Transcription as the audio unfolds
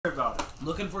got it.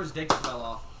 Looking for his dick that fell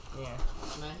off. Yeah.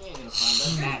 Man, he ain't gonna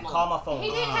find that. Matt, call my phone. He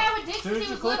didn't have a dick since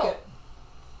he was little.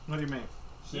 What do you mean?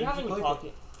 You have it in your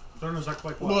pocket. As soon as I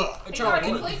click what? He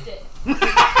already clicked it.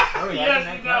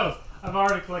 Yes, he knows. I've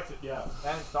already clicked it, yeah.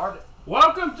 And started.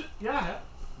 Welcome to... Yeah.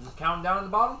 Just counting down at the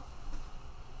bottom.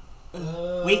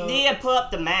 We need to pull up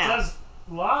the It map. says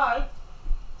live.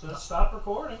 Just stop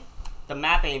recording. The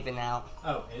map ain't even out.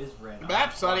 Oh, it is red. The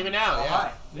map's not even out,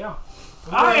 yeah. Yeah.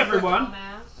 Hi, everyone.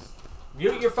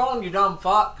 Mute your phone, you dumb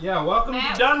fuck. Yeah, welcome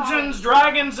Map to Dungeons,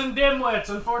 Dragons, and Dimwits.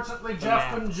 Unfortunately,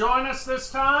 Jeff couldn't join us this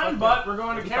time, but we're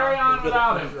going to carry on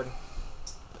without him.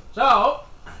 So,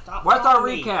 where's our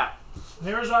recap?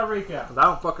 Here's our recap. 'Cause I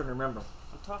don't fucking remember.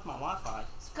 I'm talking about Wi-Fi.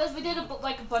 It's because we did a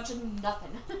bunch of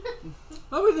nothing.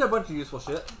 Oh, we did a bunch of useful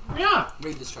shit. Yeah.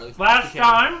 Read this, Charlie. Last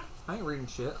time, I ain't reading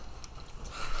shit.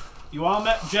 you all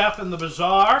met Jeff in the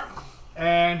bazaar,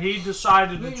 and he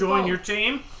decided to join your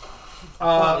team.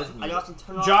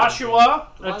 Joshua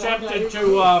attempted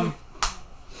to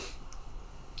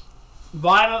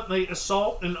violently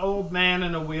assault an old man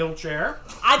in a wheelchair.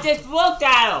 I just looked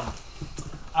at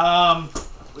him.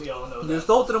 We all know You that.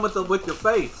 assaulted him with your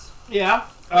face. Yeah.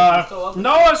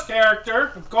 Noah's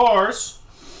character, of course,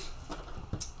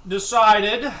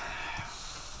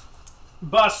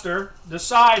 Buster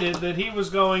decided that he was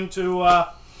going to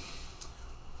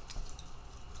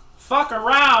fuck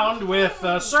around with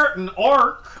a certain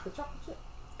orc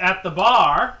at the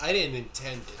bar. I didn't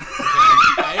intend it.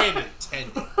 Okay? I didn't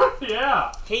intend it.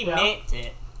 Yeah. He meant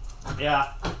it.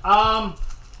 Yeah.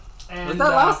 And, Was that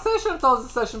last session? I thought it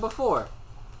was the session before.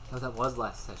 No, that was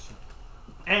last session.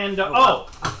 And,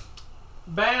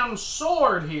 Bam's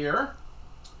sword here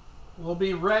will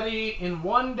be ready in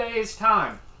 1 day's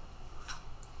time.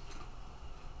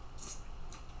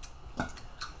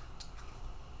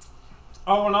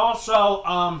 Oh, and also,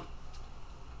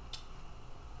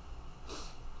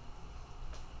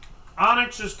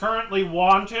 Onyx is currently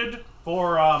wanted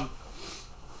for,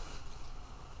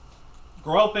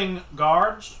 groping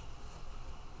guards.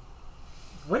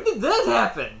 When did that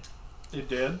happen? It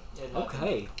did.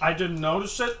 Okay. I didn't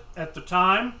notice it at the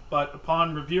time, but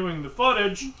upon reviewing the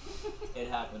footage, It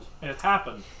happened. it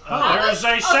happened. There is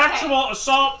a sexual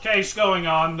assault case going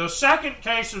on. The second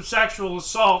case of sexual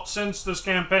assault since this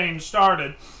campaign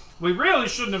started. We really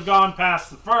shouldn't have gone past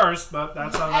the first, but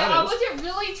that's how I that is. wasn't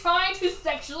really trying to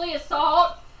sexually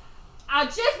assault. I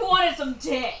just wanted some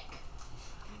dick.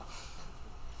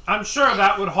 I'm sure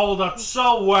that would hold up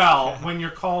so well when you're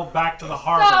called back to the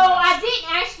harbor. So I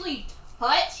didn't actually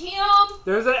touch him.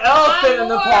 There's an elephant in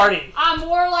the party. I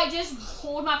more like just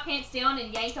pulled my pants down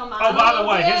and yanked on my. Oh, by the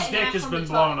way, bit, his and dick that's has from been the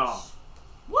blown touch. off.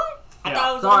 What? I Yeah. thought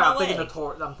it was Sorry, on I'm the thinking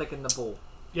way. I'm thinking the bull.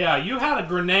 Yeah, you had a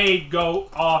grenade go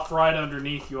off right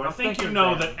underneath you. I think you thinking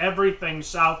know that. that everything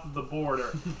south of the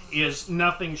border is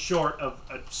nothing short of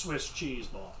a Swiss cheese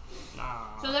ball.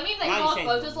 Nah. So that means they Now you lost saying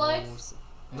both his legs? rules.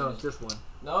 No, it's just one.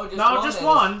 No, just No, one. just and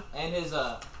one. His, and his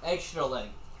extra leg.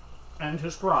 And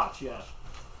his crotch, yes.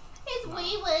 His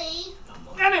wee wee.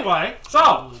 Anyway,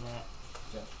 so,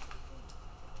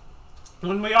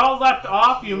 when we all left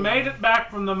off, you made it back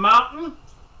from the mountain.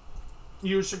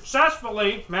 You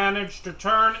successfully managed to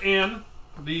turn in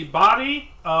the body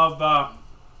of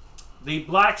the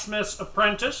blacksmith's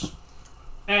apprentice.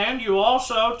 And you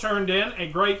also turned in a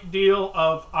great deal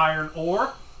of iron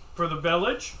ore for the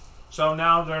village. So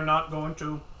now they're not going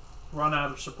to run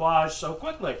out of supplies so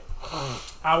quickly.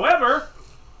 However,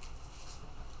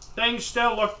 things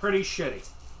still look pretty shitty.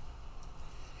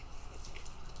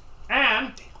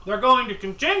 And they're going to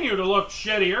continue to look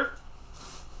shittier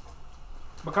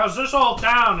because this whole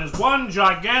town is one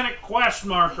gigantic quest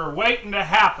marker waiting to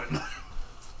happen.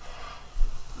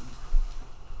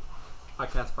 I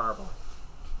cast fireball.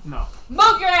 No.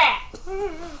 Move your ass!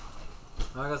 I'm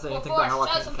not gonna say anything Before about how I I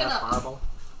shut can something cast up. fireball.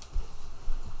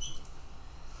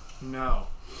 No.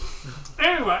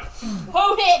 Anyway.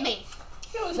 Who hit me?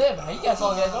 It was him, man. You got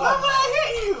all that. Why would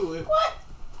I hit you? What?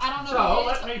 I don't know So, what it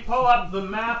let is. me pull up the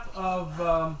map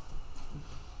of...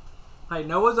 Hey,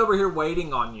 Noah's over here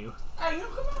waiting on you. Hey, you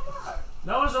come on.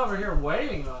 Noah's over here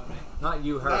waiting on me. Not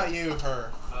you, her. Not you,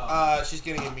 her. She's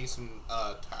getting me some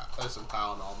some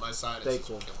Tylenol. My sinus is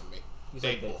Dayquil. killing me. You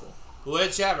said Dayquil. Dayquil.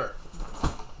 Whichever.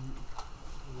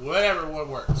 Whatever one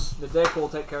works. The Dayquil will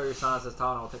take care of your sinuses.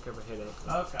 Tylenol will take care of your headache.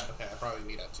 Okay. Okay, I probably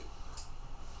need that too.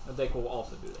 The Dayquil will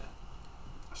also do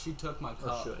that. She took my Or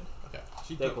cup. should. Okay.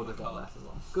 She took Dayquil my does not cup. last as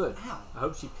long. Good. Ow. I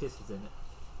hope she pisses in it.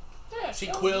 Yeah, She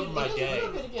don't quilled get- my it doesn't day.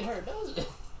 feel good to get hurt, does it?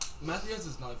 Matthew has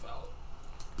his knife out.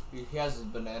 He has his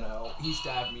banana out. He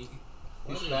stabbed me.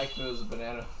 He smacked me with his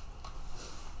banana.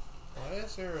 Why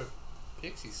is there a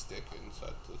pixie stick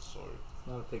inside the sword.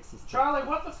 Not a pixie stick. Charlie,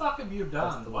 what the fuck have you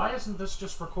That's done? the Why one. isn't this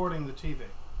just recording the TV?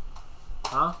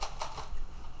 Huh?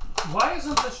 Why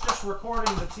isn't this just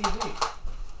recording the TV?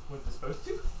 Was it supposed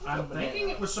to? I'm thinking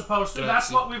it was supposed to. Yeah, That's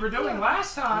see. what we were doing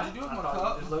last Did time. you do it I with thought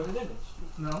cup? you just loaded image.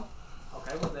 No.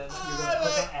 Okay, well then you're going to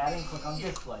click on add and click on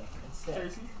display instead.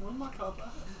 Casey, where's my cup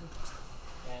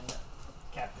at? And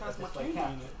capture Has my display candy in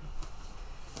capture.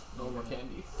 it. No more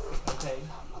candy. Okay.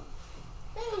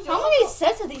 How many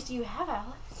sets of these do you have,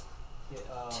 Alex? Hit,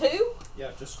 2?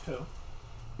 Yeah, just 2.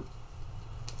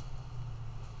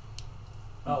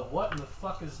 Oh, what in the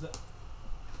fuck is that?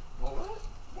 What?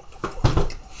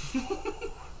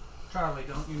 Charlie,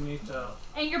 don't you need to...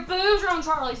 And your boobs are on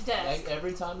Charlie's desk.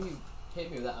 Every time you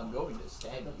hit me with that, I'm going to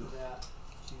stab Add you. that.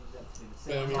 Choose that to be the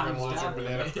Then same. you're gonna Times lose your down.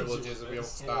 banana privileges and be able to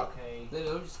Hit stop. okay. Then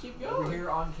it'll just keep Over going. here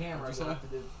on camera, What'd you you have to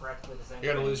do practically the same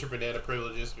You're gonna thing. lose your banana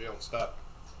privileges to be able to stop.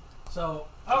 So,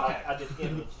 okay. I did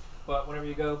image, but whenever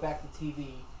you go back to TV,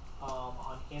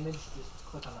 on image, just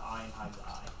click on the eye and hide the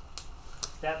eye.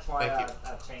 That's why Thank you.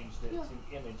 I've changed it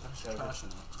to image. So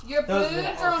Passionate. Your Those boobs are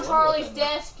the- are on also Charlie's open.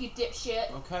 desk, you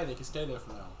dipshit. Okay, they can stay there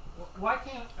for now. Why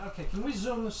can't... Okay, can we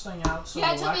zoom this thing out so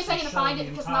Yeah, it we'll took me a actually second to show find the it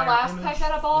because my entire last image? pack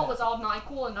that I bought Yeah. was all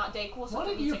NyQuil and not Dayquil. So What it have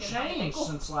took me you a second to find changed Dayquil.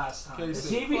 since last time? Okay, the so-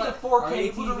 TV's a Are 4K you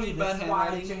able to TV. read That's bad why I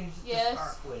handwriting? changed it Yes. to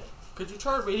start with. Could you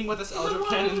try reading what this Then Elder why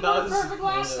Cannon did you do it does? perfect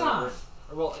last time?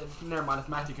 Or, well, never mind if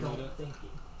Matthew can read Don't it. think it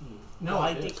is. No,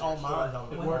 I it think is, all actually. mine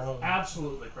don't. It worked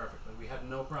absolutely perfectly. We had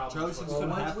no problems. Charlie with said it. Just Well,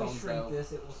 gonna once have we phones shrink out.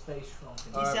 this, it will stay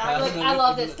shrunken. Alright, sound pass like- it. I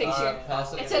love this picture. Alright,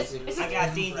 pass it. It says, Casey. it I says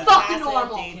got D&D fucking Classic,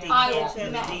 normal. D&D I will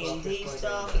Classic, match. D&D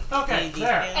stuff. Okay, D&D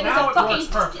there. spin. And Now it's a it works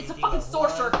fucking, perfect. it's a fucking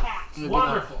sorcerer pack.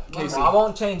 Wonderful. Casey. Well, I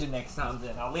won't change it next time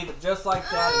then. I'll leave it just like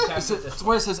that and capture It's this.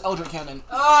 where it says Eldritch Cannon.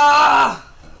 Ah!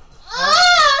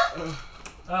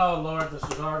 Oh, Lord, this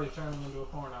is already turning into a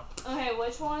porno. Okay,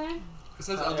 which one? It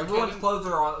says Eldritch Everyone's Cannon. clothes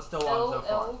are on, still on so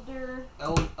far. Elder.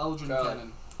 Eldritch Charlie.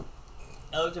 Cannon.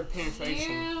 Elder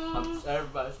penetration. Use.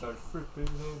 Everybody starts flipping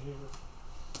in here.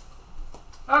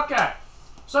 Okay,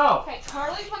 so, Okay,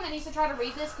 Charlie's one that needs to try to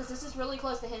read this because this is really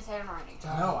close to his handwriting.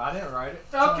 No, I didn't write it.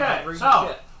 Okay, Read so-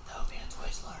 shit.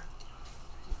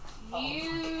 You.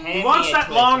 Hand he me wants a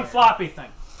that long clicker. floppy thing.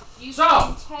 You So,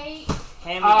 can take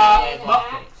Hand me Uh, that an but-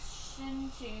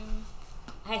 action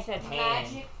to I said hand.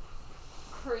 magic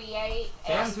create a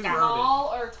Dan's who wrote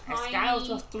small or A scout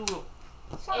tiny through.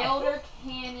 elder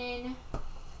cannon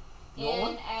You want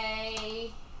in one?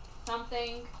 a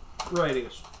something.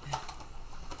 Radius.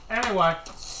 Anyway,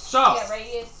 so, Yeah,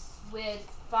 radius with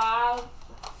 5.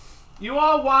 you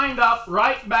all wind up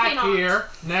right back Cannot. here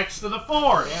next to the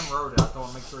forge. Dan wrote it. I want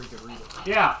to make sure you could read it.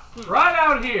 Yeah, right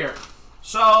out here.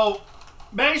 So,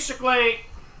 basically,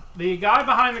 the guy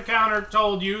behind the counter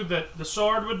told you that the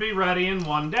sword would be ready in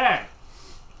 1 day.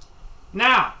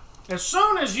 Now, as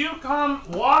soon as you all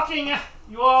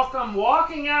come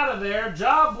walking out of there,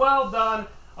 job well done,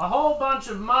 a whole bunch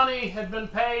of money had been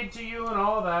paid to you and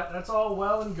all of that. That's all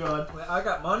well and good. Wait, I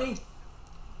got money?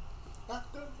 I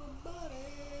come for money.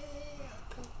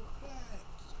 I come for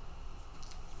facts.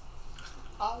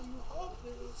 All you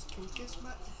homeless can kiss my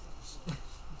ass.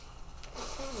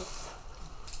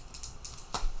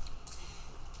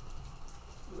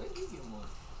 Where did you get one?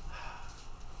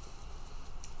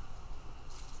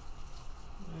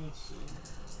 Let's see.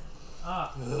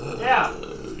 Ah, yeah.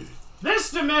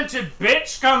 This demented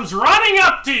bitch comes running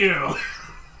up to you.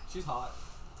 She's hot.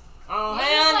 Oh, You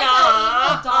hell look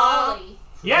like a no. dolly.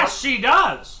 Yes, she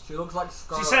does. She looks like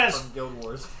Scarlet says- from Guild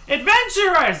Wars.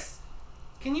 Adventurers!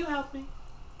 Can you help me?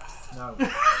 No.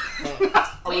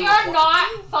 We are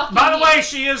not fucking. By the you. way,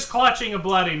 she is clutching a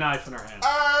bloody knife in her hand.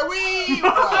 Are we? Are we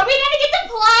gonna get to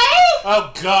play?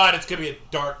 Oh God, it's gonna be a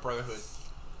Dark Brotherhood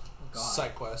God.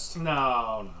 side quest. No,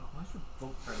 no. Why should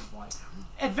both turn white?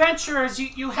 Adventurers,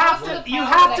 you have That's to the you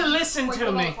part have that to you listen to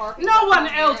sprinkle me. on carpet No and one put it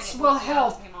in there else and it will won't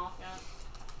help. came off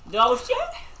yet. Those shit?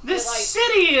 This Like-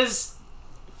 city is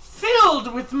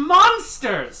filled with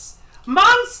monsters.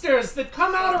 Monsters that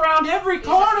come out around every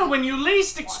corner when you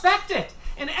least expect it.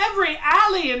 In every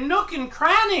alley and nook and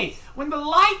cranny. When the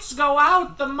lights go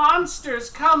out, the monsters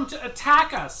come to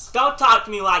attack us. Don't talk to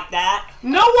me like that.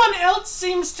 No one else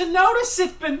seems to notice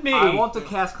it but me. I want to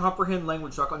cast Comprehend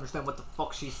Language so I can understand what the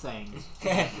fuck she's saying.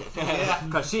 Yeah.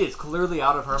 Because she is clearly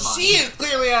out of her mind. She is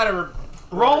clearly out of her.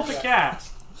 Roll to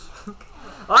cast.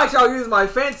 I shall use my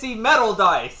fancy metal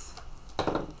dice.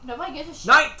 Nobody gives a shit.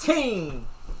 19!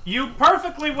 You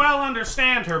perfectly well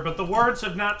understand her, but the words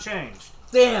have not changed.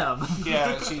 Damn!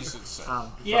 Yeah, she's insane.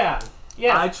 Yeah.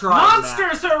 Yeah. I tried,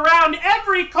 Monsters are around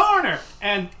every corner.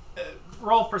 And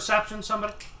roll perception,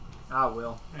 somebody. I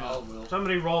will. Oh, Will.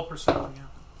 Somebody roll perception. Yeah.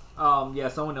 Yeah,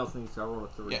 someone else needs to. I rolled a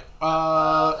 3. Yeah.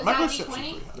 Is My that perception.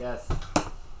 D20? Yes.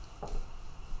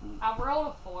 I rolled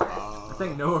a 4. I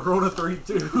think Noah rolled a 3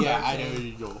 too. Yeah, I know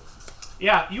you go.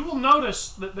 Yeah, you will notice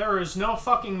that there is no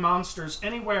fucking monsters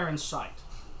anywhere in sight.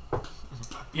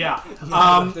 Yeah.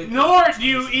 Nor do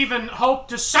you even hope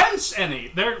to sense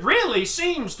any. There really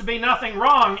seems to be nothing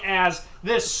wrong as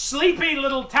this sleepy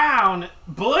little town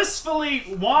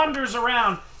blissfully wanders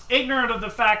around, ignorant of the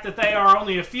fact that they are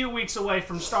only a few weeks away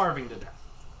from starving to death.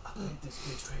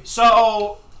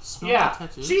 So, yeah,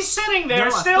 she's sitting there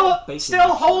No, I still smell bacon, still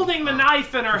actually. holding the Oh,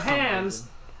 knife in her for some hands. reason.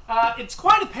 It's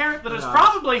quite apparent that it's No.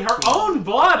 probably her own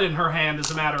blood in her hand, as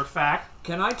a matter of fact.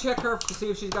 Can I check her to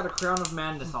see if she's got a Crown of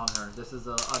Madness on her? This is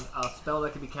a spell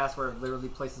that can be cast where it literally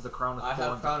places a Crown of I Thorns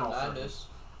have Crown of across her. Madness.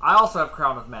 I also have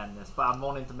Crown of Madness, but I'm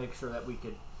wanting to make sure that we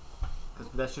could...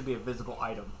 Because that should be a visible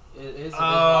item. It is.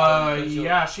 A visual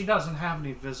Yeah, she doesn't have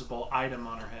any visible item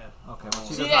on her head. Okay, well,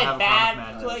 she See does that not have a Crown of bad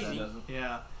Madness. crazy?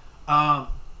 Yeah.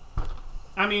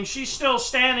 I mean, she's still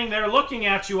standing there looking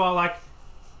at you all like,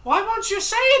 why won't you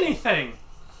say anything?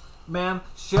 Ma'am,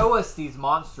 show us these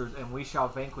monsters and we shall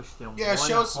vanquish them Yeah, one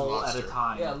show us the hole at a monster.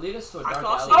 time. Yeah, lead us to a I dark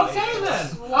thought- alley. Okay then.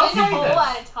 One Okay hole then.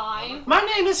 at a time. My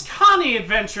name is Connie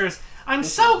Adventurers. I'm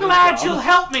so glad you'll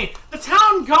help me. The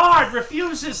town guard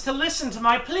refuses to listen to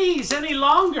my pleas any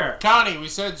longer. Connie, we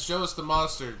said show us the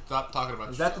monster. Stop talking about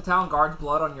Is that the yourself. town guard's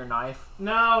blood on your knife?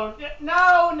 No.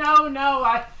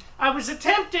 I was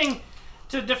attempting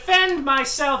to defend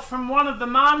myself from one of the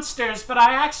monsters, but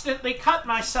I accidentally cut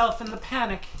myself in the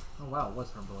panic. Oh wow,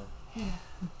 what's her blood?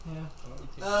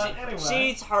 Anyway.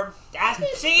 She's her.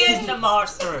 She is the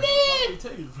monster.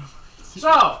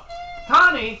 So,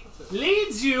 Connie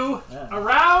leads you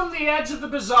around the edge of the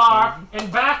bazaar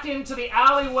and back into the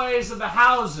alleyways of the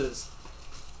houses.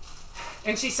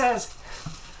 And she says,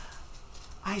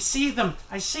 I see them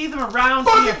around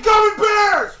here. Fucking gummy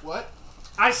bears! What?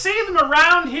 I see them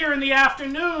around here in the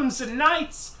afternoons and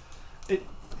nights.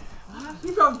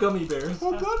 You got gummy bears.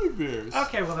 Oh, gummy bears.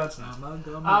 Okay, well that's not. I'm a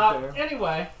gummy bear.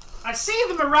 Anyway, I see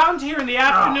them around here in the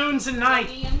afternoons and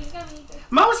nights. Yummy, yummy, yummy.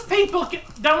 Most people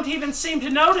don't even seem to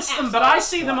notice them, but I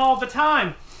see them all the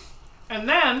time. And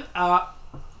then,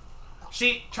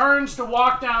 she turns to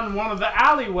walk down one of the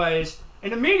alleyways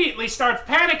and immediately starts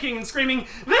panicking and screaming,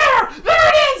 There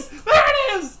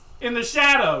it is! In the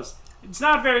shadows. It's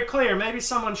not very clear. Maybe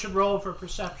someone should roll for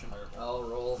perception. I'll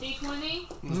roll. D20?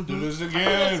 Let's do this Let's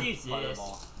again. use this.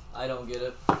 I don't get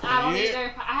it. I don't Yeah.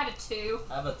 either. I had a 2.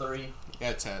 I have a 3.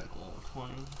 Yeah, 10.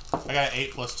 20. I got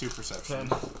 8 plus 2 perception.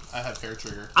 I have hair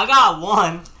trigger. I got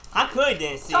 1. I could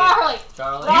didn't see it. Charlie!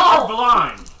 Charlie. You are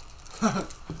blind.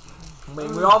 I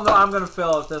mean, we all know I'm gonna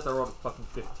fail at this. I rolled a fucking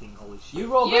 15. Holy shit.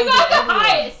 You roll You better got the than everyone.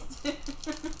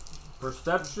 highest!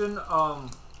 Perception,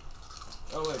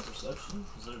 Oh wait, perception?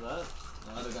 Is there that?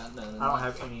 No, I got none. I don't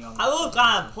have any on. I would have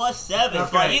got a +7,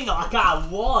 but Okay. you know I got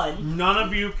 1. None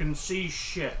of you can see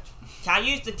shit. Can I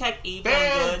use detect evil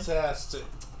and good? Fantastic.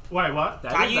 Wait, what?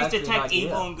 That Can I is use actually an detect idea.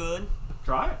 evil and good?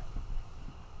 Try it.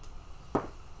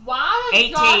 Why does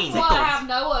 18. Joshua have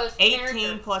Noah's 18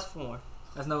 character? plus 4.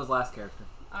 That's Noah's last character.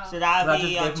 So that But I would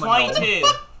be just gave him a 22.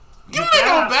 You ain't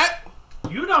gonna bet.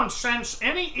 You don't sense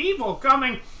any evil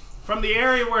coming from the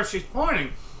area where she's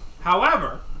pointing.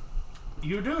 However,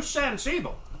 you do sense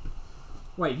evil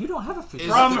Wait, you don't have a 15.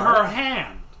 Is from it- her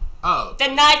hand. Oh. The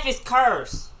knife is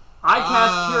cursed. I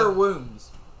cast Cure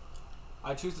Wounds.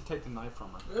 I choose to take the knife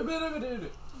from her.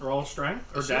 Roll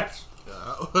strength or dex.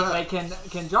 Hey,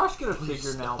 can Josh get a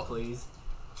figure now, please?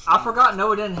 I forgot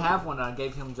Noah didn't have one. I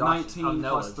gave him Josh. 19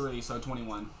 Noah's. plus 3, so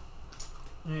 21.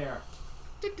 Here.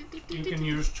 You can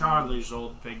use Charlie's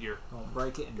old figure. Don't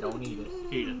break it and don't eat it.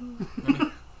 Eat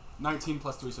it. 19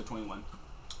 plus 3, so 21.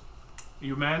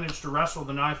 You managed to wrestle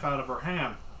the knife out of her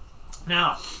hand.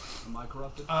 Now, Am I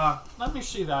corrupted? let me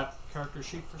see that character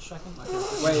sheet for a second.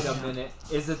 Wait a minute.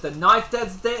 Is it the knife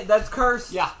that's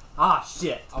cursed? Yeah. Ah,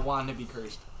 shit. I want it to be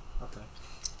cursed. Okay.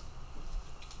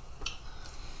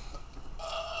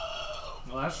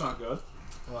 Well, that's not good.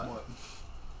 What?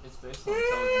 It's based on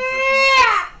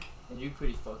intelligence. And you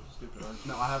pretty fucking stupid, aren't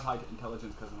you? No, I have high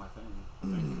intelligence because of my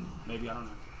thing. Maybe, I don't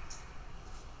know.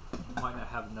 You might not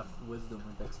have enough wisdom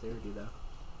or dexterity, though.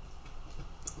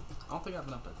 I don't think I have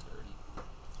enough dexterity.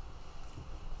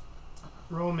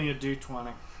 Roll me a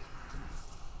d20.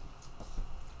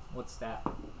 What's that?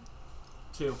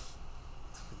 2.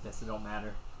 Guess it don't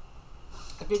matter.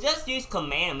 I could just use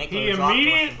command and make He her drop one.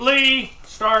 immediately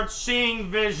starts seeing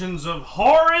visions of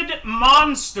horrid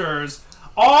monsters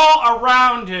all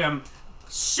around him.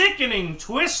 Sickening,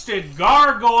 twisted,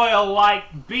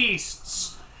 gargoyle-like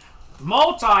beasts.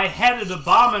 Multi-headed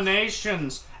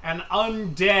abominations. an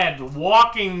undead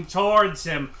walking towards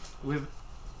him with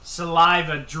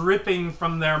saliva dripping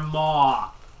from their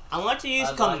maw. I want to use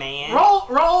command.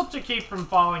 Roll to keep from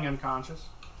falling unconscious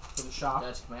for the shock.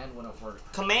 That's command wouldn't work.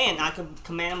 Command. I can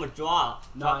command him withdraw.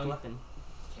 Drop 9. weapon.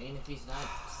 Kane, if he's not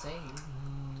sane.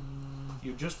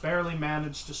 You just barely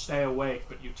manage to stay awake,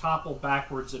 but you topple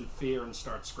backwards in fear and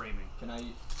start screaming.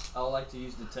 I would like to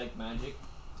use detect magic.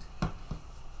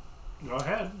 Go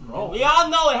ahead, roll. We all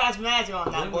know it has magic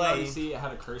on that Didn't we already blade. see it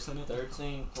had a curse in it?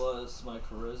 13 plus my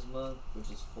charisma,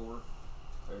 which is 4.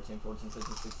 13, 14,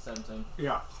 15, 16, 17.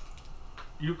 Yeah.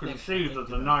 You can see that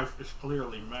the knife is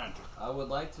clearly magic. I would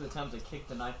like to attempt to kick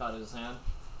the knife out of his hand.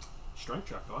 Strength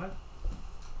check, go ahead.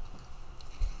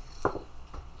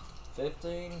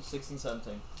 15, 16,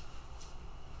 17.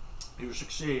 You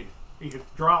succeed. You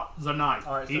drop the knife.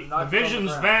 All right, so The knife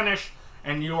visions on the ground. vanish,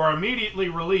 and you are immediately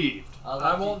relieved.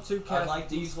 I want to I'd cast like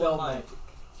to use Dispel one of my- Magic.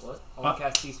 What? I want to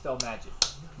cast Dispel Magic.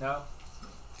 No?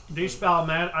 Dispel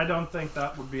I don't think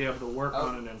that would be able to work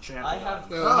on an enchantment. I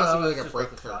have. No, it has to be like a just break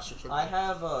worth a curse or shot. something. I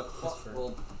have a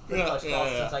well, pretty much yeah,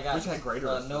 cloth yeah. since I got Wish I had greater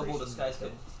noble restoration disguise still.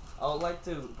 kit. I would like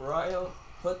to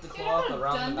put the Dude, I cloth could've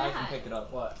around the done knife that. and pick it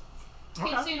up. What?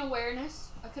 Can't see an awareness.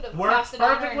 I could have Works cast it on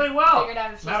her perfectly and well. figured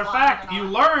out if she's Matter of lying fact, or you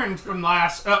not. learned from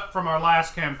our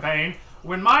last campaign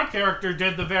when my character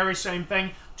did the very same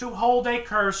thing to hold a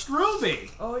cursed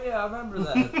ruby. Oh yeah, I remember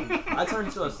that. I turned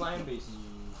into a slime beast.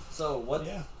 So what?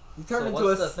 Yeah. You turned so into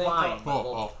what's a the thing slime.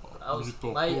 called?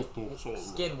 My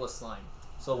skin was slime.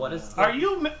 So what is? Are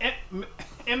you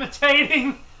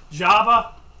imitating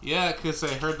Jabba? Yeah, because I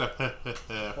heard the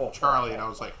Charlie, and I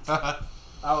was like,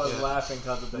 I was Yeah. laughing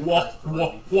because of the Whoa, cursed whoa,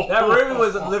 ruby. whoa, That whoa, ruby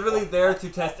was whoa. literally there to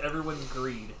test everyone's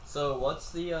greed. So what's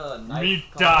the knife Mita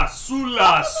called?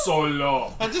 Sula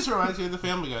Solo. that just reminds me of the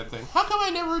Family Guy thing. How come I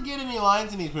never get any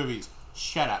lines in these movies?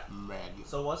 Shut up, Meg.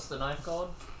 So what's the knife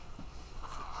called?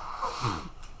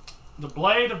 The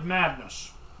Blade of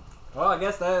Madness. Well, I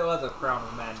guess that was a crown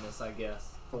of madness, I guess.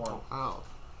 For him. Oh.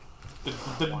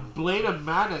 The Blade of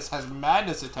Madness has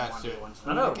madness attached to it.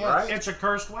 I know, guess. right? It's a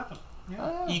cursed weapon.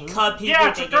 You cut people. Yeah,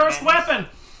 it's a they get cursed madness. weapon.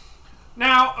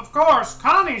 Now, of course,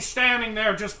 Connie's standing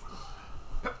there just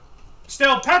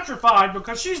still petrified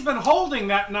because she's been holding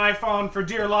that knife on for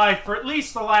dear life for at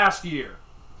least the last year.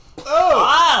 Oh!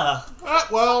 Ah!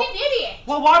 Well, An idiot.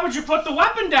 Well, why would you put the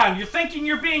weapon down? You're thinking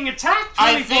you're being attacked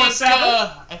 24/7?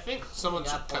 I think someone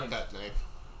Yeah, should cut point. that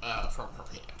knife from her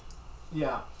hand.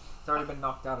 Yeah. It's already been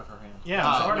knocked out of her hand. Yeah,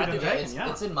 it's already I been do- taken, it's, yeah.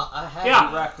 it's in my. I have Yeah.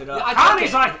 it. Wrapped it up. Yeah, I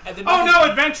Connie's took it, like, and then oh nothing- no,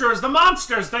 adventurers, the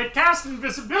monsters, they've cast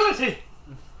invisibility.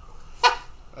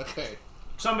 Okay.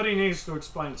 Somebody needs to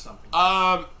explain something.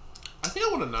 I think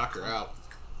I want to knock her out.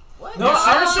 What? No,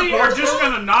 Seriously, you're just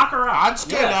going to knock her out? I'm just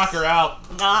gonna Yes. knock her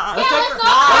out. Nah. Yeah, take let's her-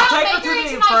 knock her let's out. take her Make to her the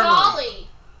into my infirmary. dolly.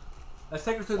 Let's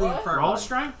take her to the What? infirmary. Roll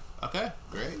strength? Okay,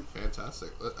 great, fantastic.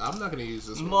 I'm not gonna use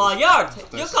this one. Well, you're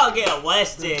gonna get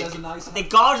arrested. Does a knife The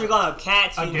guards are gonna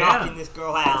catch you Again. knocking this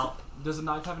girl out. Does a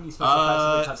knife have any special effects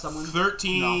if they touch someone?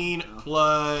 13 No.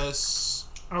 plus.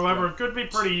 However, it could be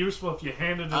pretty useful if you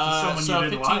handed it to someone So you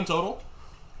didn't 15 like. total.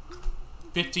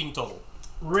 15 total.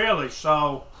 Really?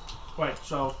 So, wait,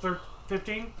 so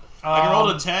 15? I can roll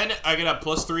a 10. I get a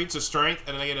 +3 to strength,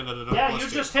 and then I get another Yeah, +2. you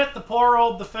just hit the poor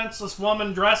old defenseless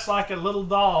woman dressed like a little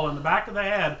doll in the back of the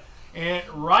head, and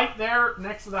right there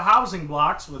next to the housing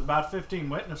blocks with about 15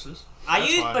 witnesses. I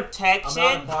That's use fine. I'm not a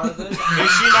protection. part of this.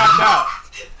 Is she knocked out?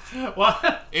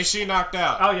 What? Is she knocked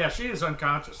out? Oh yeah, she is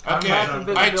unconscious. Okay, back I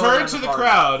invisibility turn on to the the party.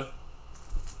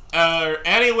 crowd,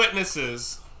 any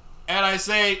witnesses, and I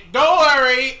say, "Don't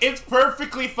worry, it's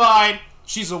perfectly fine.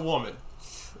 She's a woman."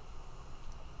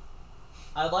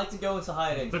 I'd like to go into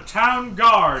hiding. The town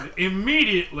guard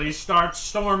immediately starts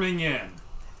storming in.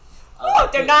 Oh,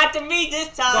 they're not to me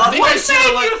this I time. think I What should've,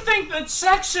 made like- you think that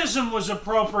sexism was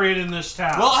appropriate in this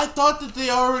town? Well, I thought that they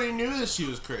already knew that she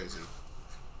was crazy.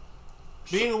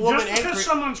 Being a woman just and because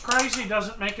someone's crazy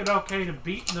doesn't make it okay to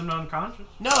beat them unconscious.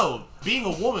 no, being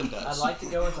a woman I'd does. like to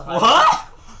go into hiding.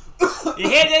 What? You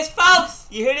hear this, folks?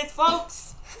 You hear this,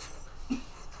 folks?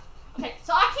 Okay,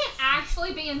 so I can't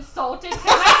actually be insulted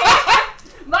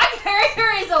because my character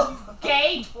is a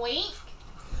gay twink,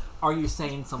 Are you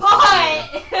saying something?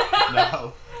 but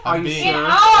No, Are I'm you being. in sure?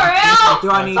 IRL, Do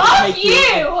I need to fuck take you?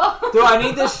 you! Do I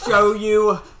need to show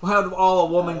you how all a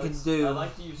woman can I'd do?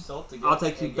 like to use salt to get. I'll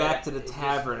take you get- back to the just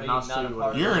tavern so and I'll you're show not you a what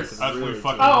part of You're an this. ugly really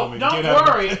fucking Oh, woman. don't Get out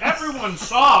of worry. here. Everyone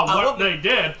saw I what will- they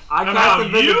did I and cast how you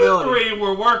invisibility. three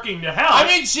were working to help. I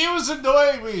mean, she was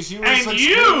annoying me. She was And like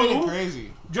you- screaming and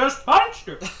crazy. just punched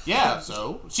her. Yeah,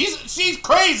 so she's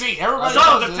crazy. Everybody So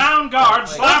knows the this. town guard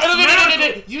slapped Wait,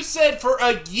 medical. you said for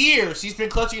a year she's been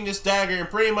clutching this dagger, and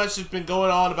pretty much it's been going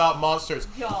on on about monsters.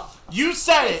 Yo, You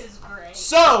said this it. is great.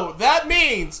 So that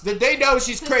means that they know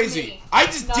she's This crazy. me. I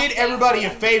just Nothing did everybody a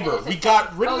but- favor. We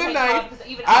got rid of the Okay, knife because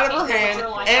even out I of her can't hand,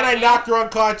 tell what you're like and I right knocked now. her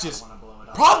unconscious. I want to blow it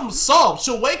up. Problem solved.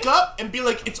 She'll wake up and be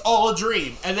like, it's all a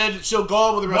dream. And then she'll go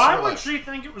on with the rest Why of her would life. she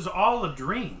think it was all a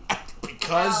dream?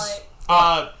 Because,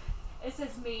 It says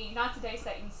me, not today,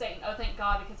 Satan. Satan. Oh, thank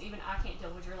God, because even I can't deal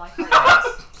with your life right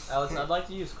now. Alex, I'd like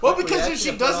to use. well, quick because if reaction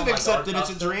she to put doesn't on my accept dark that it's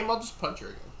a costume. dream, I'll just punch her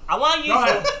again. I want to use. Go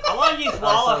ahead. I want to use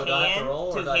wall So of do I have hand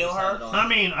roll, or to do I heal just have her. it on? I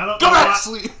mean, I don't Go know back why, to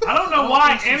sleep. I don't know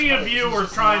why any of you were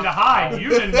trying to hide. You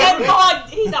didn't do That it.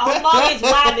 boy, he's a humongous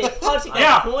rabbit punching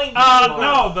Yeah. a point.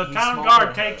 No, the He's town small guard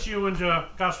for takes you into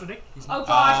custody. Oh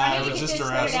gosh, I need to get resist this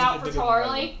arrest. figured out for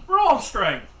Charlie. Roll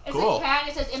strength. It Cool. says, Pat, and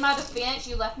it says, in my defense,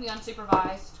 you left me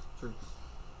unsupervised.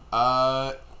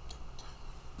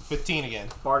 15 again.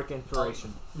 Bardic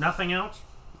inspiration. Nothing else?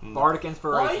 Bardic Why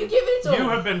are you inspiration. giving it to You him?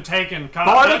 have been taken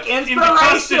Bardic into inspiration!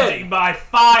 custody by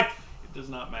 5. It does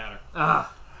not matter.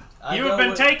 Ah, I You go have been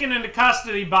with- taken into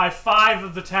custody by 5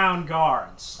 of the town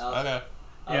guards. Alex,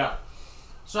 Okay. Yeah.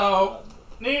 So,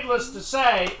 needless to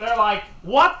say, they're like,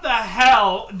 what the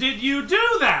hell did you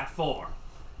do that for?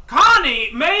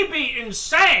 Connie may be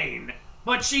insane,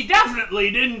 but she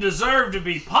definitely didn't deserve to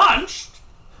be punched.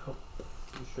 you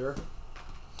sure?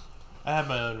 I have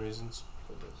my own reasons.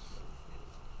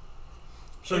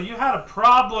 So you had a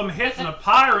problem hitting a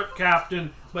pirate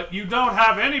captain, but you don't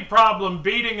have any problem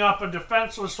beating up a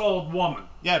defenseless old woman.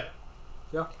 Yeah.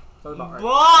 Yeah, sounds about right.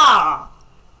 Blah!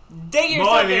 Dig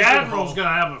yourself Boy, the into Admiral's hole. gonna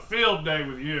have a field day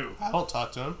with you. I won't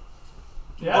talk to him.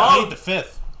 Yeah. I need the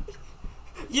 5th.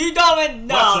 You don't even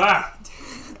know.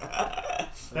 What's that?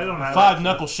 They don't have 5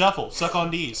 knuckle shuffle. Suck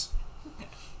on D's.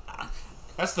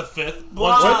 That's the 5th. 1,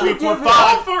 Wow. 2, 3, 4, Give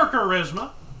 5. Roll for charisma.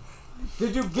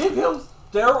 Did you give him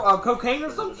cocaine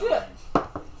or some shit?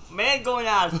 Man going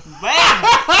out.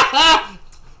 Man!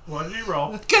 What did you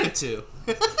roll? Get it 2.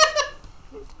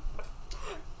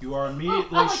 You are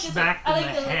immediately I like this smacked one. I in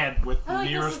like the this one. head with I the like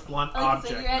this nearest one. blunt I like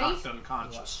this one. object, You ready? knocked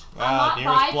unconscious. Wow, I'm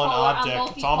nearest not blunt bipolar, I'm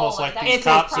object. It's almost like multipolar. these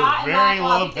That's cops are right, very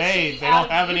not low because paid. she They don't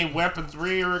outed have you. any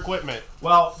weaponry or equipment.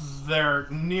 Well, their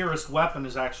nearest weapon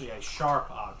is actually a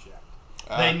sharp object.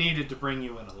 They needed to bring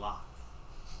you in alive.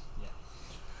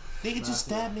 They could just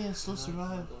stab me and still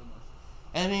survive.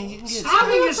 I mean, you can get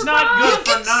Stabbing is not good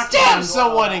for knocking stab them.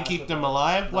 someone and keep them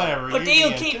alive. Whatever. But you're then you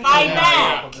the keep end. fighting Yeah.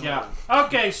 back. Yeah.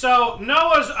 Okay, so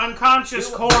Noah's unconscious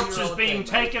corpse is being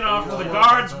taken off to the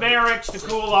guards' barracks to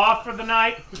cool off for the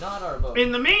night. Not our boat.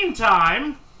 In the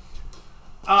meantime,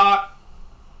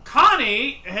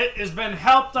 Connie has been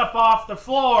helped up off the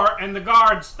floor, and the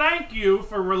guards thank you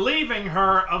for relieving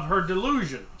her of her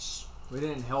delusions. We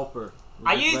didn't help her. We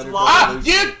I just used let her law- go Ah, loose.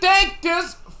 you think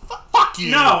this? Fuck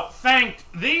you. No, thanked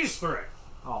these 3.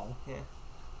 Oh.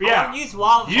 Yeah. Use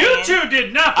wall of You hand. 2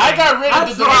 did nothing. I got rid of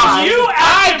the That's right. delusions. You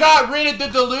I acted- got rid of the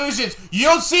delusions. You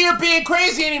don't see her being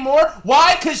crazy anymore.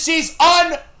 Why? Because she's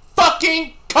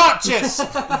unfucking conscious.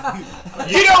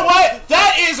 You know what?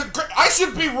 That is I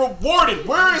should be rewarded.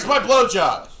 Where is my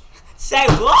blowjob? Say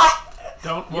what?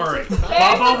 Don't worry. There's the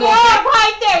Bubba girl will get...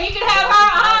 right there. You can have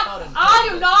her. I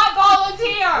do not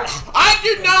volunteer. I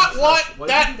do not want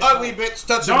that ugly bitch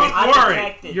touching Don't me. I worry.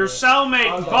 protected Your it.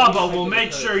 cellmate Bubba will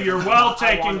make sure you're well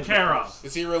taken care of.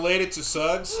 Is he related to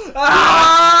Suggs?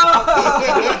 How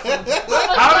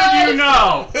did you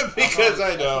know? Because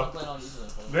I know.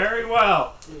 Very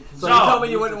well. So you told me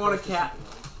you wouldn't want a cat.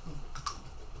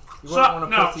 You wouldn't want a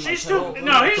No, pussy she's like too. that.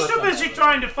 No, he's too busy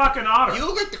trying to fucking otter. You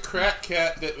look like the crack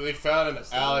cat that we found in the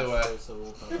alleyway.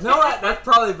 You know what? That's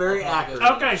probably very accurate.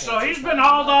 Okay, so he's been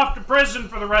hauled off to prison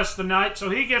for the rest of the night, so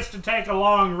he gets to take a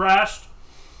long rest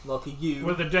Lucky you.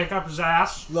 with a dick up his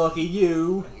ass. Lucky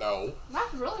you. No.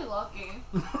 That's really lucky.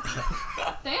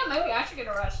 Damn, maybe I should get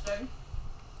arrested.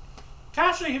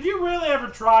 Cassie, have you really ever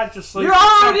tried to sleep You're with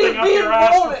already something up being your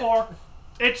ass wanted. before?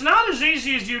 It's not as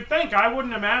easy as you'd think. I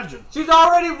wouldn't imagine. She's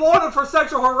already wanted for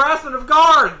sexual harassment of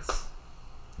guards.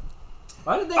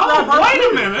 Why did they grab her Oh, wait a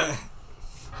too? minute.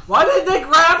 Why did they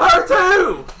grab her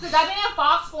too? Because I've been in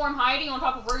fox form hiding on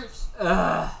top of roofs.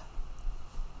 Ugh.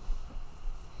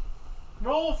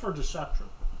 Roll for deception.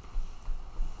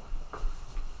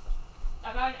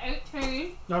 I got an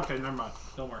 18. Okay, never mind.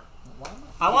 Don't worry.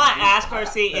 I want to ask her,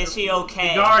 see, is she okay?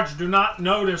 The guards do not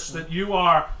notice that you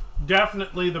are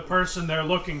definitely the person they're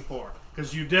looking for,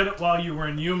 because you did it while you were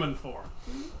in human form.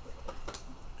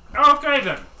 Okay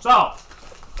then, so,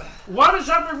 what is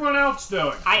everyone else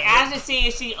doing? I asked to see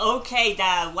if she okay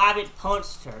that rabbit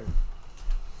punched her.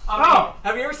 Oh.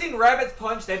 Have you ever seen rabbits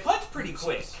punch? They punch pretty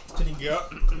quick.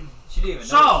 Yep. She didn't even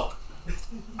know.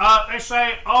 So, they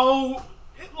say, oh,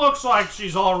 it looks like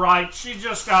she's all right. She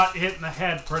just got hit in the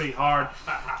head pretty hard.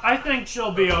 I think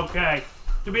she'll be okay.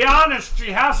 To be honest,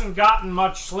 she hasn't gotten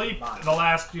much sleep the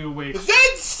last few weeks. Then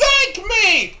thank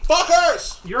me,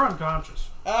 fuckers. You're unconscious.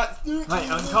 Like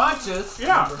unconscious.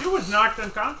 Yeah, he was knocked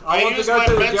unconscious. I want to used go my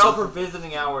to the pencil. jail for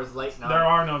visiting hours late night. There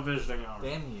are no visiting hours.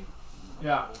 Damn you.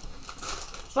 Yeah.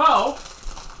 So,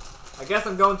 I guess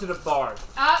I'm going to the bar.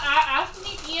 I have to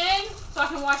sneak in so I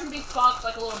can watch him be fucked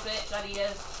like a little bitch that he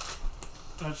is.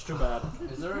 that's too bad.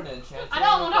 Is there an enchanter? I know,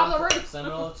 I'm on top of the roof.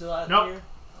 Similar to that Nope. here?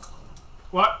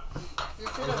 What? You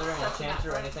Is should there have an shaken enchanter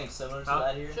or that anything similar to Huh?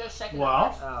 that here? first. Should have shaken Well,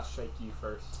 that first. I'll shake you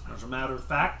first. as a matter of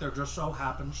fact, there just so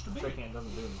happens to be. Shake hand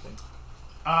doesn't do anything.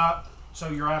 So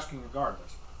you're asking a guard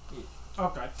this? Yeah.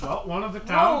 Okay. Well, one of the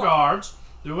town No. guards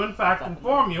do in fact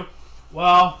inform you.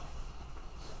 Well,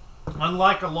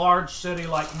 unlike a large city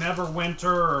like Neverwinter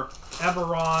or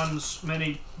Eberron's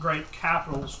many great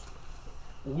capitals,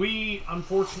 we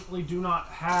unfortunately do not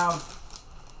have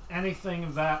anything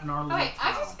of that in our little Okay,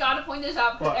 I town. just gotta point this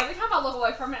out because What? every time I look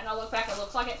away from it and I look back, it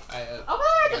looks like it. Over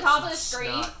there at the got top some of the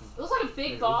screen, snot. it looks like a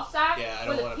big ball sack Yeah, I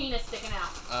with don't a wanna- penis sticking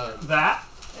out. That?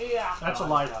 Yeah. That's a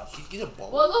lighthouse. Eat a bowl.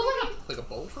 Well, it looks like Like a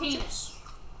bowl for Penis. chips?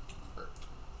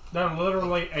 They're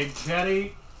literally a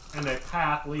jetty and a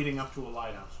path leading up to a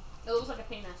lighthouse. it looks like a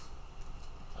penis.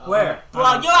 Where?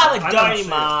 Well, you have a I don't dirty see it.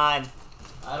 mind.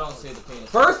 I don't see the penis.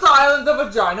 First the island's a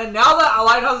vagina, now the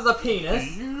lighthouse is a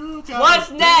penis. You got What's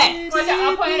a next? Point it out,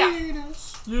 I'll point it out.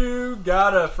 penis. You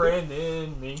got a friend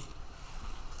in me.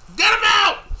 Get him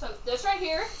out! So this right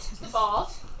here is the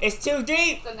balls, It's too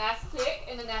deep. then that's the dick,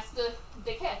 and then that's the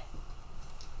dickhead.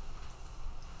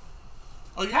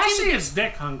 Oh, you Cassie is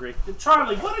dick hungry.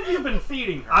 Charlie, what have you been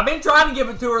feeding her? I've been trying to give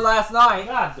it to her last night.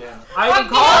 God damn it. I Like,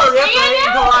 even called her you don't see yesterday it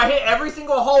until now? I hit every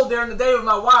single hole during the day with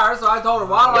my wire, so I told her,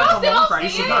 why don't I come You home don't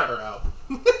crazy? see it? knock her out.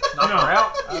 Knock her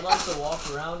out. I'd like to walk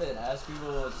around it and ask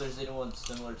people if there's anyone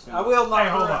similar to I will knock Hey,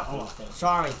 her hold on, out. hold on.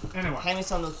 Sorry. Anyway. Hand me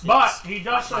some of those But chips. he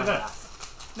does say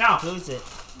this. Now, Who's it?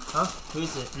 Huh?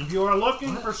 Who's it? if you are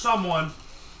looking for someone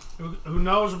who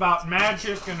knows about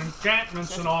magic and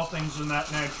enchantments and all things in that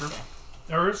nature,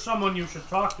 there is someone you should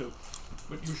talk to.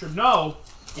 But you should know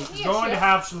Dip me he's a going to shit.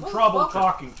 have some What trouble the fuck?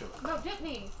 talking to her. No, dip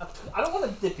me. I don't want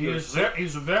to dip He you. is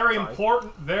he's a very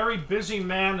important, very busy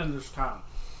man in this town.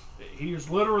 He is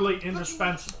literally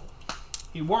indispensable.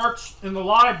 He works in the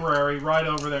library right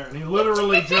over there, and he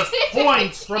literally just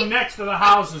points from next to the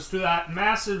houses to that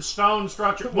massive stone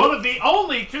structure. One of the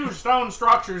only two stone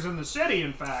structures in the city,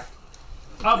 in fact,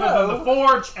 other than the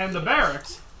forge and the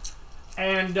barracks,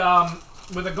 and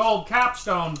with a gold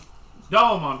capstone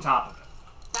dome on top of it.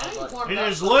 That is warm It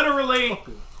up. is literally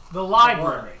the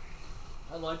library.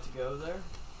 I'd like to go there.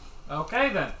 Okay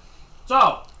then.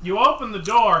 So, you open the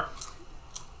door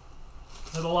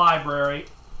to the library,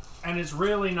 and it's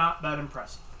really not that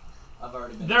impressive. I've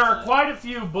already been There are inside. quite a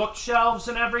few bookshelves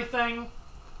and everything,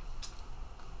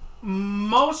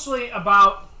 mostly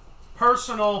about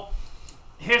personal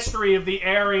history of the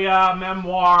area,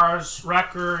 memoirs,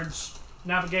 records,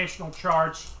 navigational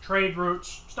charts, trade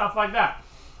routes, stuff like that.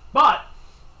 But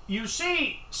you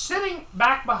see, sitting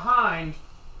back behind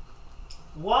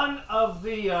one of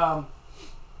the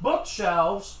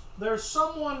bookshelves, there's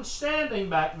someone standing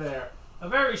back there, a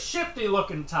very shifty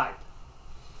looking type.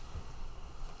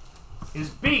 His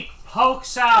beak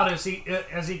pokes out as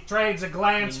he trades a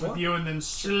glance with you and then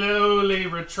slowly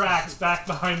retracts back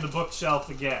behind the bookshelf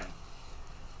again.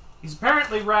 He's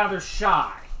apparently rather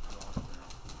shy.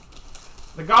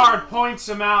 The guard points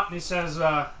him out and he says,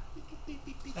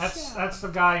 that's the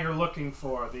guy you're looking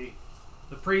for, the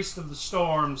priest of the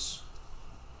storms,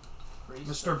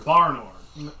 Mr. Barnard.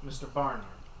 Mr. Barnard.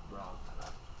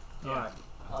 Yeah.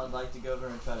 I'd like to go over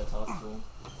and try to talk to him.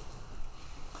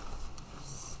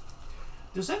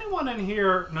 Does anyone in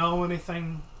here know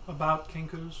anything about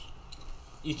Kinkus?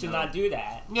 You should not do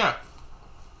that. Yeah.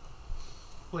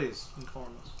 Please inform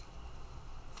us.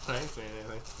 I ain't saying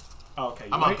anything. Okay,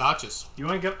 I'm unconscious.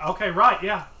 You ain't get. Okay, right?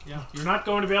 Yeah. You're not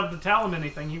going to be able to tell him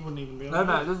anything. He wouldn't even be able. No, to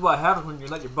man, this is what happens when you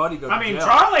let your buddy go to I mean, jail.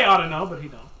 Charlie ought to know, but he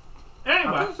don't. I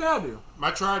Anyway, can't say I do.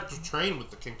 I tried to train with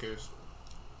the Kinkus.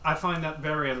 I find that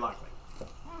very unlikely.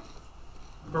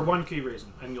 For one key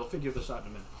reason, and you'll figure this out in a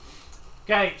minute.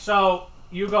 Okay, so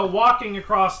you go walking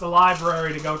across the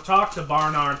library to go talk to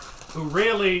Barnard, who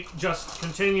really just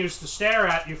continues to stare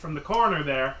at you from the corner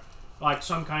there, like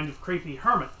some kind of creepy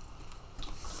hermit.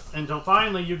 Until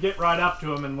finally you get right up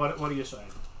to him, and what do you say?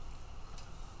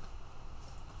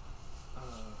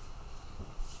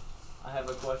 I have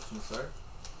a question, sir.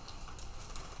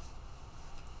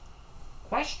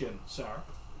 Question, sir.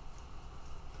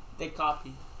 They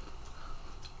copy.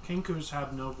 Kinkus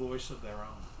have no voice of their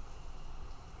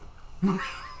own.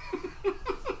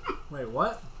 Wait,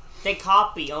 what? They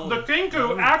copy only. The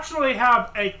Kinku actually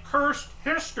have a cursed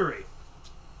history.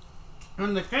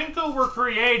 When the Kinku were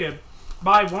created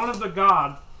by one of the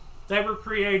gods, they were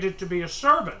created to be a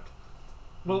servant.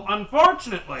 Well,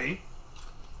 unfortunately,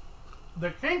 the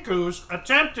Kinkus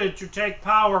attempted to take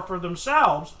power for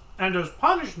themselves, and as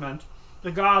punishment,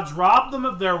 the gods robbed them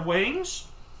of their wings,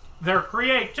 their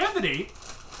creativity,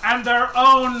 and their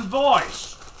own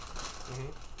voice.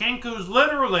 Kinkus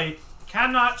literally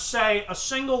cannot say a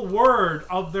single word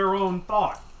of their own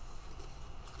thought.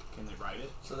 Can they write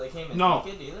it? So they can't even No.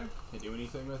 make it either? Can they do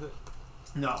anything with it?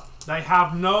 No, they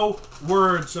have no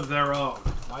words of their own.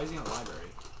 Why is he in a library?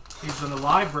 He's in the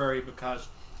library because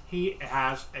he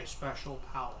has a special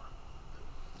power.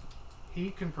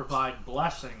 He can provide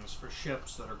blessings for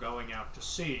ships that are going out to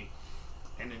sea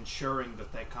and ensuring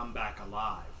that they come back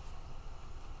alive.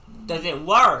 Does it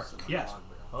work? Yes.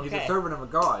 He's Okay. a servant of a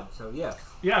god, so yes.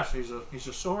 Yes, he's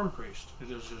a storm priest. It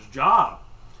is his job.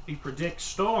 He predicts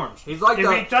storms. He's like if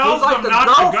the he tells them the not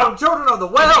girl to go, from Children of the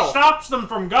if he Well. stops them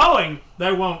from going,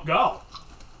 they won't go.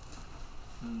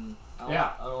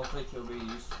 Yeah. I don't think he'll be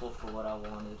useful for what I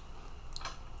wanted.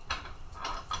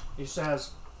 He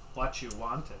says what you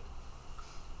wanted.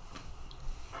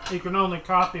 He can only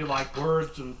copy like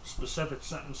words and specific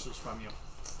sentences from you.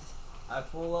 I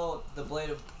pull out the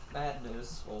blade of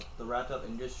madness, well, the wrapped up,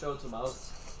 and just show it to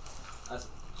him.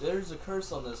 There's a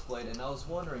curse on this blade, and I was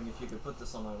wondering if you could put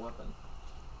this on my weapon.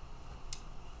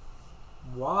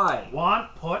 Why?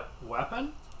 Want put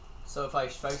weapon? So if I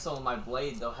strike someone with my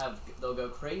blade, they'll go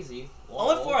crazy.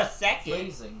 Only for a second.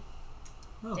 Freezing.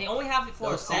 They only have it for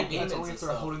a Those second. demons That's only if and they're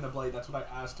stuff. holding the blade. That's what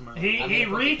I asked him earlier. He I'm gonna put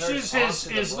the reaches curse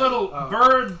onto his the blade. little Oh.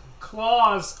 bird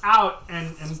claws out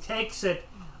and takes it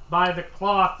by the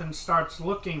cloth and starts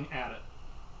looking at it.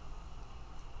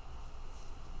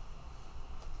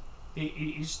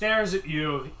 He stares at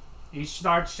you. He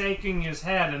starts shaking his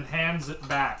head and hands it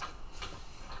back.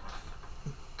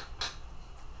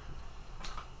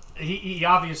 He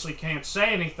obviously can't say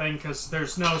anything because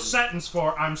there's no sentence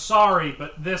for "I'm sorry,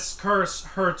 but this curse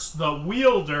hurts the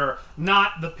wielder,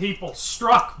 not the people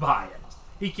struck by it."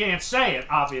 He can't say it,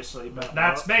 obviously, but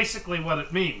that's basically what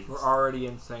it means. We're already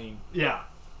insane. Yeah.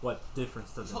 What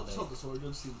difference does it Hold make? the sword.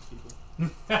 Go see these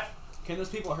people. Can those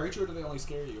people hurt you, or do they only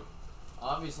scare you?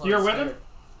 Obviously, You're I'm with scared. him?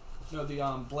 No,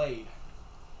 the blade.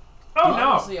 Oh, no.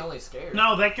 Obviously, only scared.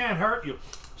 No, they can't hurt you.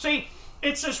 See,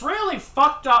 it's this really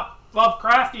fucked up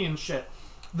Lovecraftian shit.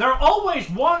 They're always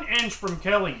 1 inch from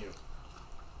killing you.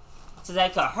 So they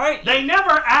could hurt you. They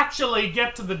never actually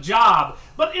get to the job,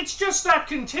 but it's just that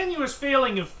continuous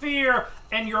feeling of fear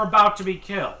and you're about to be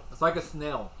killed. It's like a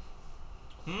snail.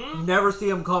 You never see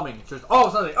him coming. It's just,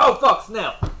 oh, something. Oh, fuck,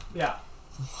 snail. Yeah.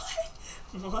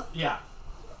 What? Yeah.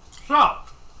 So,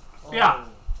 yeah.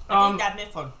 I think that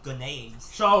meant for grenades.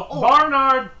 So,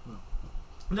 Barnard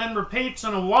then repeats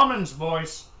in a woman's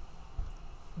voice,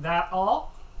 "That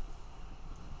all?"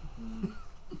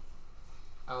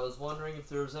 I was wondering if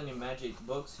there was any magic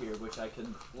books here which I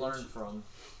could learn from.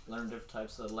 Learn different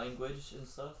types of language and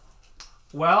stuff.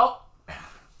 Well,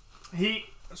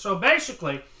 so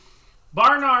basically,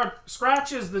 Barnard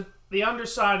scratches the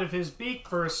underside of his beak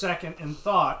for a second in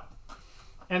thought,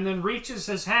 and then reaches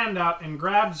his hand out and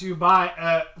grabs you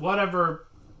by whatever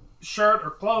shirt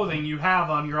or clothing you have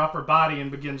on your upper body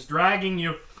and begins dragging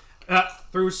you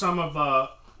through some of the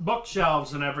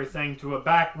bookshelves and everything to a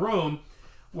back room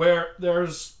where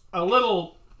there's a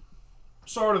little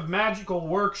sort of magical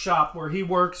workshop where he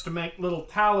works to make little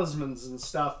talismans and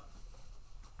stuff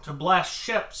to bless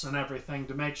ships and everything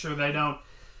to make sure they don't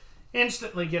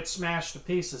instantly get smashed to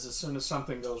pieces as soon as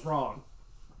something goes wrong.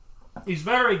 He's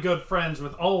very good friends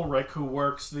with Ulrich, who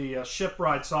works the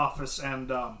shipwright's office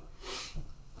and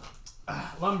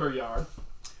lumberyard.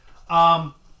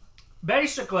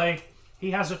 Basically,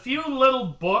 he has a few little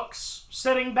books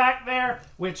sitting back there,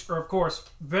 which are, of course,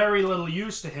 very little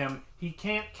use to him. He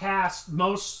can't cast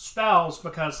most spells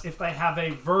because if they have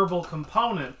a verbal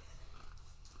component...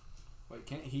 Wait,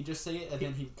 can't he just say it and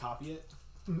then he'd copy it?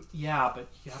 Yeah, but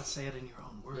you gotta say it in your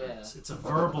own words. Yeah. It's a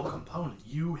verbal component.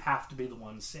 You have to be the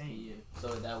one saying it. So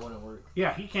that wouldn't work.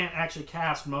 Yeah, he can't actually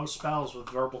cast most spells with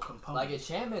verbal Like components.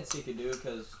 enchantments he could do,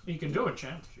 because... He can do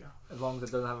enchantments, yeah. As long as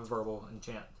it doesn't have a verbal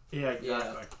enchant. Yeah,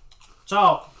 exactly. Yeah.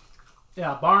 So,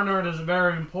 yeah, Barnard is a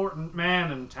very important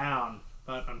man in town,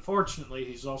 but unfortunately,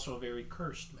 he's also a very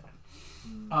cursed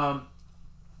man.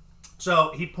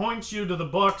 So he points you to the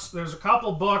books. There's a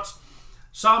couple books,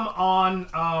 some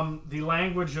on the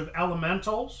language of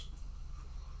elementals.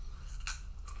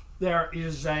 There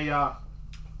is a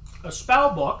a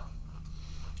spell book.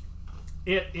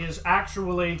 It is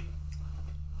actually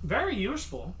very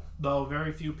useful, though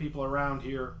very few people around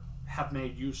here have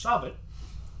made use of it.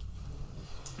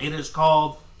 It is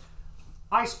called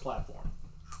Ice Platform.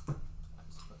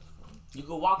 You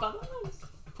go walk on the ice.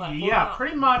 Platform Yeah, out.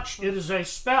 pretty much it is a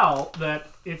spell that,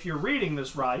 if you're reading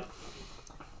this right,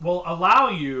 will allow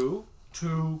you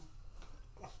to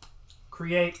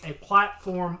create a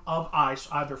platform of ice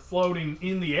either floating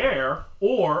in the air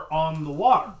or on the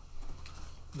water.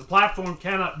 The platform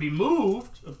cannot be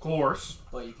moved, of course,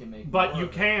 But you can make. but more you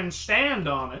of it. can stand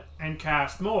on it and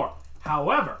cast more.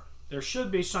 However, there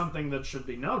should be something that should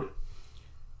be noted.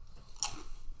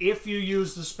 If you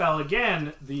use the spell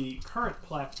again, the current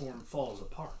platform falls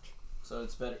apart. So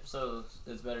it's better. So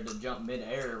it's better to jump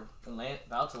mid-air and land,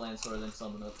 about to land slower than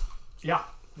summon up. Yeah,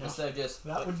 Instead of just.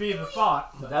 that would be the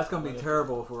thought. That's gonna be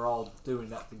terrible if we're all doing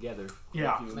that together.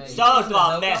 Yeah. Man, Someone's you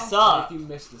gonna put mess the up. If you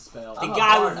miss the spell, The I'm a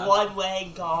guy bard, with I'm one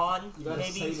leg gone. you gotta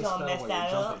Maybe say he's the gonna spell mess while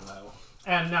that you're up. jumping, though.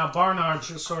 And now Barnard's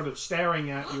just sort of staring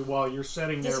at you while you're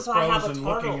sitting This there is why I have a frozen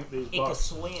turtle. looking at these It can books.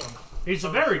 swim. He's a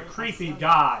very creepy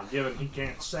guy, given he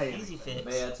can't say Easy anything. fix.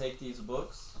 May I take these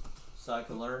books so I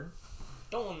can learn?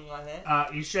 Don't want me like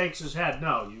that. He shakes his head.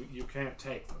 No, you can't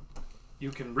take them. You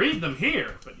can read them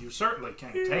here, but you certainly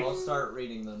can't take I'll them. start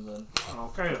reading them then.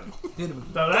 Okay then.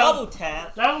 So Double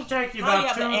tap. that'll take you How do you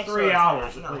about have the 2 or extra 3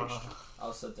 hours attack? at No. least.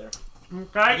 I'll sit there. I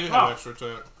Okay. do have Well, extra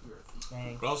attack.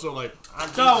 Dang. But also, like,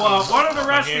 so what are the my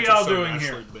rest of hands y'all are so doing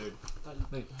here? naturally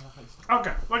big.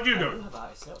 Okay, what you I doing? do have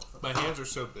ice self. My hands are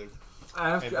so big. I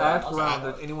asked Hey, around Bob,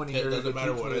 that anyone it here doesn't could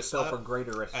matter teach what me I a spell slap, for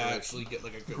greater I restoration. actually get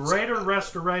like a good Greater slap.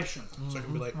 restoration. So I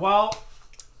can be like, Well,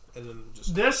 and then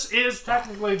just. this is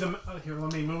technically the. Here,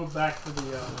 let me move back to the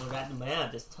Oh, that man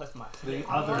just touched my the foot.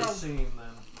 other scene then.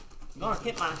 You're gonna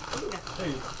hit my foot. There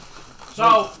you go.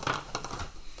 So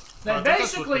they I think that's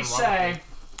basically what's been wrong with say,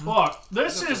 look,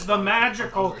 this is the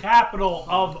magical capital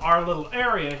of our little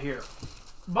area here.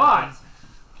 But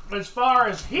as far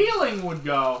as healing would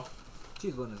go,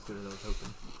 Cheese wasn't as good as I was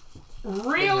hoping.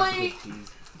 really,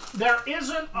 Cheese. there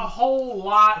isn't a whole I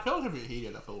lot. feel like if you heat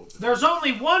it up a little bit. There's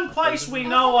only one place we I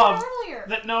know said of that earlier.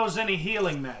 that knows any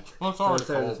healing magic. Well, it's So already it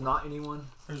says cold. not anyone.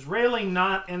 There's really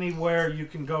not anywhere you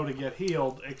can go to get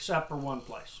healed except for one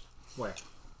place, Where?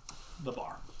 the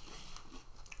bar.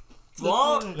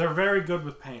 What? They're very good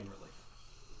with pain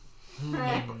relief.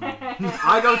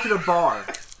 I go to the bar.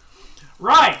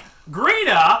 Right.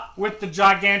 Greta, with the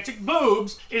gigantic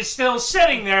boobs, is still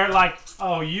sitting there like,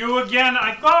 oh, you again?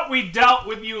 I thought we dealt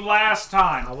with you last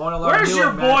time. I want to learn Where's healing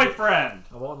your magic. boyfriend?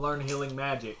 I want to learn healing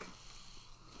magic.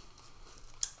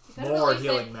 You could have More at least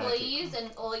healing said magic. please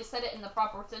and at least said it in the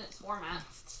proper sentence format.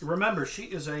 Remember, she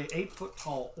is a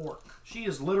 8-foot-tall orc. She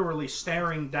is literally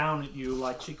staring down at you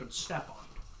like she could step on you.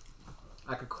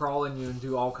 I could crawl in you and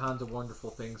do all kinds of wonderful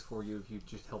things for you if you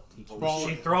just help teach me. Crawl-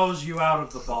 She throws you out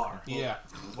of the bar. Yeah.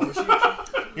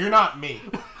 You're not me.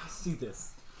 See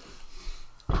this.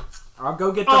 I'll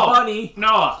go get the Oh. bunny.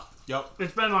 Noah, Yup.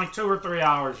 it's been like 2 or 3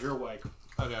 hours. You're awake.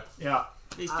 Okay. Yeah.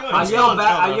 He's doing I it. yell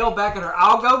back. I yell back at her.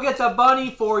 I'll go get the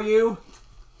bunny for you.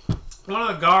 One of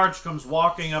the guards comes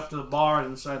walking up to the bar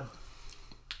and said,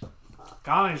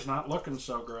 Connie's not looking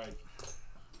so great.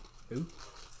 Who?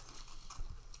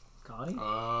 Connie?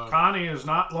 Connie is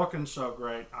not looking so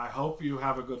great. I hope you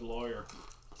have a good lawyer.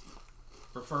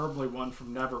 Preferably one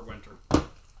from Neverwinter.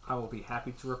 I will be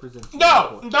happy to represent you.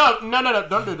 No!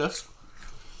 Don't do this.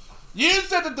 You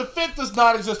said that the Fifth does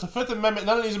not exist. The Fifth Amendment,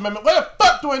 none of these amendments. Why the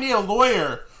fuck do I need a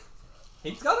lawyer?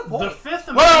 He's got a The point. Fifth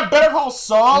What, I Amendment... better call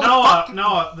Saul?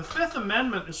 Noah, the Fifth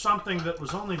Amendment is something that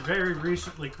was only very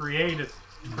recently created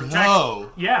to protect...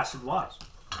 No. Yes, it was.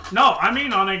 No, I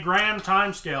mean on a grand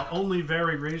time scale, only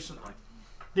very recently.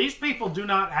 These people do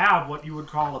not have what you would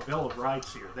call a Bill of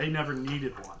Rights here. They never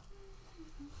needed one.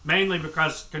 Mainly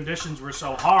because conditions were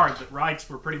so hard that rights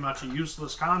were pretty much a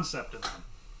useless concept to them.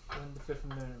 When the Fifth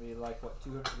Amendment be like, what,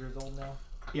 200 years old now?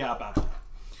 Yeah, about that.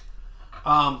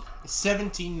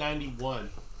 1791.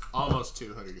 Almost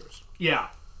 200 years. Yeah.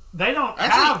 They don't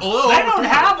Actually, a little they over don't 300.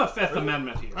 have a Fifth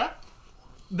Amendment here. Right?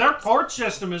 Their court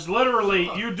system is literally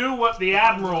you do what the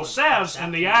admiral says,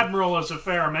 and the admiral is a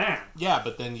fair man. Yeah,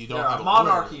 but then you don't They're have a a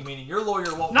monarchy, lawyer. meaning your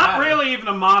lawyer won't Not matter. really even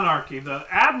a monarchy. The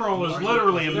admiral is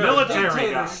literally a They're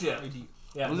military guy. dictatorship.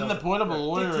 Yeah, Well, then no, the point of a they're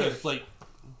lawyer is dictators. like.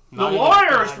 The not even-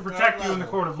 lawyer is to protect you in the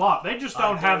court of law. They just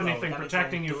don't have anything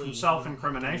protecting you from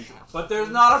self-incrimination. But there's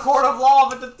not a court of law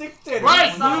if it's a dictator. Right,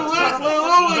 It's not you a literally- court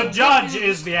of law. The judge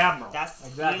is the admiral. That's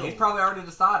Exactly. He's you. probably already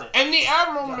decided. And the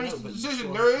admiral makes the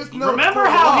decision. There is no. Remember court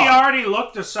of how he law. already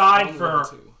looked aside for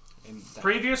And that-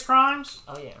 previous crimes?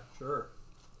 Oh yeah. Sure.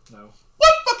 No.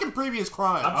 What fucking previous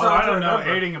crime? I'm Oh, trying I to don't know.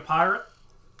 remember. Aiding a pirate?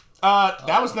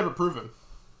 That was never proven.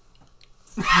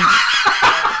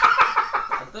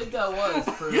 I think that was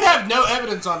pretty. You have no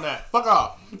evidence on that. Fuck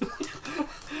off.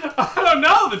 I don't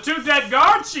know. The 2 dead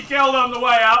guards she killed on the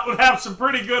way out would have some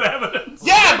pretty good evidence.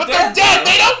 Yeah, but they're dead.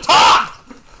 They don't talk.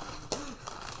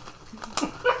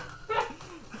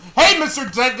 Hey,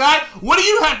 Mr. Dead Guy, what do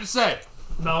you have to say?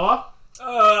 Noah?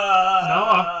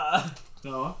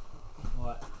 Noah?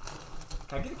 What?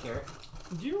 Can I get a carrot?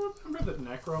 Do you remember that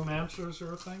necromancers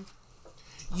are a thing?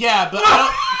 Yeah, but I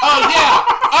don't... Oh, yeah.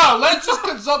 Oh, let's just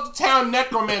consult the town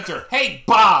necromancer. Hey,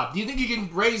 Bob, do you think you can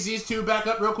raise these 2 back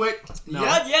up real quick? No.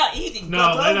 Yeah, easy.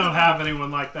 No, they don't have anyone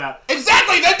like that.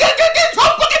 Exactly. That's the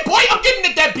whole fucking point. I'm getting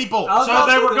the dead people. So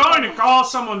they were going to call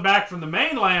someone back from the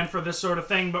mainland for this sort of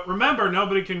thing, but remember,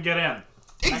 nobody can get in.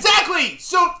 Exactly.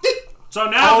 So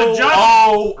now the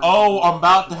judge... I'm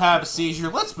about to have a seizure.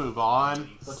 Let's move on,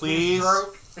 please.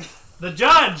 The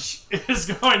judge is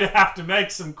going to have to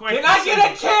make some quick Can I get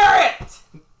a carrot?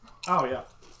 Oh, yeah.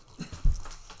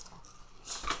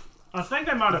 I think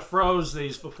I might have froze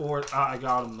these before I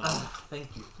got them, though.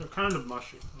 Thank you. They're kind of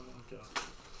mushy.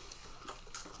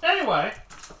 Anyway,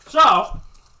 so,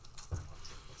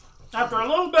 after a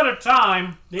little bit of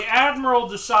time, the Admiral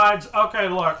decides, okay,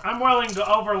 look, I'm willing to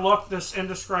overlook this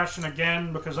indiscretion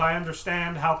again because I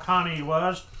understand how canny he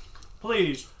was.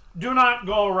 Please, do not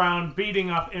go around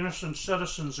beating up innocent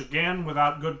citizens again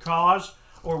without good cause,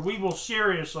 or we will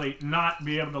seriously not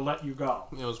be able to let you go.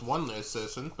 It was one less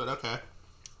citizen, but okay.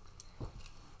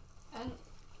 And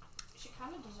she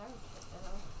kind of deserved it, though.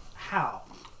 How?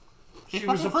 She She's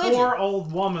was a fucking crazy. poor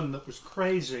old woman that was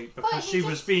crazy because But she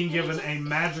was he being given just- a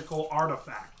magical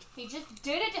artifact. He just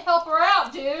did it to help her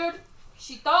out, dude.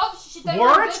 She thought they were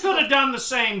Words invisible. could have done the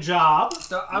same job.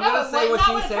 So I'm No, gonna say what not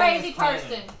she's with a saying crazy is canon.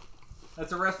 person.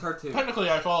 Let's arrest her too. Technically,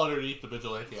 I followed her to eat the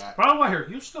vigilante act. By the way, are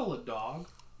you still a dog?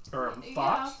 Or a Yeah, I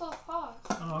fox? saw a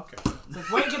fox. Oh, okay.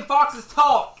 Since when can foxes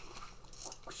talk?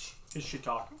 Is she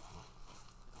talking?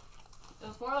 It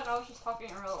was more like I was just talking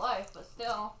in real life, but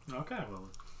still. Okay, well.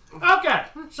 Okay,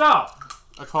 so,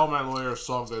 I call my lawyer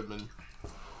Saul Goodman.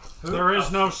 there is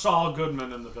no Saul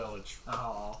Goodman in the village.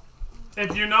 Oh.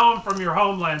 If you know him from your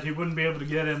homeland, he wouldn't be able to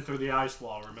get in through the ice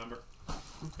wall, remember?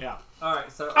 Yeah.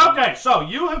 Alright, so. Okay, so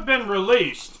you have been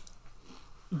released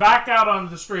back out onto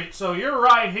the street. So you're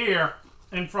right here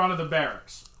in front of the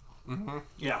barracks. Mm-hmm.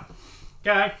 Yeah.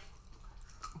 Okay.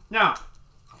 Now,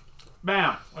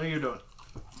 Bam, what are you doing?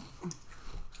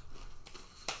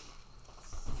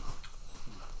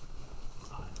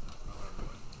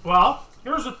 Well,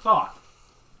 here's a thought.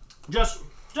 Just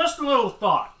a little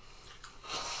thought.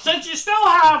 Since you still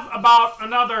have about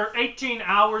another 18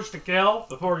 hours to kill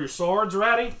before your sword's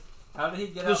ready, How did he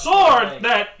get the out sword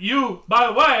that you, by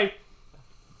the way,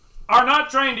 are not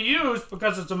trained to use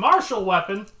because it's a martial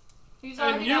weapon, He's and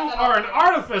already you got that are all an figured.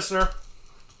 artificer,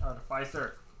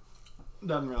 Artificer.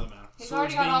 doesn't really matter. He's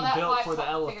Sword's already got all being that built fight for the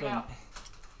stuff figured elephant. out.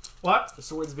 What? The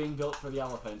sword's being built for the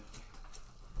elephant.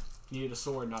 You need a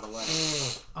sword, not a leg.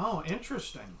 Oh,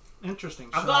 interesting. Interesting.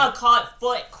 I'm gonna call it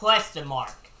foot question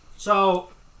mark. So,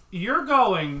 you're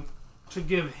going to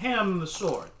give him the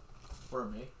sword. For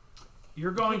me.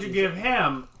 You're going to give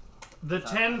him the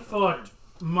 10-foot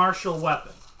martial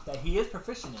weapon. That he is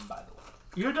proficient in, by the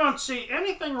way. You don't see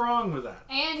anything wrong with that.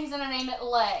 And he's gonna name it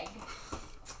Leg.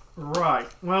 Right.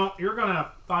 Well, you're going to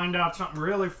find out something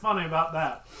really funny about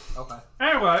that. Okay.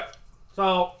 Anyway,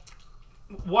 so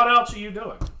what else are you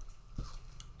doing?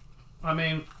 I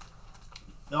mean,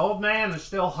 the old man is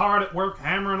still hard at work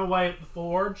hammering away at the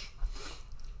forge.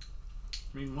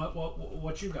 I mean,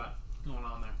 what you got going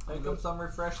on there? Think of some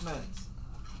refreshments.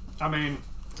 I mean,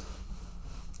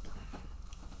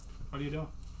 what are you doing?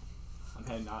 I'm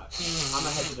heading out. I'm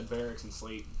gonna head to the barracks and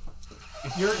sleep.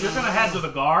 You're gonna head to the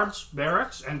guards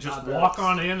barracks and just Not walk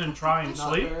barracks. on in and try and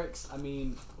Not sleep? barracks. I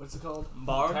mean, what's it called?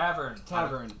 Bar? Tavern.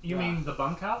 Tavern. You yeah. mean the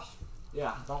bunkhouse?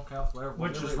 Yeah. Bunkhouse, whatever. Which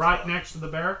whatever is it's right called. next to the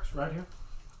barracks, right here?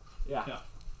 Yeah. Yeah.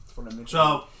 That's what I mentioned.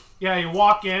 So, yeah, you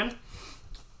walk in.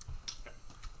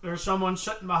 There's someone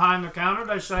sitting behind the counter.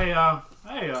 They say,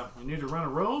 hey, you need to rent a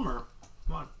room or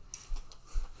what?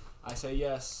 I say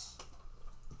yes.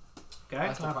 Okay,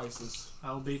 That's the prices.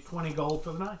 that'll be 20 gold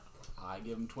for the night. I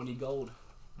give him 20 gold.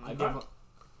 I Okay.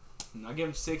 give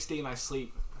him 60 and I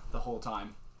sleep the whole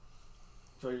time.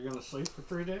 So you're going to sleep for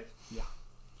 3 days?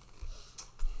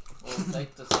 We'll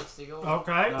take the 60 gold.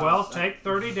 Okay, No, well, no. take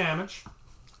 30 damage.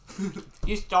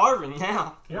 You're starving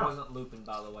now. I Yeah, wasn't looping,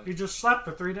 by the way. you just slept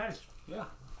for 3 days. Yeah.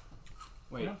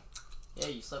 Wait. Yeah. Yeah,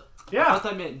 you slept. I Yeah. thought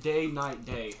that meant day, night,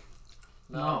 day.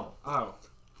 No. Oh.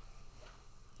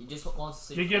 He just wants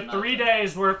to see. You get 3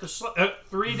 days worth of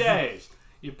 3 days.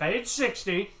 You paid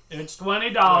 $60. It's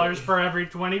 $20 for every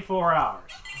 24 hours.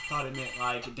 I thought it meant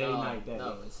like day, night, day.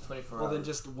 No, it's 24 Well, hours. then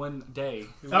just one day.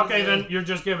 Okay, then you're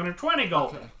just giving her 20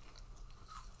 gold. Okay.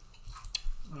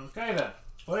 Okay then.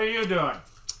 What are you doing?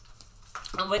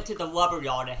 I went to the rubber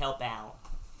yard to help out.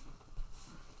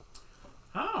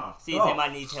 Oh. See if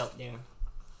anybody needs help there.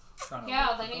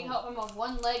 Yeah, they need help from a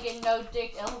one-legged,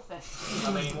 no-dick elephant.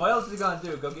 I mean, what else is he gonna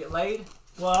do? Go get laid?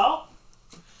 Well,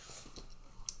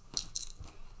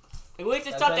 We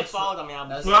just something followed on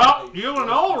me. you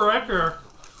and Ulrich are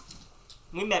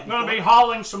We met going to before. be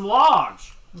hauling some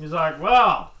logs. He's like,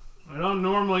 well, we don't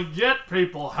normally get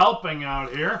people helping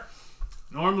out here.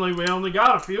 Normally we only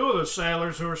got a few of the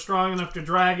sailors who are strong enough to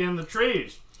drag in the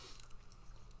trees.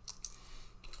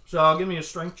 So give me a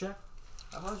strength check.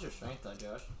 How's your strength, though,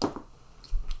 Josh?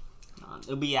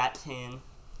 It'll be at 10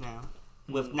 now.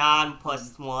 With 9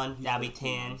 plus 1, that'll be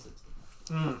 10.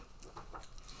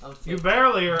 You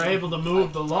barely are able to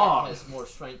move the log. A cat has more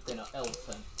strength than an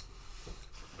elephant.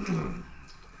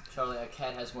 Charlie, a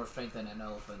cat has more strength than an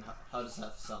elephant. How does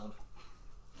that sound?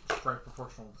 Strength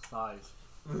proportional to size.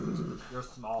 You're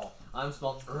small. I'm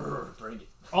small. Bring it.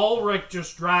 Ulrich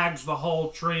just drags the whole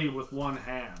tree with one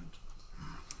hand.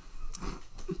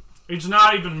 He's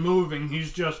not even moving,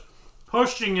 he's just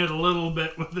pushing it a little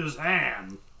bit with his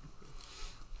hand.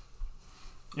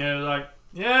 Yeah, like,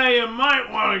 yeah, you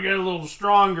might want to get a little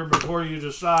stronger before you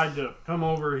decide to come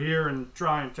over here and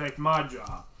try and take my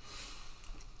job.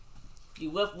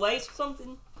 You lift weights or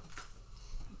something?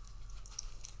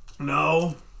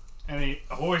 No. And he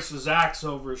hoists his axe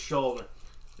over his shoulder.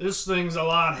 This thing's a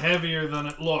lot heavier than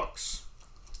it looks.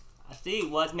 I see it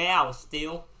was made out of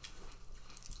steel.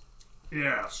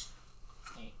 Yes.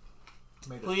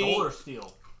 Made of Please. solar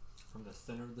steel from the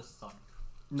center of the sun.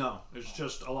 No, it's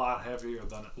just a lot heavier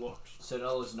than it looks. So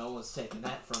no one's taking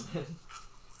that from him.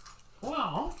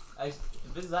 Well, If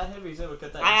it's that heavy, he's able to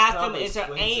cut that. I asked him, probably is there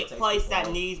swings any that takes place the that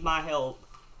ball. needs my help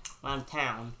when I'm in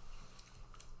town?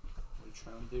 What are you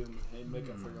trying to do? Hey, make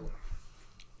up for your life.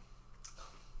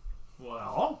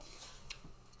 well,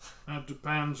 that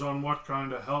depends on what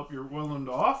kind of help you're willing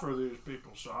to offer these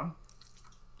people, son.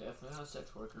 Definitely not a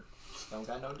sex worker. Don't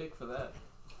got no dick for that.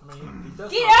 I mean, he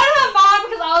does. Get out of my mind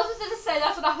because I was just going to say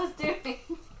that's what I was doing.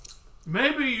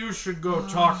 Maybe you should go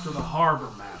talk to the harbor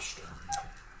master.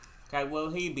 Okay, where'll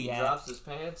he be He at? drops his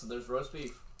pants and there's roast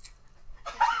beef.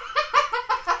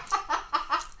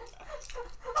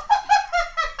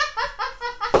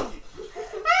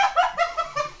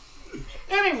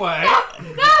 Anyway, No!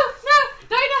 Don't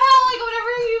you know how, like,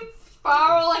 whenever you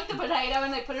spiral, like, the potato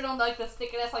and they put it on, like, the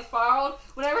stick and it's, like, spiraled?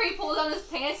 Whenever he pulls on his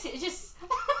pants, it just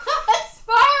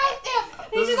spirals down.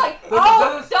 He's just like,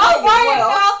 oh, don't worry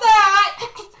about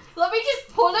that. Let me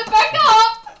just pull it back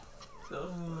up.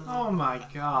 oh my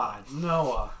God,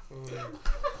 Noah.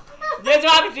 There's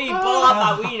obviously you blow up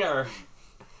my wiener.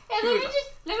 And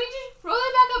let me just roll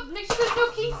it back up. Make sure there's no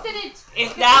kinks in it.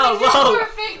 It's now a Make sure rope.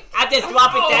 it's perfect. I just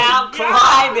drop it down, God.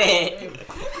 climb it.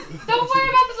 Don't worry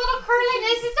about the little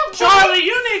curliness. It's okay. Charlie,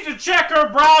 you need to check her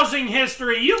browsing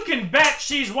history. You can bet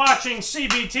she's watching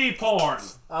CBT porn.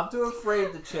 I'm too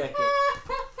afraid to check it.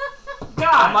 I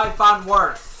God, might find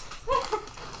worse.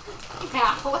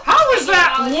 Yeah, how is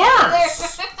that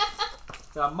worse?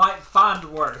 I might find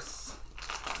worse.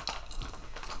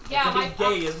 Yeah, It could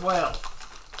be gay as well.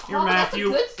 Here, Oh, that's the Matthew.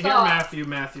 good Here, stuff.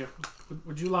 Matthew.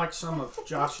 Would you like some of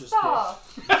Josh's dick? Stop.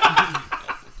 It's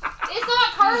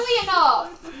not curly enough.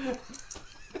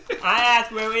 I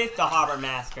asked where is the harbor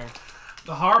master?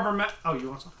 The harbor Oh, you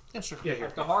want some? Yeah, sure. Yeah, here.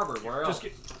 At the harbor, where else? Just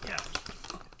get. Yeah.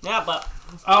 Yeah, but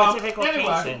specific Anyway,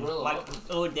 location.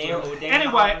 Like over there.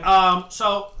 Anyway,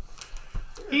 so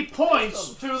he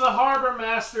points to the harbor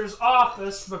master's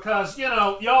office because, you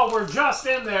know, y'all were just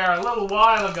in there a little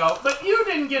while ago. But you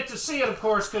didn't get to see it, of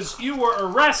course, because you were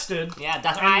arrested. Yeah,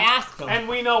 that's what I asked him. And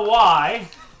we know why.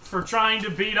 For trying to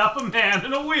beat up a man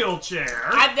in a wheelchair.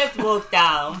 I just looked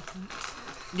down.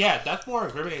 Yeah, that's more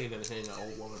incriminating than hitting an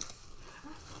old woman.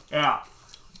 Yeah.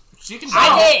 She can.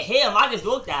 I didn't hit him. I just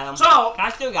looked at him. So,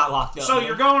 I still got locked up. So man.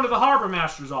 you're going to the harbor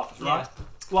master's office, right? Yeah.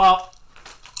 Well,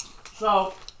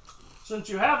 so since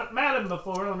you haven't met him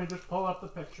before, let me just pull up the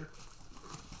picture.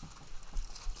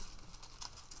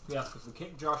 Yeah, because we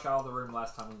kicked Josh out of the room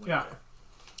last time we went Yeah.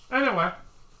 there. Anyway,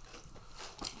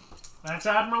 that's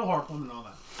Admiral Harpland and all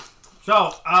that.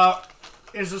 So,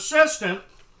 his assistant.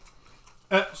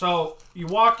 So you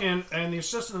walk in, and the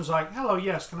assistant is like, "Hello,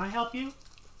 yes, can I help you?"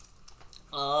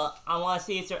 I want to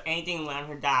see if there's anything around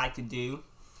her that I could do.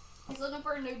 He's looking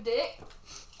for a new dick.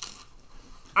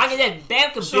 I can just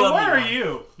bank a So bill. where are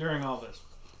you during all this?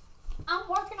 I'm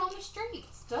working on the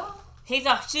streets, duh.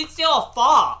 She's still a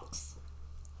fox.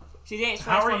 She didn't.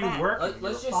 How are transfer you back. working? Let's You're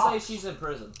a just say fox. she's in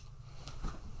prison.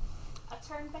 I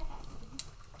turned back.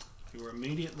 You were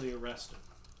immediately arrested.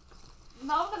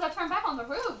 No, because I turned back on the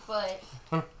roof, but...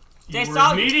 They You were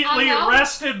saw you. immediately I know.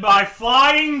 arrested by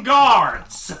flying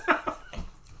guards.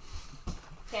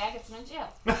 Okay, I guess I'm in jail.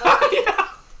 Yeah.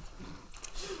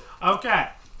 Okay,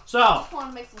 so... Just want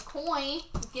to make some coin,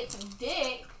 get some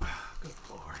dick. Good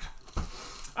lord.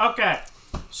 Okay,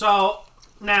 so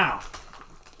now,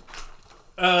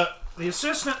 the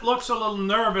assistant looks a little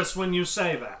nervous when you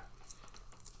say that.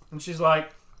 And she's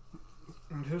like,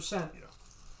 and who sent you?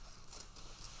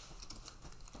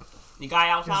 The guy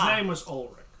His outside. name was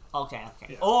Ulrich. Okay.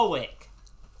 Yeah. Ulrich.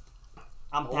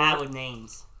 I'm bad Ulrich. with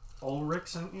names. Ulrich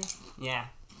sent you? Yeah.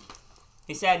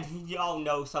 He said y'all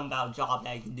know something about a job that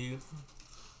I can do.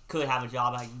 Could have a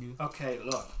job I can do. Okay,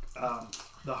 look,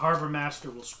 the harbor master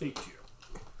will speak to you.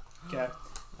 Okay?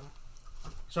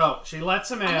 So, she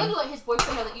lets him I'm going in. to let his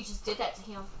boyfriend know that you just did that to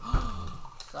him.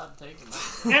 Stop taking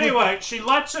that. Anyway, she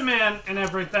lets him in and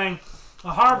everything.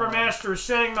 The harbor master is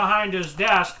sitting behind his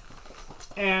desk,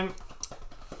 and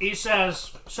he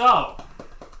says, so,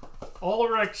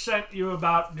 Ulrich sent you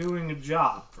about doing a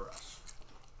job for us.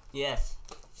 Yes,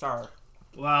 sir.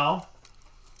 Well,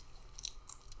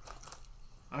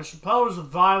 I suppose a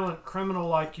violent criminal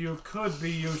like you could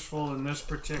be useful in this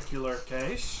particular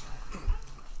case.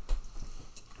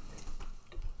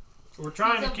 We're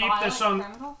trying He's to a keep this on...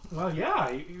 violent criminal? Well,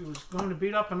 yeah, he was going to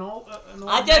beat up an old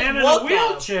I just man in a looked at him.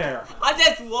 wheelchair. I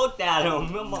just looked at him.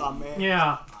 Come on, man.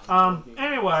 Yeah.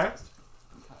 Anyway,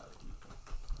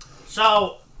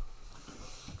 so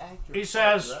he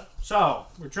says, so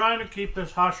we're trying to keep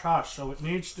this hush-hush, so it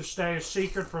needs to stay a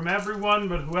secret from everyone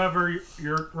but whoever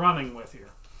you're running with here.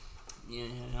 Yeah,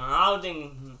 I don't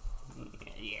think...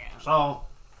 Yeah. So,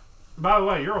 by the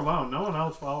way, you're alone. No one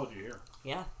else followed you here.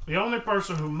 Yeah. The only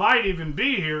person who might even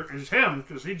be here is him,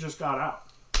 because he just got out.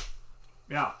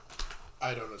 Yeah.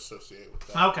 I don't associate with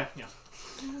that. Okay, yeah.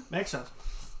 Makes sense.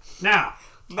 Now,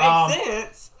 Makes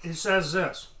sense. he says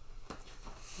this.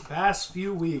 The past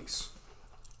few weeks,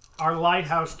 our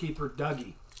lighthouse keeper,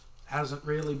 Dougie, hasn't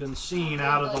really been seen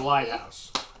out of the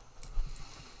lighthouse.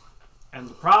 And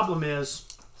the problem is,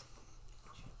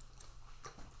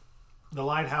 the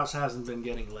lighthouse hasn't been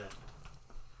getting lit.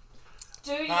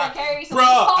 Dude, you gotta carry some Bro,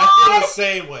 I feel the supplies.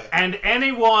 same way. And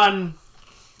anyone,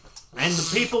 and the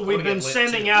people we've been get lit,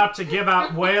 sending too. out to give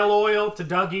out whale oil to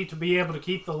Dougie to be able to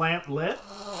keep the lamp lit,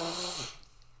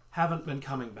 haven't been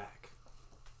coming back.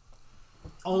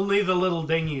 Only the little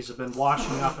dinghies have been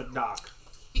washing up at dock.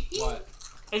 What?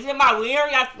 Is it my wheel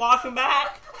that's washing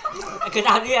back? Because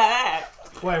I did that.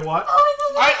 Wait, what?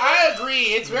 I agree.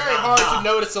 It's very hard to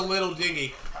notice a little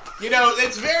dinghy. You know,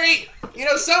 it's very... You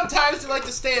know, sometimes they like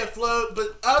to stay afloat,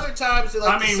 but other times they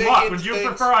like I to mean, sink what? into Would you things.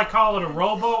 prefer I call it a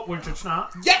rowboat, which it's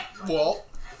not? Yeah, well,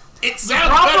 it The sounds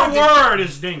proper better than... word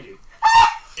is dinghy.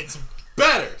 It's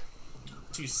better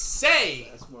to say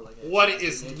That's more like what it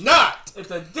is not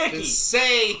It's a than dicky.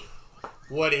 say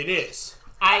what it is.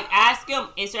 I asked him,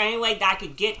 is there any way that I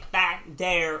could get back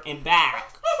there and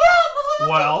back?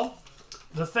 Well,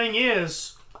 the thing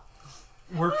is,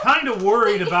 we're kind of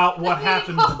worried about what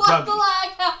happened to Pull the Dougie.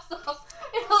 lighthouse up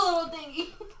in a little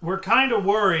dinghy. We're kind of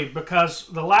worried because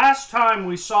the last time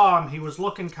we saw him, he was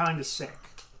looking kind of sick.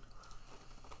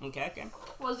 Okay.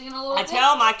 Was he in a little I dinghy?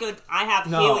 tell him I have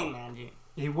No. healing magic.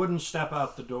 He wouldn't step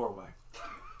out the doorway.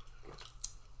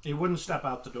 He wouldn't step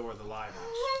out the door of the lighthouse.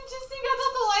 Just think, I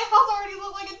thought the lighthouse already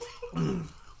looked like a dinghy.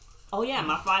 Oh yeah,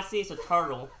 my 5C is a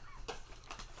turtle.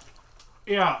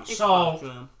 Yeah, It's talk to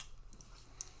him.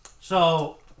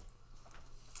 so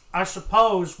I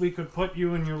suppose we could put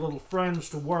you and your little friends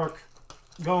to work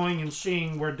going and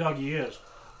seeing where Dougie is.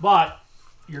 But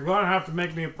you're going to have to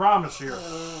make me a promise here.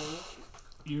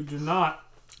 You do not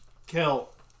kill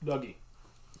Dougie.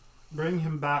 Bring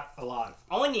him back alive.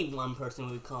 I only need one person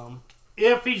who would come.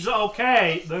 If he's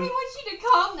okay, I then want you to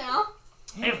come now.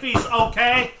 if he's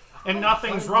okay and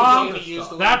nothing's wrong,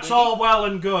 that's all well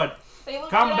and good. They look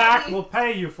Come good back, at me. we'll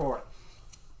pay you for it.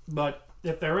 But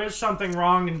if there is something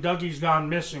wrong and Dougie's gone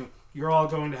missing, you're all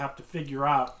going to have to figure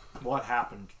out what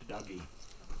happened to Dougie.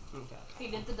 Okay. He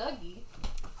did the Dougie.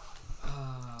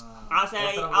 I'll say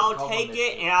That's what I'm I'll gonna call take him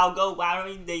it and I'll go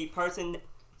wherever the person,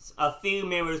 a few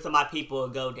members of my people will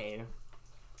go there.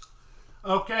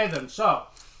 Okay then, so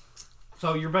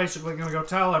you're basically going to go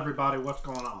tell everybody what's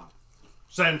going on.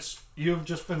 Since you've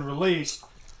just been released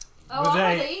Oh, with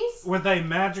I'm a released. with a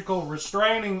magical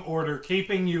restraining order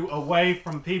keeping you away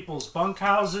from people's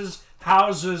bunkhouses,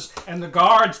 houses, and the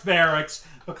guards' barracks,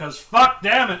 because fuck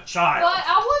damn it, child. But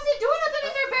I wasn't doing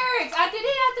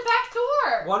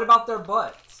there. What about their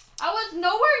butts? I was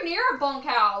nowhere near a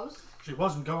bunkhouse. She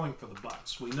wasn't going for the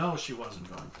butts. We know she wasn't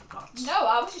going for the butts. No,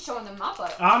 I was just showing them my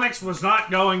butt. Onyx was not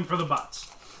going for the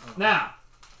butts. Now,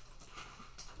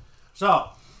 so,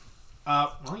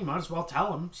 well, you might as well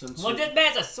tell him since. Well, this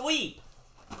man's asleep.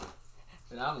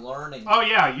 And I'm learning. Oh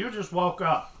yeah, you just woke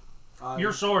up.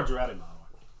 Your sword's ready, by the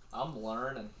way. I'm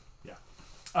learning.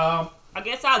 I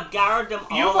guess I'll gather them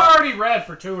all. You've already read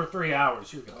for 2 or 3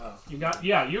 hours. You got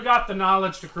you got the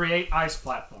knowledge to create ice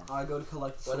platform. I go to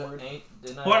collect the But sword. it ain't.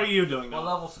 Didn't I? What are you doing What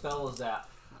now? level spell is that?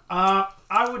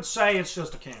 I would say it's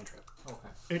just a cantrip.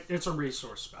 Okay. It's a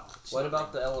resource spell. It's What not-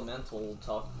 about the elemental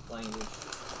talk language?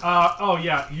 Oh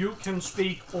yeah, you can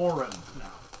speak Auran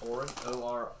now. Orin?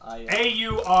 O-R-I-N.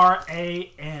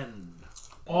 Auran.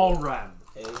 Auran.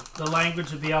 A. The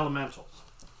language of the elementals.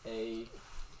 A.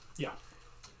 Yeah.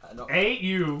 I don't.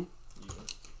 A-U-R-A-N.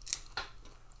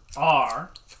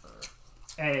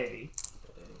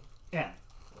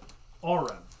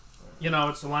 Auran. You know,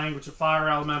 it's the language of fire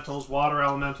elementals, water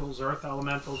elementals, earth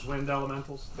elementals, wind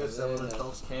elementals. This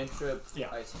elementals. Cantrip. Yeah.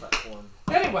 Ice platform.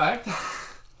 Anyway,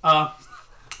 That'd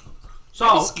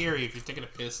so be scary if you're taking a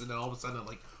piss and then all of a sudden it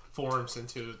like forms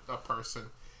into a person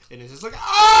and it's just like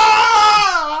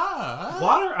ah.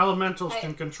 water elementals Hey,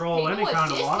 can control people any with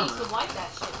kind of piss water. teeth would like that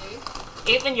shit, dude.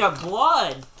 Even your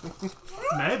blood.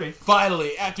 Maybe.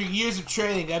 Finally, after years of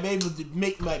training, I'm able to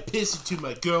make my piss into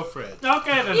my girlfriend.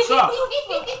 Okay then, so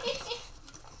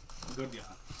good guy.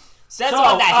 That's So,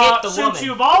 one that hit the since woman.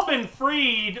 you've all been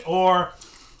freed or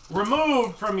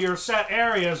removed from your set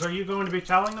areas, are you going to be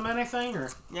telling them anything, or?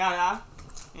 Yeah.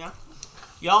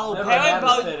 Y'all, Never had a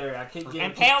apparently, fit area. I keep getting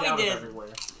and kicked Perry out did. everywhere.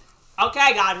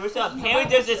 okay, guys, what's up? Apparently,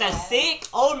 there's just a sick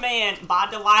old man by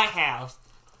the White House.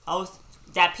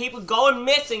 That people going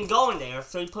missing going there,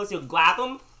 so you're supposed to grab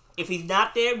him. If he's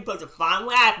not there, we're supposed to find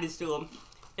what happens to him.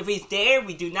 If he's there,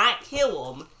 we do not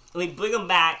kill him. We bring him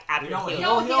back after don't healing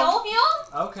You him. don't heal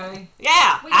him? Okay.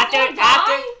 Yeah, We after won't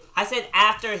die? I said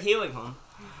after healing him.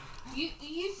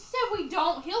 You said we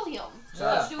don't heal him.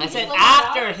 Yeah. Should we I just said let him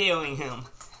after die? healing him.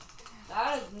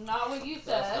 That is not what you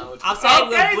That's said. not what I'm saying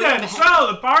Okay we'll bring then, him back. so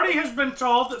the party has been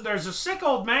told that there's a sick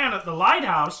old man at the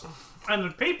lighthouse and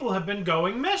that people have been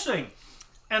going missing.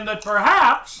 And that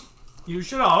perhaps you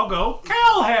should all go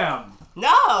kill him.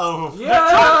 No. The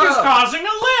truck is causing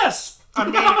a lisp. I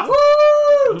mean,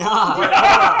 No.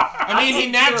 I mean, he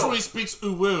naturally speaks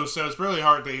uwu, so it's really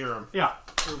hard to hear him. Yeah.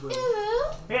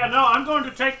 Yeah, no, I'm going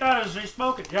to take that as he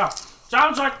spoke it. Yeah.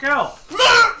 Sounds like kill.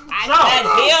 I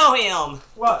said heal him.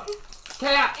 What?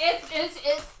 Cat.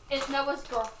 It's Noah's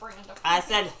girlfriend. I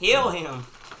said heal him.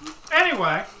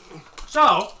 Anyway,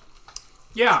 so,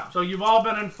 yeah, so you've all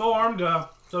been informed.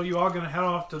 So you all going to head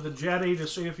off to the jetty to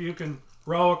see if you can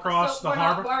row across So the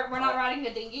harbor? we're not riding the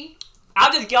dinghy?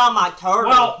 I'll just get on my turtle.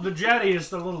 Well, the jetty is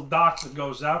the little dock that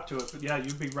goes out to it, but yeah,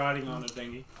 you'd be riding on a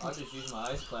dinghy. I'll just use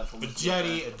my ice platform. A to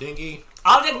jetty, a dinghy.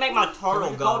 I'll just make my turtle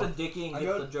Turtle call go. to Dickie and I get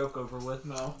go- the joke over with.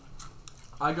 No.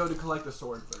 I go to collect the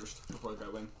sword first before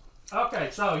going. Okay,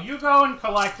 so you go and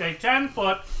collect a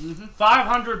 10-foot,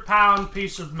 500-pound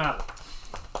piece of metal.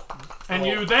 And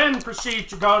you then proceed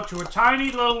to go to a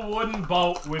tiny little wooden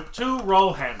boat with 2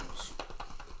 roll handles.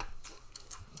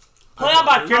 Put on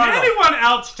my Can turtle. anyone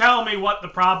else tell me what the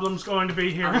problem's going to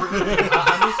be here?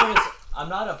 I'm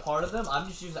not a part of them. I'm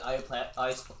just using ice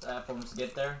platforms to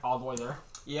get there. All the way there.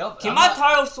 Yep. Can I'm my not-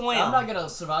 turtle swim? I'm not gonna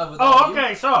survive without Oh, you.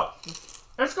 okay, so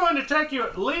it's going to take you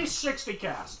at least 60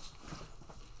 casts.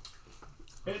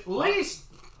 At least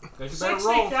Because you better 60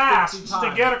 roll 50 casts to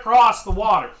times. get across the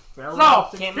water. Better roll So,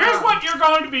 50 Can't here's roll. what you're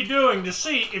going to be doing to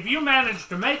see if you manage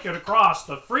to make it across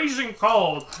the freezing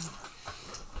cold,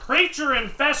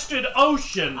 creature-infested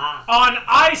ocean on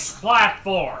ice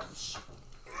platforms.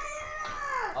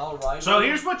 Alright. So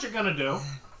here's what you're going to do.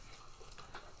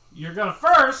 You're going to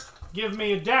first give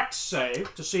me a dex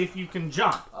save to see if you can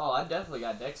jump. Oh, I definitely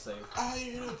got deck save.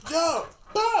 Jump!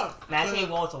 Bump! That's he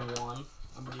rolls a 1.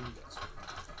 I'm gonna give you this.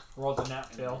 Roll the net,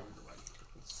 Phil.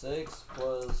 6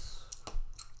 plus.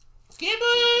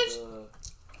 Gibbons!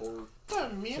 4.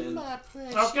 Come here, my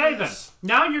precious. Okay then.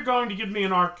 Now you're going to give me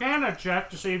an Arcana check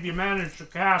to see if you manage to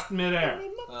cast midair.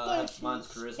 Mine's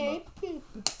charisma.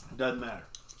 Doesn't matter.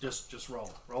 Just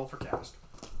roll. Roll for cast.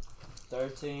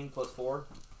 13 plus 4.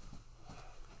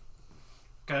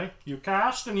 Okay, you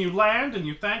cast and you land and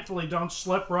you thankfully don't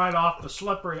slip right off the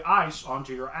slippery ice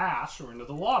onto your ass or into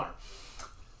the water.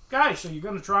 Okay, so you're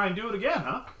going to try and do it again,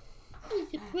 huh?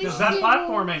 Because that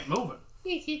platform ain't moving.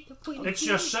 It's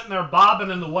just sitting there bobbing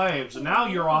in the waves, and now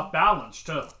you're off balance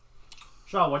too.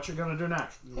 So what you going to do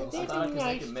next? I thought I could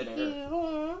make it midair.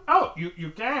 Oh,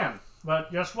 you can.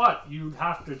 But guess what? You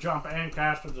have to jump and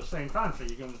cast at the same time. So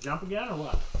you're going to jump again or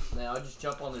what? Now I'll just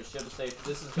jump on the ship and say, if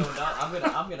this is going down,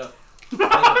 I'm gonna.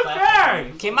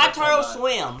 Okay. Can my turtle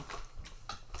swim?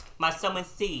 My summon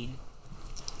steed.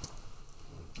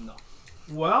 No.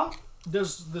 Well,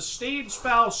 does the steed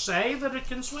spell say that it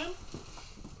can swim?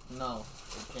 No.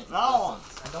 It can't. No.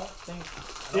 I don't think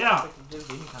Yeah. it can do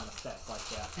any kind of stats like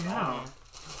that. Yeah.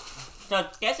 So I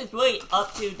guess it's really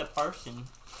up to the person.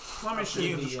 Let me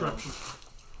see the The, description.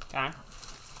 Okay.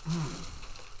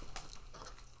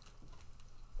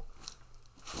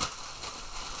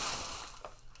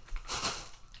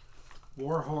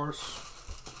 Warhorse.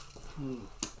 Hmm.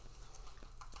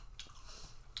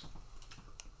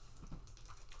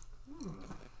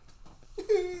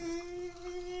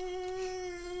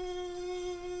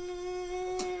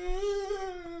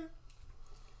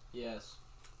 Yes.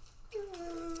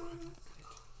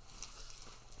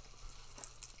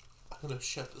 I'm gonna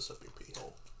shut this up your pee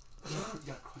hole.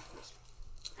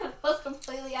 was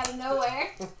completely out of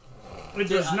nowhere. It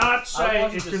does Yeah, not I say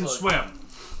wanted it to can look. swim.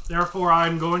 Therefore,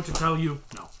 I'm going to tell you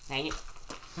no. Dang it.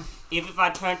 Even if I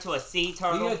turn to a sea He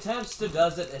turtle. attempts to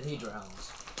does it and he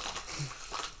drowns.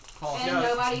 And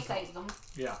nobody saves them.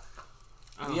 Yeah.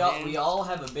 Oh, We all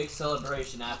have a big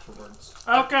celebration afterwards.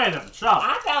 Okay then. So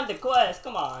I found the quest.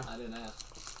 Come on. I didn't ask.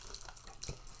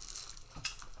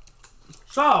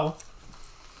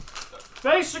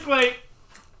 basically,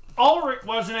 Ulrich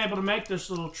wasn't able to make this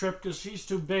little trip because he's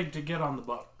too big to get on the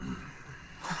boat.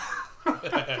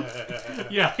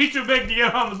 Yeah, he's too big to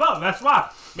get on the boat. That's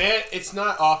why. Man, it's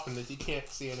not often that you can't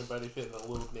see anybody fit in a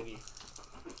little dinghy.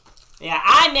 Yeah,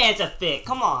 I managed to fit.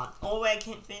 Come on. Always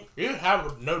can't fit. You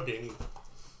have no dinghy.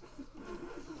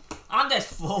 I'm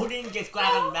just floating, just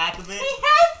grabbing the back of it.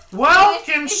 Well, It's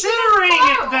considering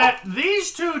spiral. that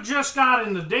these two just got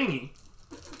in the dinghy,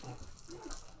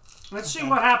 let's see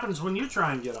what happens when you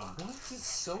try and get on. Why is this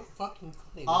so fucking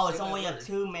funny? Oh, Say it's that only a word.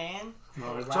 2-man?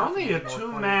 No, it's only a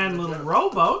two-man little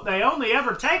rowboat. They only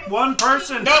ever take one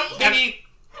person. Nope, dinghy.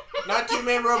 Not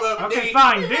two-man rowboat. Okay, dinghy.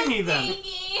 fine, dinghy then.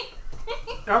 Dingy.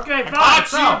 Okay, fine. caught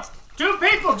So, two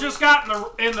people just got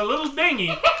in the little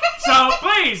dinghy. So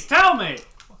please tell me.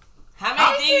 How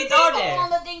How many many dinghies are people on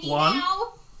there? the dinghy One.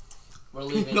 now? We're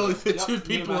leaving. It only fit Yep, two me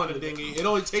people and on a Matthew. dinghy. It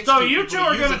only takes So two you people two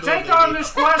are use going a to little take on dinghy.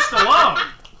 this quest alone.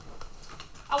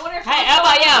 I wonder if Hey, that's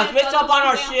everybody all else, the let's up on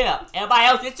our down. ship. Everybody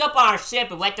else, let's up on our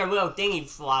ship and let their little dinghy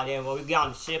fly in while we get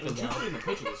on the ship But again. usually in the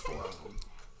picture there's 4 of them.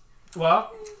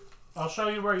 Well, I'll show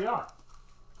you where you are.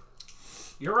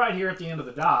 You're right here at the end of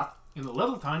the dock in the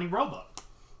little tiny rowboat.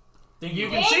 You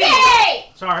can see it.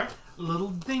 Dingy! Sorry, little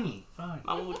dinghy. Fine.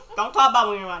 Don't talk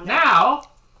about me right now. Now,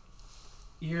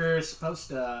 you're supposed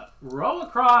to row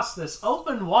across this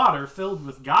open water filled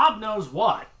with God knows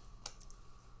what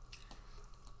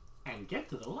and get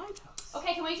to the lighthouse.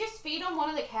 Okay, can we just feed on one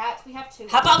of the cats? We have 2.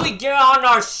 How about we get on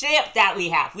our ship that we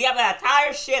have? We have an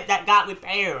entire ship that got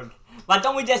repaired. Why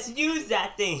don't we just use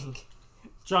that thing?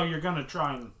 So you're going to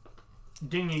try and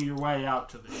dinghy your way out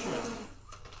to the ship.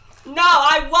 No,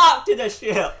 I walk to the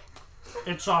ship.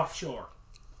 It's offshore.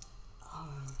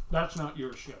 That's not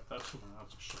your ship. That's someone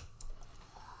else's ship.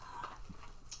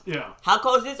 Yeah, How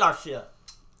close is our ship?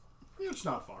 it's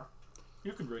not far.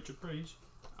 You could reach it pretty easy.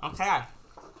 Okay.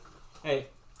 Hey,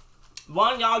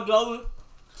 1 y'all go,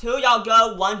 2 y'all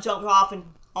go, 1 jump off and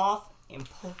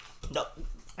pull. No.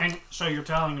 And so you're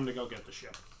telling him to go get the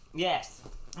ship. Yes.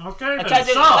 Okay, then.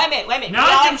 Because So, wait a minute. now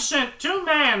I can send 2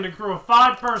 men to crew a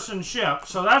 5-person ship,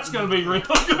 so that's going to be real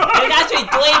good. It's actually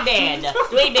 3 men.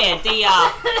 3 men.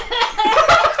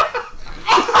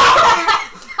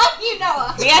 You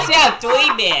know We actually have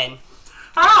 3 men.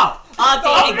 How? The guy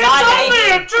It's only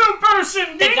that a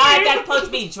 2-person the dinghy. guy that's supposed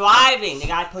to be driving. The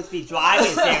guy supposed to be driving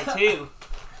is there too.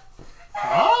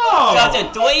 Oh. So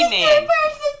it's a 3-man.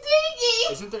 person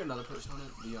dingy! Isn't there another person on it?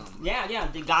 Yeah,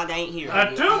 the guy that ain't here. A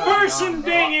 2-person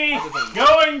dinghy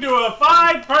going to a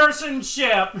 5-person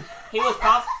ship. He was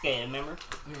confiscated, remember?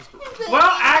 Well,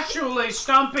 actually,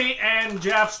 Stumpy and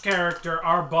Jeff's character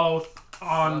are both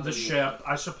on the ship.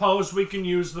 I suppose we can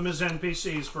use them as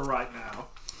NPCs for right now.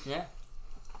 Yeah.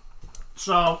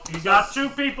 So, you got 2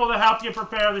 people to help you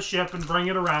prepare the ship and bring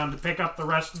it around to pick up the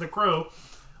rest of the crew.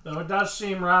 Though it does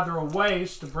seem rather a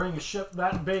waste to bring a ship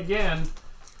that big in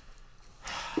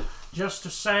just to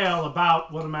sail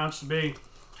about what amounts to be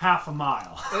half a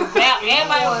mile. Now,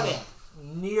 everybody over there.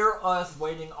 Near us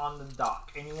waiting on the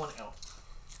dock. Anyone else?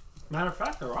 Matter of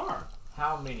fact, there are.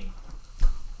 How many?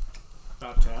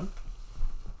 About 10.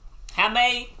 How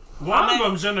many? One of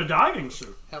them's in a diving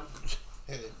suit.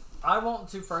 I want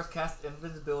to first cast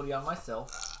invisibility on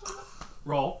myself.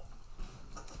 Roll.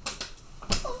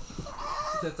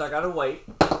 Since I gotta wait.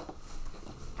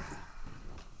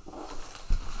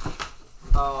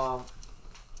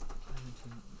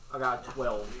 I got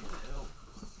 12.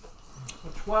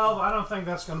 12, I don't think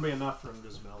that's going to be enough for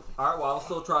invisibility. Alright, well, I'll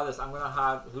still try this. I'm gonna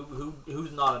have...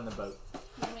 Who's not in the boat?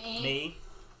 Me.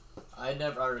 I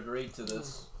agreed to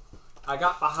this. I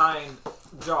got behind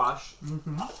Josh.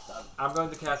 I'm going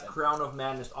to cast Crown of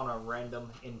Madness on a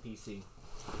random NPC.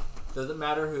 Doesn't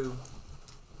matter who.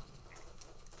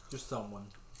 Just someone.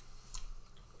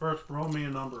 First, roll me a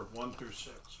number of 1 through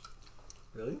 6.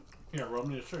 Really? Yeah, roll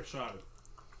me a 6-sided.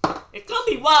 It's gonna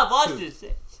be one of us to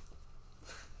 6.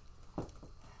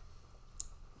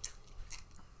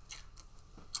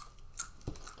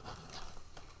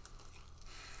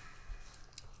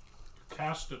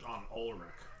 Cast it on Ulrich.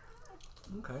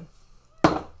 Okay.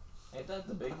 Ain't that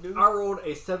the big dude? I rolled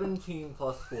a 17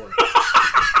 plus 4.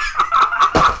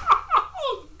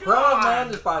 Crown of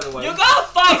Madness, by the way. You gotta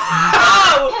fight!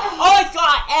 No! Oh, it's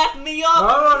gonna F me up!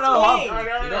 No.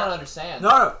 You don't understand.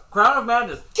 No. Crown of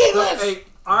Madness. So a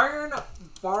iron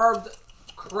barbed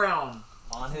crown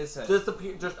On his head. just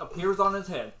appears on his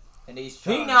head. And he's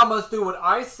He charmed. now must do what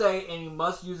I say, and he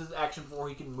must use his action before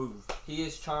he can move. He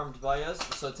is charmed by us,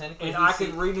 so technically And I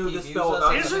can renew he the views spell us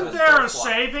without as Isn't a there a spell slot.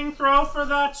 saving throw for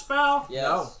that spell? Yes.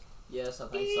 No. Yes, I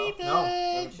think so. No.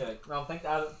 Let me check. I don't think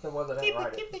there was that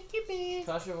right.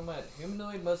 Joshua, moment.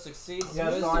 Humanoid must succeed Yeah,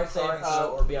 wisdom sorry. saving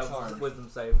throw or be Yeah, charmed. wisdom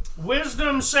save.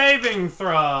 Wisdom saving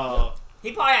throw.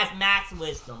 He probably has max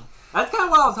wisdom. That's kind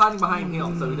of why I was hiding behind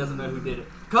him, so he doesn't know who did it.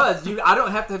 Because I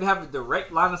don't have to have a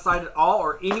direct line of sight at all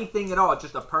or anything at all. It's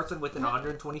just a person within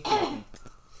 120 feet of me.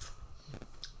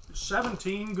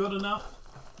 17 good enough?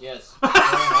 Yes.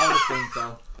 I would assume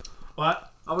so. What?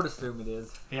 I would assume it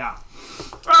is. Yeah.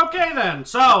 Okay then.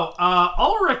 So,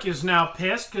 Ulrich is now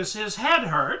pissed because his head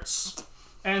hurts.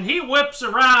 And he whips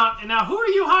around. And now, who are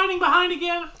you hiding behind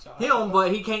again? Him,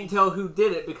 but he can't tell who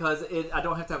did it because I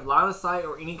don't have to have line of sight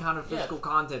or any kind of physical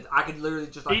content. I could literally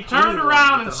just like... He turned anyone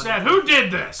around and within said, 120 "Who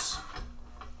did this?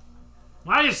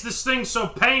 Why is this thing so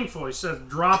painful?" He says,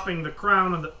 dropping the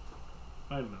crown of the...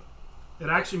 Wait a minute. It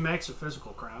actually makes a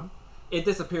physical crown? It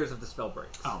disappears if the spell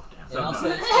breaks. Oh, damn. And also,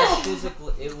 it's physical.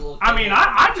 It will. I mean,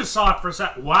 I just saw it for a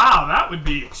second. Wow, that would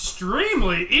be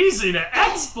extremely easy to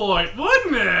exploit,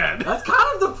 wouldn't it? That's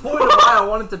kind of the point of why I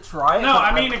wanted to try it. No, but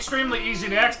I mean extremely easy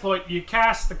to exploit. You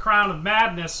cast the Crown of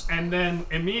Madness and then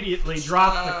immediately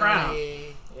drop the crown.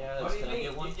 Yeah, What do you can I mean?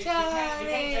 get one? You can't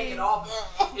take it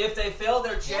off. If they fail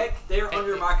their check, they're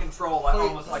under my control, like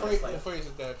almost like a slave. Before you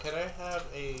sit down, can I have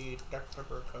a Dr.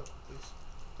 Pepper Coke,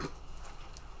 please?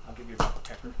 I'll give you a Dr.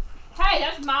 Pepper. Hey,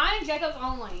 that's mine and Jacob's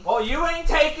only. Well, you ain't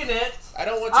taking it. I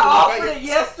don't want you I to offered whip out it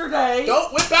your... yesterday.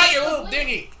 Don't whip out your little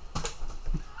dinghy!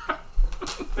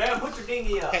 Bam, put your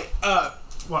dinghy up. Hey,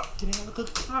 What? can I have a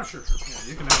cookie? Oh, sure. Yeah,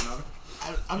 you can have another.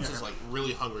 I'm just like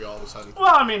really hungry all of a sudden.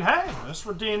 Well, I mean, hey, that's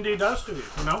what D&D does to you.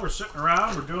 You know, we're sitting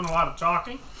around, we're doing a lot of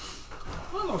talking.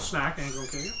 Well, a little snack ain't gonna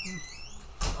kill you.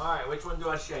 Alright, which one do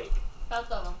I shake?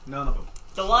 Both of them. None of them.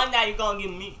 The one that you're gonna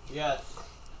give me. Yes.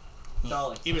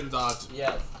 Charlie. Even the odds.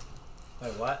 Yes.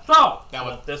 Wait, what? So, That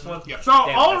one. This one? Yep. so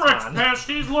Damn, Ulrich's that's mine. pissed.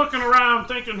 He's looking around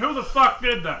thinking, who the fuck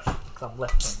did this? I'm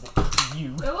left-handed.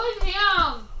 You. It was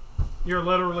him. You're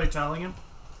literally telling him?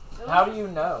 It How was- do you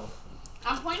know?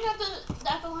 I'm pointing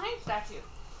at the lion statue.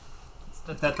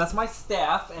 That's my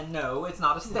staff, and no, it's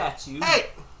not a statue. Hey!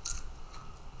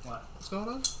 What? What's going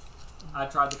on? I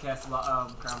tried to cast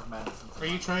Crown of Madness. Who are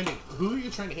you trying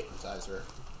to hypnotize her?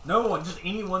 No one, just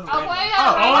anyone Oh, random. wait,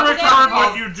 Ulrich heard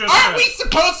what you just Aren't we said.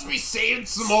 supposed to be saving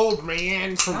some old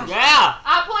man from... Yeah!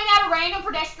 I point at a random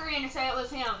pedestrian and say it was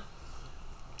him.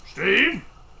 Steve,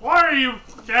 why are you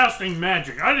casting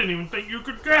magic? I didn't even think you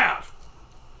could cast.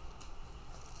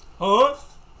 Huh?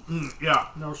 Yeah,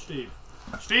 no, Steve.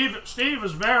 Steve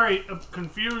is very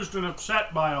confused and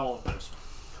upset by all of this.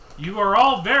 You are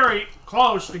all very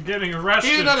close to getting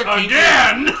arrested another king.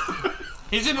 again.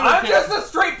 He's in I'm just a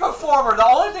street performer. The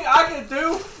only thing I can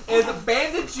do is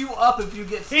bandage you up if you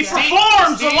get He stabbed.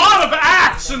 performs a lot of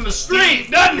acts in the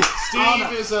street, doesn't he?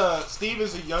 Steve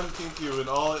is a young kinku, and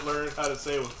all it learned how to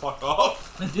say was "fuck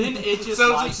off." Didn't it just So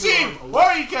like it's like, Steve, why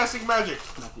are you casting magic?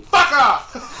 Fuck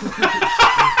off!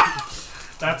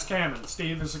 That's canon.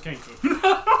 Steve is a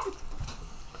kinku.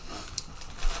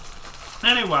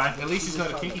 Anyway, At least he's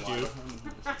not a kinky Jew.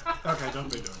 okay,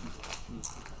 don't be doing it.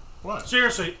 What?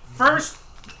 Seriously, first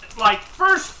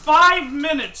 5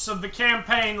 minutes of the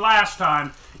campaign last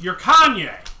time, you're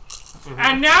Kanye.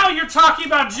 And now you're talking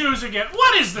about Jews again.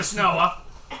 What is this, Noah?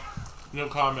 No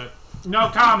comment. No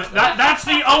comment. That's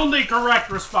the only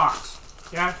correct response.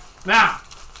 Yeah? Now,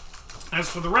 As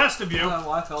for the rest of you,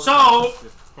 Well, I felt so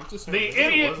I'm just saying, the it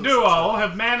idiot wasn't duo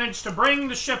have managed to bring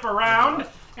the ship around,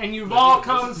 and you've all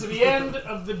come to the end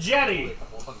of the jetty.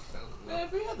 Man,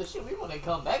 if we had the ship, we want to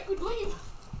come back, we'd leave.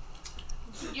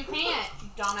 You can't, you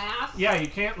dumbass. Yeah, you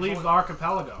can't leave the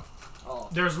archipelago. Oh.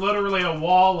 There's literally a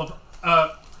wall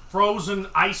of frozen,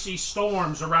 icy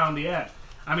storms around the edge.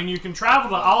 I mean, you can travel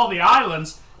to all the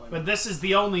islands, but this is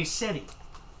the only city.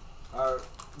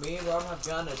 Me and Rob have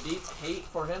gotten a deep hate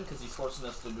for him because he's forcing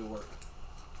us to do work.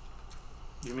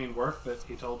 You mean work that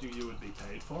he told you would be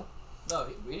paid for? No,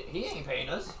 he ain't paying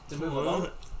us to move along.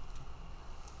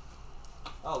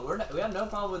 Oh, we have no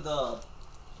problem with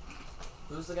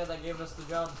who's the guy that gave us the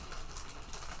job?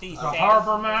 The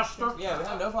harbor master? Yeah, we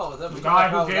have no problem with him. The We just have guy a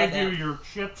who problem with gave that you your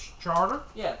ship's charter?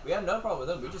 Yeah, we have no problem with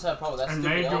him. We just have a problem with that And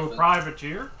stupid made you elephant. a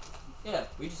privateer? Yeah,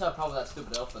 we just have a problem with that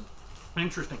stupid elephant.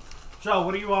 Interesting. So,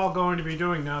 what are you all going to be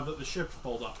doing now that the ship's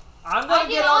pulled up? I'm gonna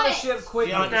get on the ship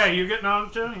quickly. Okay, you getting on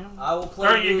it too? Yeah. I will play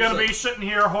Or are you music. going to be sitting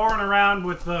here whoring around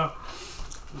with the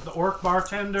orc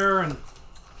bartender and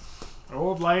the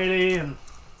old lady and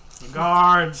the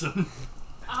guards and,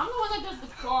 I'm the one that does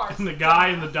the guards. and the guy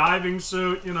in the diving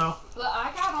suit, you know? But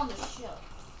I got on the ship.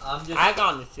 I'm just. I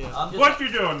got on the ship. I'm just. What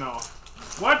you doing, Noah?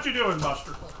 What you doing,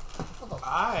 Buster?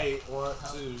 I want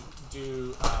to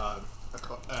do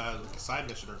like a side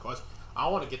mission request. I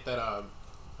want to get that. I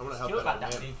want to help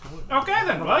that old man. Okay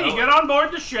then. Well, you get on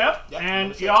board the ship, Yep,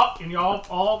 and on the y'all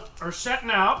all are setting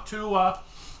out to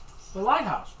the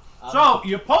lighthouse. So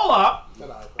you pull up,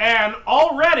 and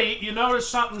already you notice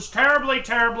something's terribly,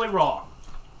 terribly wrong.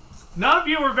 None of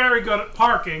you are very good at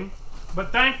parking,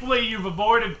 but thankfully you've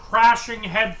avoided crashing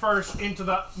headfirst into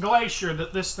the glacier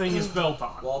that this thing is built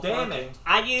on. Wall Damn parking. it.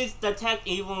 I used detect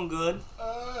evil and good.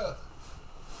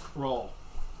 Roll.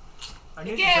 I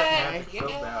need to get magic so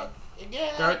bad.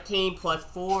 13 plus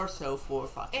 4, so 4,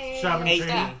 5, 6, 17.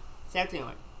 18. 17,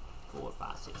 like 4,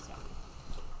 5, 6, 7.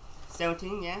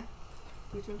 17, yeah?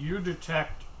 You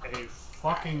detect a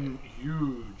fucking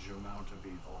huge amount of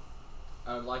evil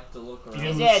I would like to look around.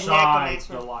 Is it inside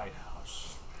necromancer? the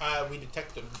lighthouse. We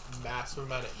detect a massive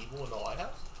amount of evil in the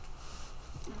lighthouse.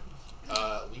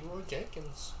 Leroy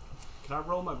Jenkins. Can I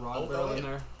roll my rod barrel in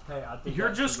there? Hey, I think You're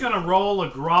that's just 2 gonna weeks. roll a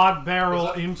grog barrel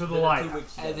Is that- into the Did it 2 lighthouse.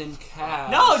 weeks ago. And then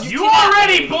cast. No, You cannot.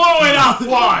 already blew it up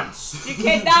once! You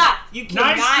cannot. You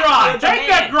cannot. Nice try. kill the Take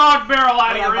that man. grog barrel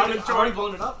out of Wait, your I've already inventory.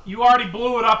 blown it up. You already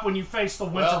blew it up when you faced the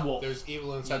winter Well, wolf. there's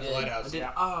evil inside You the did. lighthouse. I did.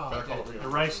 Yeah. Oh, Better call it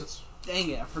Erase it. dang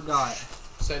it! I forgot.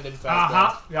 Send in Uh fast.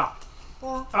 huh. Yeah.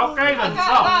 Okay I then.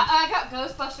 got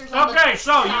Ghostbusters on Okay, the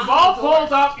so sound you've of all the door.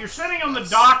 pulled up. You're sitting on the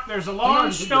dock. There's a long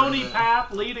already did stony that.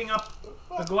 path leading up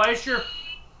the glacier.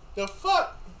 The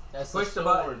fuck? That's Push the sword.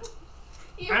 button.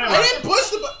 You Anyway. I didn't push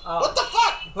the button. Oh. What the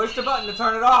fuck? Push the button to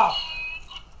turn it off.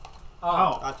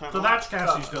 Oh, I'll turn so it that's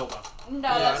Cassie's dildo. No,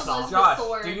 Yeah, that's it's Elizabeth's Josh,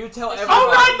 sword. do you tell It's- everybody?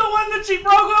 Oh, right, the one that she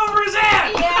broke over his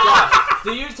head. Yeah. Josh,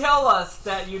 do you tell us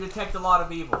that you detect a lot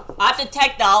of evil? I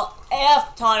detect the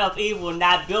F ton of evil in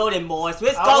that building, boys.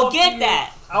 Let's I go want get you-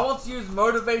 that. I want to use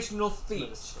motivational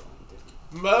speech.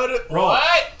 Roll.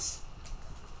 What?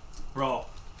 Roll.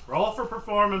 Roll for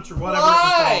performance or whatever.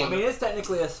 Why? you I mean, it's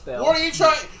technically a spell. What are you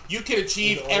trying? You can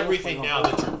achieve everything now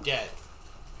that you're dead.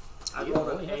 I You rolled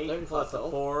only an have 8 30 plus a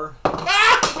plus 4.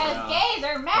 Ah! Because gays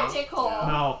are magical.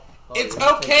 No. It's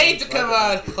okay to come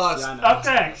out of closet. Yeah, I know.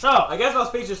 Okay, so I guess my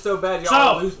speech is so bad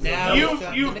y'all So, lose me. now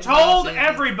you've told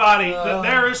everybody that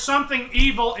there is something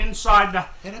evil inside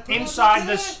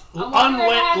this I'm wondering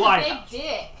if it unlit has a lighthouse. big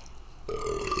dick.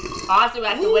 Honestly, we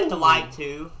have to lit the light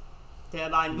too. To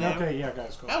everybody know. Okay, yeah,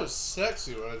 guys, go. That was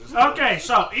sexy. When I just Okay,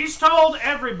 so he's told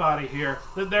everybody here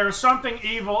that there is something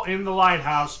evil in the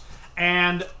lighthouse,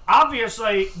 and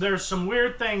obviously there's some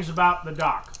weird things about the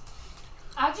dock.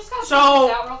 I just gotta So- point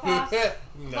this out real fast.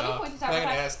 no, Let me I'm point this not out gonna real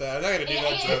fast. ask that. I'm not gonna do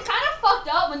that It's joke. kind of fucked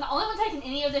up when the only one taking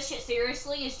any of this shit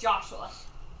seriously is Joshua.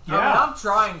 I mean, I'm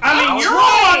trying to. I mean, was you're all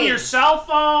on trying. your cell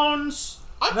phones.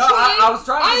 I'm No, trying. I was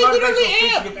trying to I motivational literally speech to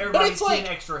am, give but everybody it's 10 like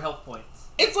extra health points.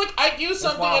 it's like I do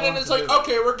something why I and then wanted it's to like do it.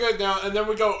 okay, we're good now, and then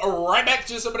we go right back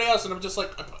to somebody else, and I'm just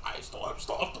like I still have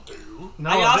stuff to do. No,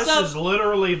 I this also- is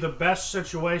literally the best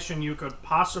situation you could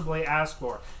possibly ask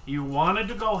for. You wanted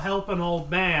to go help an old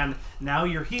man, now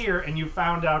you're here and you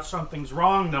found out something's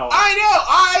wrong, Noah. I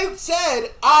know. I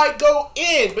said I go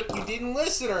in, but you didn't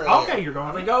listen earlier. Okay, you're going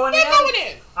Are we in. going in? We're going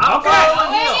in. I'm Okay.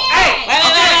 going in. Hey,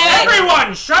 Wait.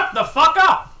 everyone, shut the fuck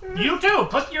up. You too,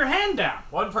 put your hand down.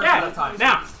 One person at a time.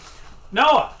 Now,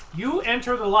 Noah, you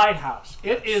enter the lighthouse.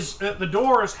 It is the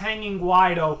door is hanging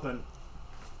wide open.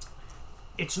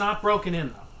 It's not broken in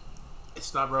though.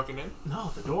 It's not broken in.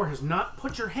 No, the door has not.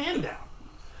 Put your hand down.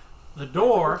 The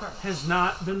door has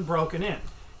not been broken in.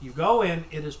 You go in,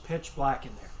 it is pitch black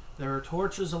in there. There are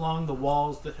torches along the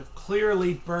walls that have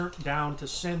clearly burnt down to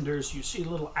cinders. You see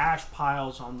little ash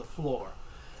piles on the floor.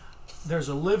 There's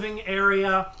a living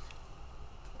area,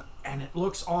 and it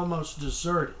looks almost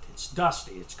deserted. It's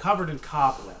dusty. It's covered in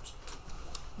cobwebs.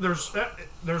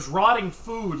 There's rotting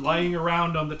food laying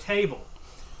around on the table.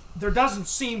 There doesn't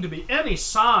seem to be any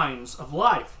signs of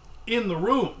life in the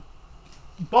room,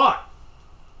 but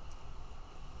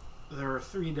there are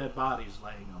 3 dead bodies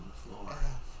laying on the floor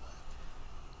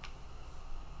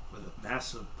with a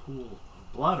massive pool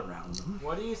of blood around them,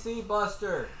 What do you see,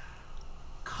 Buster?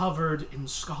 covered in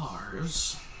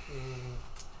scars,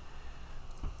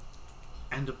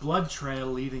 and a blood trail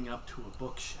leading up to a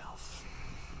bookshelf.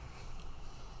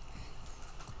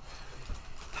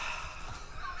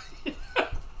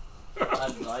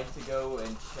 I'd like to go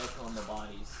and check on the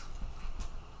bodies.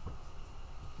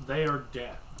 They are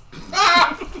dead.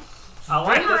 I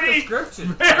like the Very, description.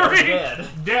 Very Dead.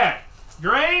 dead.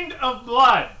 Drained of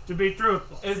blood, to be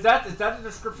truthful. Is that the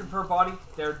description per body?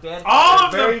 They're dead. All They're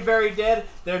of very, them- very dead.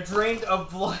 They're drained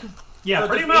of blood. Yeah, So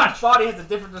pretty just much. Each body has a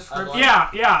different description.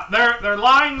 Yeah. They're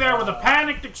lying there with a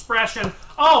panicked expression.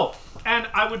 Oh, and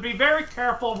I would be very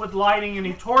careful with lighting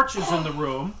any torches in the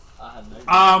room, I have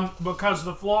no. because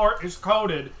the floor is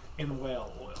coated in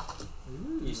whale oil.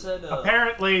 You said.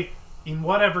 Apparently, in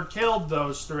whatever killed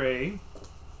those 3,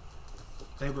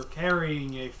 they were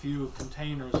carrying a few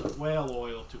containers of whale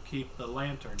oil to keep the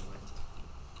lantern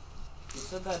lit. You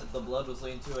said that the blood was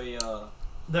leading to a.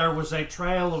 There was a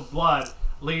trail of blood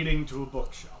leading to a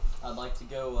bookshelf. I'd like to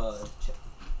go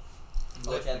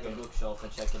look at the bookshelf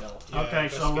and check it out. Yeah, Okay,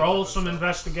 so investigate roll the some bookshelf.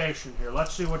 investigation here.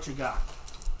 Let's see what you got.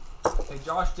 Hey,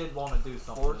 Josh did want to do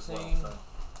something 14 as well.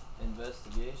 So.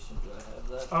 investigation. Do I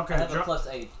have that? Okay, I have a Jo-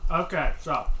 +8. Okay,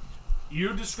 so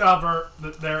you discover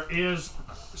that there is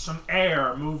some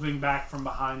air moving back from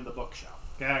behind the bookshelf.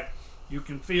 Okay, you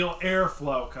can feel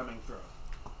airflow coming through.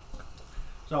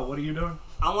 So what are you doing?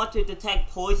 I want to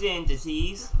detect poison and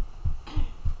disease.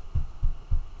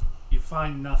 You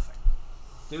find nothing.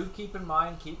 Dude, keep in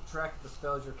mind, keep track of the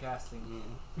spells you're casting.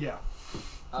 Yeah.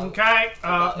 Oh, Okay,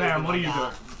 about ma'am, what are you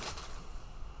doing?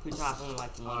 We're talking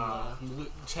like one.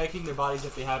 Checking their bodies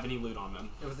if they have any loot on them.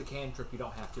 It was a cantrip. You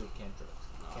don't have to with cantrips.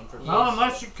 Cantrips. Well,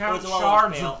 unless you count There's a level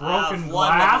shards spell. of broken I have one level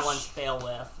 1 glass spell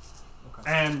left.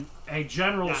 and a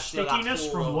general Yeah, I still got stickiness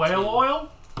full from level whale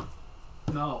 2. oil.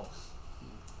 No.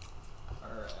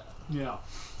 Alright. Yeah.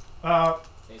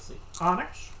 Casey.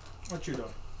 Onyx, what you doing?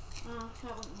 Oh,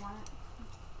 that wouldn't want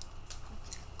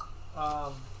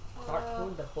Start it.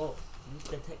 pulling the book. You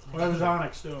detect What is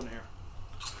Onyx doing here?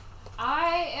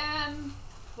 I am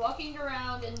walking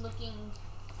around and looking.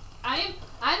 I'm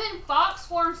in fox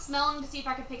form, smelling to see if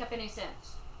I can pick up any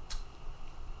scents.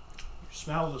 You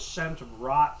smell the scent of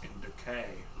rot and decay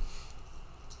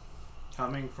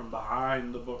coming from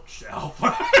behind the bookshelf.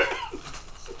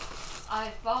 I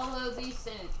follow the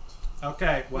scent.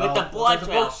 Okay, well, With the blood The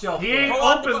trail. bookshelf. he ain't Pull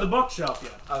up the opened the bookshelf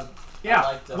yet. Yeah,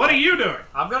 like to- what are you doing?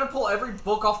 I'm gonna pull every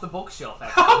book off the bookshelf.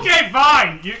 Actually. Okay,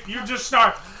 fine. You just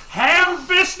start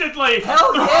ham-fistedly.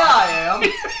 Hell yeah, I am.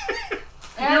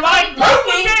 You're like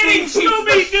Everybody replicating Piece of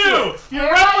Scooby Doo.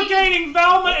 You're Everybody- replicating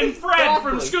Velma and Fred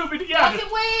from Exactly. Scooby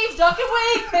Doo. duck and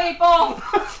weave, people.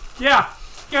 Yeah.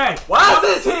 Okay. Why is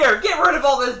this here? Get rid of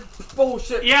all this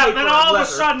bullshit. Yeah. paper Then and all of a leather.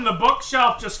 sudden the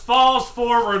bookshelf just falls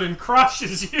forward and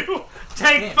crushes you.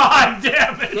 Take Damn. 5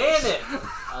 damage. Damn it.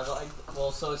 I'd like.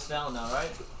 Well, so it's down now, right?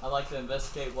 I'd like to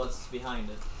investigate what's behind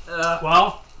it.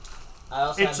 Well, I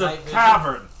also it's have a night vision.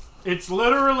 cavern. It's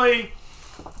literally.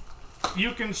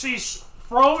 You can see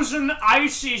frozen,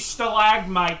 icy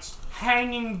stalagmites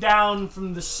hanging down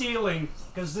from the ceiling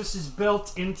because this is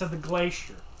built into the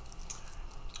glacier.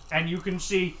 And you can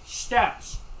see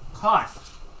steps cut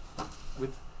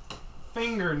with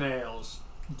fingernails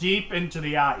deep into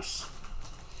the ice.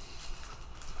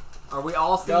 Are we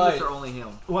all seeing Guys. this or only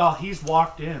him? Well, he's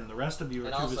walked in. The rest of you are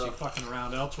And too also- busy fucking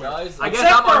around elsewhere. Guys, I guess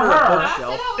Except I'm for under her. a I said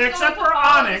bookshelf. I was Except going for to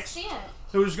follow the Onyx. scent.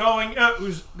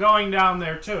 who's going down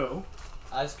there too.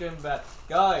 I screamed back,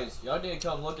 guys, y'all need to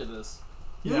come look at this.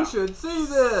 Yeah. You should see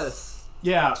this.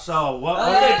 Yeah. So what?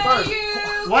 Okay, There first.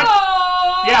 you What?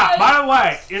 go. Yeah. By the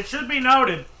way, it should be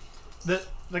noted that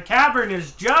the cavern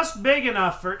is just big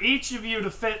enough for each of you to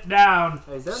fit down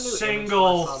Hey, is there a new image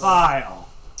single for us, file.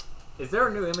 Is there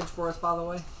a new image for us, by the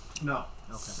way? No,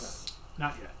 Okay.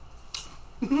 not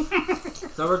yet.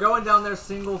 So we're going down there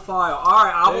single file.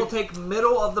 Alright, I will take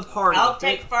middle of the party. I'll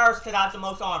take first because I have the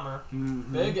most armor.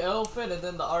 Big elephant and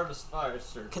then the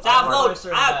artificer. Because I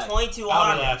have 22 I'll be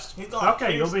armor. last. Who's going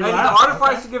Okay, you'll be Hey, did the last.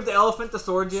 artificer give the elephant the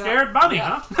sword yet? Scared bunny,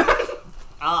 huh?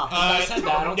 I said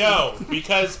that, I don't No,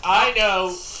 because I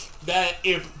know that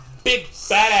if big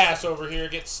badass over here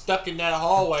gets stuck in that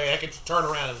hallway, I can just turn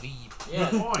around and leave. Yeah,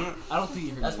 Point. I don't think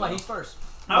you heard that's me why well. he's first.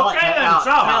 Okay then, Al, so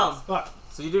Al. look,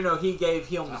 So you do know he gave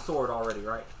him the sword already,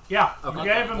 right? yeah, you Okay.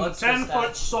 gave him What's the the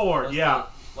 10-foot stat? sword, yeah.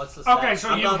 What's the Okay, stat? so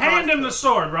I'm you gonna call hand it him the foot.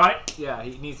 sword, right? Yeah,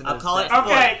 he needs to I'll know call the it stat.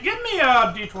 Okay, give me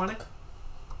a d20.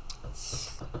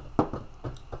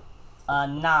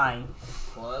 9.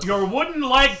 Plus. Your wooden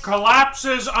leg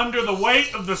collapses under the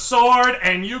weight of the sword,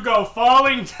 and you go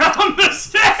falling down the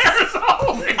stairs.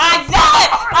 Holy I saw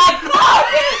it!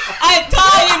 I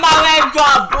told you my leg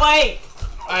got break!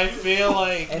 I feel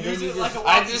like And then you just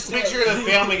I just picture the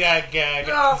Family Guy gag.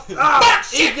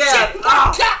 Egad!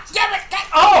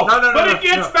 Oh, No, but it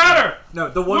gets better. No,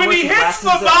 the one When where he she hits the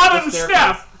waxes bottom staircase.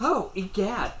 step. Oh,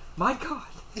 egad! My God!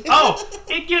 Oh,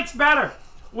 it gets better.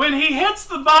 When he hits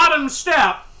the bottom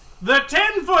step, the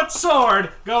 10-foot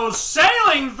sword goes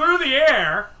sailing through the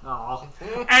air Aw.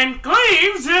 and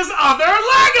cleaves his other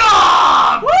leg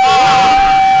off.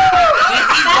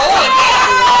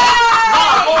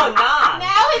 No, 9.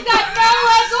 Now he's got no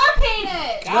legs or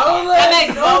penis. no That legs,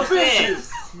 makes no no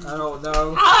sense. I don't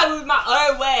know. I lose my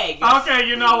other leg. Okay,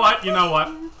 you know what?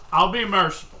 I'll be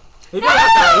merciful. He does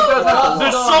have to. He does have The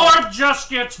to. sword just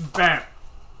gets bent.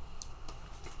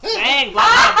 Dang,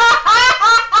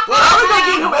 How did they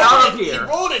get him out of He here?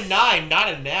 rolled a 9, not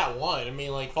a nat 1. I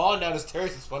mean, like, falling down the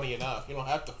stairs is funny enough. You don't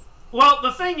have to. Well,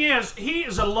 the thing is, he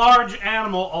is a large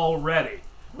animal already,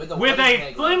 with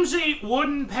a flimsy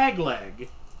wooden peg leg,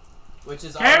 which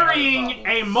is carrying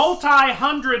a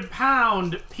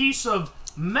multi-100-pound piece of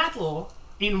metal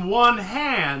in one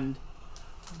hand,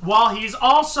 while he's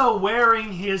also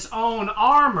wearing his own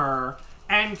armor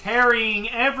and carrying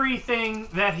everything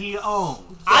that he owns.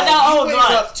 I don't own weighed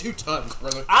much. up 2 tons,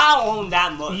 brother. I don't own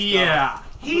that much. Yeah,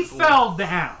 he fell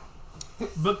down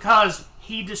because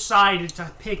he decided to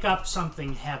pick up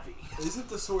something heavy. Isn't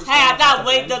the sword Hey, I strong thought enough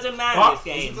weight to doesn't matter What? in this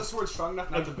bend? Isn't game. the sword strong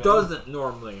enough not to It bend? doesn't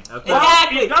normally. Okay.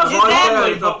 Exactly. It doesn't Exactly.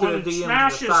 normally, It's but up to when the it DM to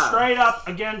smashes decide. straight up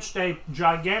against a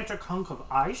gigantic hunk of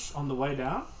ice on the way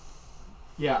down.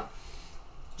 Yeah.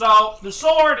 So the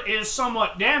sword is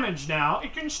somewhat damaged now.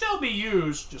 It can still be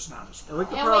used, just not as And we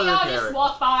well. can And we probably all repair just it.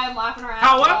 walk by him laughing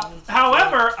around.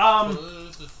 However,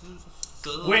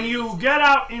 when you get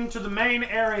out into the main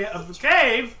area of the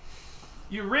cave,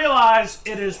 you realize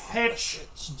it is pitch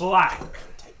black.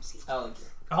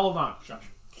 Hold on, shush.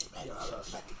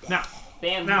 Now,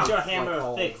 Bam, Now- use your hammer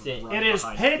to fix it. it is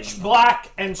pitch black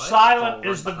and silent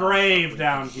as the grave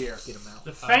down here.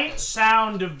 The faint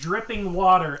sound of dripping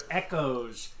water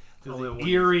echoes through the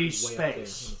eerie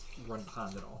space. Run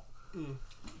behind it all.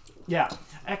 Yeah,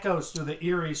 echoes through the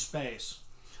eerie space.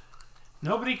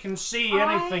 Nobody can see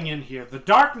anything in here. The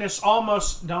darkness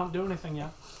almost... Don't do anything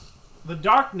yet. The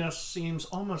darkness seems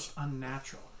almost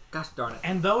unnatural. Gosh darn it.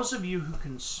 And those of you who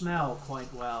can smell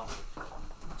quite well,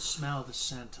 smell the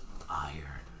scent of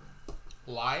iron.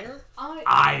 Liar?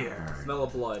 Iron. Smell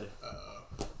of blood.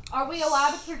 Are we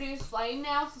allowed to produce flame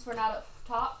now since we're not up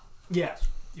top? Yes.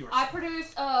 You are. I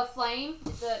produced a flame,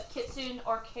 the Kitsune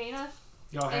Arcana,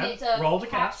 Go and ahead. it's a Roll to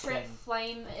cast. trip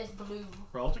flame is blue.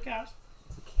 Roll to cast.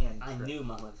 It's a candy I trick. knew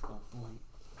my was going to blink.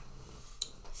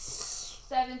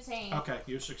 17. Okay,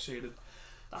 you succeeded.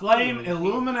 Flame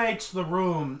illuminates the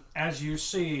room as you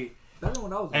see Better than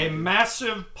what I was a gonna do.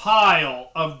 massive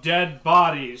pile of dead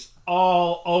bodies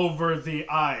all over the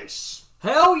ice.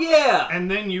 Hell yeah! And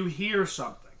then you hear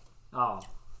something. Oh.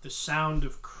 The sound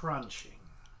of crunching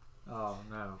Oh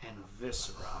no. and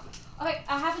viscera. Okay,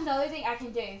 I have another thing I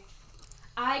can do.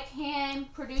 I can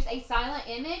produce a silent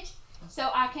image, so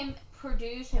I can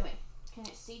produce. Wait, can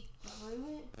it see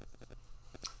through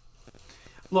it?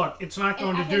 Look, it's not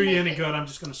going And to I do can you make any it- good. I'm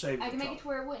just going to save you I can the make it to trouble.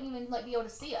 where it wouldn't even be able to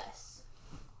see us.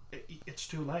 It's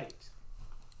too late.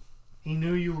 He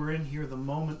knew you were in here the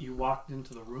moment you walked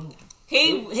into the room.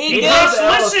 He He knew. just the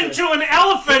listened elephant. to an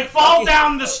elephant fall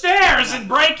down the stairs and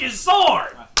break his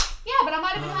sword. Yeah, but I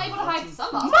might have been able to hide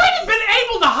some of it. Might have been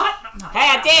able to hide.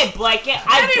 Hey, I did break it.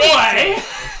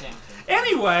 I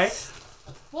Anyway,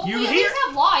 Well, You we at hear- least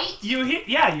have light.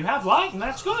 yeah, you have light, and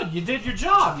that's good. You did your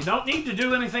job. You don't need to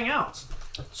do anything else.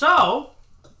 So,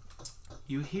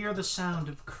 you hear the sound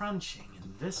of crunching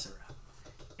and viscera,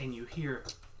 and you hear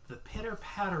the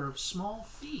pitter-patter of small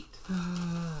feet.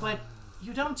 But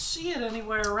you don't see it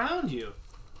anywhere around you.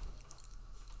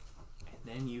 And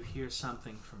Then you hear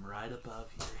something from right above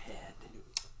your head.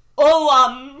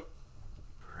 Oh,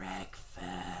 Breakfast.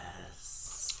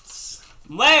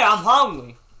 wait, I'm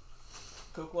hungry.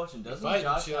 Quick question, doesn't Fight,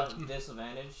 Josh shit. have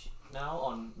disadvantage now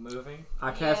on moving?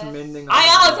 I cast Yes. mending on I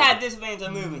his always leg. had disadvantage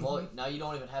on moving. Well, now you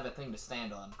don't even have a thing to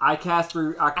stand on. I cast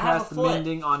have cast a foot.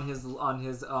 mending on his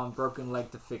broken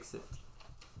leg to fix it.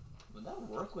 Would that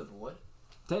work with wood?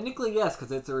 Technically, yes,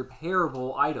 because it's a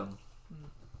repairable item.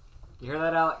 You hear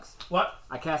that, Alex? What?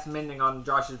 I cast mending on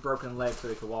Josh's broken leg so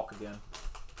he could walk again.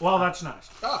 Well, that's nice.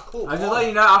 Ah, cool. I just let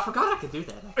you know. I forgot I could do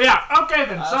that. Yeah, okay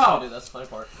then. So, That's the funny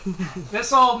part.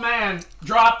 this old man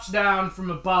drops down from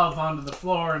above onto the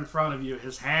floor in front of you,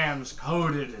 his hands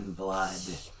coated in blood.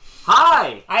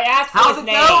 Hi. I asked for How's his it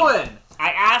name. going? I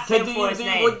asked Can him do for you his do?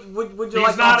 name. Would you He's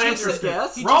like not to interested.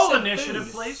 guess? Roll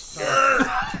initiative, please.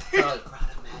 Crown of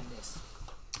Madness.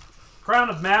 Crown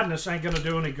of Madness ain't gonna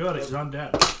do any good. He's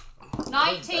undead.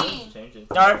 19. Change it.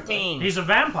 13. He's a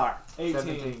vampire.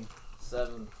 17.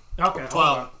 7. Okay, hold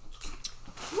 12. on.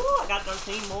 Ooh, I got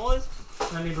 13 boys.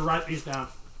 I need to write these down.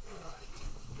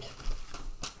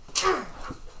 I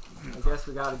guess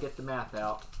we gotta get the math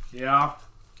out. Yeah.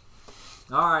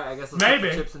 Alright, I guess let's Maybe.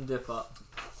 put the chips and dip up.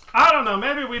 I don't know.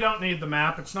 Maybe we don't need the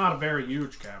map. It's not a very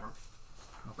huge cavern.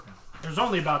 Okay. There's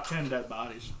only about 10 dead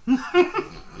bodies.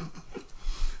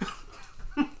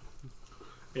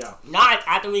 Yeah. Not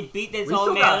after we beat this We old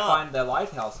still man gotta up. find the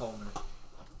lighthouse holder.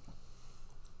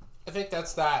 I think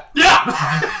that's that. Yeah.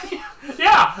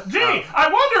 Yeah. Gee, I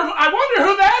wonder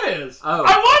who that is. Oh.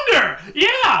 I wonder.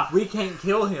 Yeah. We can't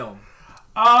kill him.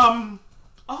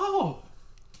 Oh.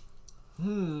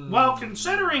 Hmm. Well,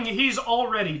 considering he's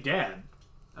already dead.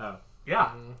 Oh.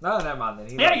 Yeah. No, never mind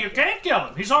then. Yeah, you can't kill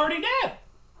him. He's already dead.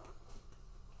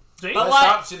 See? But Best what?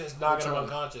 option is knocking him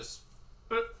unconscious.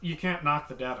 You can't knock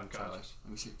the dead unconscious.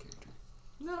 Let me see your character.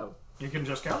 No. You can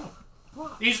just kill him.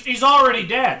 What? He's already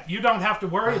dead. You don't have to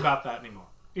worry about that anymore.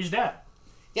 He's dead.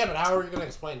 Yeah, but how are you going to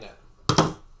explain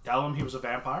that? Tell him he was a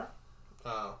vampire.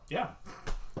 Oh. Yeah.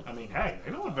 I mean, hey,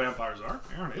 they know what vampires are.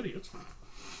 They aren't idiots.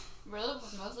 Really?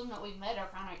 Because most of them that we've met are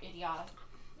kind of idiotic.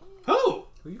 Who?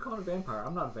 Who you calling a vampire?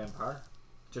 I'm not a vampire.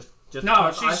 Just No,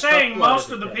 I she's suck saying blood most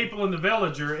every of the day. people in the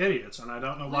village are idiots, and I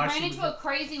don't know We why ran she into would... a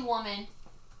crazy woman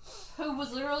who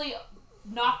was literally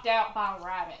knocked out by a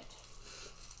rabbit.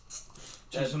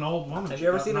 She's an old woman. Have She you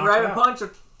ever got seen a knocked rabbit out. punch?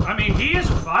 Or... I mean, he is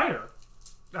a fighter,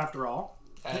 after all.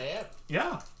 I am.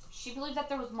 Yeah. She believed that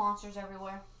there was monsters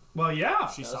everywhere. Well, yeah.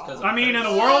 She That's saw 'cause it. I mean, in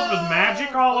a world with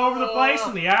magic all over the place,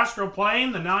 and the astral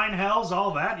plane, the 9 hells,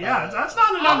 all that. Yeah, that's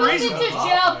not an I was sent unreasonable. to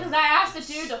jail because I asked the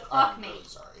dude to fuck me.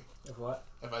 Sorry. If what?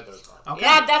 If I do it wrong. Okay.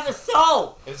 Yeah, that's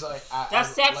assault. It's like That's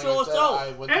sexual assault.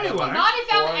 Anyway. Not if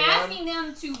I'm 4 a.m. asking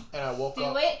them to And I woke do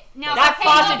up. it. Now, That's if I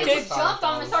came up and prostitution. just jumped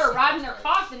on them and started riding their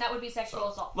cock, then that would be sexual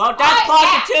assault. Well, that's Yeah.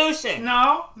 prostitution.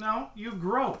 No, you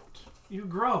groped. You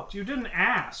groped. You didn't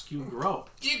ask. You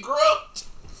groped. You groped.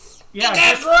 Yeah,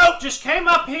 got just, groped. just came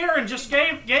up here and just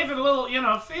gave it a little,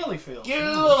 feely feel. Get a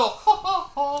little. Ho ho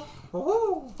ho.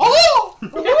 Woohoo! Oh!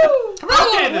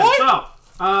 Okay then, so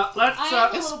let's I am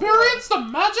a little Experience the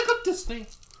magic of Disney.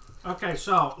 okay,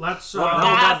 so let's Well, no.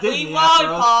 Happy Disney after us.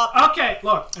 lollipop. okay,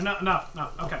 look, enough.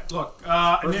 Okay, look,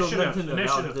 Where's the initiative. Nintendo? No,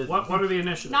 Initiative. Disney. What are the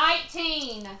initiatives?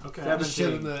 19. Okay.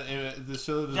 17. The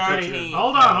show of the 13.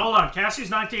 Hold on. Cassie's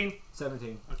 19.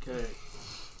 17. Okay.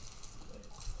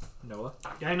 Noah.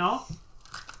 Okay, no.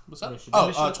 What's up? Initiative.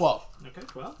 Oh, 12. Okay,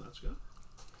 12. That's good.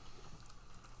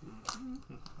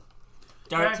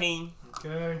 13.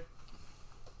 Okay.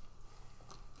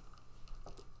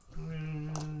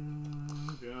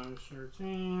 Josh,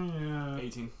 13. Yeah.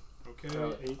 18.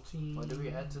 Okay, 18. What did we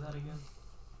add to that again?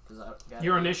 Because I got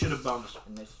Your initiative bonus.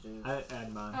 initiative. I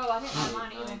add mine. Oh, I didn't have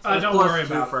mine either. It's Don't plus worry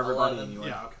 2 about for it. everybody 11. anyway.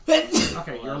 Yeah, okay.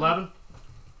 Okay, you're 11.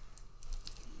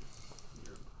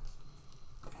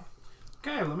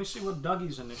 Okay, let me see what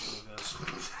Dougie's initiative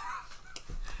is.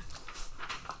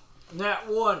 Nat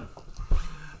 1.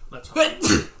 Let's hope.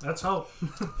 Let's hope.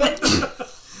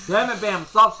 Damn it, Bam!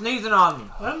 Stop sneezing on me.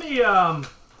 Let me get out.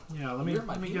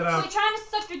 We're trying to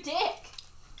suck your dick.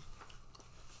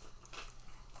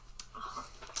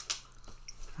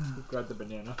 Grab the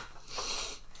banana.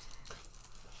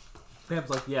 Bam's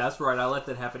like, yeah, that's right. I let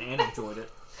that happen and enjoyed it.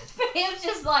 Bam's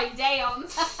just like, damn.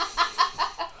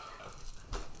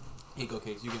 Here you go,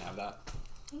 Cakes. You can have that.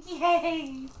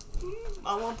 Yay.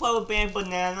 I want to play with Band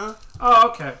Banana. Oh,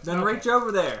 okay. Then Okay. reach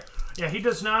over there. Yeah, he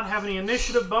does not have any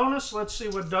initiative bonus. Let's see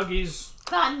what Dougie's.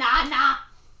 Banana.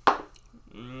 I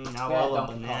Yeah, want a don't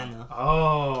banana.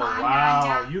 Oh, Banana.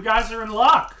 wow. You guys are in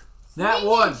luck. Nat What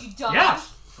 1. did you dumb?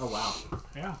 Yes. Oh, wow.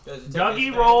 Yeah. Does it take Dougie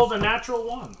disadvantage? rolled a natural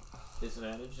 1.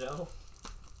 Disadvantage, though?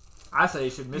 I say he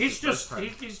should miss He's his first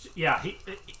just, turn.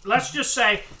 let's just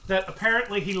say that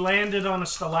apparently he landed on a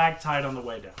stalactite on the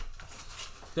way down.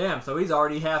 Damn, so he's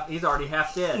already half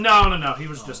dead. No, he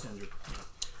was just injured.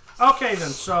 Okay then,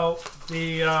 so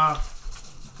the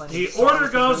order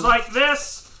goes like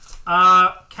this.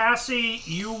 Cassie,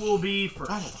 you will be first.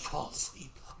 I'm gonna fall asleep.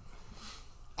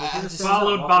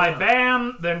 Followed by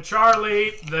Bam, then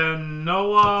Charlie, then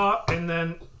Noah, and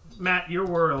then Matt, you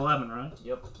were 11, right?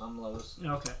 Yep, I'm lowest.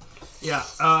 Okay. Yeah,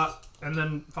 and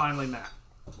then finally Matt.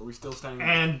 Are we still standing?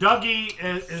 And Dougie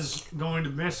is going to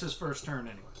miss his first turn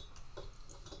anyway.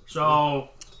 So,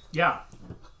 yeah.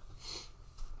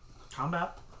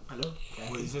 Combat. Hello.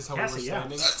 Wait, is this how Cassie, we're yeah.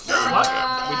 standing?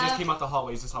 What? We just came out the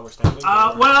hallway. Is this how we're standing?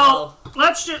 Well,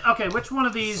 let's just... Okay, which one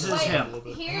of these is Wait, him?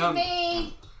 here's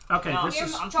me. Okay, No, this Here's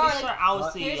is... I'm Charlie. pretty sure I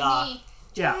was Here's the. me.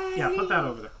 Yeah, put that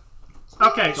over there.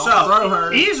 Okay, Don't so throw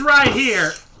her. he's right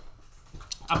here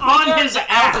on his the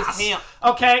elf ass. is him.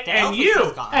 Okay, The and elf is you...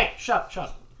 this guy. Hey, shut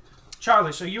up.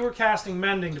 Charlie, so you were casting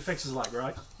Mending to fix his leg,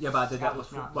 right? Yeah, but I did that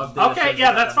with... Okay,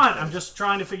 yeah, that's fine. I'm just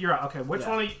trying to figure out. Okay, which Yeah.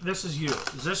 one of you... This is you.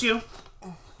 Is this you?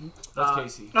 That's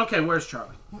Casey. Okay, where's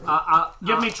Charlie?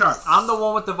 Give me Charlie. I'm the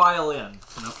one with the violin.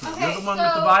 Okay, You're the one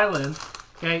with the violin.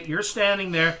 Okay, you're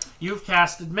standing there. You've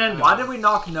casted Mending. Why did we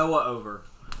knock Noah over?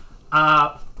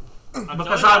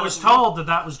 Because I was told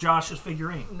that was Josh's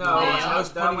figurine. No, I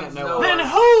was that pointing was at Noah. Then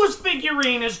whose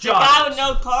figurine is The guy with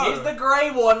Josh's? no color. He's the gray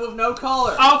one with no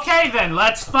color. Okay, then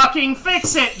let's fucking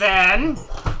fix it then.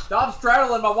 Stop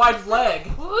straddling my wife's leg.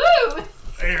 Woo!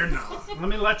 There, no. Let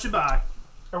me let you by.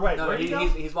 Or wait, No, where you go?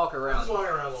 he's walking around. walking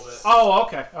around a little bit. Oh,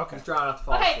 okay. He's trying not to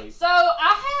fall Okay, asleep. so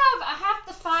I have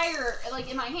the fire like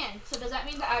in my hand. So does that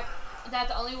mean that that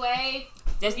the only way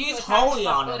Just to use attack is holy to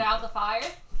on put him. out the fire?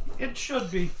 It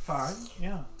should be fine.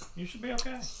 Yeah, you should be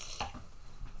okay.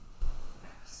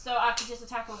 So I could just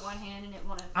attack with one hand and it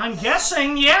won't. I'm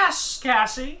guessing yes,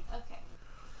 Cassie. Okay.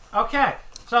 Okay.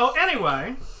 So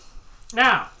anyway,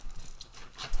 now.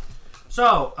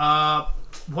 So,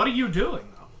 what are you doing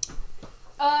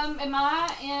though? Am I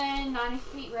in 90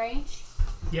 feet range?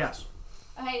 Yes.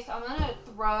 Okay, so I'm gonna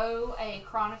throw a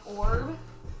chronic orb,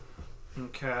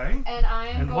 Okay. and I'm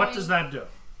And going. what does that do?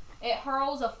 It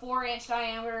hurls a 4-inch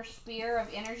diameter spear of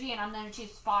energy, and I'm gonna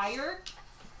choose fire.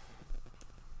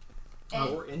 And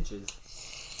 4 inches.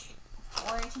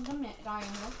 4 inches in diameter.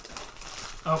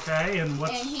 Okay, and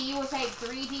what's... And he will take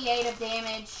 3d8 of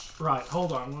damage. Right,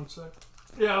 hold on one sec.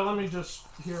 Yeah, let me just...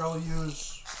 Here, I'll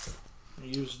use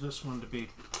this one to be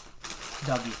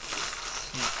W.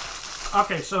 Yeah.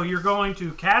 Okay, so you're going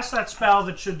to cast that spell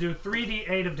that should do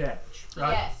 3d8 of damage,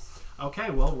 right? Yes. Okay,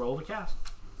 well, roll the cast.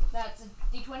 That's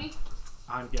a d20.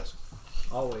 I'm guessing.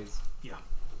 Always. Yeah.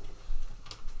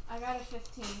 I got a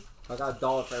 15. If I got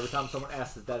 $1 for every time someone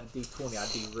asks, is that a D20,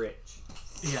 I'd be rich.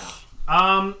 Yeah.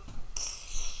 I'm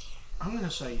going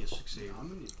to say you succeed.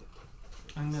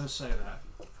 I'm going to say that.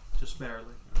 Just barely.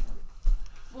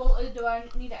 Well, do I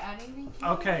need to add anything to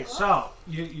Okay, it? so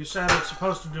you said it's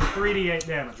supposed to do 3d8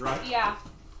 damage, right? Yeah.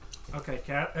 Okay,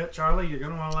 Charlie, you're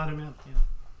gonna want to let him in. Yeah.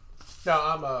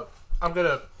 No, I'm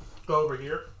gonna go over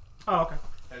here Oh, okay.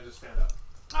 and just stand up.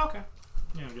 Okay.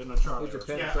 Yeah, I'm getting a Charlie. Here's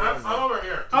your pen. Yeah, I'm over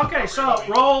here. Okay, so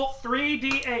roll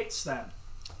 3d8s then.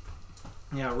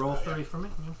 Yeah, roll 3 for me.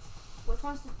 Yeah, Which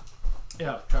one's the...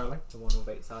 yeah, Charlie. The one with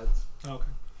 8 sides. Okay.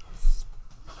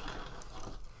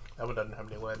 That one doesn't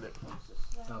have any lead in it.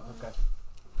 Oh, okay.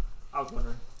 I was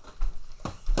wondering.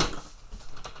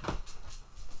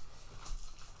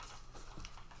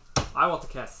 I want to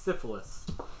cast Syphilis.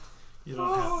 You don't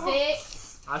have that.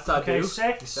 6, I said I Okay, do.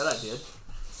 6. You said I did.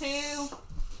 2,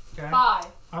 Okay. 5.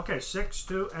 Okay, 6,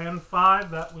 2, and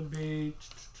 5. That would be...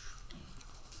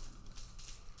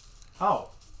 Oh.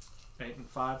 8 and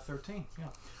 5, 13.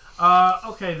 Yeah.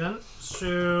 Okay then.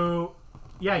 So,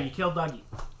 yeah, you killed Dougie.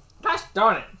 Gosh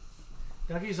darn it.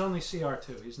 Dougie's only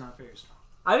CR2. He's not very strong.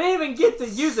 I didn't even get to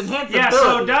use enhanced Yeah,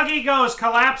 so ability. Dougie goes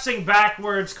collapsing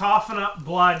backwards, coughing up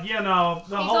blood, you know,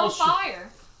 the He's whole on fire.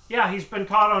 Yeah, he's been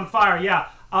caught on fire, yeah.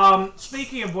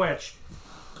 Speaking of which,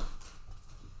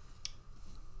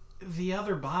 the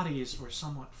other bodies were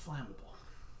somewhat flammable.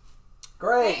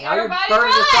 Great. Hey, Now you're everybody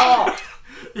burning us run! all.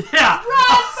 Yeah.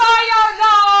 Run for your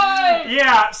life!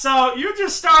 Yeah, so you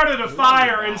just started a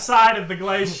fire inside of the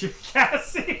glacier,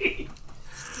 Cassie.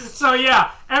 So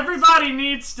yeah, everybody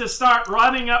needs to start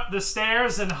running up the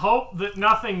stairs and hope that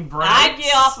nothing breaks. I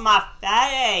get off my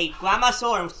fatty, grab my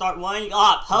sword, and start running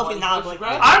up, hoping not to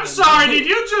I'm sorry, did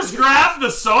you just grab the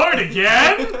sword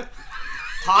again?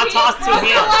 toss to Broke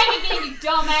your him. leg again, you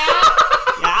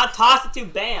dumbass! Yeah, I'll toss it to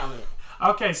Bam.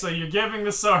 Okay, so you're giving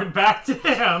the sword back to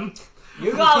him.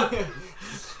 You go.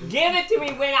 Give it to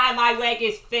me when my leg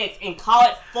is fixed and call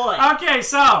it foot. Okay,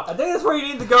 so I think that's where you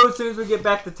need to go as soon as we get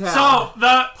back to town. So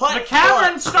the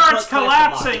cavern foot. starts Put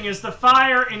collapsing as the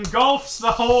fire engulfs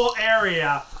the whole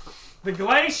area. The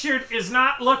glacier is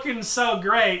not looking so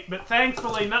great, but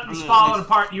thankfully nothing's falling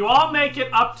apart. You all make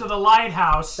it up to the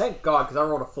lighthouse. Thank God, because I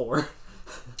rolled a 4.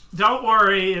 Don't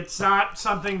worry, it's not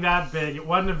something that big. It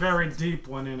wasn't a very deep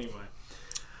one anyway.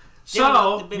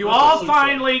 So, you all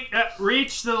finally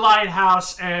reach the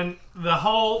lighthouse, and the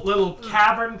whole little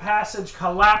cavern passage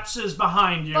collapses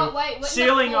behind you, But wait,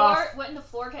 sealing off. wouldn't the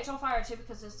floor catch on fire too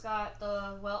because it's got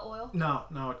the well oil? No,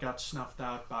 it got snuffed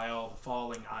out by all the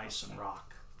falling ice and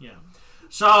rock. Yeah.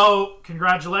 So,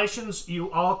 congratulations,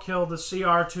 you all killed the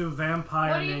CR2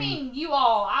 vampire. What do you mean, you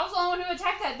all? I was the one who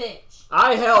attacked that bitch.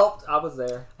 I helped. I was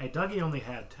there. Hey, Dougie only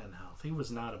had 10 health. He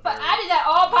was not a But very... I did that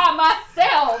all by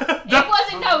myself. It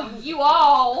wasn't no you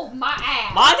all, my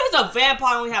ass. Why does a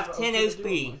vampire only have 10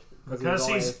 HP? Because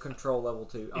he's control level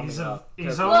 2.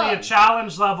 He's only a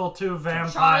challenge level 2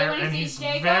 vampire, Charlie, when and he he's sees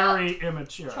Jacob, very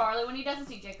immature. Charlie, when he doesn't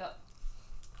see Jacob.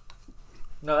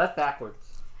 No, that's backwards.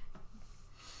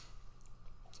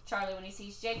 Charlie, when he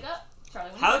sees Jacob. Charlie,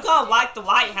 when he How are we doesn't gonna see light the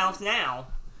lighthouse now?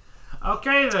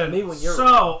 Okay then. Me when you're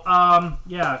so,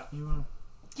 yeah. Jacob.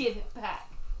 Give it back.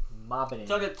 Mobbing.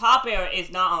 So the top area is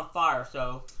not on fire,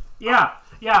 so... Yeah.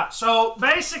 So,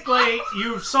 basically,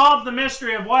 you've solved the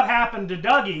mystery of what happened to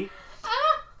Dougie.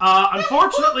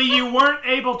 Unfortunately, you weren't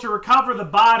able to recover the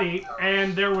body,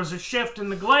 and there was a shift in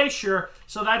the glacier,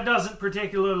 so that doesn't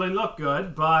particularly look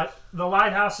good, but the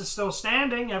lighthouse is still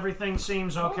standing. Everything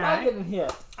seems I'm okay. getting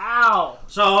hit. Ow!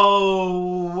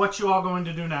 So, what you all going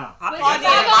to do now? I We thought get they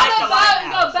back light on the the boat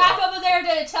and lighthouse. go back over there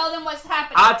to tell them what's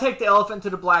happening. I take the elephant to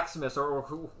the blacksmith or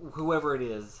whoever it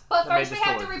is. But that made first the we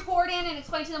have to sword. report in and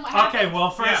explain to them what happened. Okay,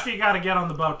 well, first you got to get on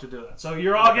the boat to do that. So,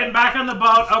 you're all getting back on the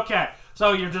boat. Okay.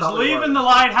 So, you're just Probably leaving working. the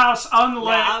lighthouse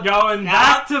unlit, going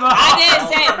back to the I didn't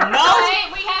say it. No!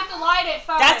 Wait, we have to light it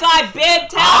first. That's what I've been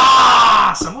telling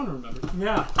Ah! Someone remembered.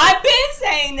 Yeah. I've been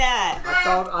saying that!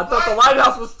 I thought the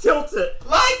lighthouse was tilted.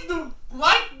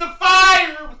 Like the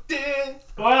fire within.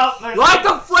 Well, Like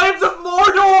the flames of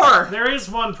Mordor! there is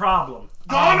one problem.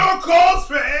 Gonna call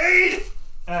spade.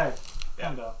 Hey,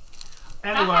 kind of. If I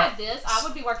Anyway, had this, I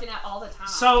would be working out all the time.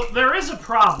 so there is a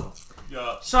problem.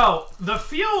 Yeah. So, the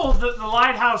fuel that the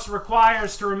lighthouse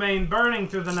requires to remain burning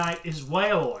through the night is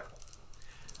whale oil.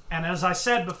 And as I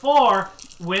said before,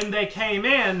 when they came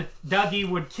in, Dougie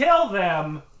would kill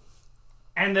them,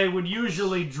 and they would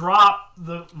usually drop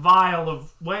the vial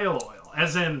of whale oil.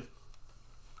 As in,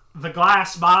 the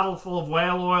glass bottle full of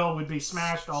whale oil would be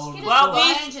smashed all over Get the a Well,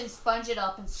 floor. sponge and sponge it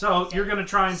up and So, squeeze you're it. going to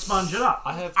try and sponge it up.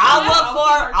 I have.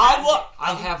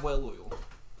 I have whale oil.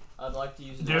 I'd like to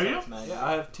use it. Do as you? a magnet. Yeah,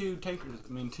 I have two tankers.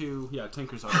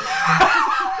 Tankers already.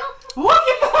 Look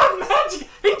at that magic!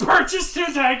 He purchased 2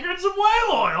 tankards of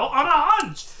whale oil on a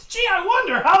hunch. Gee, I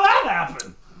wonder how that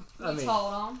happened. I mean,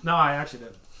 Hold on. No, I actually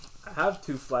didn't. I have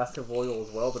 2 flasks of oil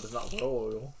as well, but it's not whale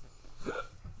oil.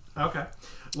 Okay.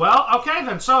 Well, okay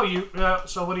then. So you,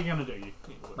 so what are you gonna do? You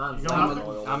Mine's going up lemon there?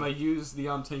 oil. I'm gonna use the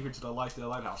tanker to light the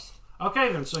lighthouse.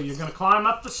 Okay then. So you're gonna climb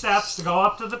up the steps to go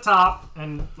up to the top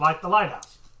and light the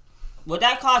lighthouse. Would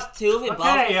that cost 2 if it both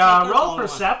Okay. was taken, Roll or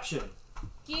perception.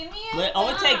 Give me a Would it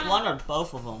only take gun. 1 or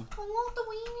both of them? I want the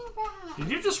weenie back. Did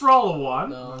you just roll a 1?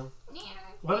 No, Yeah.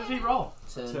 What did he roll?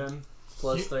 10 10.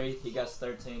 plus 3. He got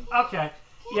 13. Okay.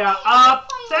 Yeah.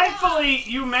 Thankfully,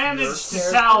 you managed to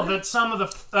Your tell character? that some of Your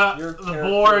the character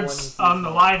boards when you on the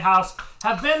see lighthouse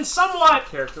have been somewhat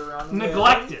Character on the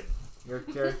neglected. Your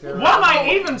character. One might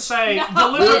even say No.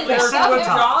 deliberately Your character with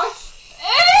sabotaged.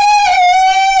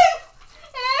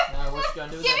 Now, what you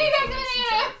gonna do with Give me that back the information,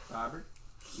 banana. Chuck? Robert?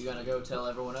 You gonna go tell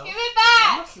everyone else? Give it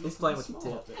back. He's playing with your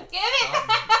tip. Give it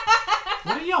back.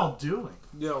 What are y'all doing?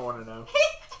 You don't want to know.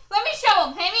 Let me show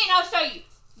him. Hand me and I'll show you.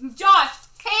 Josh,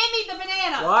 hand me the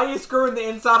banana. Why are you screwing the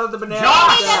inside of the banana?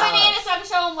 Josh! Hand me the banana so I can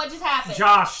show him what just happened.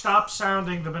 Josh, stop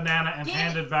sounding the banana and Give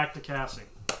hand it. it back to Cassie.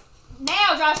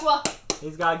 Now, Joshua.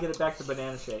 He's got to get it back to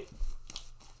banana shape.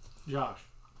 Josh.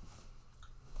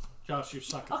 Josh, you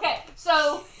suck. Okay,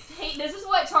 so this is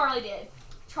what Charlie did.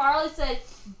 Charlie said,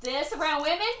 this around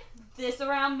women, this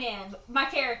around men. My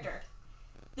character.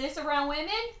 This around women,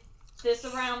 this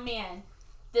around men.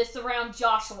 This around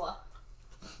Joshua.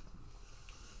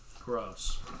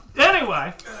 Gross.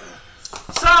 Anyway,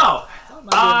 so,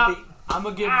 I'm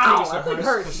gonna give Ow, Tiggs I to think her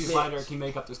hurts, because she's bitch. lighter and can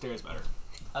make up the stairs better.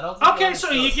 I don't think okay,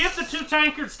 so you give the 2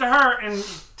 tankards to her and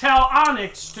tell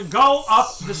Onyx to go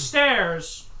up the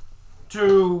stairs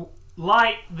to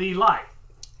light the light.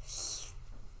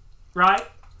 Right?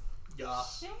 Yeah.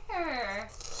 Sure.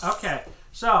 Okay,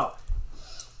 so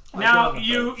Now,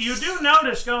 you do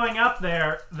notice going up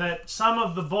there that some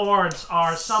of the boards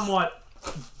are somewhat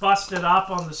busted up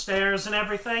on the stairs and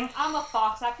everything. I'm a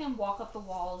fox. I can walk up the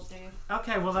walls, dude.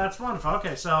 Okay, well, that's wonderful.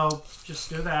 Okay, so just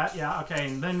do that. Yeah, okay.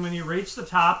 And then when you reach the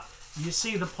top, you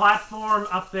see the platform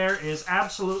up there is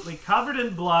absolutely covered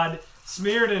in blood,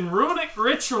 smeared in runic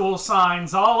ritual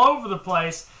signs all over the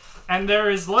place, and there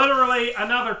is literally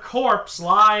another corpse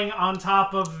lying on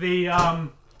top of the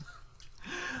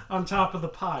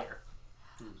pyre.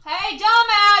 Hey,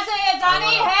 dumbasses! I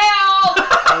need help!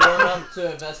 I run up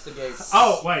to investigate.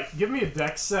 Oh, wait. Give me a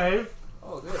dex save.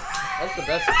 Oh, good. That's the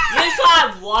best. You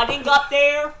tried running up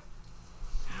there?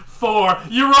 4.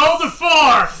 You rolled a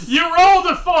 4. You rolled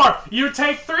a 4. You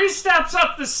take 3 steps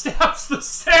up the steps. The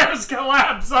stairs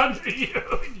collapse under you,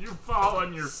 and you fall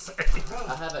on your face.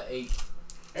 I have an 8.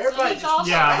 Everybody just...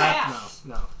 Yeah,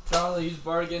 no. Charlie, use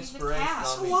bardic inspiration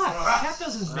on me. What? Cat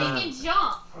doesn't They can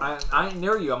jump. I ain't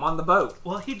near you. I'm on the boat.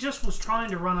 Well, he just was trying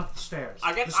to run up the stairs.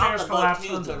 I guess the stairs on the boat collapsed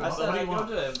too, under him. I What said do I you go want?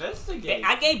 to investigate.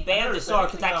 I gave Bam the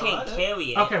sword because I can't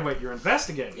carry it. Okay, wait. You're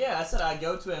investigating. Yeah, I said I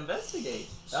go to investigate.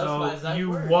 That was my So exact you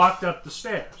words. walked up the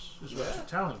stairs, is what Yeah. you're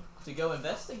telling me. To go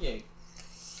investigate.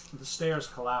 The stairs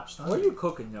collapsed under What are you. you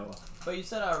cooking, Noah? But you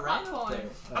said I ran up Popcorn.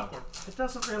 there. It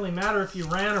doesn't really matter if you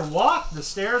ran or walked. The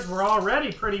stairs were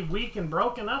already pretty weak and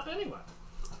broken up anyway.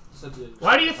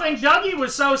 Why do you think Dougie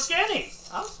was so skinny?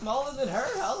 I'm smaller than her.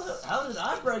 How did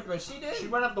I break when she did? She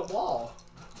went up the wall.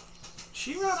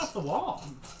 She ran up the wall.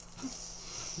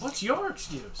 What's your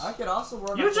excuse? I could also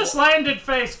run You up just the landed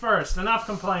face first. Enough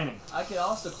complaining. I could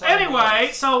also climb Anyway,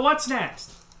 walls. so what's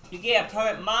next? You get a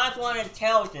perfect -1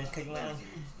 intelligence because you went.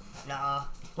 Nah.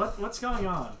 What's going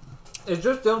on? It's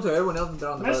just them to everyone else that's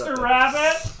on the boat. Mr. up there.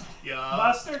 Rabbit? Yeah.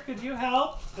 Buster, could you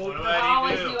help? What do I I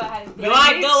always need to knew do? I had to They do You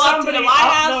wanna need go up to somebody the White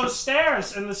up House? those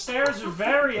stairs, and the stairs are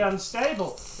very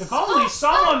unstable. If only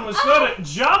someone was good at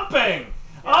jumping.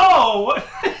 Oh!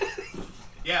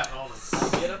 Yeah, hold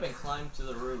on. Get up and climb to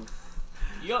the roof.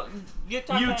 You're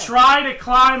You try to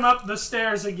climb up the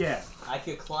stairs again. I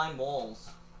could climb walls.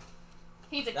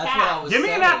 He's a That's what I cat. was Give me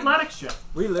an saying. athletics check.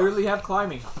 We literally have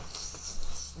climbing.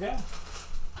 Yeah.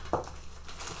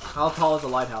 How tall is the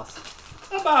lighthouse?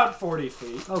 About 40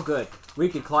 feet. Oh, good. We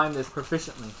could climb this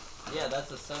proficiently. Yeah,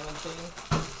 that's a 17.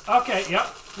 Okay,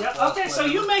 yep. Okay, so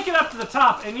you make it up to the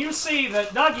top, and you see that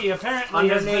Dougie apparently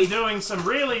has been Underneath. doing some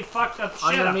really fucked up shit up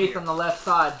Underneath here. on the left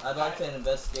side. I'd like to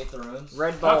investigate the ruins.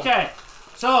 Red ball. Okay,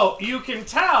 so you can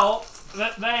tell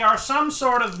that they are some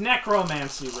sort of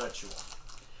necromancy ritual.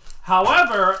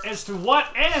 However, as to what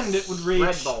end it would reach,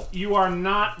 Red Bull. you are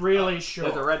not really sure.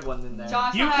 There's a red one in there.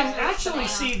 Josh You has can his actually banana.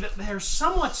 see that they're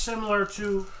somewhat similar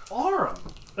to Aurum,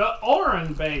 the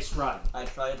Auran-based writing. I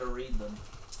try to read them.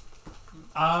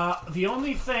 The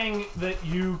only thing that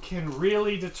you can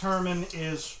really determine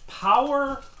is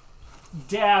power,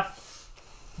 death,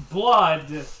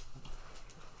 blood,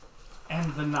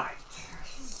 and the night.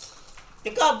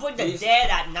 They're gonna bring the These-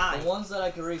 dead at The night. ones that I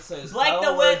can read says Like the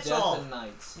power, whistle. death, and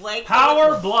nights. Like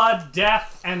Power, blood,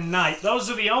 death, and night. Those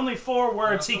are the only 4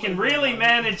 words he can really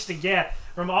manage to get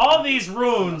from all these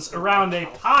runes around a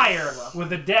pyre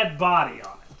with a dead body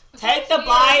on it. Take the We gotta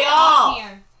body get off.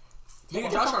 here.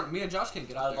 Me and Josh can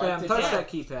get out I'd there. like Bam, to touch check.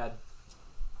 that keypad.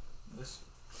 This.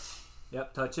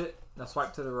 Yep, touch it. Now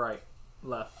swipe to the right.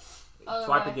 Left. Oh,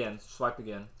 Swipe right. again. Swipe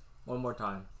again. One more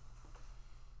time.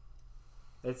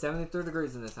 It's 73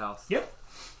 degrees in this house. Yep.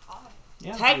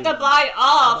 Yeah. Take the body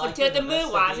off I'd like until to the moon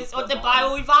investigate rises or the the body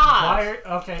will revive. Why?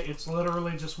 Okay, it's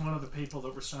literally just one of the people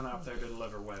that were sent out there to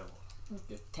deliver whale.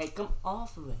 Take them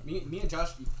off of it. Me and Josh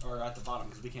are at the bottom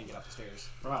because we can't get up the stairs.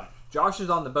 Right. Josh is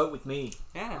on the boat with me.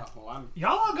 Yeah. Well, I'm.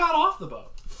 Y'all all got off the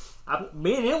boat.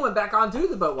 Me and him went back onto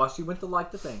the boat while she went to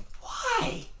light the thing.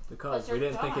 Why? Because Because we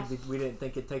didn't they're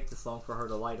think it'd take this long for her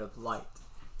to light up the light.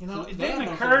 You know, it They didn't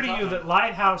haven't occur to been you talking. that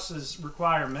lighthouses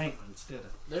require maintenance, did it?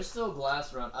 There's still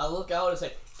glass around. I look out and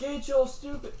say, "Get your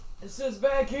stupid." It says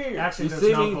back here. Actually, You there's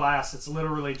see no me- glass. It's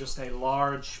literally just a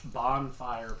large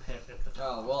bonfire pit at the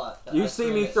top. Oh well. You see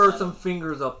me throw some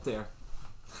fingers up there.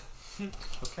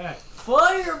 Okay.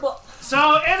 fireball.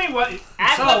 So anyway,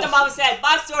 That's what the so, mom said.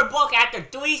 Bust your book after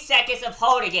 3 seconds of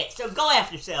holding it. So go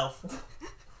after yourself.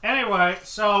 anyway,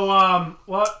 so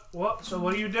so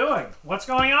what are you doing? What's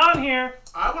going on here?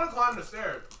 I want to climb the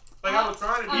stairs. Like I was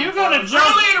trying to do. You're gonna I was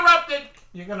jump- Really interrupted.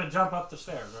 You're gonna jump up the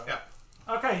stairs, right?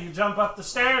 Yeah. Okay, you jump up the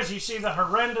stairs, you see the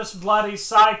horrendous bloody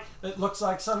sight that looks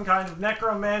like some kind of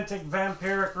necromantic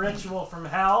vampiric ritual from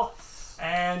hell,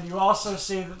 and you also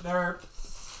see that they're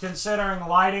considering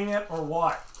lighting it or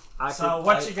what.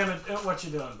 What you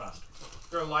doing, Buster?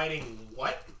 They're lighting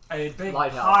what? a big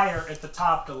Lighthouse. pyre at the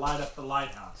top to light up the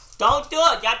lighthouse. Don't do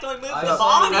it. You have to remove I the don't-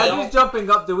 body. As he's jumping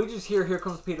up, do we just hear, here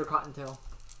comes Peter Cottontail?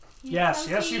 Yes,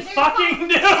 Here yes, you comes Peter fucking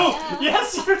do. Cottontail.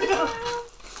 Yes, you do.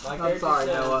 My I'm character sorry,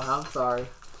 says, Noah. I'm sorry.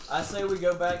 I say we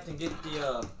go back and get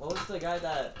the, what was the guy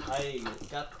that I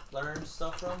learned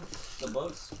stuff from? The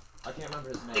boats? I can't remember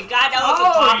his The name. guy that was Oh,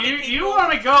 talking you people.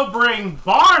 want to go bring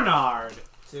Barnard,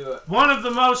 To one of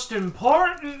the most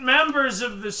important members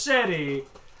of the city,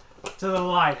 to the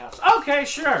lighthouse. Okay,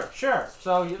 sure.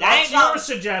 So that's ain't no- your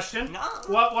suggestion. No.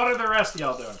 What are the rest of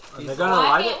y'all doing? Are they gonna Why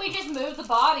light can't it? we just move the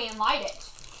body and light it?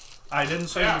 I didn't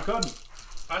say Yeah. you couldn't.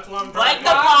 That's what I'm Break trying to the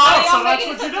do. body. Oh, so I'm that's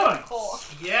making what it you're doing. difficult.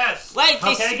 Yes. Wait,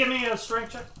 this. Okay, give me a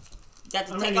strength check. You have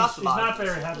to I take mean, off he's the body. not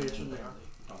very heavy. It shouldn't be hard.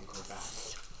 Don't go back.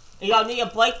 You need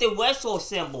to break the whistle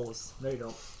symbols. No, you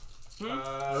don't.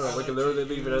 I we can literally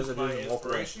leave it as it is my and walk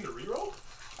away. inspiration to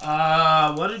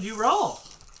reroll. What did you roll?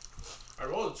 I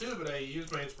rolled a 2, but I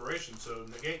used my inspiration, so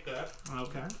negate that.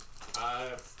 Okay. I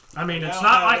I mean, it's Now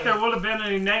not I like have there a- would have been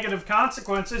any negative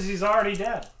consequences. He's already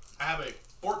dead. have a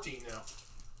 14 now.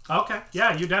 Okay.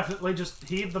 Yeah, you definitely just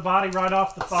heave the body right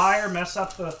off the fire, mess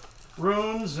up the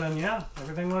runes, and yeah,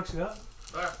 everything looks good.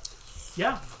 Alright.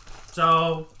 Yeah.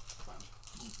 So,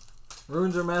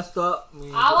 Runes are messed up.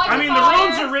 I like I the mean, the fire.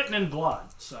 runes are written in blood,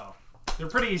 so they're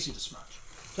pretty easy to smudge.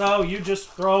 So you just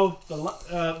throw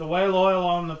the whale oil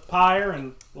on the pyre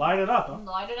and light it up,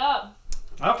 Light it up.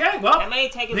 huh? Okay, well, I may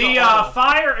take it the to oil.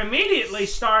 fire immediately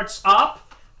starts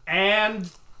up, and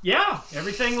yeah,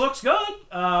 everything looks good.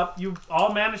 You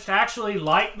all managed to actually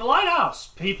light the lighthouse.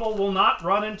 People will not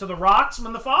run into the rocks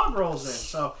when the fog rolls in,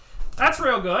 so that's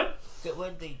real good.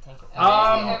 Where did you take it?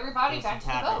 Everybody back to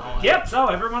the boat. Yep, so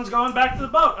everyone's going back to the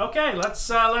boat. Okay, let's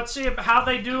see how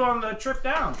they do on the trip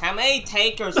down. How many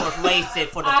takers was wasted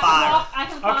for the I can fire? walk. I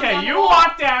can climb Okay, down you the wall.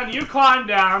 walk down, you climb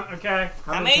down, okay?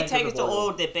 How many takers of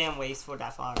oil did Ben waste for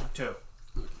that fire? 2.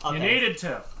 Okay. You needed 2.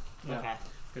 Yeah. Okay.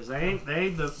 Because they ain't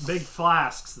the big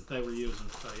flasks that they were using,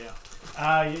 so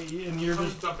yeah. And you're I'm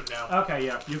just... jumping down. Okay,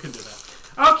 yeah, you can do that.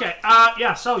 Okay,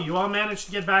 yeah, so you all managed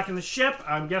to get back in the ship.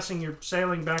 I'm guessing you're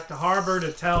sailing back to harbor to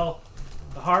tell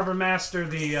the harbor master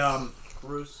the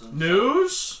gruesome.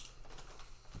 news.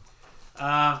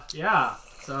 Yeah,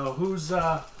 so who's,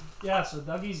 yeah, so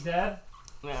Dougie's dead.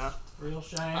 Yeah. Real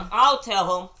shame. I'll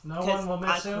tell him. No 'cause one will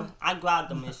miss him? I grabbed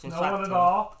the mission. No so I one can at tell him.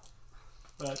 all.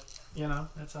 But, you know,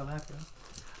 that's how that goes.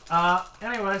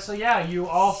 Anyway, so yeah, you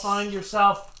all find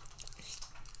yourself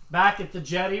back at the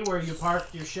jetty where you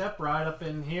parked your ship, right up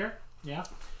in here. Yeah.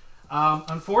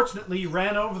 Unfortunately, you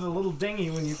ran over the little dinghy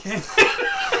when you came. The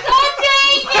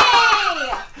dinghy!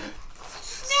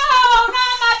 No,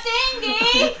 not my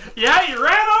dinghy! Yeah, you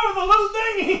ran over the little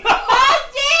dinghy. My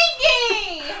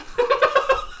dinghy!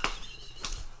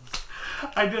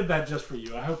 I did that just for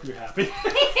you. I hope you're happy.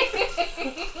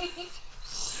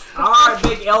 Alright,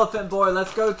 big elephant boy,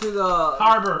 let's go to the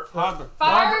Harbor. First,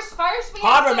 we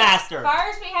Harbor have to, master.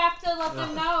 First, we have to let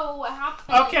them know what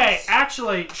happened. Okay,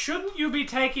 actually, shouldn't you be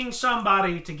taking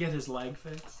somebody to get his leg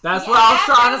fixed? That's what I was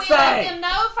trying to We let say. them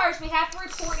know first. We have to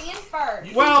report in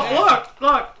first. Well,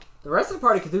 look. The rest of the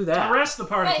party could do that. The rest of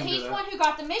the party But can do he's that. the one who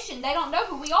got the mission. They don't know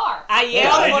who we are. I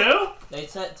Yeah, yelled. they do.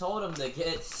 They told him to get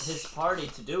his party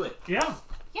to do it. Yeah.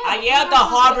 Yeah, I we yelled don't the know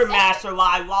who harbor to say. master while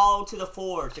I rolled to the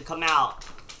forge to come out.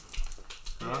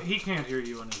 He can't hear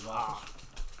you in his office.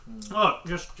 Look,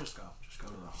 just go. Just go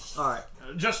to the. Alright.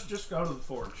 Just go to the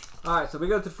forge. Alright, so we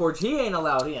go to the forge. He ain't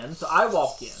allowed in, so I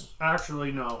walk in.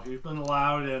 Actually, no. He's been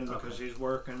allowed in because he's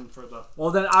working for the. Well,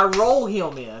 then I roll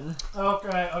him in.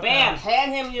 Okay. Bam!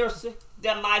 Hand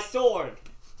him my sword.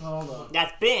 Hold on.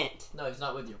 That's bent. No, he's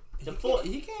not with you. The foot.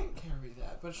 He can't carry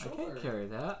that, but I sure. can't carry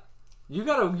that. You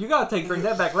gotta bring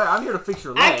that back later. I'm here to fix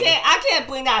your I leg. can't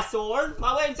bring that sword.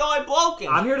 My leg's already broken.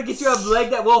 I'm here to get you a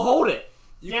leg that will hold it.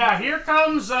 Yeah, here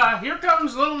comes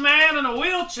little man in a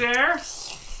wheelchair.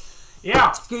 Yeah.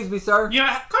 Excuse me, sir. You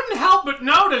couldn't help but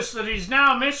notice that he's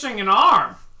now missing an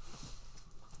arm.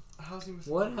 How's he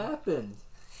missing? What happened?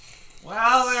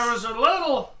 Well, there was a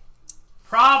little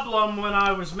problem when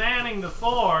I was manning the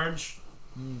forge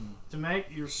to make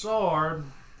your sword.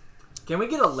 Can we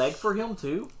get a leg for him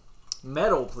too?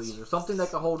 Metal, please, or something that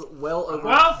can hold well over.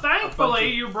 Well, thankfully,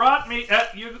 you brought me.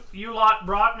 You lot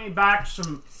brought me back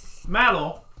some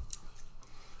metal.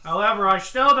 However, I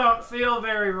still don't feel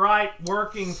very right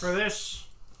working for this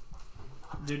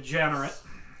degenerate.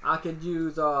 I could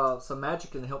use some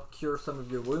magic and help cure some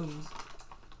of your wounds,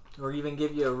 or even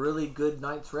give you a really good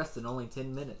night's rest in only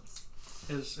 10 minutes.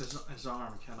 His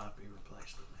arm cannot be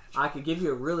replaced with magic. I could give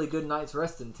you a really good night's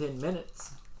rest in 10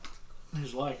 minutes.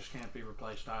 his legs can't be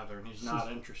replaced either, and he's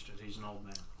not interested. He's an old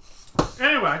man.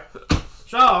 Anyway,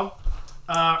 so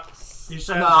he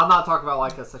says, No, I'm not talking about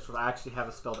like a sexual. I actually have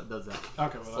a spell that does that.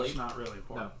 okay, well that's not really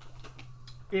important.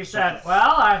 No. He said,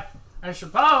 well, I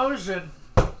suppose that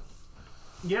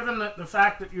given that the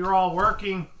fact that you're all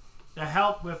working to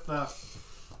help with the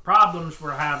problems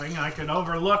we're having, I could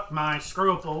overlook my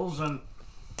scruples and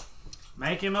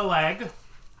make him a leg.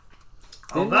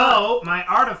 Although my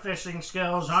artificing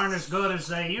skills aren't as good as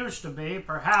they used to be,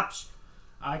 perhaps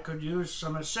I could use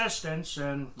some assistance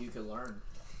and You can learn.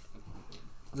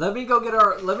 Let me go get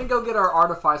our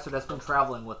artificer that's been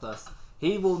traveling with us.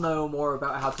 He will know more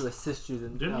about how to assist you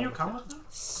than. Didn't you come with them?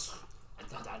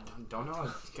 I don't know. I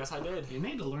guess I did. You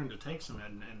need to learn to take some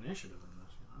initiative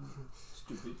in this.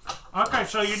 Stupid. Okay,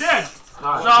 so you did.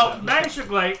 So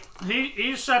basically,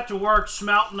 he's set to work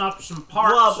smelting up some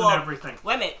parts and everything.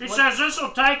 Wait a minute. He says this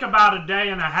will take about a day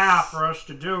and a half for us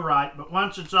to do right, but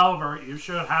once it's over, you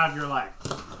should have your leg.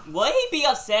 Would he be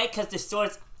upset because the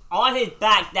sword's on his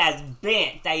back that's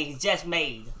bent that he just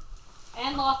made?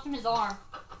 And lost him his arm.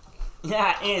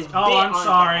 Yeah, it is bent. Oh, I'm on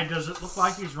sorry. his back. Does it look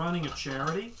like he's running a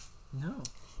charity? No.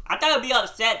 I thought he'd be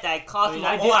upset that it cost him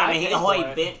I an did- arm I and he paid for already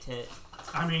it. bent it.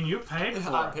 I mean, you paid for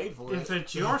I it. paid for If it.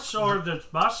 it's your sword that's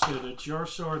busted, it's your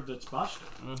sword that's busted.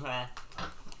 Okay.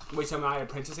 Wait, so am I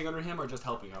apprenticing under him or just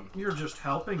helping him? You're just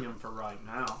helping him for right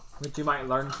now. But you might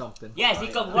learn something. Yes, he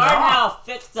could learn Yeah. how to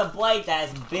fix the blade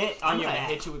that's bent I'm on your gonna back.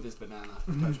 hit you with this banana.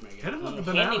 Touch me Hit him again. with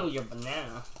the Hit me banana. with your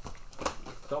banana.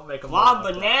 Don't make him. Wrong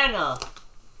banana.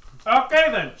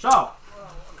 Okay then, so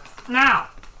now,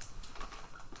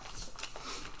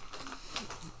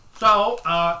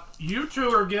 you two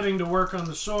are getting to work on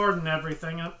the sword and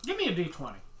everything. Give me a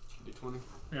D20. D20.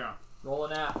 Yeah.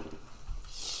 Rolling out.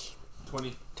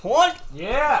 20. 20?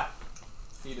 Yeah.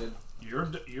 He did.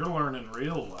 You're learning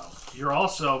real well. You're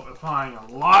also applying a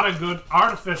lot of good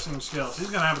artificing skills. He's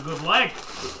gonna have a good leg.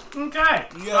 Okay.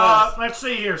 Yes. Let's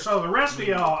see here. So the rest of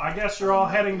y'all, I guess you're all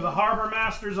heading to the harbor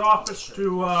master's office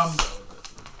to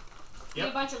Be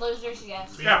a bunch of losers,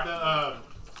 yes. We have to.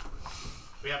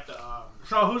 We have to.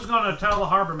 So who's gonna tell the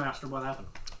harbor master what happened?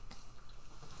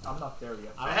 I'm not there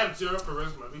yet. I have 0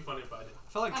 charisma. It'd be funny if I did.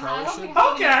 I feel like I Charlie don't should. think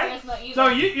I'm Okay. charisma either. So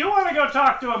you want to go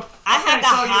talk to him? I have the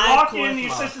so you highest walk in. The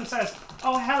charisma. assistant says,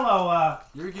 "Oh, hello.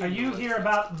 You're Are getting you really here fast.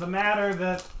 about the matter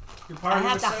that your I party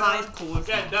have was the set highest on?" charisma.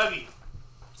 Yeah, Dougie.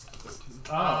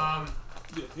 Oh.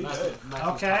 Yeah, he Nice. did.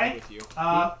 Okay.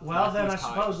 Well, then I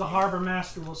suppose the harbor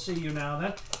master will see you now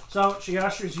then. So she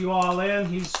ushers you all in.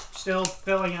 He's still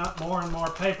filling out more and more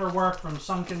paperwork from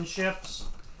sunken ships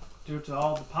due to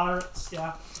all the pirates.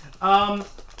 Yeah.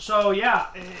 So yeah,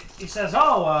 he says,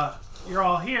 "Oh, you're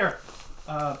all here.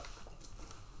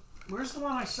 Where's the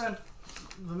one I sent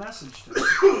the message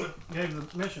to? Gave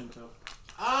the mission to?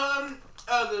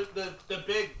 The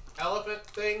big elephant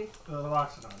thing. The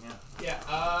Loxodon, yeah.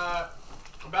 Yeah.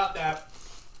 About that.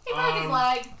 He broke his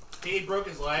leg. He broke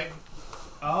his leg.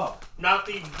 Oh. Not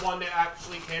the one that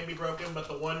actually can be broken, but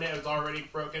the one that is already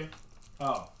broken.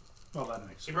 Oh. Well, that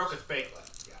makes sense. He broke his fake leg.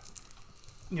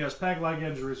 Yeah. Yes, peg leg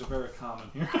injuries are very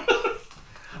common here.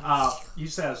 He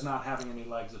says not having any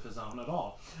legs of his own at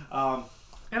all.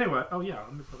 Anyway, oh yeah,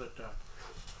 let me put it.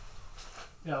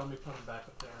 Yeah, let me put it back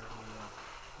up there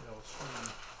in the old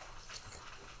screen.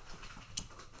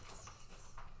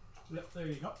 Yep, there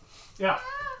you go. Yeah,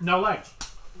 no legs,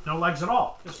 no legs at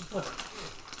all. Just a foot.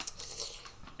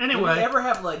 Do you Anyway, ever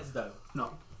have legs though?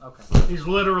 no, Okay. he's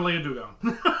literally a dugong.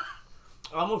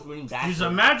 Almost reading back. He's a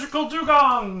magical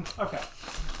dugong. Okay.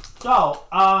 So,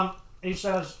 he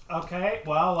says, okay,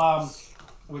 well,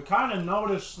 we kind of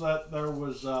noticed that there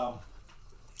was So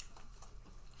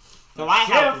a I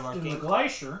have shift to in the working.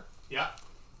 glacier, Yeah.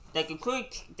 They could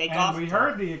quick take and off. we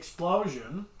heard the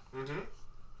explosion. Mm-hmm.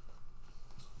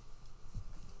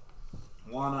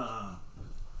 Wanna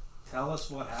tell us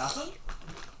what happened?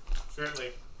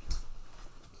 Certainly.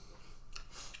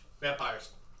 Vampires.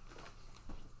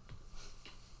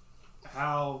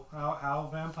 How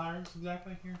vampires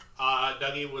exactly here?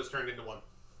 Dougie was turned into one.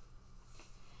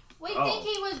 We Oh. think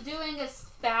he was doing a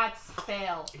bad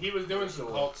spell. He was doing some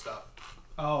cult stuff.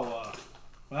 Oh,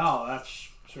 well, that's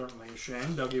certainly a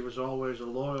shame. Dougie was always a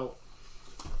loyal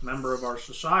member of our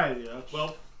society. That's,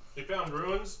 Well, we found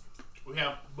ruins. We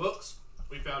have books.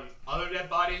 We found other dead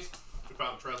bodies. We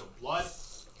found trails of blood.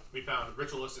 We found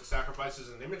ritualistic sacrifices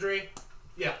and imagery.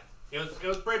 Yeah, it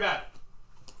was pretty bad.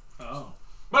 oh.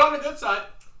 But on the good side,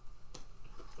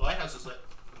 the lighthouse is lit.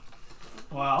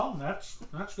 Well, that's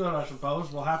good, I suppose.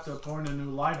 We'll have to appoint a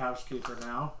new lighthouse keeper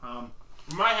now.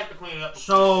 We might have to clean it up.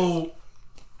 So,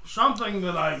 something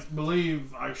that I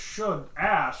believe I should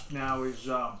ask now is,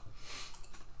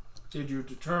 did you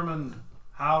determine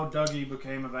how Dougie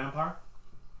became a vampire?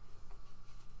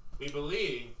 We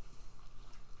believe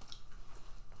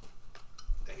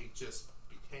that he just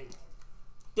became one.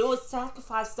 There was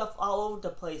sacrifice stuff all over the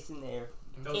place in there.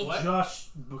 Those what? Just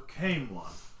became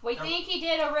one. We think he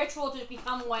did a ritual to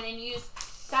become one and used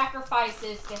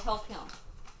sacrifices to help him.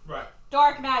 Right.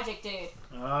 Dark magic, dude.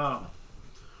 Oh.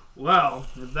 Well,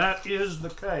 if that is the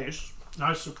case,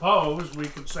 I suppose we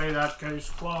could say that case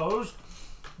closed.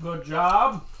 Good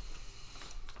job.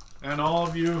 And all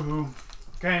of you who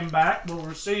came back will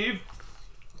receive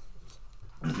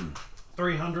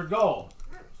 300 gold.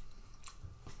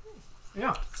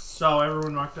 Yeah. So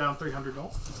everyone knocked down 300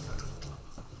 gold.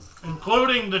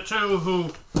 Including the two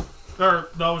who, or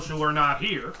those who are not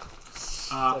here.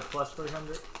 So plus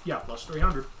 300? Yeah, plus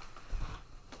 300.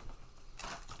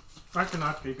 I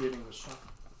cannot keep eating this stuff.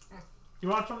 You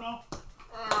want some now?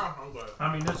 I'm good.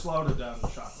 I mean, it's loaded down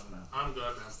with chocolate now. I'm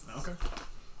good, man. Okay.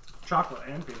 Chocolate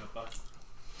and peanut butter.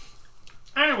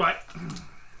 Anyway.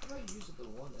 I use the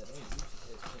one that ain't used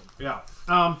to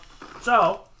Yeah.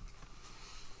 So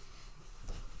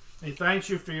he thanks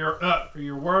you for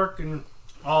your work and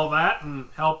all that, and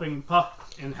helping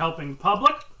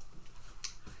public.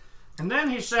 And then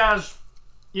he says,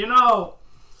 you know,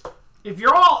 if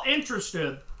you're all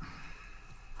interested,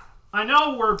 I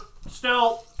know we're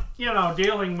still, you know,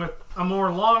 dealing with a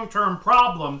more long-term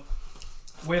problem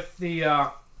with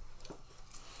the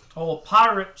whole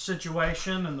pirate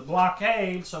situation and the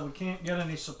blockade, so we can't get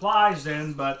any supplies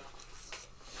in, but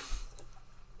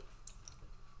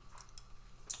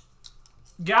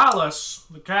Gallus,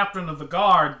 the captain of the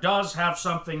guard, does have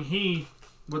something he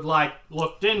would like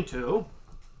looked into.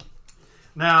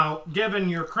 Now, given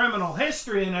your criminal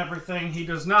history and everything, he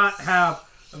does not have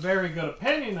a very good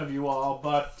opinion of you all,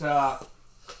 but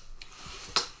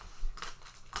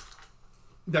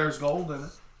there's gold in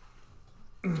it.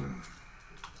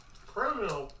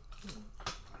 Criminal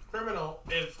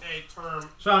is a term.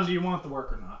 Son, do you want the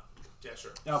work or not? Yeah,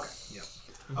 sure. Okay, yeah.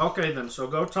 Okay then, so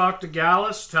go talk to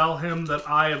Gallus, tell him that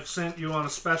I have sent you on a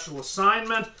special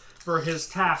assignment for his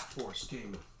task force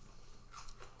team.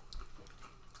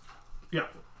 Yeah.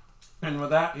 And with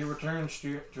that, he returns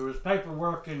to his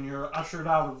paperwork, and you're ushered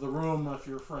out of the room with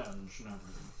your friends and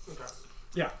everything. Okay.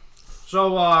 Yeah.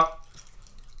 So,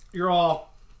 you're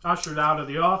all ushered out of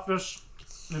the office,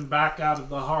 and back out of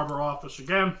the harbor office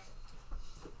again,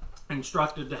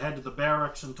 instructed to head to the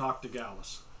barracks and talk to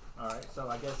Gallus. Alright, so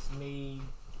I guess me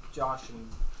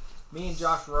and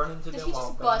Josh run into Did them he while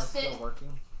just Ben bust is still it?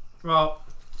 working. Well,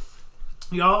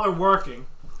 y'all are working.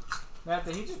 Matt,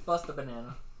 did he just bust a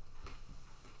banana?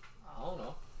 I don't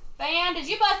know. Bam, did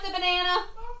you bust the banana?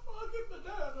 Fucking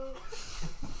banana.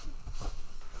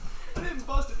 I didn't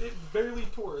bust it. It barely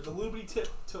tore. The lubity tip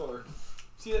tore.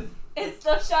 See it? It's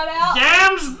still shut out.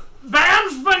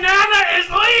 Bam's banana is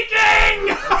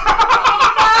leaking!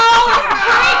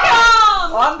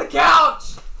 On the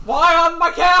couch! Why on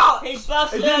my couch? He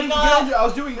busted It didn't it even get on up. you. I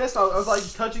was doing this. I was like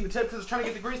touching the tip because I was trying to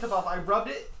get the green stuff off. I rubbed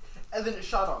it, and then it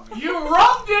shot on me. You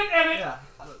rubbed it and it... Yeah.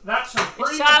 That's some shot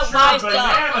premature my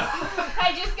banana.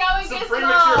 Hey, just go and Some get some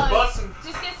premature busting.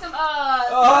 just get some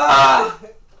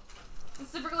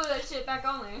super glue that shit back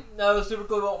on there. No, super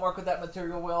glue won't work with that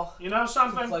material well. You know Too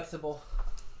something? flexible.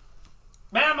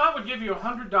 Ma'am, I would give you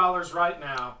 $100 right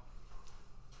now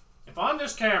if on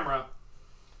this camera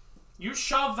you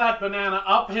shove that banana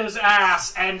up his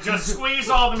ass and just squeeze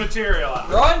all the material out.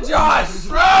 Run, Josh!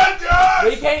 Run, Josh!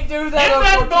 We can't do Give that,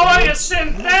 that unfortunately. boy a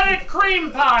synthetic cream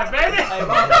pie, baby! Hey,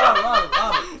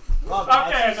 Robbie.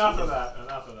 Okay, enough of that.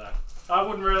 Enough of that. I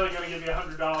wasn't really going to give you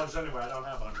 $100 anyway. I don't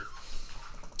have 100.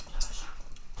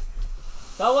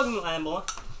 That wasn't Lambo.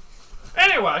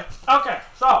 Anyway, okay,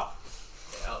 so.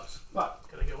 Hey, Alex. What?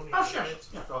 Can I get one of your Oh, sure. minutes?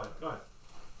 Yeah, go ahead. Go ahead.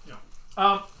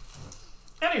 Yeah.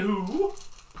 Anywho.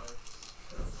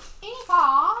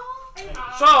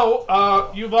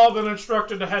 So, you've all been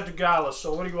instructed to head to Gallus,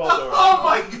 so what are you all doing? Oh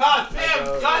my god, man!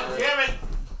 God damn it!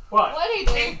 What? What did he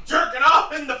do? He's jerking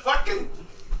off in the fucking...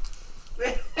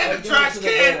 in the Give trash it to the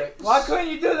can! barracks. Why couldn't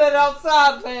you do that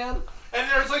outside, man? And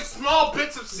there's like small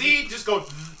bits of seed just go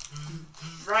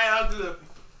right out to the...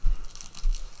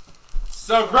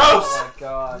 So gross! Oh my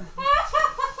god.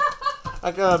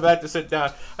 I'm going back to sit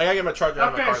down. I gotta get my charger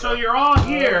out of my Okay, car. so you're all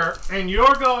here, and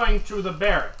you're going to the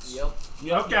barracks. Yep.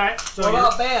 Okay, so What you're...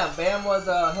 about Bam? Bam was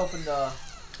helping the...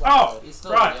 Oh, He's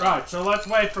still right, young. right. So let's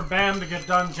wait for Bam to get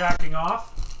done jacking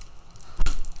off.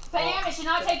 Bam, it should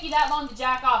not take you that long to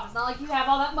jack off. It's not like you have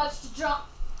all that much to jump.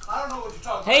 I don't know what you're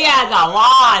talking He has a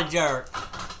larger.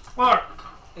 Look,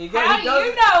 He How do does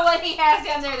you it. know what he has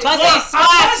down there? Cause That he Look, slashed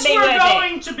unless me we're with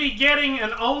going it. to be getting an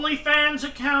OnlyFans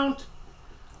account,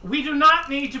 we do not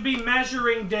need to be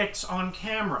measuring dicks on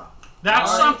camera.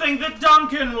 That's Alright. something that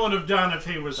Duncan would have done if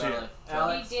he was here.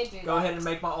 Charlie, Alex, He did do go that. ahead and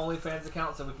make my OnlyFans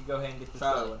account so we can go ahead and get this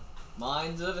Charlie. going.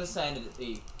 Minds of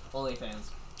Insanity. OnlyFans.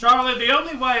 Charlie, the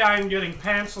only way I am getting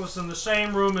pantsless in the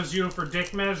same room as you for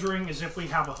dick measuring is if we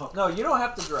have a hook. No, you don't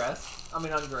have to dress. I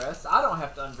mean, undress. I don't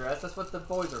have to undress. That's what the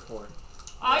boys are for.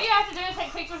 All you have to do is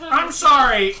take pictures of your I'm feet.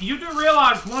 sorry, you do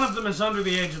realize one of them is under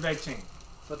the age of 18.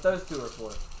 What those two are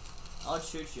for. I'll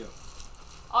shoot you.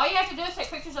 All you have to do is take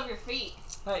pictures of your feet.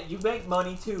 Hey, you make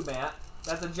money too, Matt.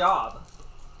 That's a job.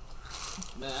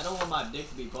 Man, I don't want my dick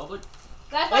to be public.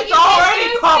 That's what It's you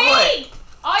already do public! feet.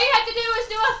 All you have to do is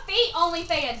do a feet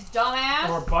OnlyFans, dumbass.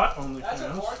 Or butt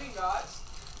OnlyFans. guys.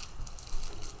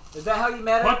 Is that how you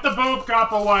met it? Put the boob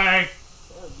cup away.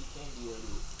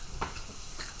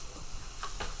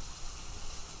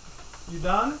 You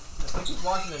done? I think he's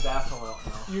washing his asshole out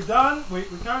now. You done? We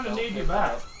kind of need you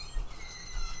back.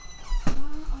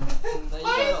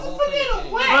 Why is this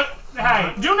banana wet? But,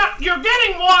 hey, do not. You're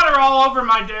getting water all over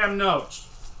my damn notes.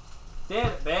 Damn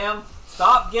it, Bam.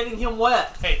 Stop getting him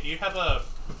wet. Hey, do you have a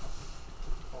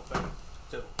whole thing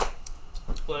to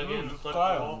plug in? Plug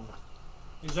Kyle. the wall?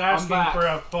 He's asking back. for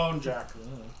a phone jack.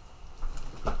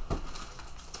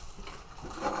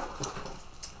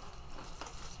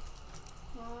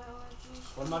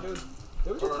 What am I doing?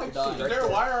 There was a type Is C Is right there a there.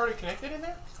 wire already connected in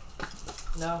there?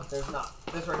 No, there's not.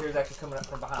 This right here is actually coming up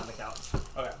from behind the couch.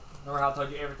 Okay, Remember how I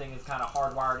told you everything is kind of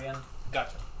hardwired in?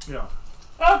 gotcha. Yeah.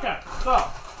 Okay, so.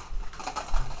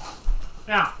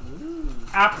 Now,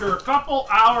 after a couple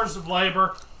hours of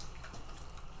labor,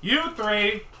 you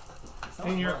three,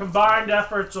 in your combined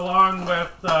efforts along with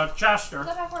Chester, Is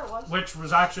that back where it was? which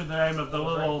was actually the name of the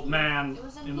little old man It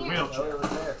was in in the here. No, wheelchair, it was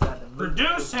there. 'Cause I had to move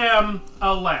produce it. him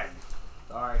a leg.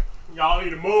 Sorry. Y'all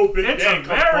need to move it. It's a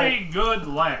very good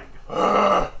leg.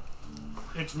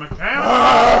 It's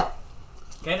mechanical,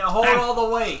 Can it hold all the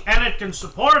weight? and it can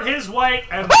support his weight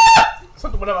and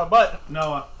Something went up my butt.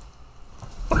 Noah.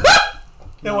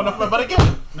 It went up my butt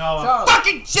again. Noah. Charlie,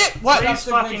 Fucking shit! What? Please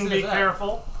Dustin fucking thinks be it is that.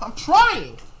 careful. I'm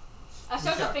trying. I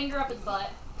shoved a finger up his butt.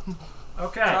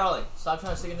 Okay. Charlie, stop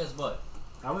trying to stick in his butt.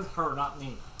 That was her, not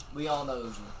me. We all know it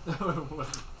was you.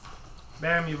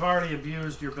 Bam, you've already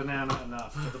abused your banana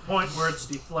enough to the point where it's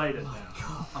deflated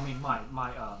now. I mean, my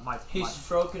He's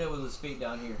stroking it with his feet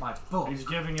down here. my foot. He's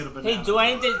giving it a banana. He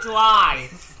drained it dry.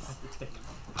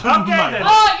 Okay then.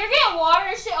 Oh, you're getting water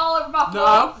and shit all over my floor.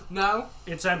 no, no,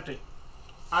 It's empty.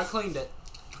 I cleaned it.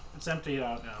 It's emptied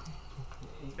out now.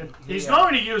 He's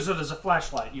going to use it as a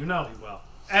flashlight. You know he will.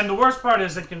 And the worst part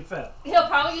is it can fit. He'll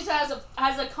probably use it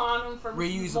as a condom for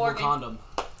Reusable Morgan. condom.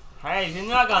 Hey, you're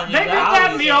not gonna use They did that.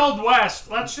 that in the Old West.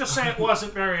 Let's just say it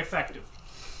wasn't very effective.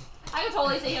 I could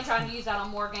totally see him trying to use that on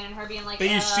Morgan and her being like,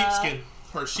 They use sheepskin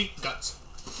or sheep guts.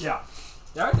 Yeah.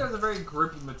 That there's a very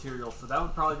grippy material, so that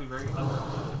would probably be very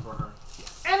uncomfortable for her.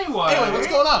 Anyway, Anyway, what's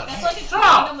going on? That's like a So,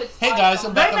 condom with hey spikes guys, on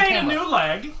I'm it. back they on made a camera. new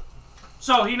leg.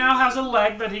 So he now has a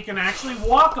leg that he can actually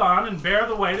walk on and bear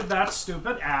the weight of that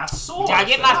stupid ass sword. Can I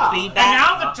get my feet And back?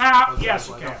 now the town, Okay, yes,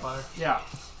 you like can. on fire. Yeah.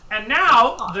 And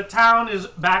now the town is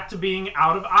back to being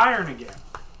out of iron again.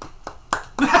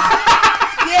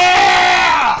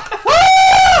 Yeah!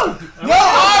 Woo! No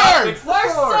iron! Fix the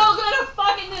We're sword. so good at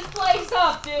fucking this place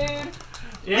up, dude.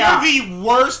 Yeah. You're the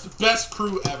worst, best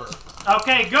crew ever.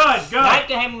 Okay, good, Now you good.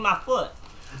 can have me my foot.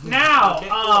 Now,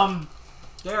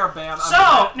 There, Bam.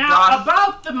 so now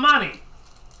about the money.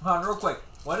 Hold on, real quick.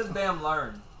 What does Bam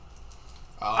learn?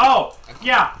 Oh,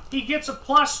 yeah, he gets a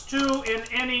 +2 in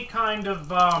any kind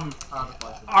of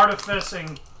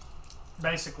artificing,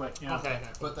 basically. Yeah. Okay.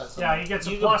 Put that Yeah, he gets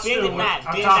a You can +2 bend it back,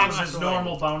 on bend top back of my his sword.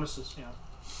 normal bonuses. Yeah.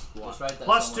 Just write that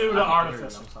 +2 somewhere. to I can't hear you,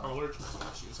 artificing. I'm I'm sorry. allergic to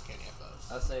cashews. I can't have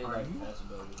those. I'd say Are like you?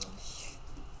 possibilities on.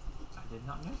 I did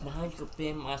not know that. Now you can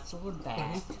bend my sword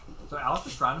back. So Alice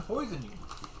is trying to poison you.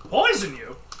 Poison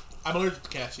you? I'm allergic to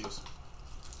cashews.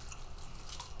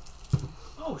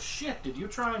 Oh shit! Did you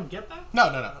try and get that? No.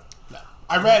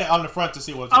 I read it on the front to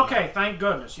see what's Okay, thank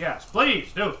goodness. Yes,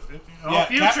 please do. In all Yeah,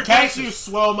 future cashews cases.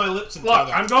 swell my lips and Look,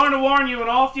 I'm going to warn you in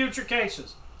all future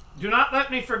cases. Do not let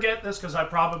me forget this because I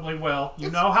probably will.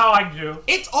 You know how I do.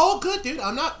 It's all good, dude.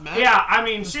 I'm not mad. Yeah, I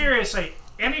mean seriously.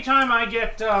 Anytime I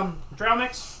get trail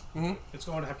mix, it's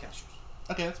going to have cashews.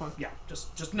 Okay, that's fine. Yeah,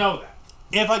 just know that.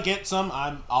 If I get some,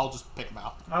 I'll just pick them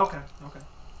out. Okay.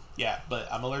 Yeah, but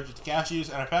I'm allergic to cashews,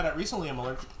 and I found out recently I'm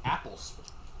allergic to apples.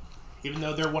 Even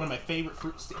though they're one of my favorite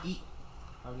fruits to eat.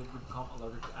 How did you become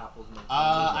allergic to apples? And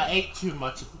I ate too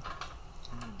much of them.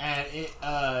 and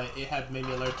it had made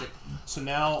me allergic. So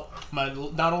now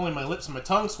not only my lips and my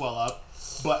tongue swell up,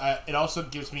 but it also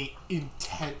gives me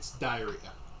intense diarrhea.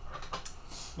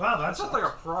 Wow, that's Sounds like a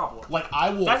problem. Like I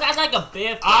will. That's like a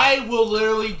beer. I will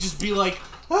literally just be like.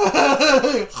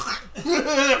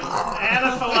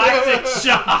 anaphylactic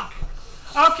shock.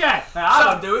 Okay, I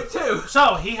don't do it too.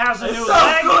 so he has a It's new so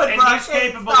leg, good, and but I he's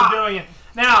can't capable stop. of doing it.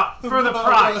 Now, for the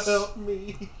price, Help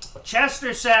me.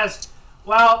 Chester says,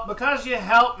 well, because you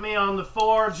helped me on the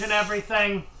forge and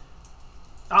everything,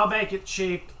 I'll make it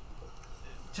cheap.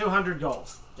 200 gold.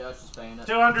 Josh is paying it.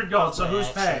 200 gold, so who's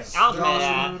paying? I'll pay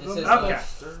that. It says Okay.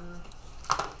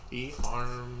 Eat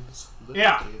arms. Look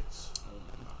Yeah. at kids.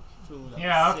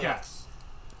 Yeah, okay.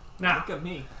 Now, Look at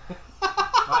me.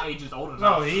 My age is old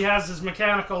enough. so he has his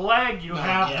mechanical leg, you No,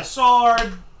 have the yes.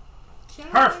 sword.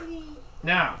 Perfect.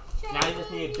 Now, Now you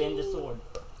just need to bend the sword.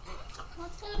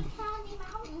 Let's go to Candy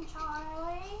Mountain,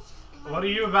 Charlie. what are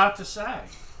you about to say?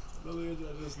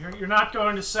 You're not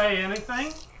going to say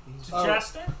anything to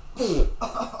Chester?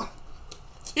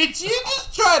 Did you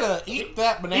just try to eat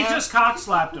that He banana? just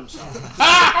cock-slapped himself.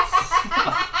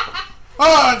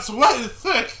 Oh, it's wet and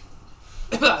thick.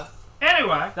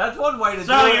 Anyway, That's one way to do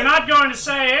so it. you're not going to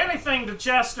say anything to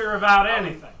Chester about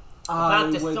anything.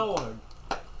 About the sword.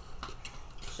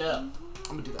 Shut up.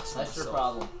 I'm gonna do that. That's your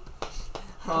problem.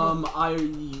 I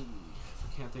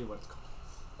can't think of what it's called.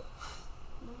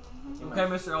 Okay,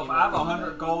 Mr. Elf, I have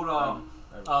 100 gold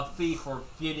fee for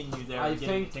getting you there I and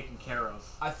getting think- you taken care of.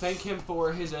 I thank him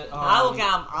for his. I look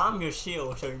at I'm your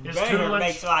shield, so you His better tutelage,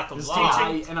 make like a his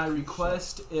lot. teaching. and I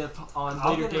request if on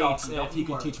I'll later get it off dates you, don't if he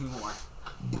could worry. teach me more.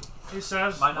 He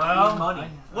says, Might not well, need money. I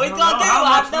What you don't gonna know do? how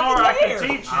I much have more I nothing can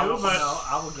here. teach I you, will, but no,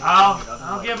 I will give it to you I'll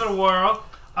another give way. it a whirl.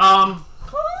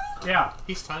 Yeah,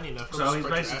 He's tiny enough. so he's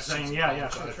basically saying, yeah,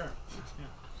 sure.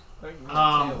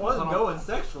 I Um, wasn't going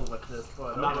sexual with this,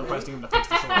 but I'm not requesting him to fix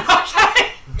the sword.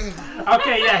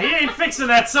 okay, yeah, he ain't fixing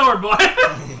that sword, boy.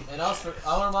 And also,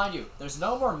 I want to remind you, there's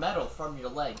no more metal from your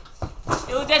leg.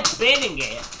 It was just bending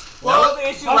it. well, the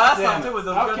issue last Damn time it. too was it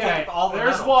was going to Okay, take all the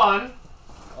there's metal. one,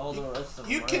 All the rest of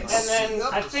You them can are- and then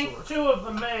Up I the think sword. 2 of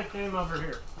them may have came over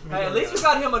here. Hey, at least we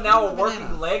got him now a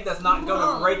working leg that's not going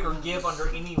to break or give under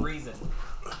any reason.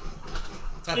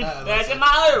 That's in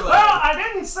my other way. Well, I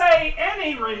didn't say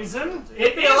any reason.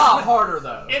 It'd be a lot harder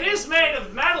though. It is made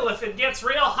of metal. If it gets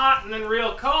real hot and then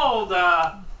real cold,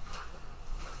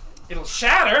 it'll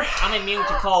shatter. I'm immune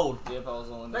to cold. Yeah, if I was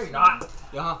only No, you're missing not.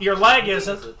 Yeah, Your leg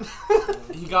isn't.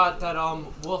 he got that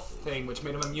wolf thing, which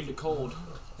made him immune to cold.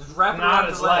 Just wrap it Not around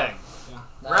his your leg.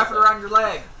 leg. Wrap it around your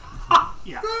leg.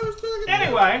 Yeah.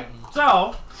 Anyway,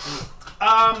 so,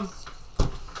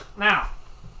 now,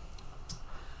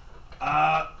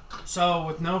 so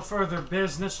with no further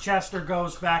business, Chester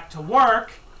goes back to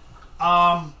work.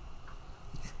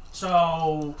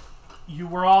 So you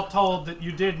were all told that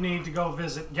you did need to go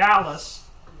visit Gallus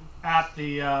at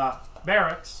the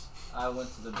barracks. I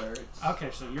went to the barracks. Okay,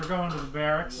 so you're going to the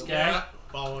barracks, okay? Yeah.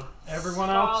 Following. Everyone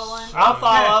else? Following. I'll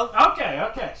follow.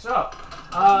 Okay, so,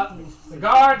 the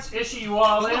guards issue you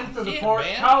all in through the Yeah,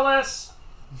 portcullis.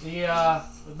 The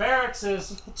barracks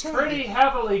is pretty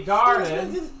heavily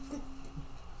guarded,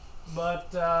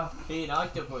 but Be an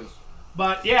octopus.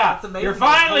 yeah, That's amazing. you're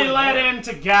finally Holy let man.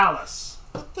 into Gallus.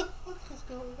 What the fuck is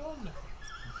going on now?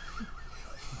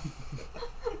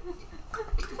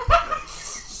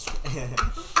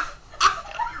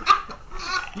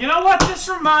 You know what? This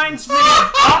reminds me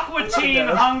of Aqua Teen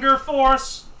Hunger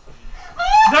Force.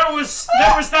 There was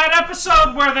that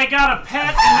episode where they got a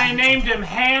pet and they named him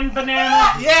Hand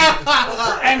Banana,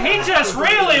 Yeah! and he just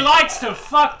really likes to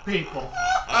fuck people.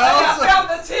 I found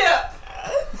the tip.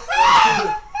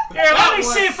 Here, let me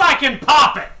see if I can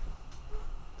pop it.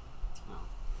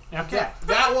 Okay.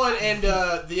 That one and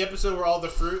the episode where all the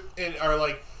fruit are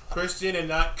like Christian and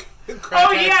not crack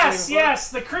Oh ass yes,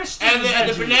 the Christian And the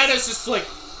veggies. banana's just like,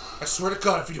 I swear to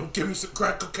God, if you don't give me some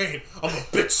crack cocaine, I'm gonna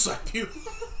bitch slap you.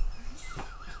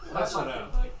 Let's sit down.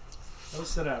 Let's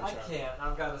sit down, I Charlie. can't.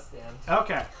 I've got to stand.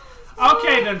 Okay.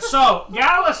 Okay then, so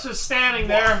Gallus is standing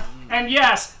there, and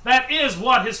yes, that is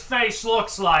what his face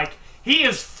looks like. He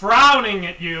is frowning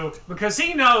at you because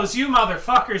he knows you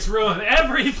motherfuckers ruin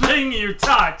everything you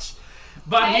touch.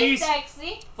 But Hey, he's...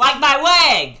 sexy. Like my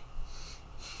leg.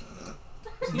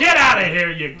 Get out of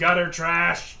here, you gutter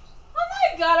trash. Oh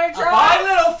my gutter Bye, trash.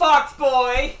 little fox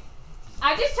boy.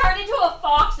 I just turned into a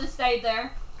fox and stayed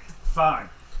there. Fine.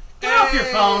 Get off your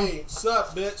phone.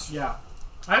 Sup, bitch? Yeah.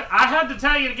 I had to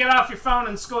tell you to get off your phone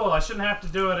in school. I shouldn't have to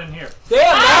do it in here.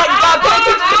 Damn, man, you got to pay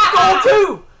attention to school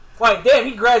too. Wait, damn,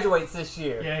 he graduates this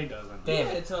year. Yeah, he doesn't. damn You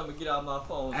it. didn't tell him to get out of my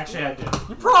phone. Actually, I did.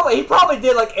 He probably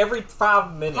did like every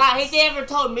 5 minutes. How he never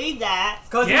told me that.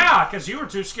 Yeah, because you were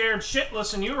too scared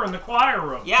shitless and you were in the choir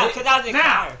room. Yeah, because I was in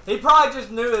Now, choir. He probably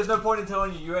just knew there's no point in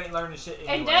telling you ain't learning shit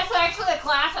anyway. And that's actually the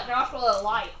class that Josh really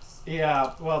likes.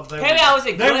 Yeah, well, they Maybe I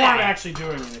wasn't they good weren't at it. actually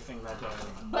doing anything that day.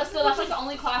 But still, that's like the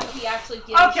only class that he actually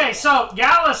gives. Okay, shit. so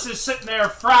Gallus is sitting there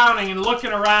frowning and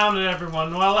looking around at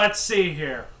everyone. Well, let's see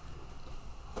here.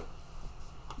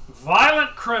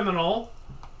 Violent criminal.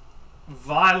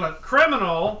 Violent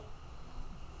criminal.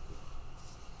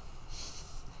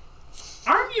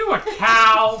 Aren't you a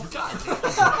cow?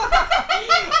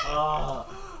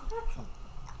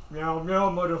 Meow, meow,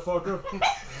 motherfucker.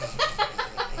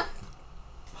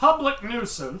 Public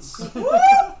nuisance.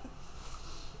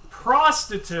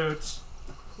 Prostitute.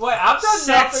 Wait, I've done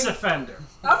Sex nothing. offender.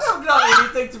 I've never done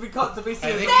anything to be seen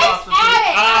as a think- prostitute.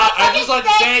 I just like to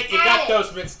say you got addict.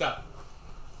 those mixed up.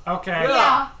 Okay.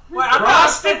 Yeah. Wait, I'm not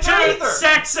offended Prostitute, either.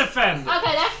 sex offender.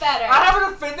 Okay, that's better. I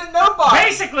haven't offended nobody.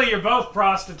 Basically, you're both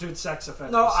prostitute, sex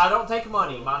offenders. No, I don't take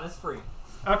money. Mine is free.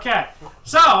 Okay,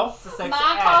 so It's a sex Mine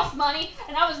addict. cost money,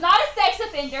 and I was not a sex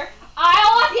offender. All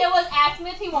I did was ask him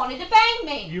if he wanted to bang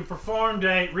me. you performed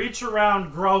a reach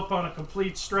around grope on a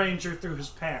complete stranger through his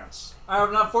pants. I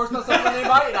have not forced myself on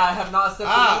anybody, and I have not accepted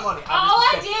any money. I'm All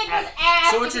I just a sex did was addict.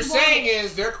 ask. So what if you're he saying wanted.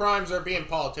 is their crimes are being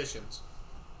politicians.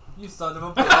 You son of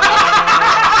a bitch.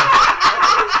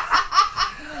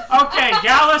 Okay,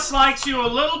 Gallus likes you a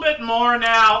little bit more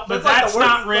now, but that's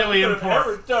not really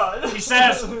important. He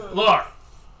says, look,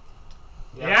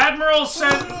 the Admiral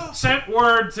sent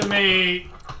word to me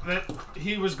that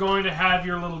he was going to have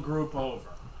your little group over.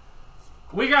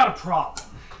 We got a problem.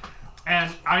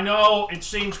 And I know it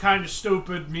seems kind of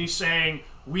stupid me saying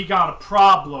we got a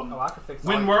problem I can fix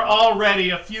when all we're your already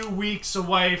a few weeks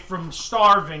away from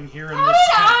starving here in How this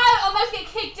did town. I almost get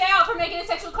kicked out for making a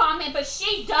sexual comment, but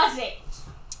she doesn't?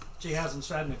 She hasn't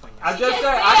said anything yet. I just She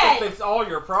said just I can said. fix all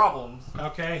your problems.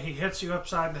 Okay, he hits you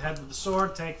upside the head with the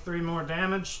sword, take 3 more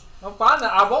damage. I'm fine.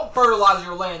 I won't fertilize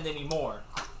your land anymore.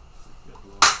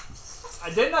 I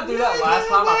did not do that last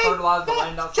time. I fertilized the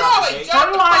land outside Charlie, the gate. Charlie.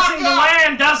 Fertilizing the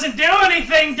land doesn't do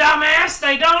anything, dumbass!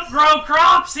 They don't grow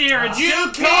crops here, it's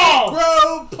You too can't cold!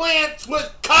 grow plants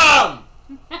with cum.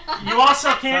 You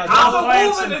also can't grow I'm a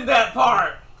plants woman in... in that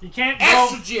part. You can't grow...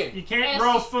 Estrogen. You can't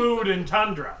grow food in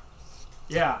tundra.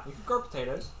 Yeah. You can grow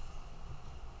potatoes.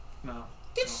 No.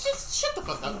 Just shut the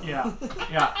fuck up. Yeah.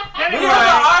 Yeah. We Anyway,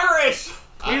 are the Irish.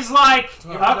 he's like,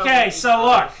 okay, so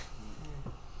look,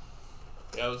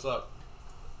 Yeah, what's up?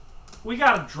 we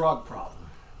got a drug problem.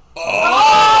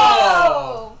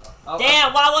 Oh!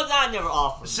 Damn, why was I never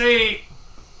offered? See,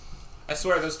 I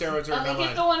swear those steroids are I in think my he's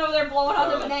mind. the one over there blowing on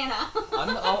the banana.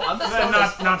 I'm just They're on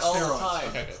not- this not all the steroids. time.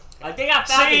 Okay, good. I think I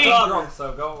found See? the drug. Drunk,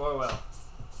 so go well.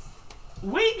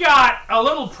 we got a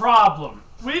little problem.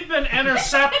 We've been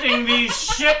intercepting these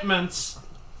shipments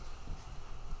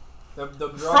The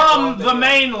drugs from belong to the him.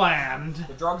 mainland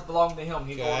The drugs belong to him.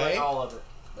 He's Okay. ordering all of it.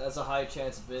 That's a high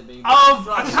chance of it being. of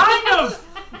a kind of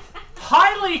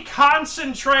highly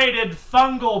concentrated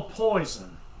fungal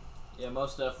poison. Yeah,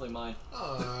 most definitely mine.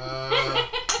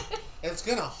 It's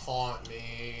gonna haunt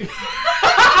me.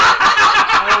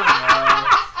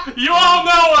 You all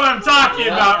know what I'm talking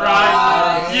about,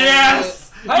 right?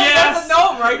 Yes. Hey, Yes. that's a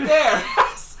gnome right there.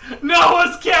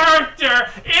 Noah's character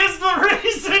is the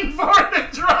reason for the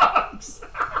drugs.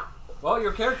 Well,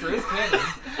 your character is canon.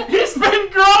 He's been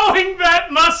growing that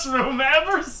mushroom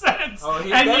ever since Oh,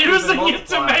 he's and definitely using been it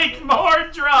to multiplying make it. more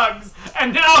drugs,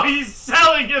 and now he's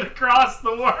selling it across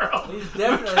the world He's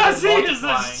definitely because he been is a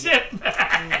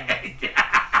multiplying.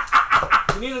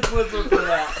 shitbag. You need a Twizzler for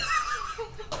that.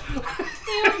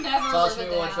 He'll never Toss live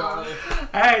me it one, down. Charlie.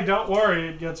 Hey, don't worry,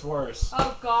 it gets worse.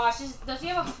 Oh gosh, does he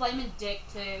have a flaming dick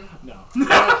too? No.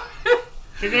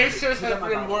 Canisius has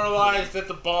been immortalized at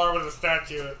the bar with a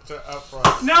statue up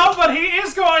front. No, but he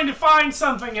is going to find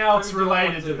something else Maybe you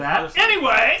related want to to. that. Listen.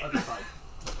 Anyway, Other side.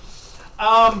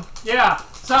 yeah.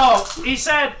 So he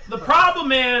said the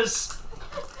problem is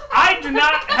I do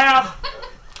not have.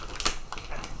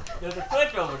 There's a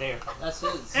switch over there. That's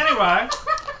his. Anyway,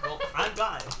 Well, I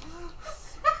got it.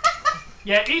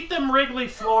 yeah, eat them Wrigley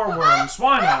floor worms.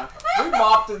 Why not? We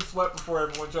mopped and swept before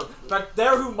everyone showed. In fact,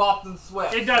 they're who mopped and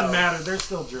swept. It doesn't so. matter. There's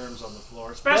still germs on the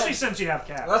floor, especially Yeah. since you have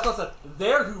cats. That's what I said.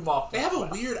 They're who mopped They and have a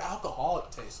swept. weird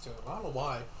alcoholic taste to them. I don't know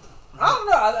why. I don't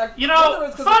know. You whether know,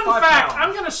 it's 'cause fun it's 5 fact. pounds.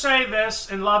 I'm going to say this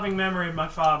in loving memory of my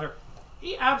father.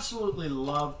 He absolutely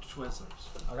loved Twizzlers.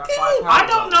 I got 5 pounds. I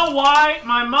don't of know why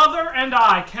my mother and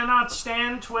I cannot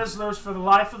stand Twizzlers for the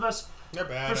life of us. They're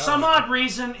bad. For I some don't odd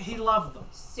reason, he loved them.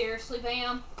 Seriously,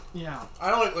 Bam? Yeah. I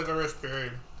don't like licorice,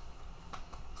 period.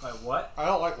 Like what? I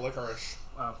don't like licorice.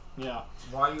 Oh, Yeah.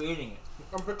 why are you eating it?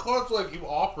 Because, like, you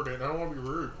offered it, and I don't want to be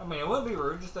rude. I mean, it wouldn't be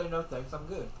rude. Just say no thanks. I'm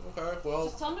good. Okay, well...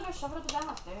 Just tell him to go shove it up his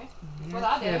ass, dude. That's what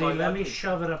I Kitty, did. let me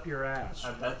shove it up your ass.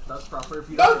 That's proper. If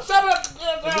you Don't don't, shut up!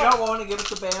 if you don't want to, give it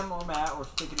to Bam or Matt or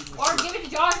stick it in your Or shoe. give it to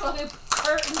Joshua, who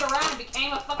turned around and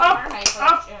became a fucking mermaid for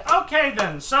that shit. Okay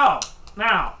then, so,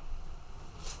 now.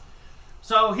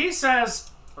 So he says,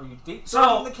 Are you deep so,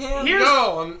 throwing the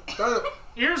can?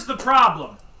 here's the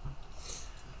problem.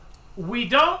 We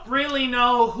don't really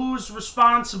know who's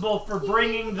responsible for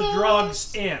bringing the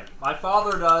drugs in. My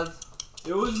father does.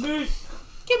 It was me.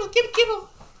 Kibble, kibble, kibble.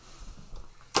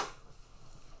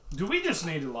 Do we just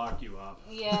need to lock you up?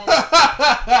 Yeah.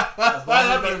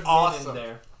 That'd be awesome.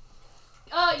 There.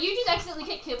 You just accidentally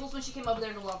kicked Kibbles when she came over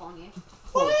there to love on you.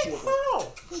 What?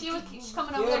 How? She's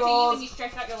coming over there to you and you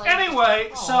stretched out your legs.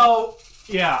 Anyway, so,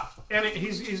 yeah. And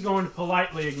he's going to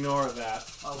politely ignore that.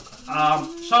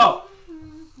 Okay. So,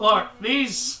 look,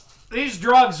 these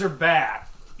drugs are bad.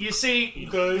 You see,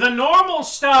 the normal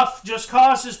stuff just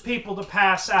causes people to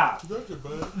pass out.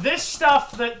 This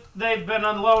stuff that they've been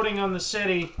unloading on the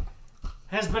city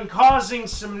has been causing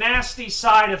some nasty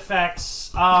side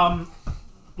effects,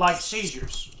 like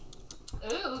seizures.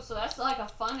 Ooh, so that's like a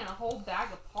fun and a whole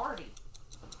bag of party.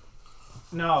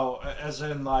 No, as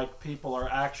in, like, people are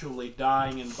actually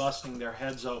dying and busting their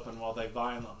heads open while they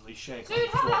violently shake. Dude,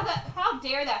 how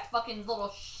dare that fucking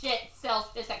little shit sell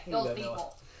shit that kills No.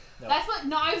 people? No. That's what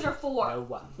knives are for. No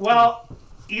one. Well,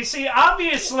 you see,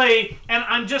 obviously, and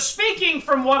I'm just speaking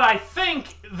from what I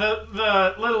think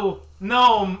the little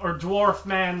gnome or dwarf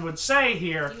man would say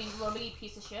here, You mean little bitty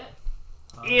piece of shit?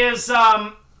 is,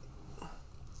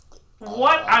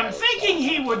 what I'm thinking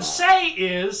he would say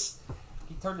is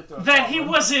He turned it to a that he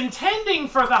problem. was intending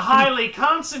for the highly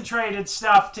concentrated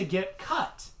stuff to get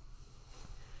cut.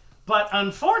 But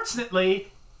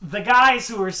unfortunately, the guys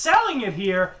who are selling it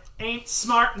here ain't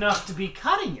smart enough to be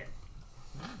cutting it.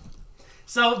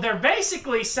 So they're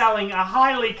basically selling a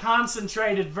highly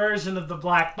concentrated version of the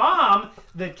black bomb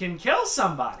that can kill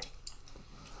somebody.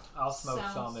 I'll smoke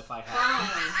Sounds some if I have.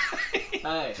 Fun.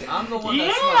 Hey, I'm the one that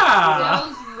Yeah!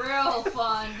 Sounds real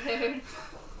fun, dude.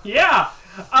 Yeah.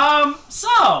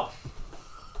 So,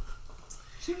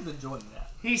 She was enjoying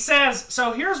that. he says,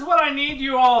 so here's what I need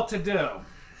you all to do.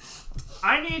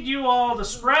 I need you all to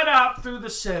spread out through the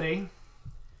city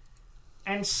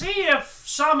and see if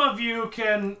some of you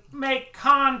can make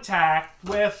contact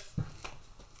with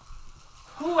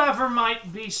whoever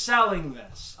might be selling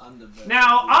this.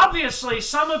 Now, obviously,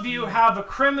 some of you have a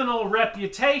criminal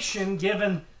reputation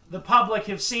given the public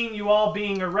have seen you all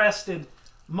being arrested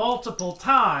multiple As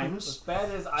times. bad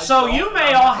as I So don't, you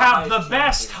may I'm all the have the highest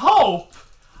best champion. hope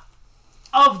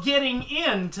of getting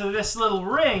into this little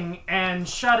ring and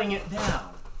shutting it down.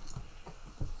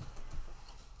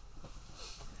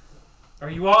 Are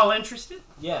you all interested?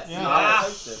 Yes. Yeah. I'll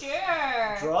take this.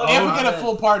 Sure. Drugs, And we I'm get a in.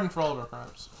 full pardon for all of our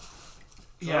crimes.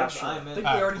 Yeah, Drugs, sure. I I'm in. think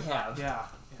we already have. Yeah.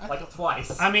 Like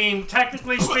twice. I mean,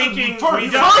 technically speaking, For we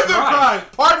further don't. crimes!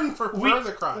 Pardon for We,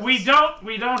 further crimes. we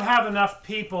don't have enough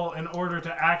people in order to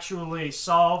actually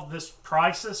solve this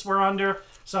crisis we're under.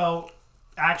 So,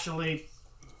 actually,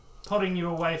 putting you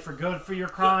away for good for your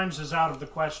crimes is out of the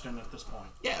question at this point.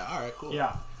 Yeah, alright, cool.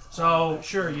 Yeah. So,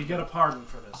 sure, you get a pardon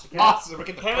for this. Okay? Awesome. We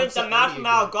get the Parents concept the mouth ready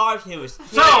mouth guard who's.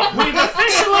 So we've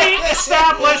officially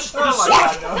established the Oh my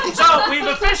God, no. So we've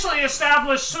officially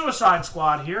established Suicide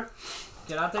Squad here.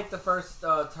 Can I take the first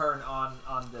turn on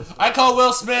this? I call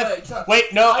Will Smith.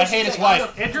 Wait, no, I hate his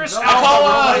wife. Idris No, Elba I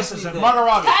call replaces him. Margot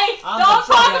Robbie. Hey, I'm don't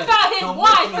the talk drug about addict. his Don't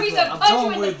wife look or at he's me gonna then. punch I'm you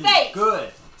done in the with you. face. Good.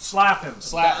 Slap him.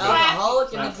 Slap me.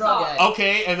 Alcoholic and a drug addict.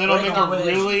 Okay, and then I'll Break make on a with it.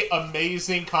 really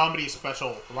amazing comedy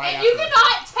special right And you after.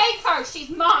 cannot take her. She's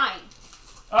mine.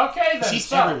 Okay then. She's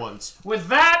so, everyone's. with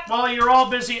that, while you're all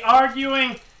busy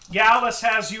arguing, Gallus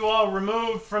has you all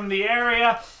removed from the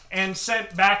area and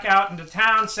sent back out into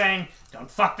town saying, don't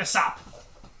fuck this up.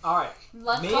 Alright.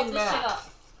 Let's Me fuck and this shit Matt. up.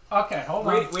 Okay, hold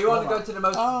We on. want to Hold go on. to the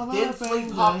most Oh, my densely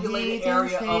friends, populated he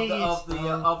area doesn't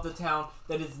of the town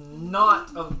that is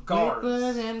not of guards.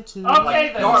 Okay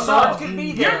then. Guards So could be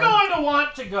you're there, going to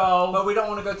want to go. but we don't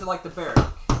want to go to like the barrack.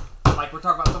 Like we're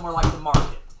talking about somewhere like the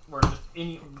market, where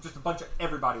just a bunch of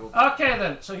everybody will be. Okay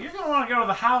then. So you're going to want to go to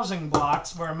the housing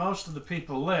blocks where most of the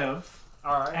people live,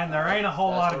 All right. and there ain't a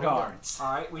whole That's lot of where we're going. guards.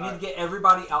 All right. We need to get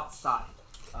everybody outside.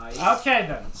 Okay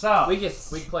then. So We can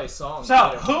play songs. So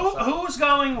later. who's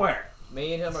going where?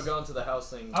 Me and him are going to the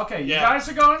housing. Okay, you Yeah. guys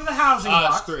are going to the housing Us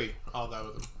box. three. I'll die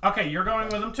with him. Okay, you're going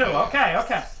with them too. Yeah.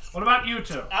 Okay. What about you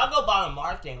two? I'll go by the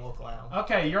market and look around.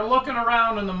 Okay, you're looking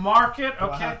around in the market. I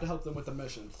Okay. have to help them with the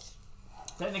mission.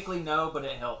 Technically, no, but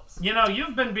it helps. You know,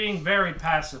 you've been being very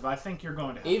passive. I think you're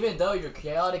going to help. Even though you're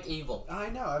chaotic evil. I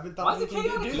know. I haven't Why thought is it anything to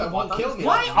chaotic do that evil? won't I kill thought me. it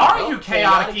Why was are you chaotic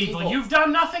chaotic evil? evil. You've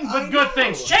done nothing but I good know.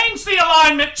 things. Change the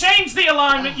alignment. Change the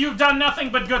alignment. You've done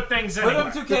nothing but good things Put anyway.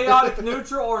 him to chaotic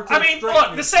neutral or to I mean, straight look,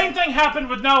 neutral. the same thing happened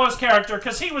with Noah's character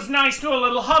because he was nice to a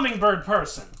little hummingbird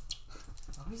person.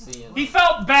 He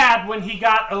felt bad when he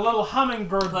got a little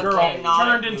hummingbird girl Okay, not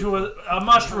turned into a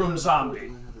mushroom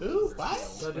zombie. Ooh, what?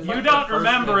 You don't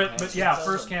remember it, but yeah,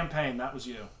 first campaign, that was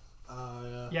you.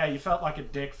 Yeah. Yeah, you felt like a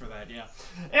dick for that, yeah.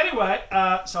 Anyway,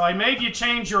 so I made you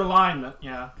change your alignment,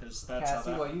 yeah, because that's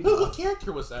Cassie, how what that... you What do?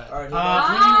 character was that? Alright,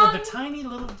 you were the tiny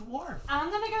little dwarf. I'm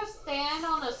gonna go stand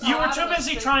on the side. You were too of the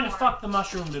busy street trying to corner. fuck the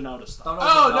mushroom to notice them.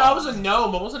 Oh, no, I was a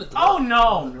gnome. I wasn't a dwarf. Oh,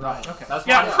 no. Right, okay. That's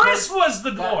Yeah, why- Chris was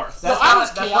the dwarf. That's I why-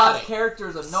 was that's why chaotic. his character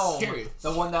is a gnome. Scary.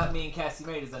 The one that me and Cassie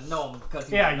made is a gnome because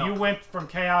he's a Yeah, gnome. you went from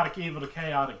chaotic evil to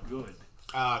chaotic good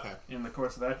Okay. in the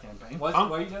course of that campaign. What are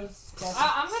you doing, Cassie?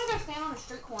 I'm gonna go stand on the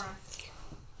street corner.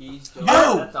 He's just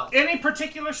Oh! That's all. Any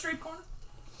particular street corner?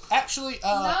 Actually,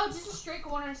 No, just a street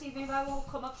corner and see if anybody will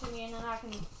come up to me, and then I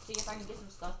can see if I can get some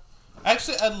stuff.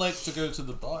 I'd like to go to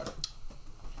the bar.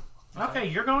 Okay,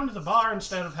 you're going to the bar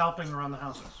instead of helping around the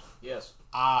houses. Yes.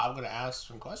 I'm gonna ask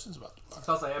some questions about the bar.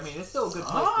 So I was like, I mean, it's still a good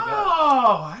place to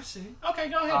Oh, I see. Okay,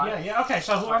 go ahead. Alright. Yeah. Okay,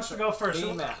 so who wants to go first? go. Me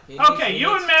and Matt. Okay,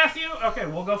 you and Matthew. Okay,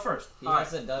 we'll go first. He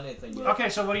hasn't done anything yet. Okay,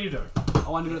 so what are you doing? I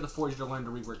want to go to the forge to learn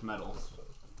to rework metals.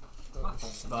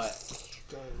 But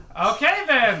Okay,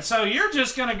 then. So you're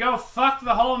just gonna go fuck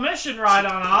the whole mission right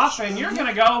on off, and you're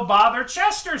gonna go bother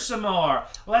Chester some more.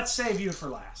 Let's save you for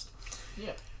last.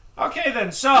 Yeah. Okay,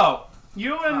 then. So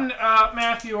you and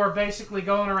Matthew are basically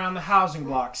going around the housing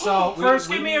block. So We- first,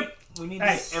 we give me need- a. We need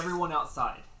Hey. to get everyone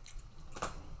outside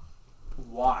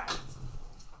Why?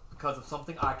 because of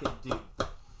something I could do.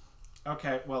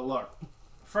 Okay. Well, look.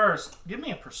 First, give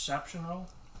me a perception roll.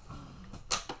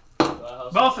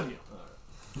 Both. Both of you.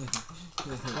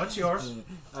 What's yours?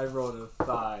 I rolled a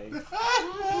 5.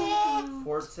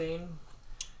 14.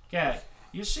 Okay.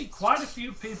 You see quite a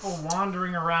few people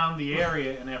wandering around the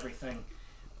area and everything.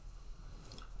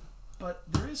 But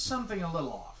there is something a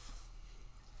little off.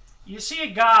 You see a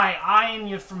guy eyeing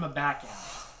you from a back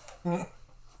alley.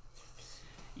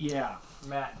 Yeah.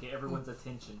 Matt, get everyone's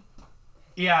attention.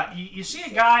 Yeah, you see a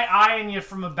guy eyeing you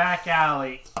from a back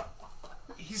alley.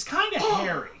 He's kind of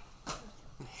hairy.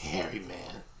 Hairy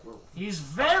man. He's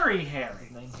very hairy.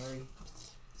 His name Harry.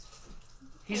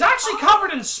 He's actually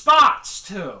covered in spots,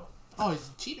 too. Oh, he's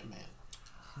a cheetah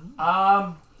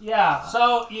man. Yeah,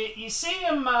 so you see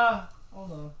him,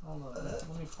 hold on. Let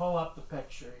me pull up the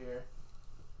picture here.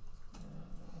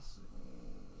 Let's see.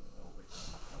 Oh, wait.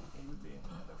 It would be in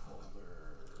another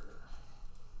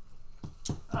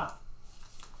folder. Ah.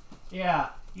 Yeah,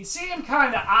 you see him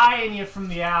kind of eyeing you from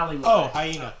the alleyway. Oh,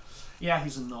 hyena. Yeah,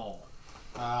 he's a gnoll.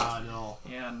 No.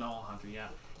 Yeah, gnoll hunter, yeah.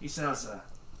 He says,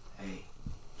 hey,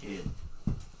 kid,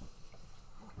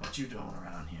 what you doing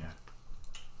around here?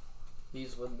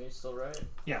 He's with me still, right?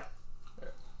 Yeah.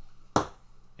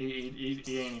 He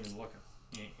ain't even looking.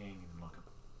 He ain't even looking.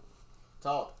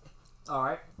 Talk.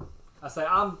 Alright. I say,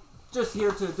 I'm just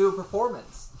here to do a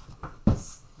performance.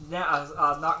 Now,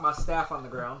 I knock my staff on the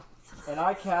ground, and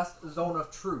I cast Zone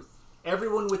of Truth.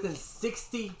 Everyone within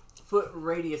 60-foot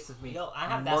radius of me Yo, I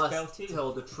have that spell must too.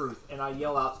 tell the truth. And I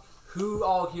yell out, who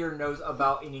all here knows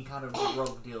about any kind of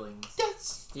drug dealings?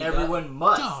 That's He Everyone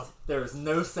must. Dumb. There is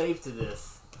no save to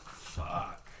this.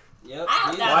 Fuck. Yep. I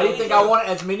have he- that Why do you think I want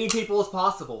as many people as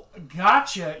possible?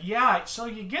 Gotcha. Yeah. So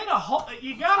you get a whole.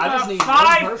 You got I just about need one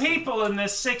 5 person. people in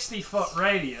this 60-foot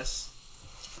radius.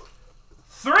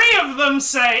 3 of them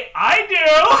say, "I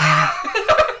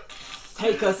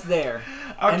Take us there. do."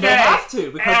 Okay. And they have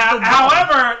to, because it's the job.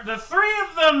 however, the 3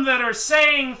 of them that are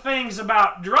saying things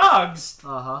about drugs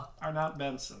Uh-huh. are not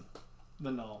Benson,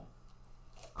 the gnome.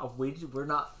 We're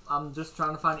not. I'm just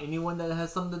trying to find anyone that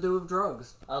has something to do with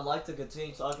drugs. I'd like to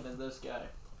continue talking to this guy.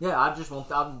 Yeah, I just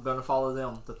want. I'm gonna follow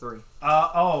them, the 3.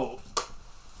 Oh,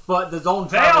 But the zone.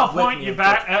 they all travels with point me you and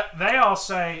back. They all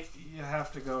say you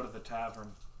have to go to the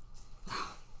tavern.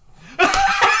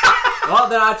 Well,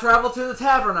 then I travel to the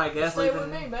tavern, I guess. Stay leaving-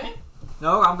 with me, man.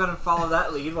 No, I'm gonna follow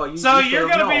that lead while you. So you you're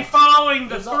stay going to with be me. following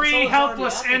the There's also 3 already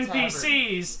helpless at the tavern.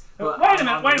 NPCs. But Wait a I'm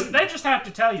minute, on wait a the minute. They just have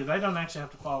to tell you. They don't actually have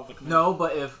to follow the command. No,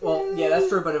 but if yeah, that's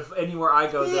true. But if anywhere I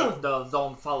go, the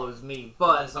zone follows me.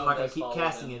 But The zone I'm not gonna does keep follow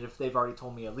casting him. it if they've already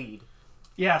told me a lead.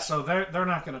 Yeah, so they're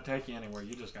not going to take you anywhere.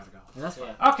 You just got to go. And that's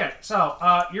fine. Yeah. Okay,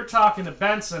 so you're talking to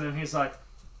Benson, and he's like,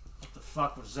 "What the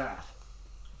fuck was that?"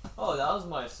 Oh, that was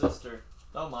my sister.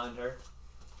 Don't mind her.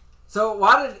 So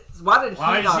why did Why he is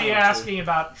not he answer? asking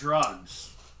about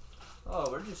drugs? Oh,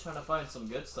 we're just trying to find some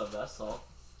good stuff, that's all.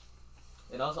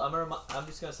 And also, I'm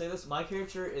just gonna say this, my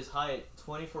character is high at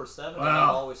 24/7 and I'm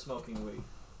Well. always smoking weed.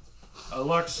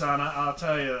 Look, son, I'll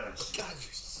tell you this. God,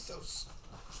 you're so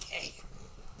gay.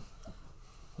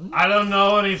 I don't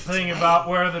know anything about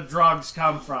where the drugs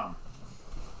come from.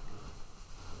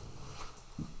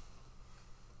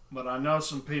 But I know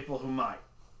some people who might.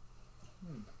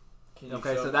 Can you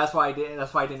Okay, show so that's why I didn't.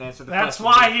 That's why I didn't answer the That's question.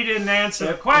 why he didn't answer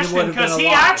the If he question, would've been because he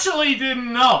alive. actually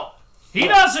didn't know. He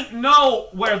doesn't know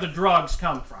where the drugs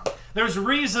come from. There's a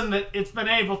reason that it's been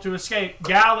able to escape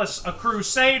Gallus, a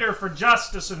crusader for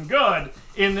justice and good,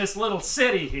 in this little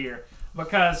city here,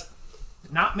 because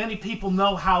not many people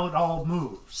know how it all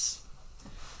moves.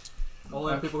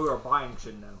 Only people who are buying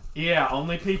should know. Yeah,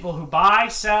 only people who buy,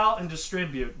 sell, and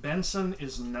distribute. Benson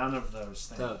is none of those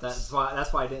things. So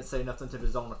that's why I didn't say nothing to the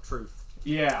Zone of Truth.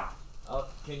 Yeah.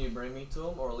 Can you bring me to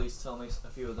them, or at least tell me a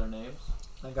few of their names?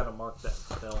 I gotta mark that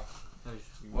spell.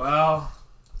 Well,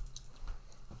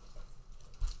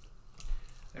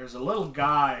 there's a little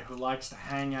guy who likes to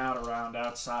hang out around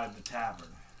outside the tavern.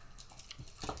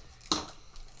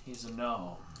 He's a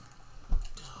gnome.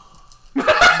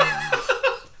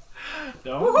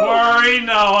 Don't worry,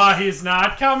 Noah. He's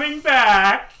not coming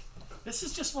back. This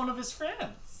is just one of his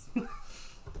friends.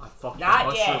 I fucked the Not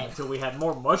mushroom yet. until we had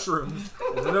more mushrooms.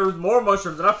 And then there was more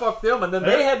mushrooms, and I fucked them, and then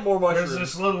they had more mushrooms.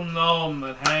 There's this little gnome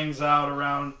that hangs out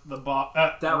around the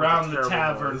around the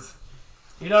tavern. Noise.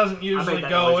 He doesn't usually that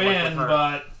go noise once with in, her.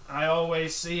 but I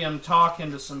always see him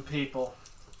talking to some people.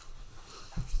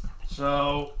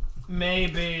 So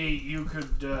maybe you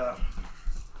could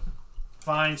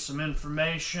find some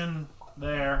information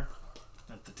there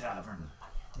at the tavern.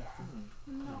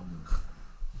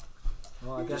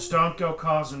 Well, I guess Just don't go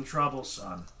causing trouble,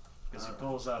 son. Because he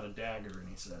pulls out a dagger and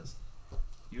he says,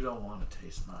 "You don't want to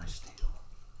taste my steel."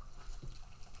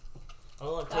 I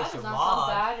don't want to That taste does your not sound rod.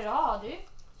 bad at all, dude.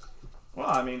 Well,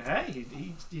 I mean, hey,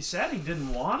 he said he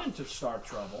didn't want him to start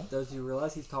trouble. does you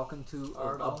realize he's talking to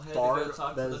Alright, a I'll head to bard go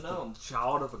talk to that the is gnome.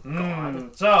 child of a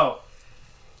god?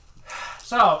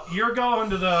 So you're going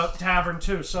to the tavern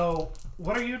too. So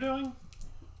what are you doing?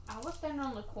 I was standing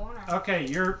on the corner. Okay,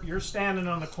 you're standing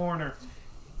on the corner.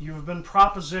 You've been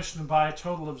propositioned by a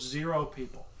total of 0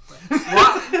 people.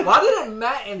 Why didn't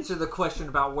Matt answer the question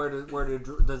about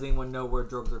does anyone know where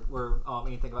drugs are,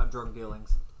 anything about drug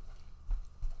dealings?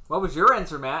 What was your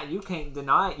answer, Matt? You can't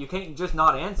deny it. You can't just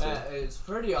not answer. Man, it's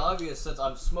pretty obvious since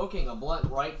I'm smoking a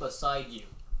blunt right beside you.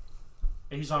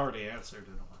 He's already answered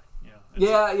in a way.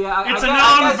 Yeah. It's a I guess your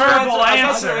non-verbal I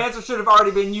guess your answer. answer should have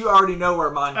already been you already know where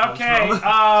mine comes Okay,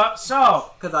 from.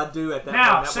 so Because I do at that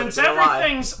now point. That since would've been a lie.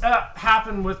 everything's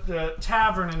happened with the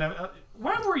tavern and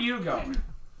where were you going?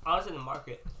 I was in the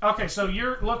market. Okay, so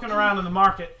you're looking around in the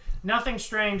market. Nothing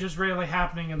strange is really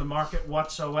happening in the market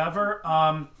whatsoever.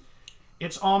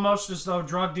 It's almost as though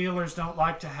drug dealers don't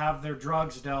like to have their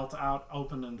drugs dealt out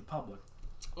open in the public.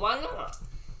 Why not?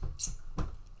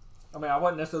 I mean, I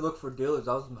wasn't necessarily looking for dealers.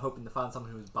 I was hoping to find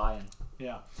someone who was buying.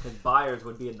 Yeah. Because buyers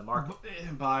would be in the market.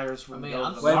 Buyers would I mean, go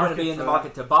I'm to the Well, they market wouldn't be in the for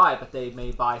market to buy, but they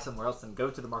may buy somewhere else and go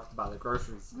to the market to buy their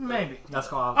groceries. Maybe. That's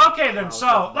why I'm, Okay I then, was so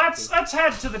talking about let's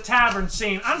head to the tavern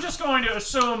scene. I'm just going to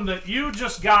assume that you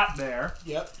just got there.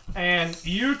 Yep. And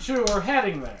you two are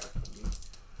heading there.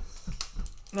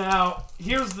 Now,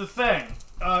 here's the thing.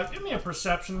 Give me a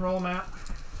perception roll, Matt.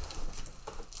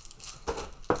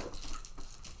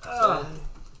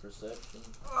 Perception.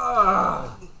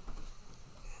 Ah.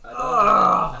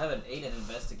 I have an 8 in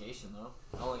investigation though.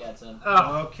 I only got 10.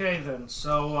 Okay then,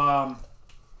 so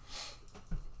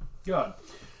good.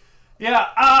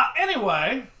 Yeah,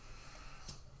 anyway.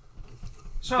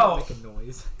 So Make a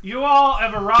noise. you all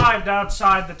have arrived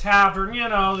outside the tavern, you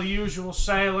know, the usual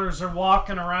sailors are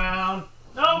walking around.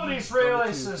 Nobody's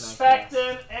really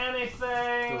suspecting anything.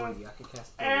 I could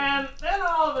cast And then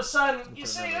all of a sudden, you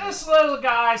see this little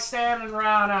guy standing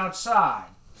around outside.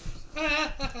 We're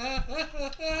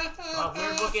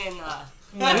looking.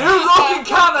 You're looking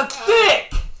kind of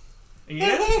thick. He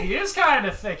is kind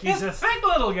of thick. He's a thick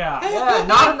little guy. Yeah,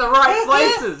 not in the right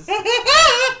places.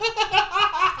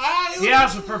 He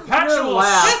has a perpetual...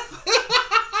 laugh.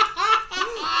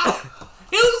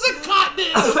 He was a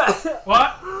continent.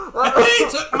 What? He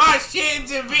took my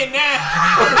shins in Vietnam.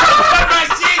 Took my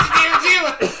shins in New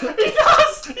Zealand.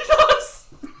 He does!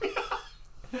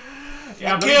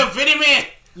 Yeah, Kill Vinny Man.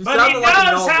 but he sounded like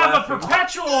a does gnome have a laughing.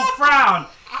 perpetual frown.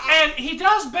 And he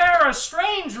does bear a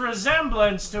strange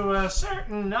resemblance to a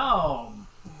certain gnome.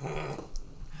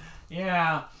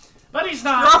 Yeah. But he's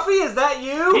not. Ruffy, is that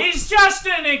you? He's just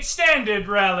an extended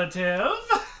relative.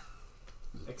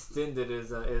 Extended is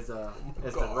the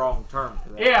wrong term for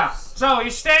that. Yeah, so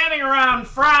he's standing around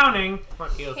frowning.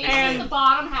 He was the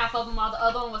bottom half of them, while the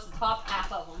other one was the top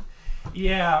half of them.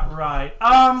 Yeah, right.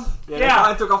 Yeah.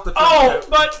 I took off the Oh,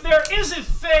 but there is a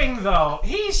thing, though.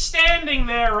 He's standing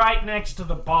there right next to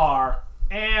the bar,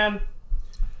 and,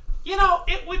 you know,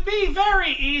 it would be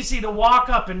very easy to walk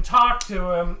up and talk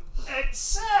to him,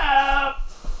 except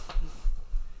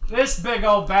this big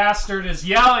old bastard is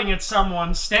yelling at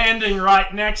someone standing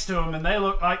right next to him, and they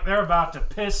look like they're about to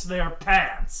piss their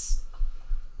pants.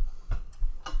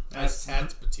 That's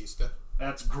Batista.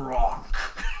 That's Gronk.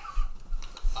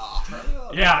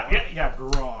 Yeah,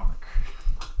 Gronk.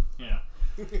 Yeah.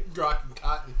 Gronk and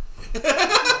Cotton.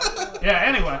 Yeah,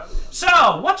 anyway.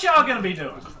 So, what y'all gonna be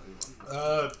doing?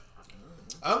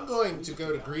 I'm going to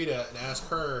go to Greta and ask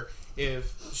her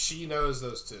if she knows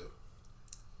those two.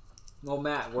 Well,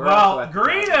 Matt, well,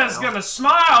 Greta is going to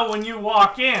smile when you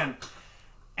walk in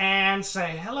and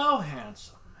say, "Hello,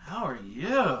 handsome. How are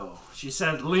you?" She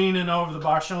said, leaning over the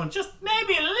bar, showing just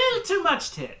maybe a little too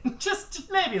much tit.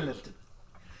 just maybe a little too.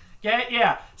 Okay,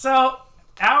 yeah. So,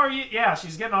 how are you? Yeah,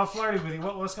 she's getting all flirty with you.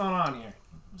 What's going on here?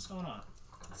 What's going on?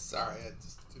 Sorry, I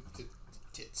just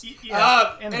tits.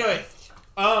 Yeah. Anyway,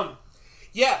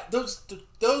 yeah, those two.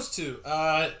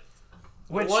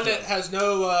 Which the one two? that has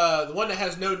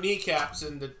no kneecaps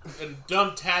and the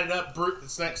dumb tatted up brute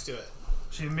that's next to it.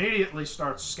 She immediately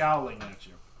starts scowling at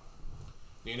you.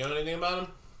 Do you know anything about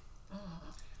him?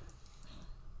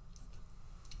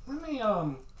 Let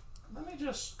me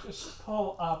just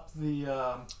pull up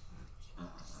the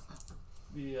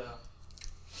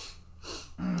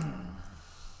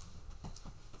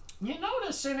You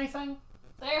notice anything?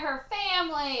 They're her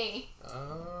family.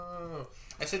 Oh,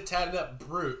 I said tatted up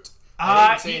brute. I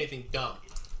didn't say anything dumb.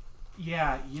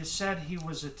 Yeah, you said he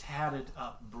was a tatted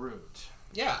up brute.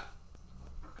 Yeah,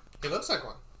 he looks like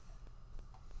one.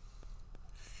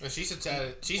 Well, she's a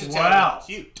tatted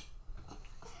cute.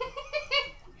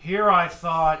 Here I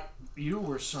thought you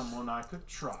were someone I could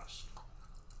trust.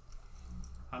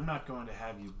 I'm not going to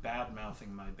have you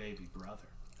bad-mouthing my baby brother.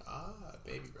 Ah,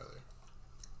 baby brother.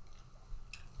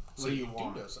 What do you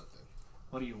want? Do know something.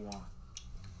 What do you want?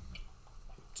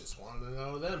 Just wanted to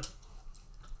know them.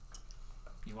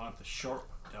 You want the short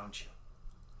one, don't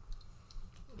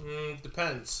you?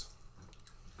 Depends.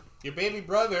 Your baby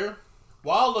brother,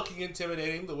 while looking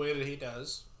intimidating the way that he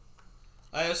does,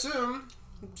 I assume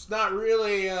it's not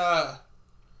really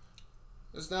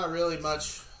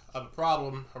much of a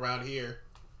problem around here.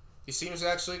 He seems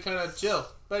actually kind of chill,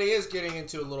 but he is getting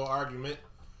into a little argument.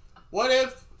 What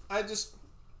if I just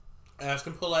ask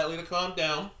him politely to calm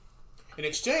down? In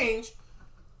exchange,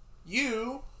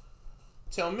 you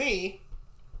tell me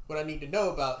what I need to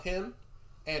know about him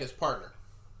and his partner.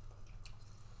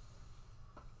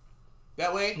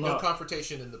 That way, no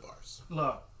confrontation in the bars.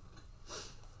 Look,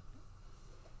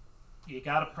 you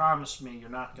gotta promise me you're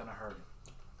not gonna hurt him.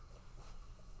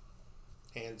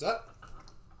 Hands up.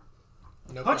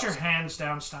 No Put crossing. your hands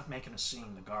down, stop making a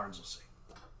scene, the guards will see.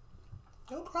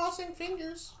 No crossing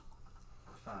fingers.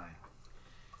 Fine.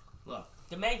 Look.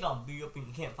 The man gonna beat up and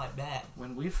you can't fight back.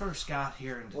 When we first got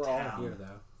here into We're town, all here,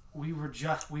 though. we were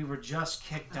just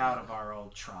kicked out of our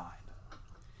old tribe.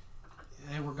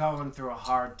 They were going through a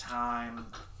hard time.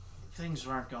 Things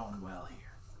weren't going well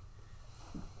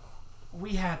here.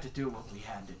 We had to do what we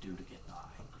had to do to get by.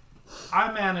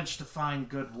 I managed to find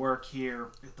good work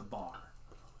here at the bar.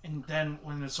 And then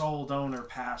when this old owner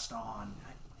passed on,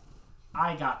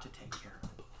 I got to take care of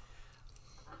it.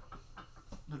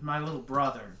 But my little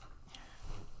brother,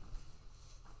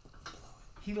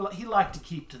 he liked to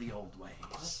keep to the old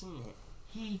ways.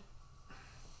 He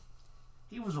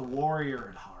was a warrior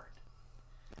at heart.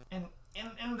 And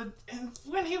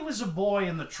when he was a boy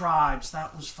in the tribes,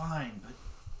 that was fine, but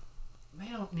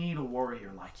they don't need a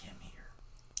warrior like him here.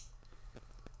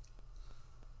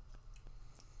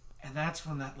 And that's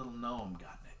when that little gnome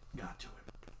got to him.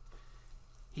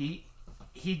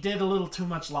 He did a little too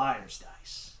much liar's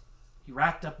dice. He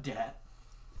racked up debt.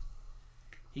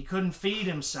 He couldn't feed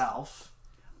himself.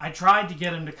 I tried to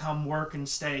get him to come work and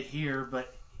stay here,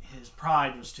 but his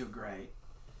pride was too great.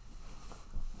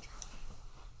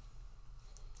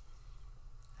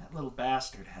 That little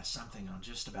bastard has something on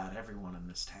just about everyone in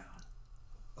this town.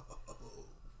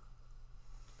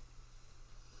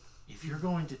 If you're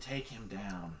going to take him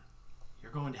down,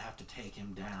 you're going to have to take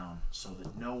him down so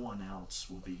that no one else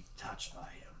will be touched by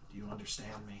him. Do you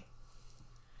understand me?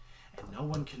 And no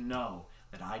one can know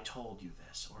that I told you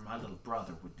this, or my little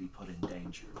brother would be put in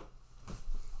danger.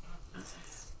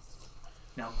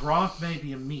 Now, Gronk may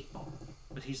be a meatball,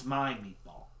 but he's my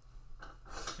meatball.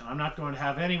 And I'm not going to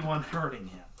have anyone hurting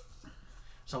him.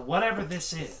 So whatever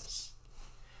this is,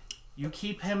 you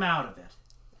keep him out of it.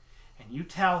 And you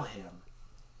tell him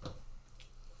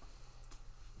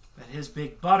that his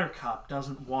big buttercup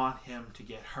doesn't want him to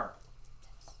get hurt.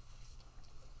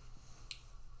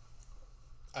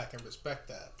 I can respect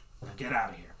that. Now get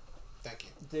out of here. Thank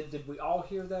you. Did we all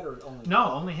hear that or only?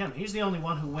 No, only him. He's the only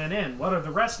one who went in. What are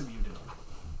the rest of you doing?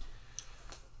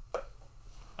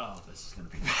 Oh, this is going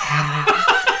to be bad.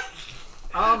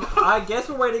 I guess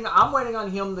we're waiting. I'm waiting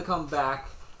on him to come back.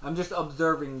 I'm just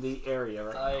observing the area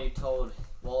right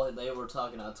While they were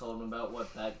talking, I told him about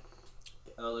what that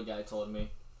other guy told me.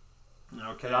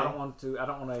 Okay. now. I don't want to.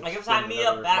 I guess I meet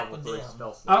up back with them.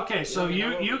 Okay, so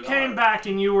you came back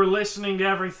and you were listening to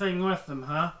everything with them,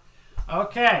 huh?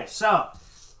 Okay, so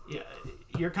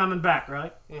you're coming back,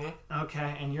 right? Mm-hmm.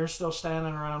 Okay, and you're still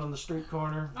standing around on the street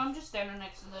corner? I'm just standing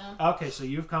next to them. Okay, so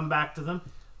you've come back to them.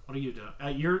 What are you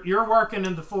doing? You're working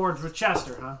in the forge with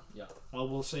Chester, huh? Yeah. Well,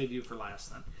 we'll save you for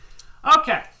last then.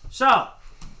 Okay, so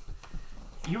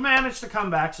you managed to come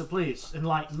back, so please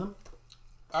enlighten them.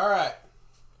 All right.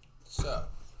 So,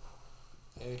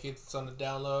 and keep this on the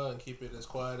down low and keep it as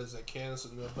quiet as I can so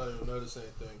nobody will notice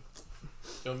anything.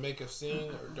 Don't make a scene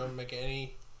or don't make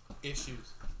any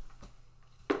issues.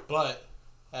 But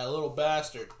that little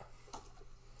bastard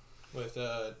with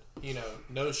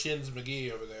no shins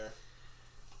McGee over there,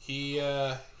 he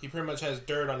pretty much has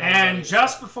dirt on. And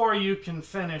just before you can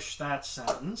finish that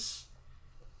sentence,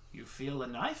 you feel a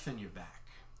knife in your back.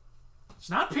 It's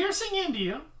not piercing into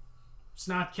you. It's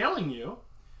not killing you.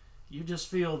 You just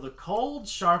feel the cold,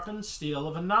 sharpened steel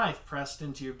of a knife pressed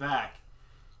into your back.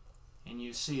 And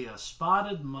you see a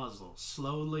spotted muzzle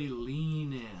slowly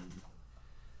lean in and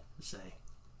say,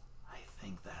 I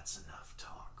think that's enough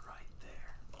talk right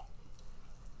there.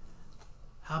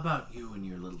 How about you and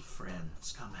your little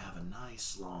friends come have a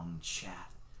nice long chat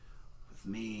with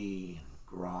me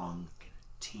and Gronk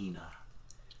and Tina?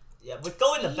 Yeah, let's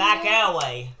go in the back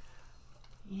alleyway.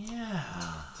 Yeah.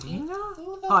 Tina?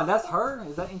 Huh, that's her?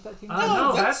 Ain't that Tina?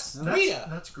 No, that's Greta.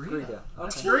 That's Greta. Greta.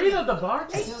 That's Okay. Greta, the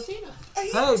bartender.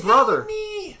 Hey, brother.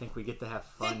 I think we get to have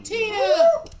fun. Tina.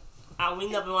 We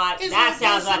never like that.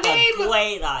 Sounds like a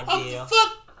great idea.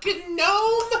 Fucking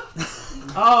gnome.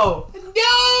 Oh.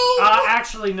 No.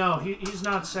 Actually, no. He's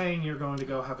not saying you're going to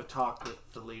go have a talk with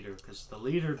the leader, because the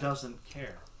leader doesn't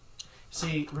care.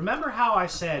 See, remember how I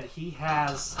said he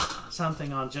has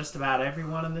something on just about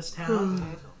everyone in this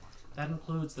town? That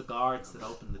includes the guards that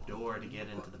open the door to get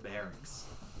into the barracks.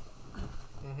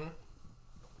 Mm-hmm.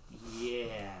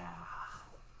 Yeah.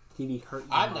 Did he hurt you?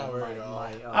 I'm not worried at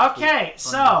all. Okay,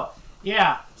 so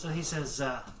he says,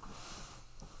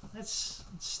 let's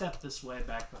step this way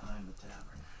back behind the tavern.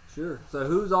 Sure. So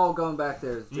who's all going back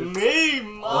there? It's just Me,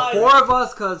 the four of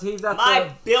us, because he's at my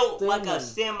the built thing like a and-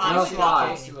 semi. No, Cassie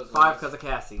five. was Five because of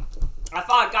Cassie. I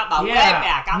thought I got my leg Yeah,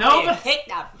 back. I'm no, ready to but- hit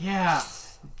that.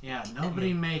 Yeah,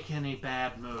 nobody make any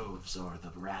bad moves or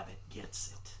the rabbit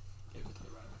gets it.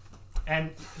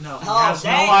 And no, he has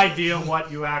dang. no idea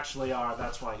what you actually are.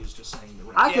 That's why he's just saying the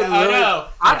rabbit. I can I really, know.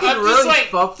 I can I'm just really like-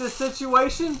 fuck this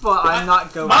situation, but I'm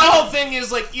not going. My whole thing is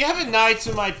like, you have a knife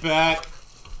to my back,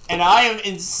 and I am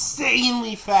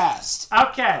insanely fast.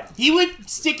 Okay. He would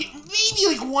stick it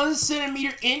maybe like 1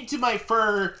 centimeter into my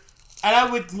fur, and I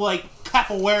would like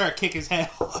capoeira kick his head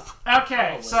off.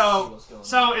 Okay, Oh,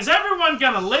 so is everyone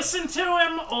gonna listen to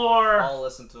him or? I'll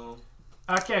listen to him.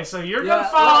 Okay, so you're Yeah, gonna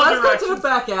follow let's go directions. to the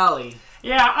back alley.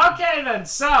 Yeah. Okay then.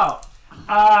 So,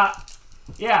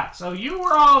 so you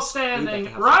were all standing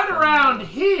We have right some fun around now.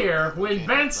 here when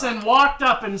Benson walked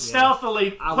up and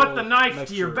stealthily I put will the knife make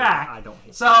to your sure back. I don't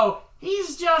hit So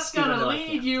he's just Even gonna though I lead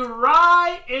can't. you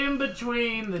right in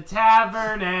between the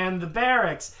tavern and the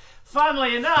barracks.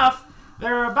 Funnily enough,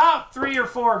 there are about 3 or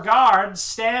 4 guards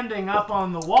standing up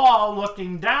on the wall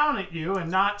looking down at you and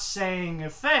not saying a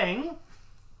thing.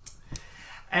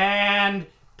 And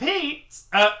Pete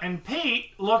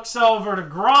looks over to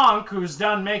Gronk, who's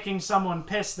done making someone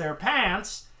piss their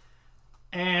pants,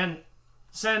 and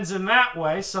sends him that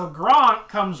way. So Gronk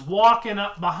comes walking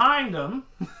up behind him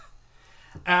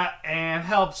and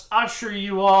helps usher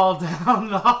you all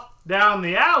down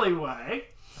the alleyway.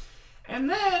 And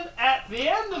then at the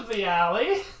end of the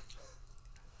alley,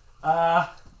 let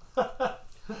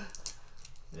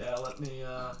me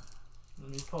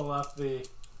pull up the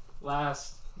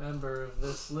last member of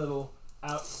this little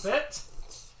outfit.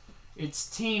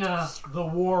 It's Tina the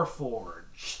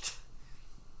Warforged.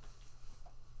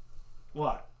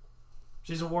 What?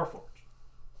 She's a Warforged.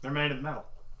 They're made of metal.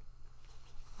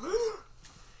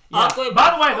 Yeah.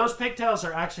 By the way, those pigtails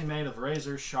are actually made of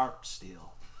razor sharp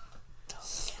steel. Yeah.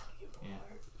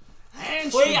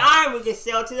 exchange. Free iron we can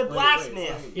sell to the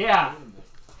blacksmith. Yeah.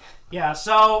 Yeah,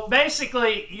 so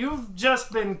basically, you've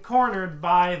just been cornered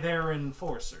by their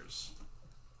enforcers.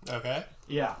 Okay.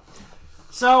 Yeah.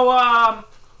 So,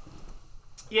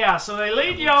 so they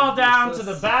lead y'all down to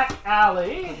the back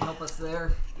alley. Help us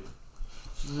there.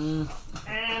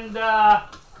 And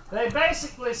they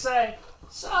basically say,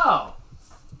 so,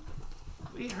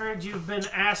 we heard you've been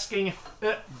asking...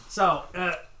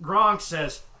 Gronk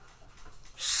says,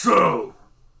 so,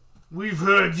 we've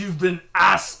heard you've been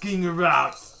asking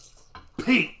about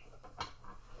Pete.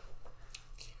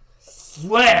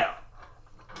 Well,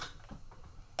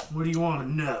 what do you want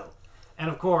to know? And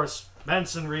of course,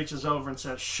 Benson reaches over and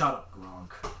says, shut up,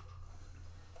 Gronk.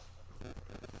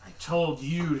 I told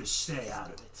you to stay out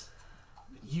of it.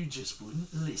 But you just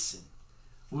wouldn't listen.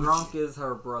 Gronk is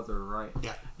her brother, right?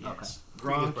 Yeah. Yes. Okay.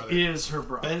 Gronk is her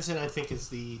brother. Benson, I think, is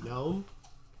the gnome.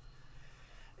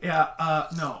 Yeah,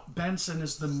 no. Benson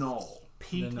is the gnoll.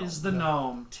 Pete is the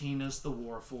gnome. Tina's the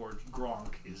warforged.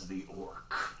 Gronk is the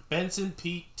orc. Benson,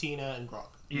 Pete, Tina, and Gronk.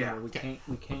 Yeah. We can't.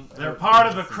 They're part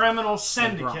of a criminal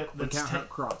syndicate We that's... can't hurt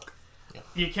Gronk.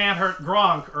 You can't hurt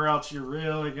Gronk, or else you're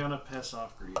really gonna piss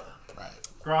off Greta. Right.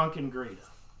 Gronk and Greta.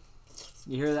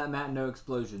 You hear that, Matt? No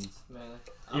explosions. Man,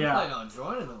 I'm Yeah. planning on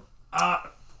joining them.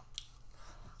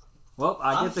 Well,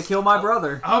 I get to kill my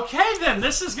brother. Okay, then.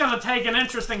 This is gonna take an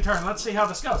interesting turn. Let's see how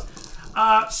this goes.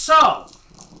 So...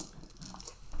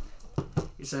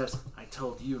 He says, I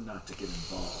told you not to get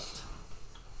involved.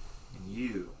 And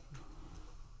you...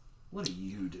 What are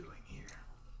you doing here?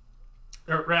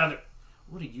 Or rather,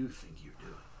 what do you think you're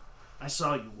doing? I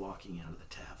saw you walking out of the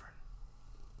tavern.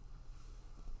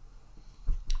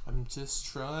 I'm just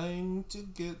trying to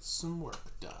get some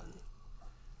work done.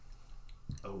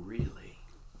 Oh, really?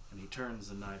 And he turns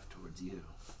the knife towards you.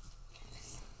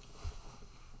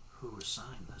 Who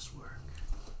assigned this work?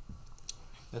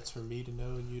 That's for me to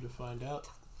know and you to find out.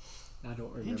 I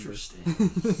don't remember. Interesting.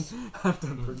 I've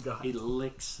done forgot. He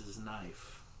licks his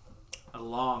knife. A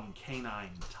long canine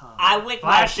tongue. I lick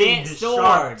my flashing bent his sword.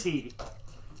 sharp teeth.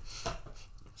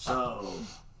 So,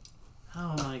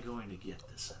 how am I going to get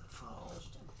this info?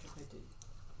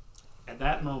 At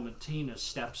that moment, Tina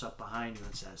steps up behind you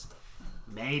and says,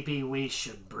 maybe we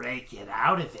should break it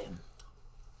out of him.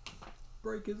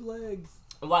 Break his legs.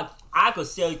 Like, I could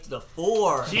sell you to the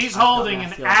floor. She's holding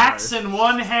an axe in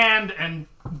one hand and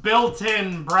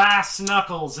built-in brass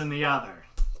knuckles in the other.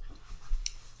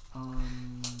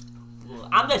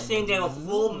 I'm just saying they have a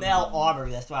full metal armor,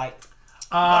 that's right.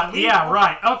 Yeah,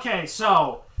 right. Okay,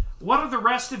 so, what are the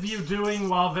rest of you doing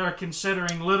while they're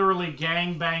considering literally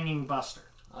gang-banging Buster?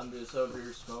 I'm just over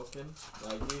here smoking,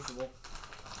 like usual.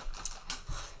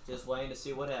 Just waiting to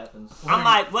see what happens. I'm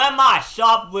like, what am I, a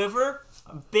sharp river?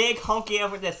 A big hunky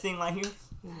over this thing right here?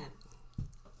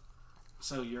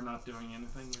 So you're not doing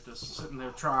anything? You're just sitting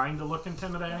there trying to look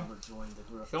intimidating? Never join the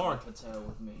group. Sure. Potato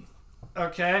with me.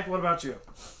 Okay, what about you?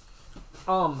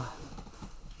 I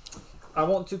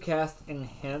want to cast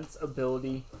Enhance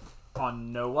ability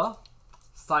on Noah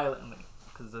silently,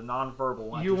 because the non-verbal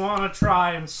one. You want to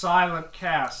try and silent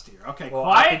cast here. Okay, Well,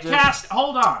 quiet I could cast.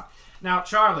 Hold on. Now,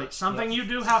 Charlie, something you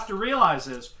do have to realize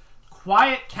is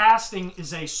quiet casting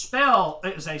is a spell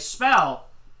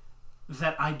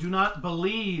that I do not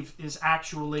believe is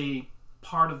actually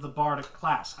part of the bardic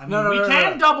class. I mean, we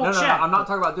can double check. I'm not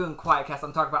talking about doing quiet cast.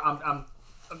 I'm talking about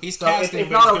He's so casting. It's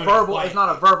but he's not a doing verbal. it It's not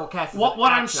a verbal cast.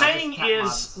 What I'm saying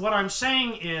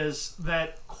is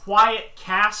that quiet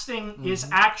casting is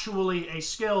actually a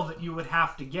skill that you would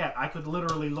have to get. I could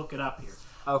literally look it up here.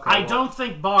 Okay. I don't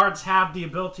think bards have the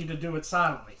ability to do it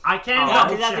silently. I can Yeah,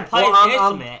 double because I can check. play Well, an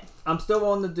instrument. I'm still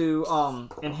willing to do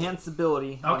enhance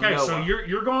ability. on Okay, so Noah.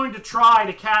 you're going to try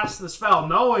to cast the spell,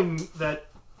 knowing that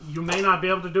you may not be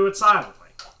able to do it silently.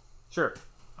 Sure.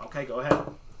 Okay, go ahead.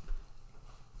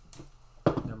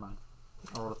 Never mind.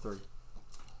 I rolled a 3.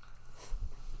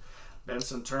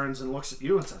 Benson turns and looks at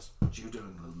you and says, "What you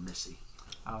doing, little missy?"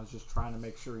 I was just trying to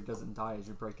make sure he doesn't die as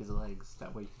you break his legs.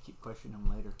 That way you can keep pushing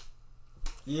him later.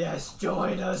 Yes,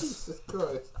 join us.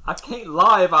 I can't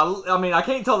lie if I mean, I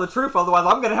can't tell the truth, otherwise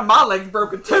I'm gonna have my legs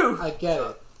broken too. I get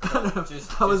it.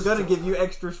 I was gonna give you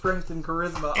extra strength and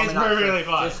charisma. It's really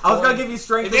fun. I was gonna give you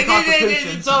strength and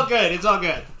constitution. It's all good. It's all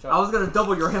good. I was gonna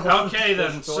double your health. Okay,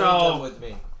 then. Just join them So with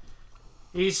me.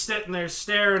 he's sitting there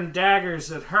staring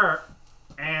daggers at her,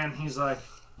 and he's like,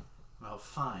 "Well,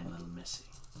 fine, little missy.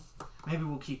 Maybe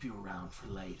we'll keep you around for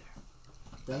later."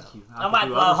 Thank you. I'm like,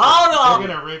 well, hold on.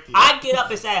 They're gonna rip you. I get up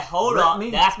and say, hold Rip on,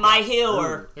 me? that's my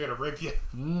healer. They're gonna rip you.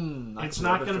 It's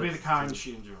not going to be the kind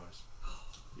she enjoys.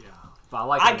 Yeah. But I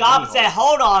like I the got up and evil. said,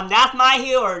 hold on, that's my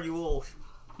healer, you little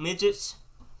midgets.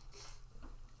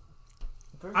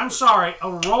 I'm sorry,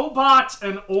 a robot,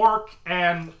 an orc,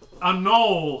 and a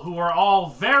gnoll, who are all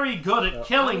very good at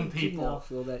killing people,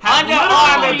 have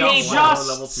literally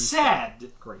just said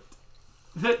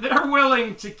that they're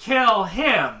willing to kill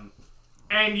him,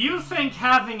 and you think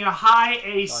having a high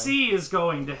AC is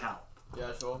going to help.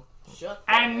 Yeah, sure. Shut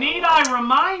And need I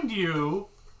remind you,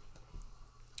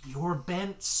 your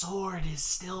bent sword is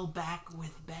still back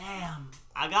with Bam.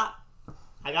 I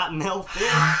got Mel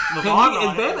Finn. Is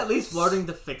Bam at least learning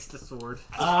to fix the sword?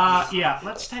 Yeah,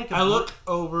 let's take a look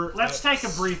over. Let's take a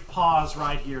brief pause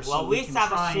right here so Well, we we can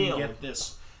have a try and shield. get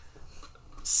this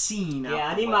scene out. Yeah,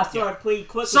 I the need way. my sword pretty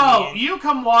quickly. So, man. you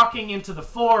come walking into the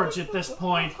forge at this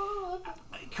point,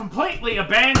 completely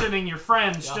abandoning your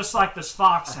friends, just like this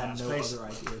fox I have has, no basically.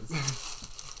 other ideas.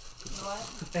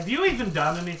 What? Have you even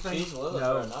done anything? She's with us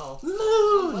No. right now.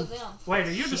 What's them? Wait,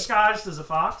 are you disguised as a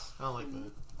fox? I don't like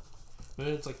Moon.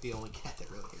 Moon's like the only cat that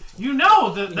really hates me. You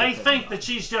know that they think that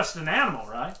she's just an animal,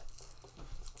 right?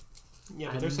 Yeah,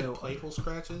 I but there's know. like playful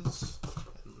scratches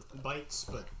and bites,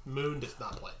 but Moon does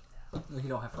not play. You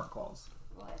don't have front claws.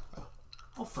 What?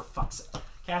 Oh, for fuck's sake.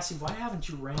 Cassie, why haven't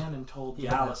you ran and told He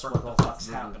doesn't have Gallus front what the claws. fuck's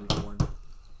He's happening? legally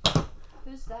born.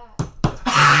 Who's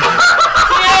that?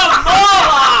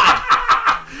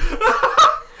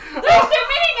 There's too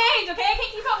many names, okay? I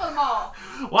can't keep up with them all.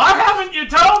 Why haven't you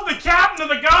told the captain of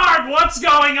the guard what's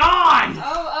going on?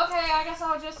 Oh, okay. I guess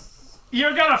I'll just.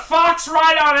 You're gonna fox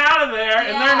right on out of there,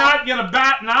 and they're Yeah. not gonna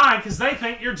bat an eye because they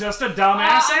think you're just a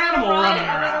dumbass animal running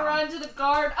I'm gonna around. run to the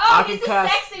guard. I Oh, can he's the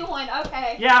cast- sexy one.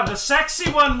 Okay. Yeah, the sexy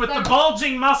one with the The-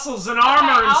 bulging muscles and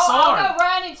armor Okay, and sword. I'll go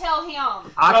run and tell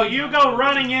him. So you go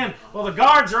running in. Well, the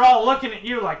guards are all looking at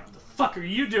you like, "What the fuck are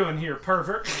you doing here,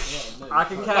 pervert?" I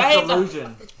can Hey, cast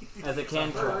illusion as a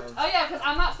cantrip. Oh yeah, because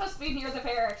I'm not supposed to be near the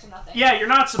barracks or nothing. Yeah, you're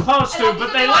not supposed And to, I'm but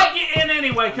gonna they be let like- you in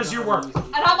anyway because you're working.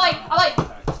 And I'm like,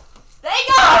 they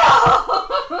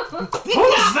go.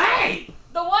 Who's they?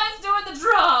 The ones doing the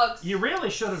drugs. You really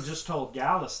should have just told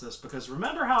Gallus this, because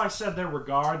remember how I said there were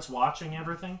guards watching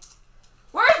everything?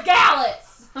 Where's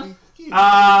Gallus?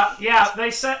 Yeah, they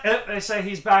say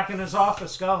he's back in his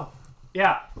office. Go.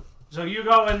 Yeah. So you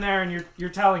go in there and you're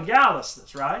telling Gallus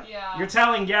this, right? Yeah. You're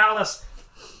telling Gallus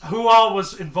who all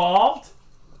was involved,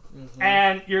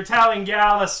 and you're telling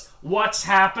Gallus what's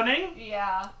happening.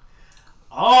 Yeah.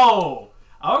 Oh,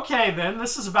 okay then.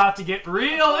 This is about to get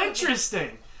real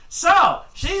interesting. So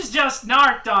she's just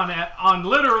narked on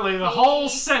literally the whole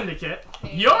syndicate.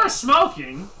 You're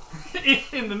smoking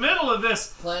in the middle of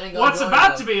this. Planning on What's joining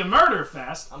about them. to be a murder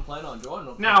fest. I'm planning on joining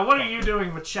them. Now, what are you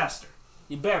doing with Chester?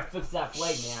 You better fix that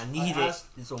blade, man. I need I it.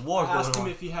 asked- There's a war going Ask him on.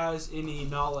 if he has any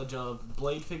knowledge of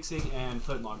blade fixing and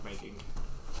flintlock making.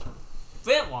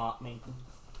 Flintlock making.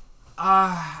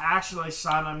 Actually,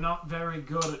 son, I'm not very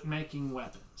good at making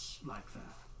weapons like that.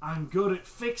 I'm good at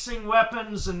fixing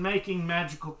weapons and making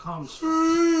magical constructs.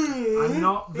 I'm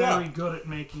not very good at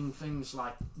making things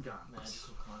like guns.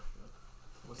 Magical construct.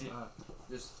 What's Yeah. that?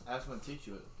 Just ask him to teach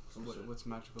you it. Some shit. What's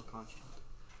magical construct?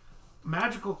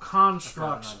 Magical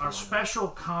constructs Okay, are special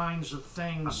kinds of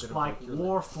things I'm gonna like break your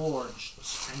leg.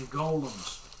 warforged and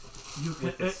golems. You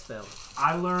With can, a spell.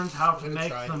 I learned how to I'm gonna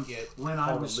make try them and get when I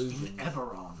called was in illusions.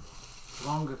 Eberron,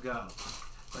 long ago.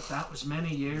 But that was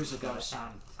many years ago, son.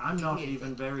 I'm not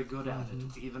even very good at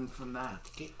it, even from that.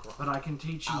 Get grown. But I can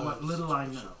teach you what little I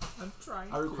know. I'm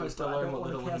trying. I request to learn what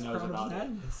little he knows about it.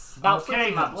 About Okay,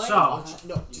 fixing my then, blade. so,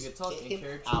 No, You just can talk get in him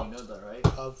character, out you know that,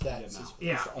 right? of that.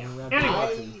 yeah. Anyway, Anyway,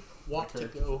 I want to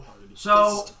go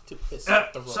So, fist to fist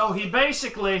up the road. so he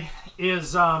basically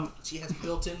is, She has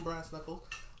built-in brass knuckles.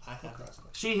 I have brass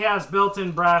knuckles. she has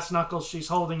built-in brass knuckles, she's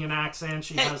holding an axe, and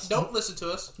she Hey, has... don't listen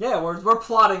to us. yeah, we're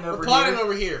plotting over We're plotting here.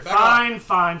 over here. Back off. Fine,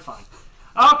 fine, fine.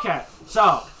 Okay,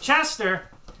 so, Chester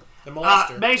The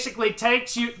molester. basically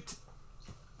takes you...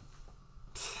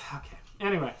 Okay,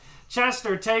 anyway.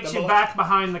 Chester takes The you molester. back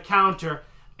behind the counter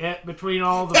between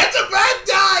all the... That's a bad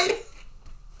guy!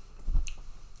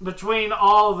 Between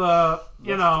all the,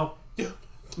 you know...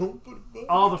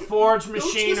 all the forge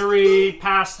machinery,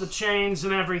 past the chains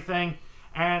and everything,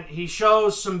 and he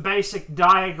shows some basic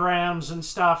diagrams and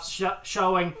stuff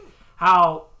showing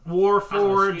how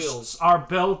warforged are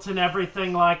built and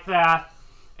everything like that,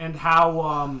 and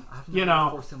how you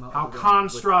know how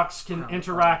constructs can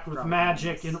interact with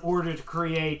magic in order to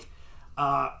create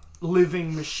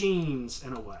living machines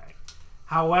in a way.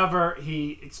 However,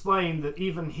 he explained that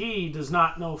even he does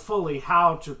not know fully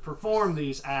how to perform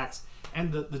these acts,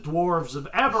 and that the dwarves of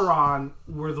Eberron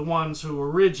were the ones who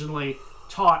originally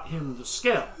taught him the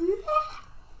skill.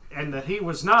 And that he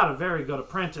was not a very good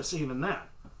apprentice even then.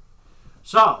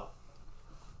 So,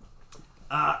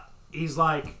 he's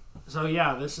like, So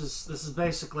yeah, this is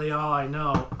basically all I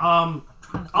know.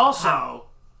 Also,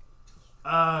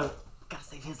 Gotta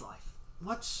save his life.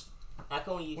 what's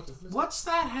What's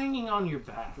that hanging on your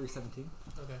back? 317.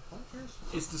 Okay.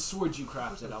 It's the sword you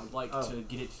crafted. I would like Oh. to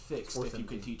get it fixed if you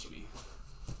could teach me.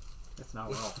 That's not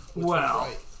well. Well,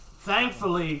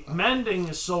 thankfully, mending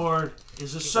a sword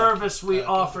is a service we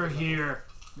offer here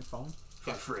Your phone?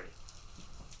 for free.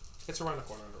 It's around the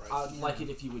corner on the right. I'd like it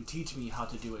if you would teach me how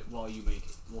to do it while you make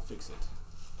it. We'll fix it.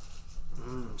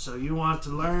 So you want to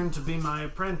learn to be my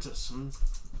apprentice, hmm?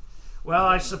 Well,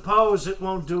 I suppose it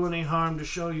won't do any harm to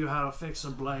show you how to fix a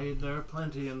blade. There are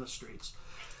plenty in the streets.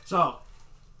 So,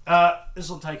 this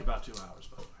will take about 2 hours,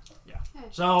 by the way. Yeah.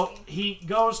 So, he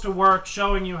goes to work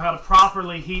showing you how to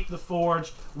properly heat the forge,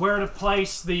 where to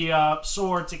place the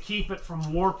sword to keep it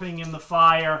from warping in the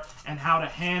fire, and how to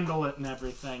handle it and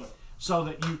everything, so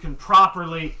that you can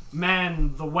properly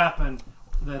mend the weapon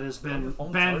that has been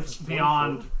bent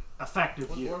beyond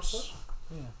effective use.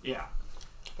 Yeah.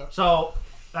 So,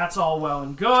 that's all well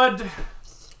and good.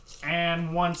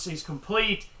 And once he's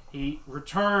complete, he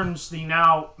returns the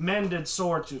now mended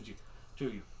sword to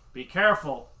you. Be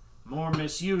careful. More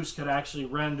misuse could actually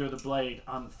render the blade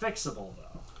unfixable,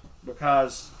 though.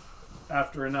 Because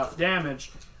after enough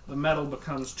damage, the metal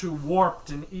becomes too warped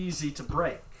and easy to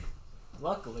break.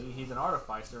 Luckily, he's an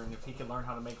artificer, and if he can learn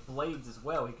how to make blades as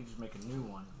well, he could just make a new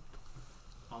one.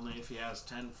 Only if he has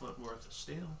 10 foot worth of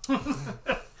steel.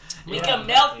 We can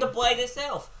melt the blade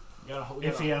itself.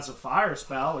 If he has a fire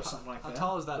spell or something like How that.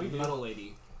 tall is that metal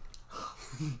lady?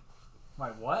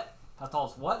 Wait, what? How tall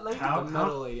is what, lady? How- The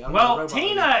metal lady. I don't know, Well, robot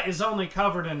Tina lady. is only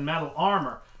covered in metal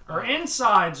armor. Her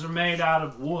insides are made out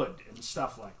of wood and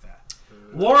stuff like that.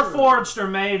 Warforged are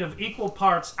made of equal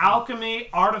parts alchemy,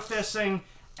 artificing,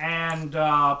 and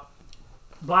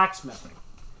blacksmithing.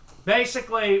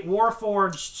 Basically,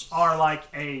 Warforged are like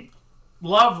a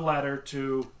love letter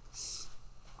to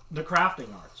the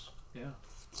crafting arts. Yeah.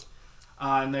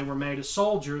 And they were made as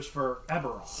soldiers for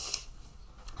Eberron.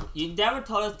 You never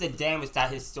told us the damage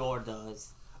that his sword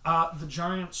does. The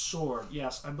giant sword,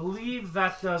 yes. I believe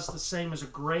that does the same as a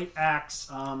great axe,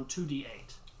 2d8.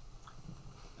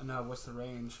 And what's the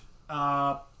range?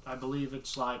 I believe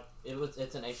it's like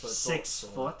It's an 8 foot. 6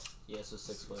 sword. foot. Yeah, so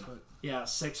 6 foot. Yeah,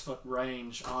 6 foot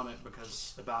range on it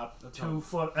because about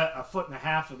a foot and a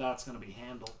half of that's going to be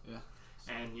handled. Yeah.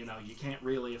 And you know you can't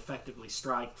really effectively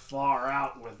strike far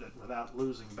out with it without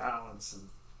losing balance.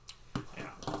 And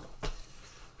yeah.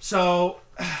 So,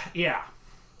 yeah,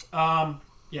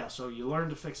 So you learn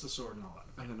to fix the sword and all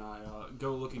that. And then I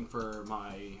go looking for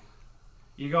my.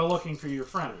 You go looking for your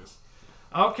friends.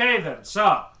 Okay then.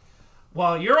 So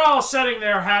while you're all sitting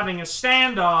there having a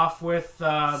standoff with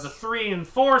the 3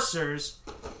 enforcers,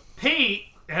 Pete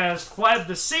has fled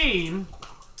the scene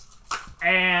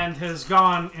and has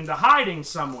gone into hiding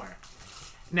somewhere.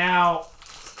 Now,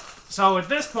 so at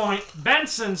this point,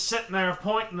 Benson's sitting there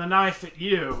pointing the knife at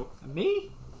you. Me?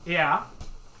 Yeah.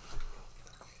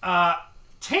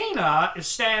 Tina is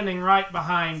standing right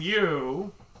behind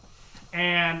you,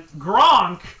 and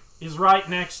Gronk is right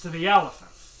next to the elephant.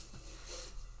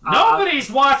 Nobody's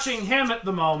watching him at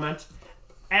the moment,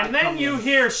 and then you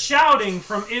hear shouting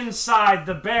from inside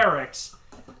the barracks.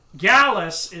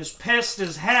 Gallus is pissed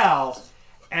as hell,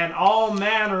 and all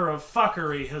manner of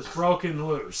fuckery has broken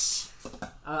loose.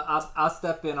 I'll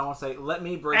step in. I want to say, let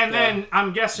me break. And then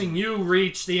I'm guessing you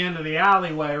reach the end of the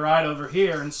alleyway right over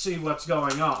here and see what's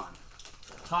going on.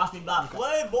 Toss me by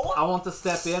play, boy. I want to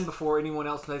step in before anyone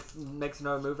else makes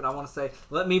another move, and I want to say,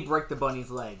 let me break the bunny's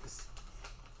legs.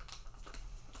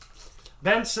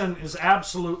 Benson is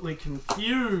absolutely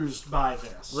confused by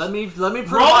this. Let me prove my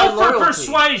Roll loyalty. for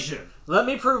persuasion. Let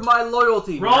me prove my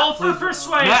loyalty. Roll Matt, for please.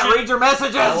 persuasion. Matt, read your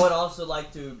messages. I would also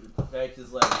like to break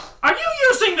his legs. Are you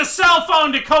using the cell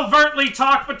phone to covertly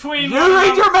talk between You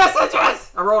read your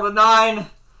messages. I rolled a 9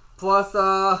 plus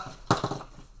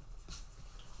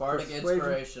Bardic persuasion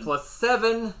inspiration. plus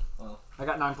 7. Well. I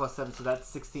got 9 plus 7, so that's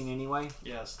 16 anyway.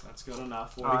 Yes, that's good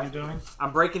enough. What All are right. you doing?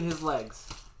 I'm breaking his legs.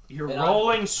 You're And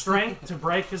rolling strength to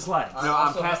break his legs. No, I'm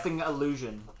also casting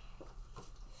illusion.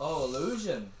 Oh,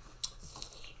 illusion.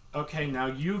 Okay, now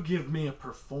you give me a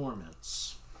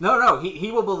performance. No,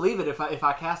 he will believe it if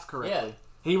I cast correctly. Yeah.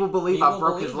 He will believe He I will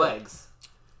broke his believe it. legs.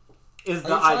 Is Are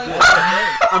the you trying idea? to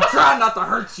hurt I'm trying not to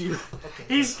hurt you.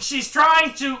 She's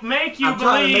trying to make you I'm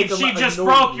trying to believe make she him just annoy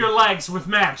broke you. your legs with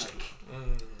magic.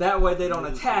 That way they don't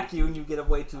attack you and you get a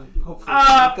way to hopefully sneak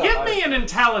up. Give me an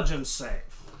intelligence save.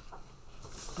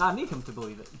 I need him to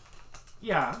believe it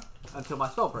Yeah. until my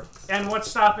spell breaks. And what's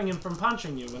stopping him from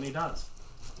punching you when he does?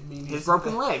 You mean His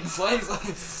broken legs.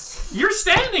 You're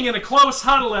standing in a close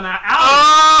huddle in an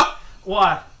alley.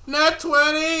 What? Nat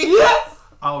 20! Yes!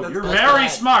 Oh, That's you're not very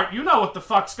bad. smart. You know what the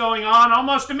fuck's going on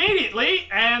almost immediately,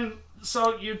 and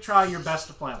so you try your best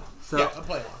to play along. So Yeah, I'll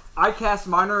play along. I cast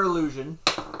Minor Illusion.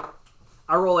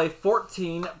 I roll a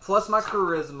 14 plus my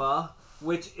Charisma,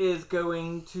 which is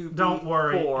going to be Don't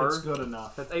worry, 4. it's good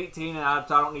enough. That's 18, and I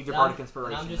don't need your Bardic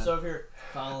Inspiration. And I'm just then. over here.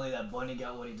 Finally, that bunny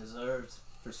got what he deserved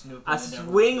for snooping. I in everyone's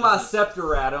swing my business.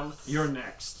 scepter at him. You're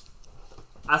next.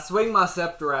 I swing my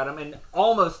scepter at him and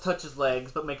almost touch his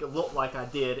legs, but make it look like I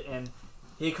did, and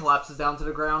he collapses down to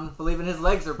the ground, believing his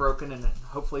legs are broken and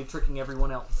hopefully tricking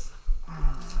everyone else.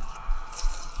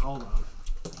 Hold on.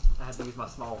 I had to use my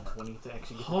small 20 to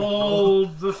actually get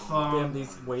Hold the Damn, phone.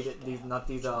 these weighted, these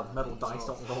metal dice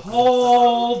don't roll.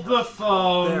 Hold the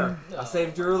phone. There, I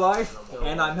saved your life,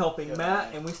 and I'm helping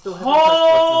Matt, and we still have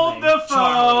Hold what's the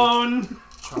phone.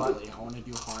 Charlie, I want to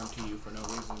do harm to you for no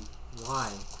reason. Why?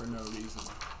 For no reason.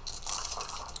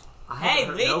 I Hey, haven't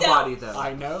hurt leave nobody though.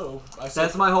 I know. I said,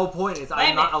 That's my whole point. Is Wait a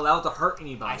I'm not minute. allowed to hurt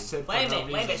anybody. I said Wait a for no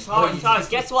minute, reason. Sorry,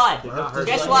 guess what? Did not hurt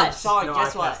Guess you. what? Sorry, No,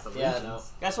 guess I what? cast Yeah, illusions. no.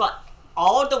 Guess what?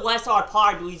 All the West Side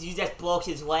parties, you just broke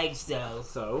his legs though.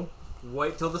 So,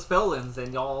 wait till the spell ends,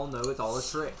 and y'all know it's all a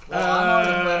trick.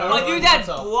 But you just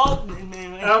broke.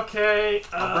 Okay.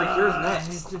 I'll break yours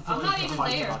next. I'm not even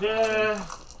there.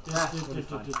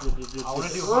 I want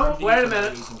to do harm to you Wait a for no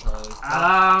minute. reason, Charlie.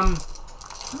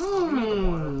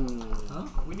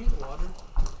 We need water.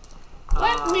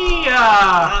 Let me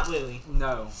Not really.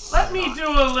 No. let me do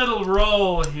a little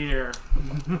roll here.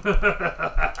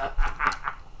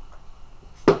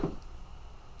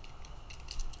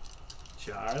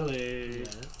 Charlie.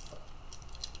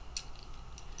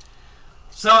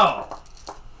 So,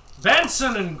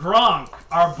 Benson and Gronk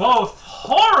are both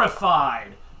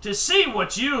horrified to see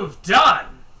what you've done.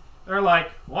 They're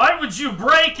like, why would you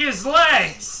break his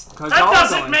legs? 'Cause That y'all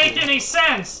doesn't going make to." any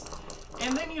sense.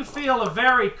 And then you feel a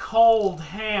very cold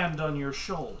hand on your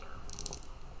shoulder.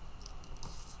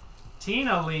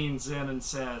 Tina leans in and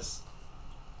says,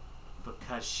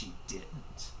 because she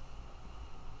didn't.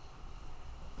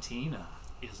 Tina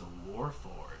is a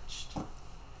warforged,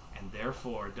 and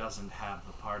therefore doesn't have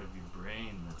the part of your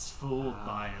brain that's fooled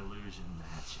by illusion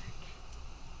magic.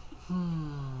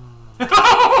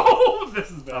 Oh, this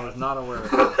is I bad. was not aware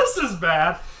of that. This is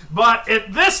bad. But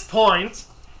at this point,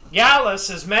 Gallus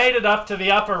has made it up to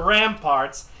the upper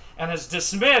ramparts and has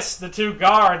dismissed the two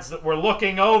guards that were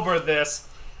looking over this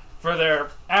for their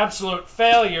absolute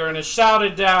failure and has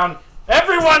shouted down,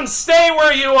 everyone stay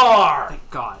where you are! Thank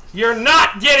God. You're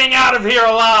not getting out of here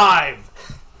alive!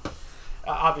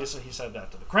 Obviously, he said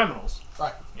that to the criminals.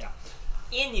 Right.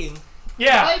 In you.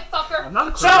 Yeah. Hey, fucker. I'm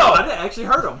not a So- criminal. I didn't actually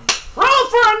hurt him. Roll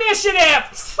for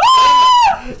initiative!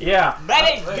 Yeah.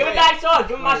 Baby, give me that sword.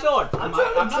 Give me my sword. I'm not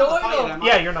in the fight, am I?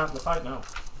 Yeah, you're not in the fight, no.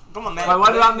 Come on, man. Wait,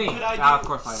 what about me? Could I Ah, do- of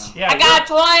course I am. Yeah, I got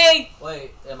 20.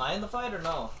 Wait, am I in the fight or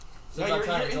no? Since No, I'm you're-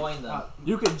 trying to you're in- join them.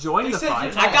 You could join They the said you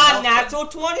fight. tried. I got natural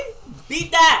 20.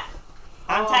 Beat that.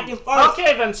 I'm attacking first.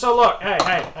 Okay, then, so look.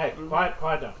 Hey,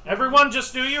 quiet down. Everyone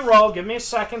just do your roll. Give me a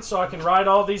second so I can write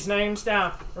all these names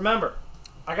down. Remember,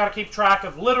 I gotta keep track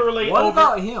of literally What over...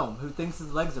 about him, who thinks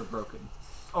his legs are broken?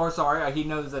 Or sorry, he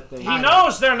knows that they. He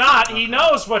knows they're not. He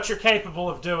knows what you're capable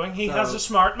of doing. He So- has a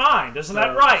smart mind. Isn't that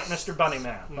so- right, Mr.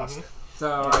 Bunnyman? Buster?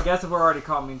 So I guess if we're already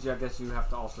caught, means I guess you have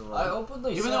to also roll. I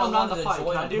openly Even said though I I'm not in wanted the to fight, join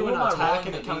can I them. do Who an am I attack rolling and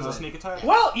to it counts be as a with? sneak attack?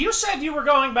 Well, you said you were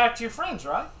going back to your friends,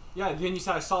 right? Yeah, then you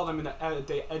said I saw them at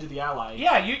the edge of the alley.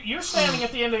 Yeah, you're standing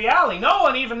at the end of the alley. No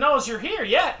one even knows you're here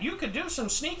yet. You could do some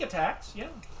sneak attacks, yeah.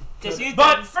 Just use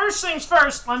But first things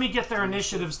first, let me get their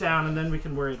initiatives down, and then we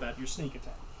can worry about your sneak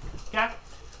attack. Okay?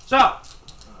 So,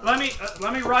 let me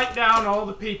write down all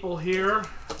the people here.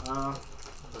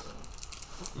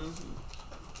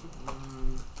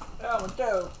 Oh,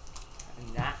 dope.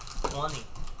 Not 20.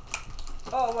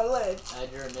 Oh, my leg.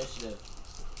 Add your initiative.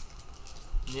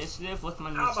 Initiative? What's my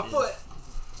Ow, initiative? my foot.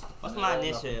 What's my Middle.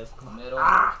 initiative? Middle.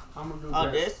 I'm gonna do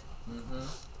Oh, this. this?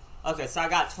 Mm-hmm. Okay, so I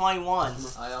got 21.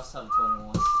 I also have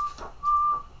 21.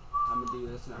 I'm gonna do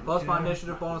this now. Plus my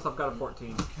initiative bonus, I've got a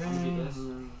 14. I'm gonna do this.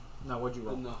 No, what'd you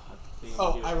roll? No, I think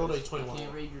Oh, do I rolled a this. 21. I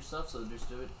can't read your stuff, so just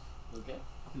do it. Okay?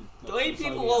 No, 3 so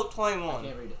people yeah. wrote I 21.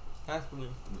 can't read it. That's weird.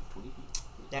 20 people.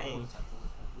 Dang.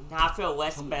 Now I feel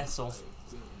less special.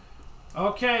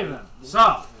 Okay then.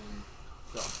 So,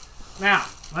 now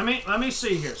let me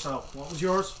see here. So, what was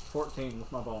yours? 14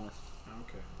 with my bonus.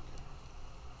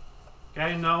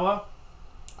 Okay, Noah.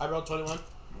 I rolled 21.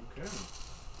 Okay.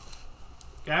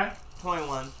 Okay.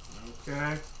 21.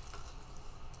 Okay.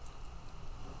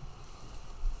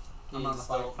 I'm on the He's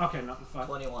fight. still Okay, not the fight.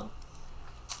 21.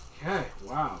 Okay.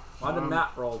 Wow. Why did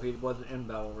Matt roll if he wasn't in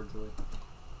battle originally?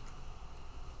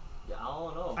 Yeah, I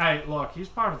don't know. Hey, look, he's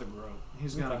part of the group.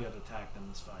 He's gonna Okay. get attacked in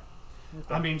this fight.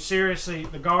 Okay. I mean, seriously,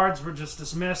 the guards were just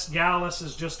dismissed. Gallus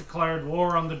has just declared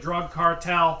war on the drug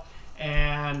cartel,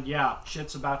 and yeah,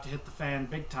 shit's about to hit the fan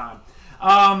big time.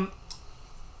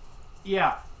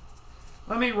 Yeah.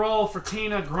 Let me roll for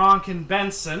Tina, Gronk, and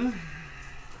Benson.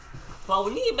 But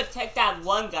we need to protect that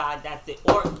one guy that the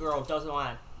orc girl doesn't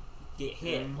want to get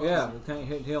hit. Yeah, we can't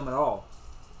hit him at all.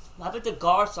 What about the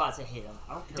guard tries to hit him?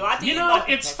 Do I have to You use know, my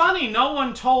it's protection? funny, no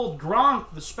one told Gronk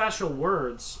the special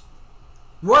words.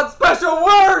 What special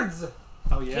words?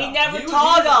 Oh, yeah. He never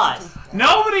told us.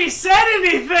 Nobody said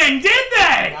anything, did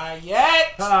they? Not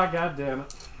yet. Ah, God damn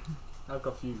it. I'm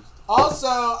confused. Also,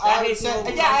 I haven't makes said,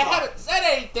 me yeah, I wonder. haven't said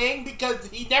anything because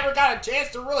he never got a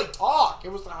chance to really talk.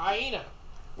 It was the hyena.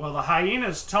 Well, the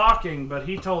hyena's talking, but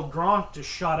he told Gronk to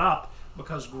shut up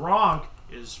because Gronk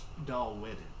is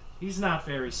dull-witted. He's not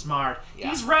very smart. Yeah.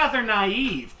 He's rather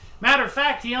naive. Matter of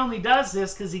fact, he only does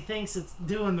this because he thinks it's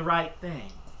doing the right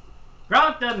thing.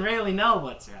 Gronk doesn't really know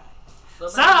what's right.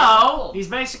 So, he's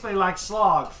basically like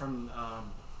Slog from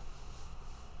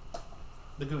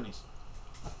the Goonies.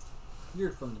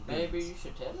 You're from the Maybe you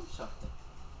should tell him something.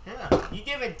 Yeah. You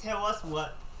didn't tell us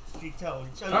what you told.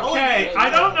 So Okay, I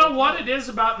don't know what it is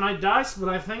about my dice, but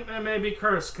I think they may be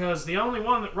cursed because the only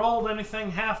one that rolled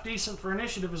anything half decent for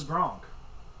initiative is Gronk.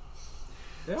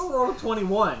 They all rolled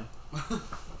 21.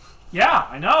 Yeah,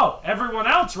 I know. Everyone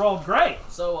else rolled great.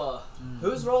 So,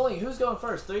 who's rolling? Who's going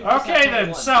first? Three. Okay,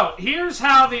 then. So, here's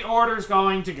how the order's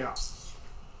going to go.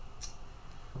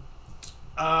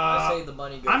 I say the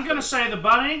bunny goes I'm going to first. say the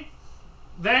bunny,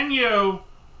 then you,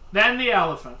 then the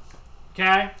elephant.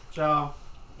 Okay? So,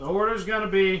 the order's going to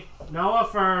be Noah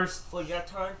first. For your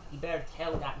turn, you better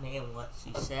tell that man what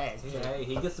she says. Yeah,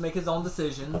 he gets to make his own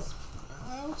decisions.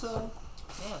 I hope so.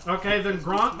 Okay, then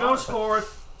Gronk goes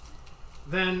fourth.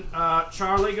 Then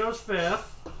Charlie goes fifth.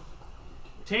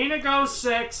 Tina goes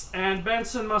sixth, and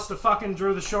Benson must have fucking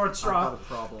drew the short I've straw got a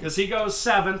problem. because he goes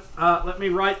seventh. Let me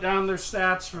write down their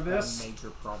stats for A this.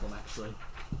 major problem, actually.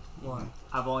 What?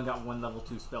 I've only got one level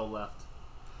 2 spell left.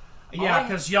 Yeah,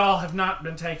 because y'all have not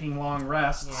been taking long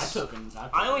rests. I took him.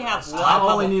 I only have one. I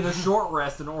only level- need a short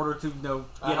rest in order to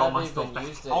get all my spells back.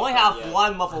 I only have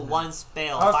one level 1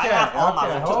 spell. If I Okay, have all my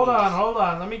okay, level hold two-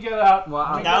 on. Let me get out. Well,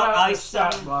 let me I- get No, out I the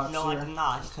stat still box no, I here. did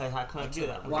not because I couldn't do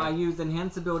that. Well, I used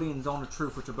Enhanced Ability and Zone of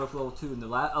Truth, which are both level 2, and the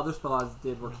other spell I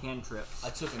did were cantrips. I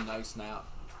took a nice nap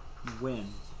You win.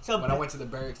 So when I went to the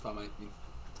barracks by my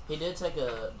He did take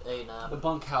a nap. the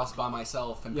bunkhouse by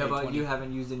myself and Yeah, paid but 20. you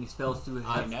haven't used any spells to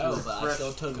I have know, to but I refresh.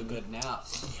 still took a good nap.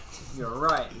 You're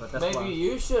right, but that's Maybe why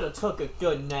you should have took a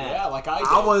good nap. Yeah, like I did.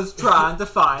 I was trying to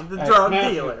find the Hey, drug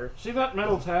Matthew, dealer. See that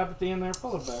metal tab at the end there?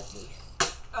 Pull it back, please.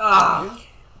 Ah,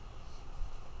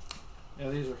 Yeah,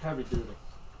 these are heavy duty.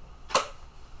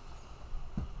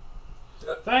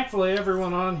 Thankfully,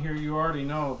 everyone on here you already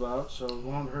know about, so it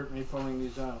won't hurt me pulling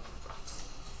these out.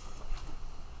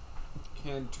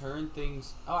 Can turn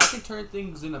things. Oh, I can turn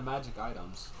things into magic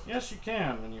items. Yes, you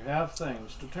can when you have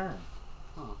things to turn.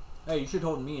 hey, you should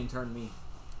hold me and turn me.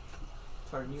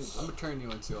 Turn you. I'm gonna turn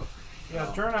you into a.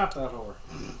 Yeah, turn out that whore.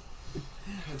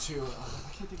 Into.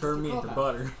 I can't think Turn me what into it's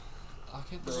called butter. now. I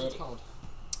can't think what it's called.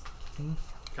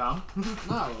 Come.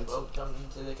 No, it's. Well, come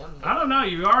into the come. I don't know.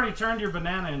 You already turned your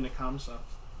banana into cum, so.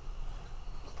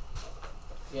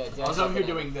 Yeah, I was over here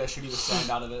doing this, shooting the sand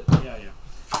out of it. Yeah.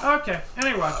 Okay,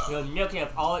 anyway. you're milking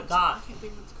up all it I got. can't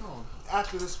think what it's called.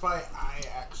 After this fight, I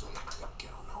actually have to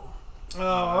get on home.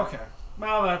 Oh, okay.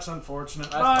 Well, that's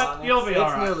unfortunate, That's but fine. you'll be It's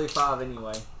alright. nearly 5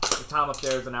 anyway. The time up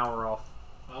there is an hour off.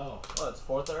 Oh. Oh, it's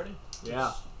 4:30.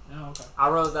 Yeah. Yeah, okay. I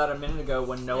wrote that a minute ago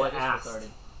when Noah yeah, asked. 4:30.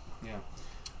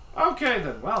 Okay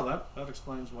then. Well, that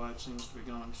explains why it seems to be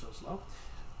going so slow.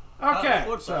 Okay,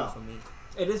 so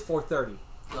It is 4:30.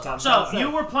 so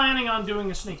you were planning on doing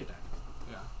a sneak attack.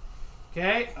 Yeah.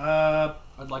 Okay.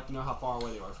 I'd like to know how far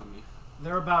away they are from me.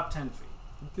 They're about 10 feet.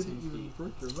 You couldn't 10 even feet.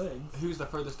 break your legs. Who's the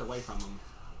furthest away from them?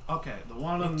 Okay, the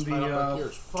one on It's the right up here.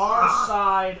 far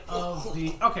side of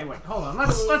the. Okay, wait, hold on.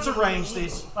 Let's arrange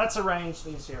these. Let's arrange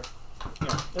these here. Here,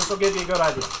 this will give you a good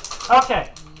idea.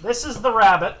 Okay, this is the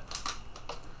rabbit.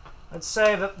 Let's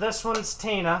say that this one's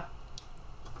Tina.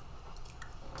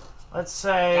 Let's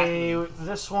say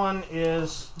this one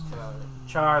is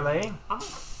Charlie.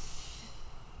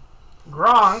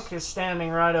 Gronk is standing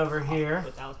right over here.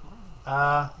 But that was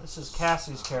mine. This is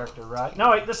Cassie's character, right?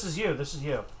 No, wait, this is you. This is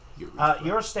you.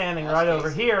 You're standing That's right over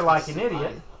Casey. here like an This is idiot.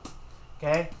 mine.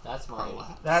 Okay? That's mine.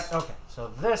 That okay.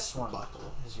 So this one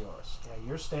is yours. Okay,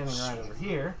 you're standing right over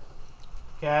here.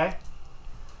 Okay.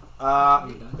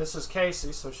 This is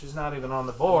Casey, so she's not even on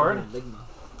the board. Ligma.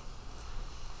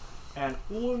 And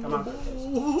come on, Casey.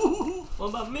 What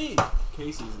about me?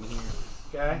 Casey's in here.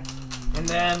 Okay. And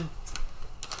then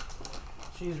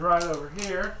she's right over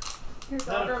here.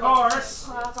 Then of course,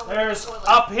 there's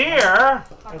up here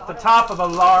at the top of a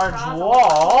large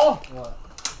wall.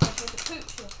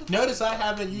 Notice I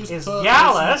haven't used Is both,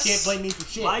 Gallus. so you can't blame me for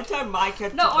shit. My turn, my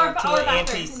character No, our to bathroom, an in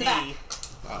the NPC. back.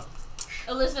 Oh.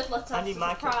 Elizabeth lets I us need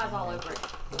my surprise character. all over it.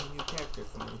 New character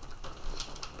for me.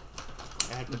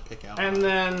 I have to pick out. And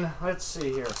then, let's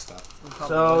see here. stuff.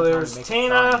 So there's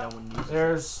Tina,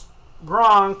 there's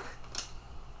Gronk,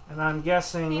 and I'm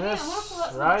guessing Hey, man, I this wanna pull out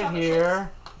some right chocolate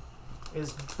here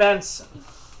is Benson.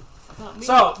 Not me.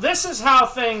 So this is how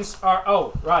things are.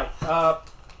 Oh, right.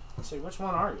 Let's see, which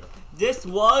one are you? This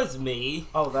was me.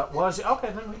 Oh, that was.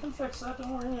 Okay, then we can fix that.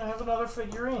 Don't worry. I have another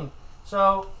figurine.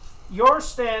 So you're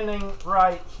standing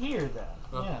right here then.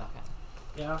 Okay.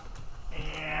 Yeah.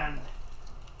 Yeah. And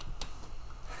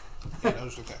Yeah,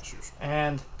 those are cashews.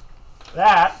 and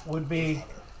that would be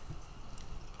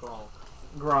Gronk.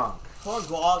 Gronk. Poor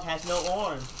Grog has no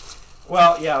arms.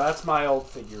 Well, yeah, that's my old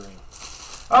figurine.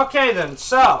 Okay then,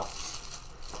 so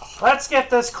let's get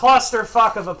this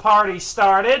clusterfuck of a party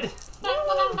started.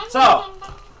 So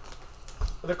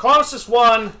the closest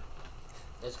one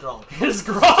It's Gronk. is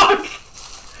Gronk.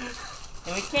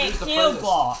 And we can't Who's the kill furthest?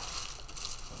 Grog.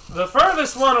 The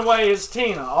furthest one away is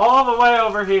Tina, all the way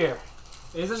over here.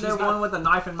 Isn't there one with a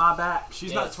knife in my back?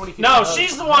 She's Yeah. not 20 feet. No, away.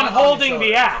 she's the one Hand on your holding the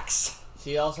shoulder. axe.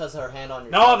 She also has her hand on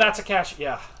your No, shoulder. that's a cash.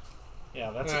 Yeah,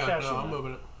 that's a Yeah, cash. no, I'm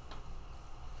moving it.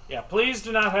 Yeah, please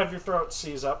do not have your throat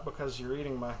seize up because you're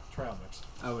eating my trail mix.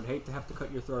 I would hate to have to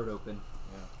cut your throat open.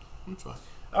 That's fine.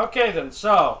 Okay then,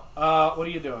 so what are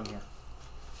you doing here?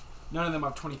 None of them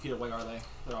are 20 feet away, are they?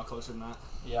 They're all closer than that.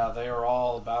 Yeah, they are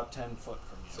all about 10 foot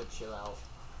from you. So chill out.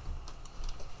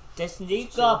 Just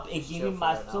sneak Chill- up and give chill me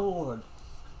my for right now. sword.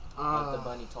 Let the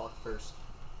bunny talk first.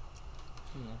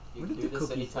 You Where can did do the this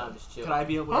cookies anytime, go? just chill. Could I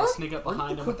be able to sneak up Where did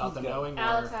behind the him without cookies them go? knowing,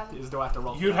 Alex or has them. do I have to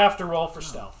roll? for You'd that? have to roll for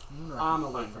stealth. I'm gonna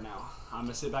wait for now. I'm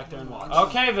gonna sit back there and watch.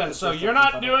 Okay then, so you're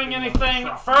not doing anything.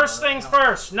 First things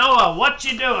first. Noah, what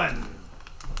you doing?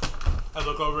 I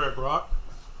look over at Brock,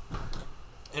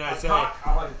 and I say, I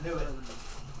always knew it.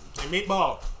 "Hey,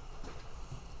 Meatball,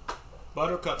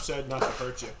 Buttercup said not to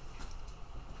hurt you."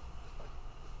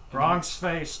 Gronk's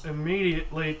face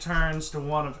immediately turns to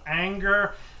one of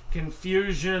anger,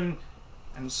 confusion,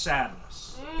 and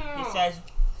sadness. He says,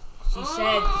 she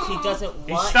said she doesn't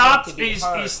He want stops. him to be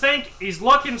hurt. He's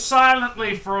looking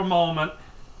silently for a moment,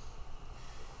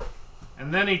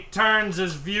 and then he turns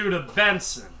his view to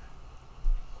Benson.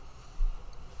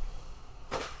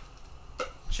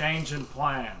 Changing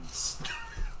plans.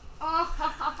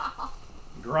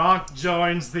 Gronk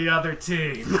joins the other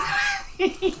team.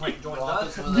 Wait, join Gronk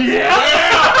us? is with us.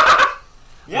 Yeah!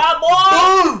 Yeah,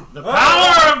 boy! The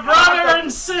power of brother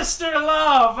and sister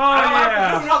love. Oh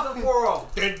yeah. nothing for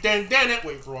Then,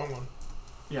 wait for wrong one.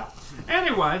 Yeah.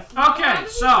 Anyway, okay.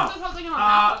 So,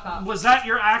 was that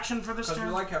your action for this Because we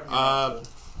turn? like having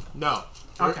No.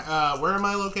 Okay. Where am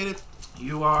I located?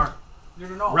 You are You're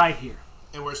not. right here,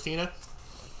 And where's Tina?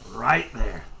 right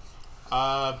there.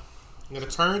 I'm gonna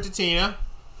turn to Tina,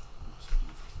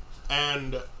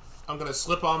 and I'm gonna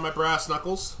slip on my brass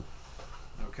knuckles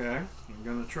Okay. I'm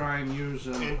gonna try and use.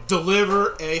 and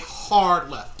deliver a hard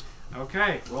left.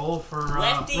 Okay. Roll for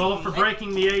Lefty.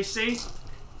 breaking the AC.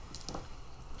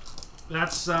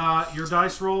 That's your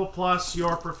dice roll plus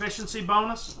your proficiency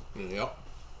bonus Yep.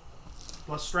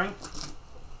 plus strength.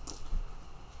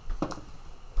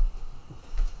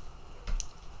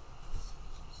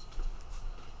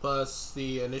 Plus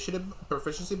the initiative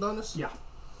proficiency bonus. Yeah.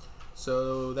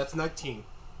 So that's 19.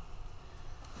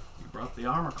 You brought the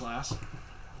armor class.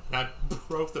 I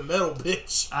broke the metal,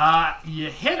 bitch. You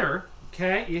hit her.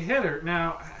 Okay, you hit her.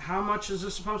 Now, how much is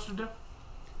this supposed to do?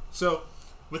 So,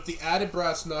 with the added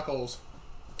brass knuckles,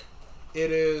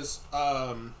 it is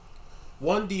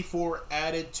 1d4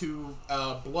 added to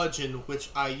bludgeon, which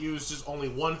I used just only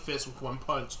one fist with one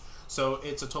punch. So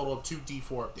it's a total of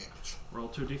 2d4 of damage. Roll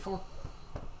 2d4.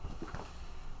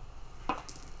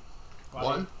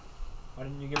 One, Why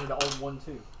didn't you give her the old one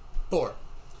too? 4.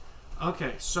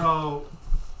 Okay, so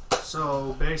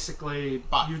basically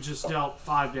 5. you just dealt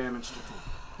 5 damage to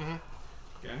Tina.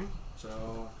 Mhm. Okay,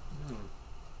 so.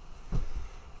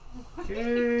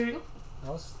 Okay. I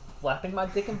was flapping my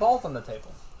dick and balls on the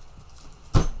table.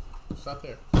 It's not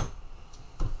there.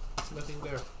 Nothing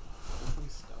there.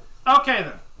 Okay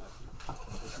then.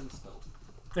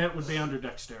 It would be under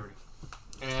dexterity.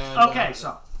 And Okay,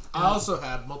 so. I also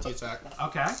have multi-attack.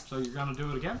 Okay, so you're gonna do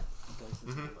it again?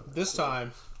 This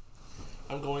time,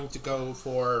 I'm going to go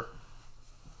for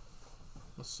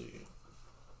Let's see.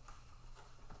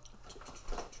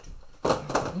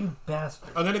 You bastard.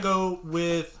 I'm gonna go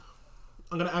with.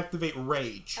 I'm gonna activate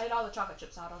Rage. I ate all the chocolate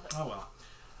chips out of it. Oh well.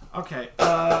 Okay.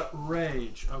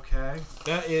 Rage. Okay.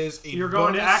 That is a. You're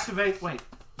going to bonus. activate. Wait.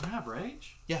 You have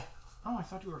rage? Yeah. Oh, I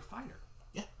thought you were a fighter.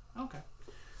 Yeah. Okay.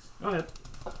 Go ahead.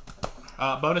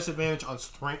 Bonus advantage on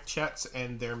strength checks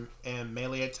and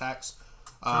melee attacks.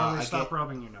 Charlie, stop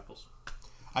rubbing your nipples.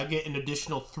 I get an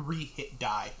additional 3 hit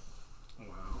die.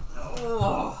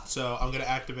 Wow. So I'm going to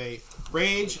activate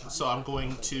Rage. So I'm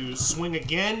going to swing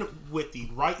again with the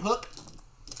right hook.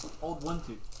 Hold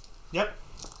 1-2. Yep.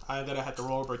 I'm going to have to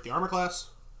roll to break the armor class.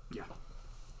 Yeah.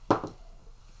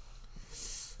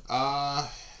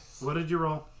 What did you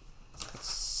roll?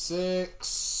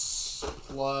 6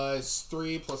 plus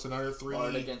 3 plus another 3.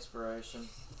 Bardic Inspiration.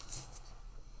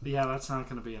 Yeah, that's not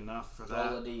going to be enough for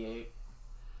that. Roll a d8.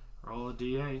 Roll a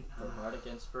d8. For Bardic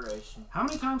Inspiration. How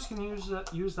many times can you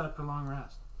use that for long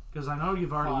rest? Because I know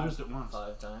you've already used it once.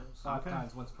 5 times. 5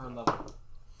 times, once per level.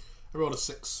 I rolled a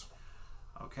 6.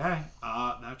 Okay,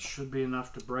 that should be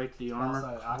enough to break the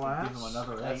armor I class. can give him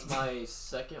another That's 8. my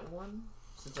second one.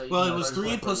 Well, it was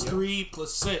 3 plus 3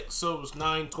 plus 6, so it was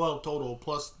 9, 12 total,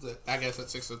 plus the, I guess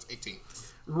that's 6, so it's 18.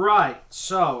 Right,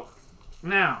 so,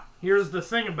 now, here's the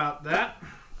thing about that.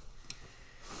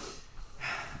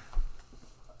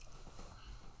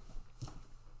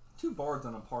 Two bards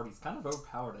on a party is kind of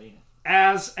overpowered, ain't it?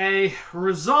 As a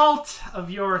result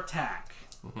of your attack,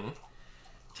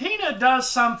 Tina does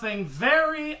something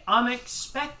very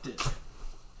unexpected.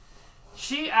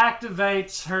 She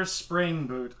activates her spring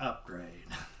boot upgrade.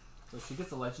 So she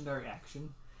gets a legendary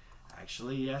action.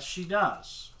 Actually, yes, she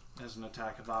does. As an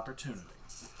attack of opportunity.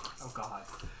 Oh, God.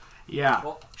 Yeah.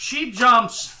 Well, she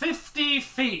jumps 50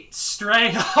 feet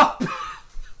straight up.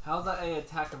 How's that an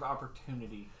attack of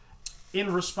opportunity?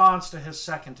 In response to his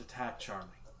second attack, Charlie.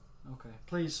 Okay.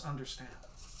 Please understand.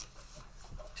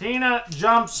 Tina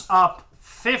jumps up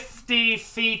 50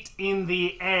 feet in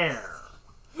the air.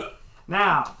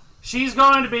 Now, she's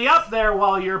going to be up there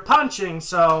while you're punching,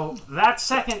 so that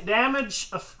second damage,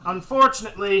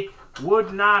 unfortunately,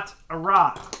 would not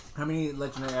arrive. How many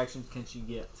legendary actions can she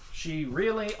get? She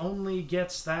really only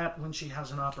gets that when she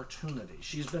has an opportunity.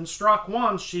 She's been struck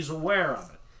once, she's aware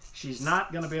of it. She's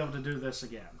not going to be able to do this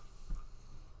again.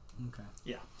 Okay.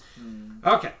 Yeah.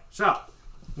 Okay, so,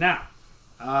 now,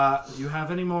 do you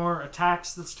have any more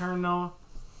attacks this turn, Noah?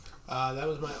 That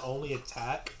was my only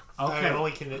attack. Okay. I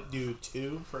only can do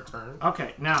 2 per turn.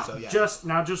 Okay, now, So, yeah.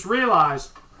 just realize,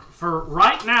 for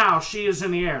right now, she is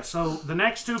in the air. So, the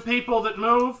next 2 people that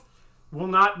move will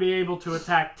not be able to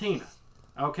attack Tina.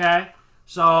 Okay?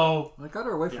 So... I got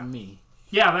her away from me.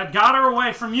 Yeah, that got her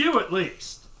away from you, at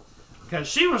least. Because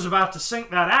she was about to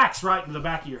sink that axe right in the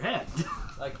back of your head.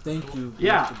 Thank you.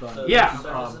 Yeah, Mr. Bunny.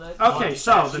 yeah. Okay,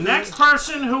 so the next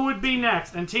person who would be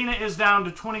next, and Tina is down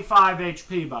to 25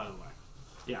 HP, by the way.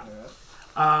 Yeah.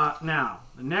 Now,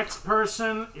 the next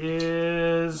person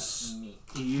is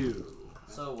you.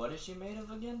 So what is she made of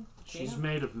again? Tina? She's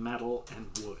made of metal and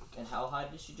wood. And how high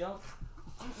did she jump?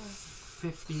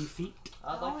 50 feet.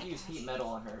 I'd like to use heat metal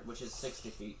on her, which is 60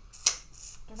 feet.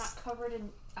 They're not covered in...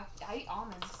 I ate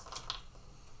almonds.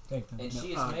 And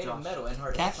she is made of metal, and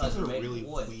her Cashews insides are are made really of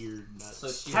wood. weird nuts. So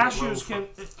she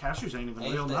Cashews ain't even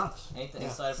real nuts. Ain't the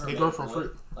inside of her They made grow of from wood,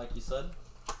 fruit. like you said?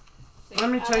 Let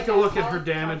me take a look at her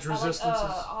damage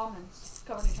resistances. Almonds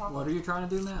covered in chocolate. What are you trying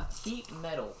to do, Matt? Heat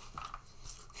metal.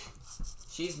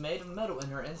 She's made of metal,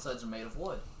 and her insides are made of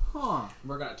wood. Huh.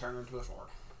 We're gonna turn her into a sword.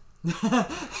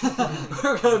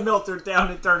 We're gonna melt her down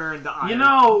and turn her into iron. You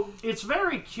know, it's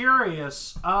very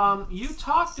curious. You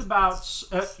talked about...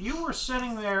 you were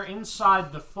sitting there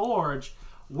inside the forge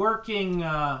working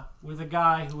with a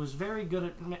guy who was very good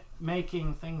at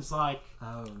making things like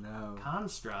Oh, no.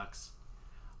 constructs.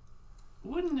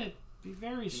 Wouldn't it be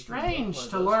very strange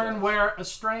to learn where a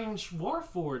strange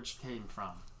warforged came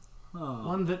from? Huh.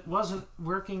 One that wasn't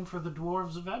working for the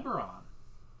dwarves of Eberron.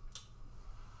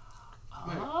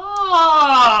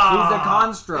 Ah! He's a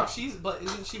construct. But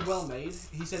isn't she well made?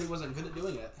 He said he wasn't good at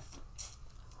doing it.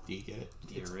 Do you get it?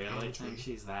 Do you really think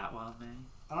she's that well made?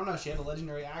 I don't know. She had a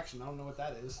legendary action. I don't know what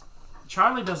that is.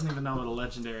 Charlie doesn't even know what a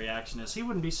legendary action is. He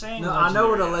wouldn't be saying. No, I know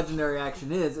what a legendary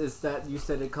action is. Is that you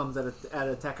said it comes at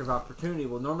attack of opportunity.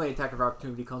 Well, normally attack of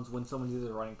opportunity comes when someone's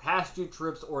either running past you,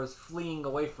 trips, or is fleeing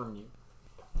away from you.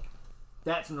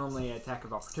 That's normally an attack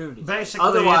of opportunity. Basically,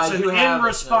 otherwise, it's an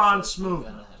in-response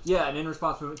movement. Yeah, an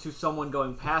in-response movement to someone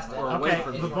going past or away Okay,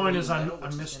 from the you. point is I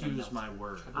misused my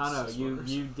word. I know,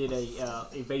 you did a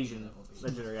evasion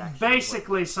legendary action.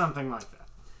 Basically something like that.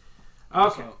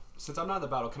 Okay. Since I'm not in the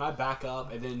battle, can I back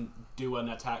up and then do an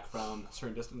attack from a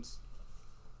certain distance?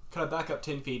 Can I back up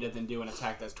 10 feet and then do an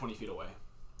attack that's 20 feet away?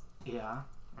 Yeah,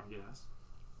 I guess.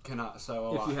 Can I?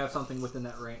 So If you have something within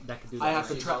that range that could do that. I have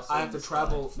to She's tra- also I have in to disguise.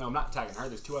 travel. No, I'm not attacking her.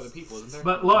 There's 2 other people, isn't there?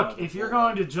 But look, if you're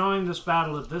going to join this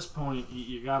battle at this point,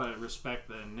 you gotta respect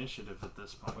the initiative at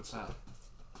this point. What's that?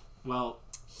 Well,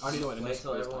 I already know what it Wait is.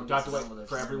 till Do I everyone have to gets wait done with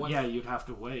for their everyone? yeah, you'd have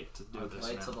to wait to do this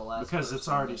Wait till the now last because it's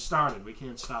person already gets- started. We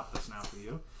can't stop this now for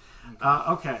you.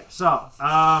 Okay, so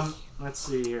let's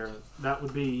see here. That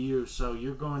would be you. So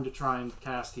you're going to try and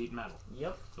cast heat metal.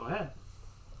 Yep. Go ahead.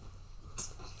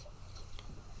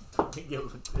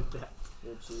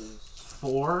 Which is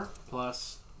 4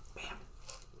 plus.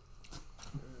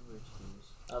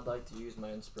 I'd like to use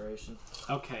my inspiration.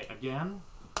 Okay, again.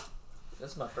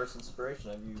 This is my first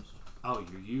inspiration I've used. Oh,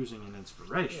 you're using an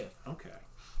inspiration. Okay.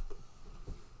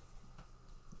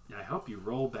 Yeah, I hope you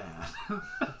roll bad.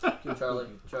 Charlie,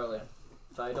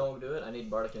 if I don't do it, I need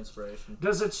bardic inspiration.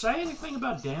 Does it say anything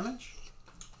about damage?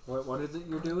 What is it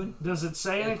you're doing? Does it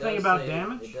say It anything does about say-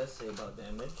 damage? It does say about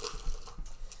damage.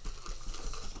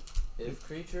 If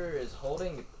creature is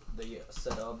holding the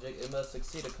said object, it must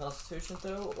succeed a Constitution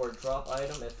throw or drop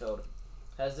item if failed.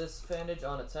 Has disadvantage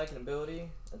on attack and ability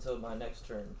until my next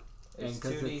turn. It's And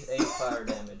 'cause 2d8 fire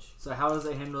damage. So how does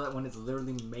it handle that when it's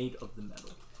literally made of the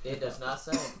metal? It does not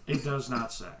say. It does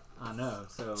not say. I know.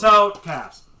 So So,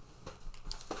 cast.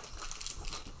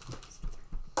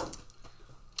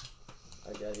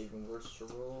 I got even worse to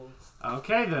roll.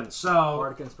 Okay, then. So,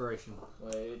 bardic inspiration.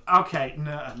 Wait. okay,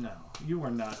 no, you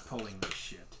are not pulling this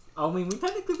shit. I mean,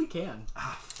 technically we can.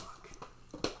 Ah, fuck.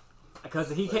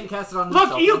 Because he can't cast it on Look,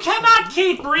 himself. you cannot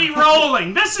keep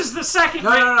re-rolling. This is the second.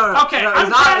 No. Okay, No, I'm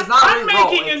it's not a I'm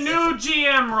re-roll. making a new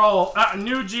GM roll.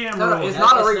 New GM roll. No, it's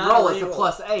not a It's re-roll. not a It's a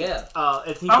re-roll. +8. Yeah.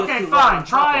 If he gets Okay, to fine. roll on top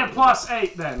Try a of it.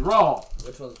 +8 then. Roll.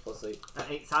 Which one's +8? An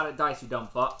 8-sided dice, you dumb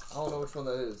fuck. I don't know which one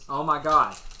that is. Oh my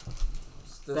god.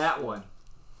 It's this That one.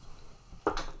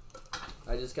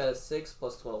 I just got a 6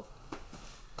 plus 12.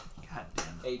 God damn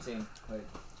it. 18. Wait.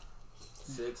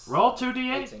 6. Roll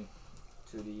 2d8. 18.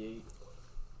 2d8.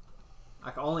 I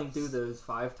can only do those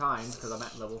 5 times because I'm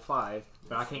at level 5,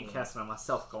 but I can't cast it on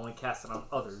myself. I can only cast it on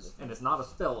others. And it's not a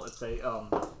spell, it's a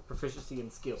proficiency in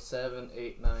skill. 7,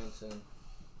 8, 9, 10.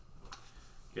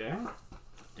 Okay.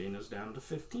 Dana's down to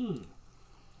 15.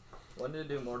 When did it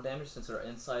do more damage since our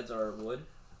insides are wood?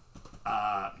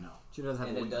 No. She doesn't have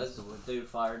And a it weakness does to wood. do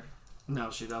fire.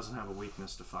 No, she doesn't have a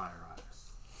weakness to fire either.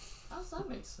 How does that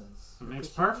make sense? It makes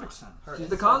perfect sense. Her She's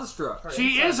the insides- construct. her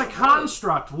She insides is a are wood.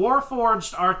 construct.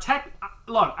 Warforged are tech.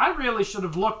 Look, I really should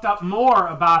have looked up more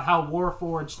about how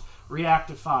Warforged react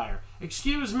to fire.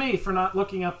 Excuse me for not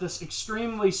looking up this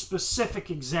extremely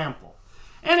specific example.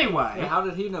 Anyway, Hey, how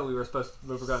did he know we were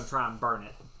going to try and burn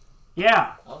it?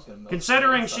 yeah. I was gonna melt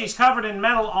Considering her inside. she's covered in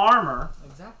metal armor,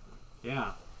 Exactly.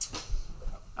 yeah.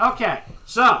 Okay,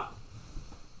 so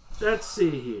let's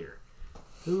see here.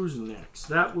 Who's next?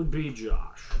 That would be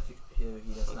Josh. He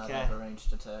does not Okay. have a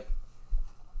ranged attack.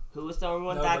 Who was the only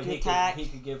one No, that but can he attack? Could, he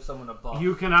could give someone a buff.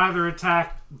 You can either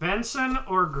attack Benson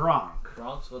or Gronk.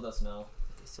 Gronk's with us now.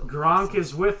 Gronk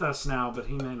is with us now, but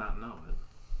he may not know it.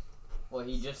 Well,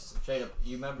 he just straight up.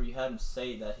 You remember you had him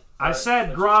say that. I or said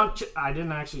switch Gronk. it. I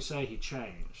didn't actually say he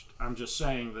changed. I'm just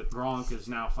saying that Gronk is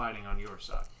now fighting on your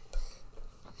side.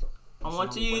 I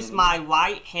want to use my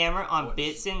white hammer on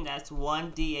Bitson. That's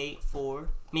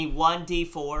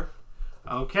 1d4.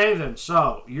 Okay, then.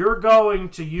 So you're going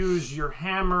to use your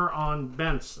hammer on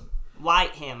Benson.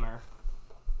 White hammer.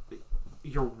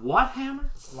 Your what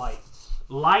hammer? Light.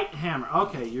 Light hammer.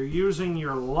 Okay, you're using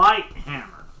your light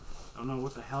hammer. Don't know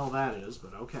what the hell that is,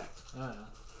 but okay.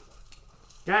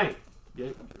 Okay,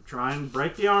 try and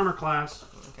break the armor class.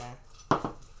 Okay.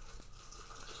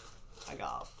 I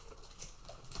got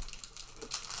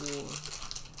 4.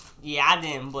 Yeah, I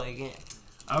didn't break it.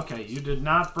 Okay, you did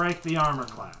not break the armor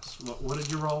class. What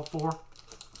did you roll for?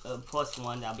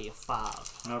 +1, that'll be a 5.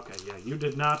 Okay, yeah, you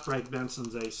did not break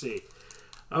Benson's AC.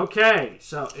 Okay,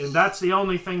 so and that's the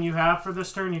only thing you have for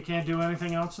this turn? You can't do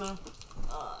anything else now?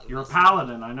 You're a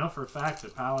paladin. I know for a fact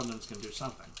that paladins can do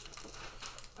something.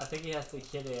 I think he has to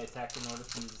kill the attack in order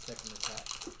to use the second attack.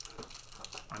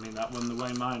 I mean, that wasn't the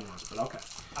way mine was, but okay.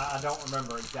 I don't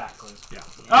remember exactly.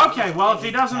 Yeah. Okay, well, if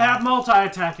he doesn't have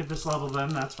multi-attack at this level, then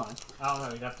that's fine. I don't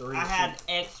know. You'd have to read I it. had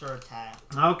extra attack.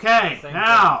 Okay, Same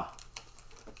now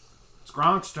it's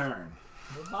Gronk's turn.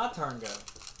 Where'd my turn go?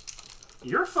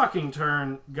 Your fucking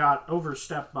turn got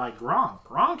overstepped by Gronk.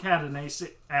 Gronk had an AC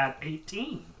at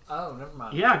 18. Oh, never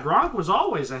mind. Yeah, Gronk was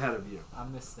always ahead of you. I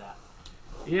missed that.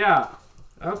 Yeah.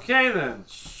 Okay then.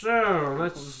 So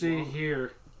let's see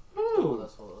here. Oh, Ooh.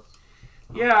 that's what it was.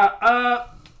 Yeah,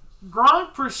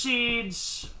 Gronk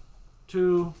proceeds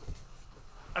to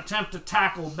attempt to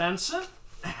tackle Benson.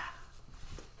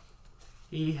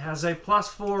 He has a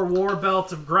 +4 war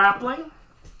belt of grappling.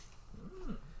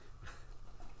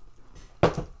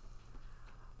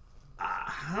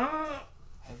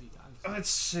 Let's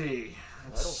see.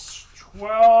 It's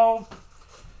 12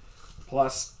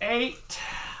 plus 8.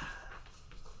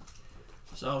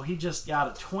 So he just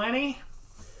got a 20.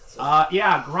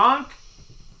 Yeah, Gronk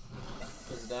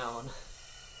is down.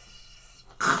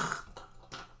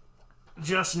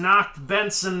 Just knocked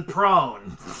Benson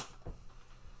prone.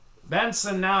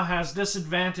 Benson now has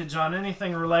disadvantage on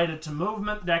anything related to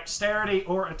movement, dexterity,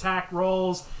 or attack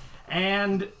rolls,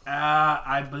 and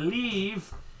I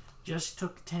believe just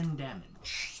took 10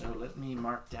 damage. So let me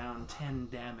mark down 10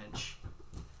 damage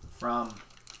from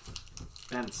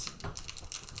Benson.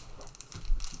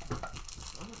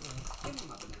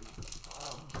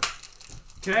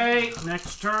 Okay,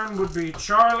 next turn would be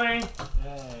Charlie.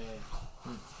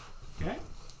 Okay.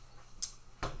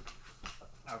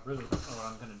 I really don't know what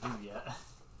I'm gonna do yet.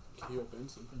 Heal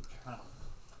Benson.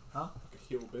 Huh?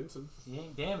 Heal Benson. He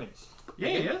ain't damaged. Yeah,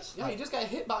 he is. Yeah, he just got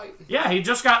hit by. Yeah, he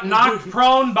just got knocked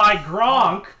prone by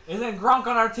Gronk. Isn't Gronk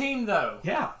on our team though?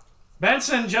 Yeah.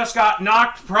 Benson just got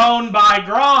knocked prone by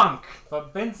Gronk.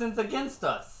 But Benson's against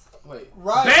us. Wait.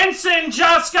 Right. Benson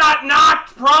just got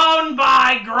knocked prone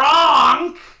by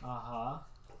Gronk. Uh-huh.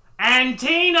 And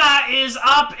Tina is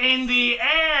up in the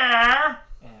air.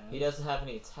 He doesn't have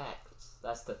any attacks.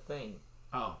 That's the thing.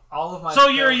 Oh. All of my So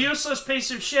you're a useless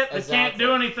piece of shit that can't Exactly.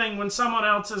 do anything when someone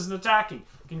else isn't attacking.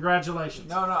 Congratulations.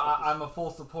 No, I'm a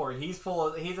full support. He's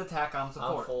attack, I'm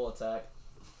support. I'm full attack.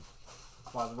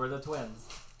 Well, we're the twins.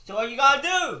 So what you gotta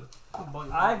do?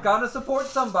 I've got to support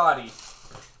somebody.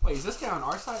 Wait, is this guy on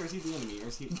our side or is he the enemy? Or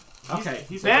is he? Okay,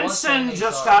 He's Benson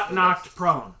just got knocked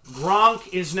prone.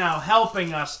 Gronk is now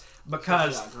helping us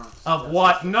because of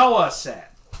what Noah said.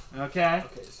 Okay?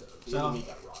 Okay, so the enemy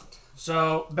got rocked.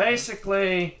 So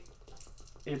basically,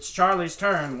 it's Charlie's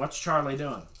turn. What's Charlie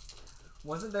doing?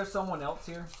 Wasn't there someone else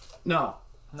here? No.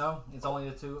 No, it's only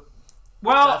the two.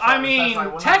 Well, That's I right, mean, that's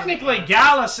right. technically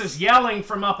Gallus is yelling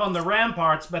from up on the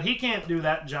ramparts, but he can't do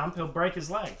that jump. He'll break his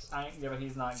legs. Yeah, but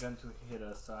he's not going to hit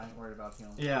us, so I ain't worried about him.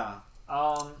 Yeah.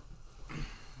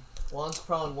 One's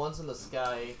prone, one's in the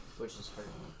sky, which is hurt.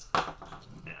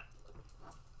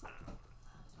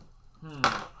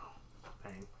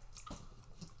 Pain.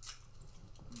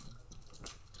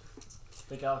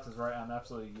 I think Alex is right. I'm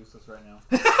absolutely useless right now.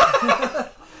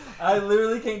 I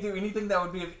literally can't do anything that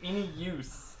would be of any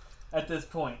use at this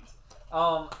point.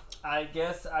 I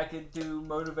guess I could do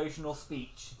motivational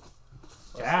speech.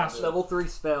 Gas. Level 3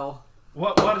 spell.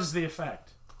 What is the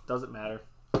effect? Doesn't matter.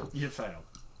 You failed.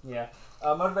 Yeah.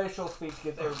 Motivational speech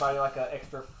gives everybody like an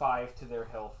extra 5 to their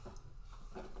health.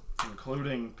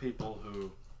 Including people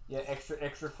who... Yeah,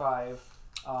 extra 5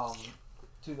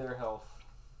 to their health.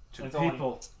 To It's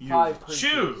people you 5 creatures.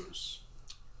 choose.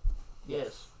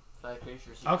 Yes. 5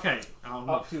 creatures. Okay.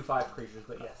 Up to 5 creatures,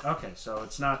 but yes. Okay, so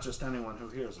it's not just anyone who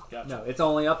hears it. Gotcha. No, it's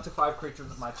only up to 5 creatures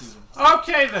of my choosing.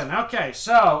 Okay then. Okay,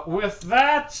 so with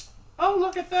that... Oh,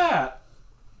 look at that.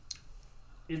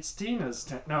 It's Tina's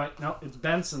turn. No, it's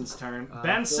Benson's turn.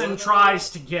 Benson tries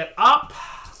to get up.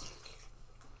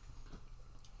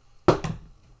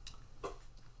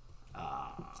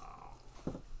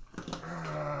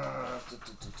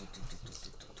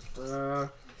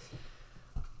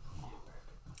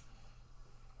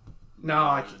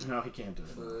 No, he can't do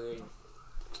it.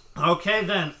 Okay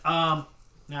then.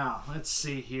 Now let's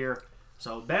see here.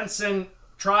 So Benson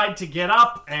tried to get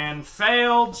up and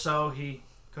failed, so he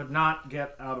could not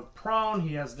get out of prone.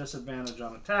 He has disadvantage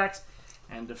on attacks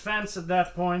and defense at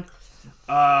that point.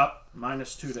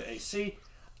 -2 to AC.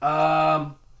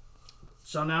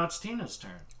 So now it's Tina's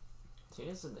turn.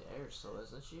 Tina's in the air still,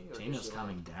 isn't she? Or Tina's is she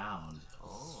coming down.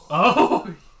 Oh.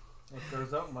 Oh! What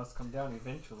goes up must come down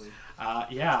eventually.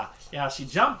 Yeah, she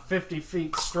jumped 50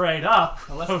 feet straight up.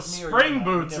 Unless Those it's me or spring you,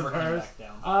 boots never of came hers. back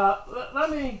down. Let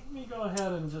me go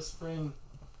ahead and just bring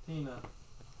Tina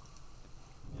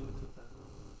into the...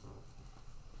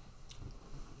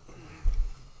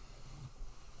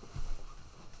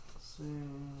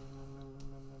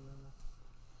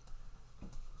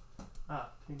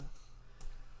 Tina.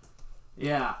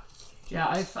 Yeah.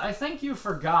 I think you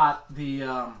forgot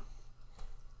the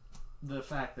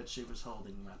fact that she was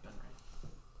holding weaponry.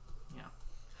 Yeah.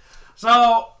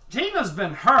 So Tina's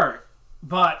been hurt,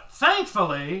 but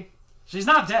thankfully she's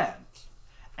not dead.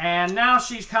 And now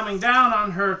she's coming down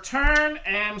on her turn,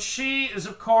 and she is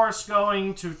of course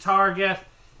going to target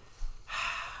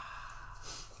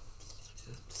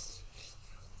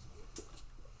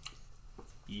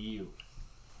you.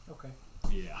 Okay.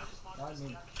 Yeah. Why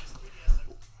me?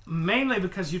 Mainly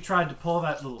because you tried to pull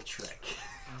that little trick.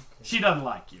 She doesn't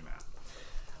like you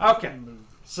now. Okay.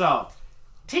 So,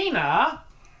 Tina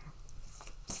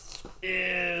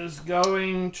is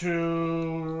going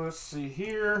to, let's see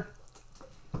here.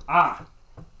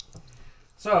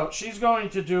 So, she's going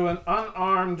to do an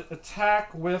unarmed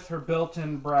attack with her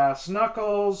built-in brass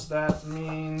knuckles. That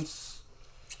means...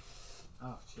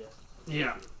 Oh, shit.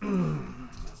 Yeah.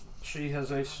 She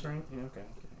has a strength... Okay.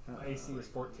 My AC is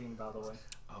 14, by the way.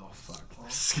 Oh, fuck.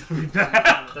 This is going to be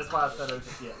bad. That's why I said oh,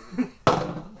 shit.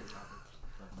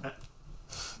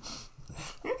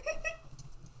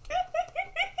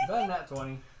 Is that a nat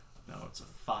 20? No, it's a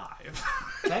 5.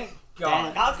 Thank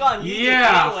Damn, God. I was going to use it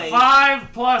Yeah, anyway. 5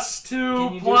 plus 2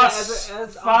 Can you do plus that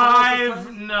as 5.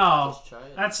 turn? No, Just try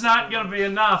it. that's not going to be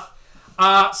enough.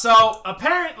 So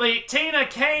apparently Tina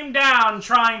came down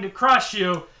trying to crush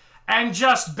you and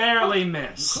just barely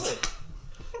missed.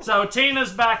 So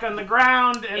Tina's back on the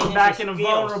ground and it's back a in a skill,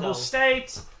 vulnerable so-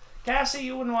 state. Cassie,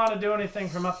 you wouldn't want to do anything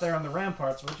from up there on the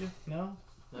ramparts, would you? No?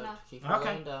 No, No. keep her Okay.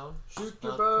 laying down. Shoot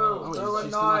your Not bow. prone. Throw a she's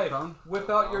still not knife. prone? Whip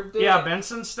out your dick. Yeah,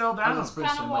 Benson's still down.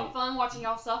 Kind of fun watching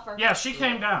y'all suffer. Yeah, she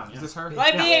came down. Is yeah. this her?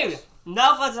 Right here.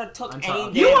 None of us took I'm any trying.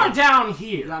 damage. You are down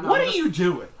here. Yeah, no, What I'm are just- you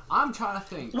doing? I'm trying to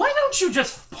think. Why don't you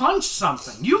just punch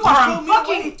something? You are a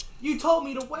fucking... You told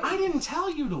me to wait. I didn't tell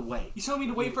you to wait. You told me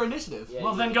to wait for initiative. Yeah,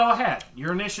 Well, you- then go ahead.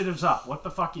 Your initiative's up. What the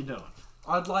fuck you doing?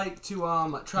 I'd like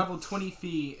to travel 20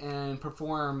 feet and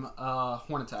perform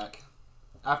horn attack.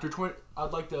 After 20,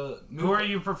 I'd like to move. Who are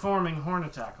you performing horn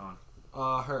attack on?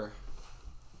 Her.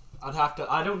 I'd have to.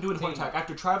 I don't do a horn attack.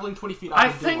 After traveling 20 feet, I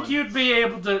can do think one. you'd be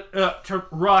able to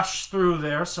rush through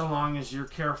there so long as you're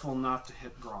careful not to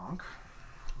hit Gronk.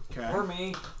 Okay. Or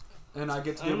me. And I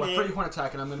get to do a free horn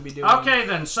attack, and I'm going to be doing. Okay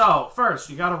then. So first,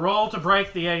 you got to roll to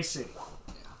break the AC.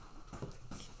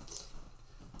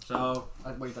 So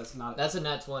Wait, that's not. That's a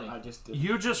nat 20. I just did.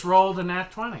 you just rolled a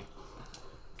nat 20.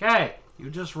 Okay. You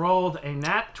just rolled a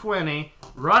nat 20,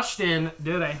 rushed in,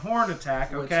 did a horn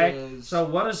attack. Okay. Which is- So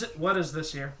what is it? What is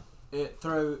this here? It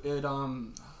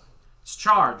It's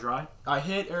charge, right? I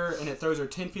hit her, and it throws her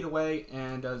 10 feet away,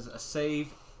 and does a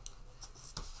save.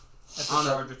 That's a On a-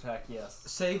 charge attack, yes.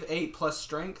 Save 8 plus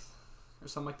strength, or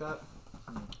something like that.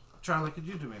 Charlie, could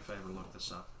you do me a favor? Look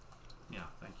this up. Yeah,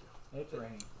 thank you. It's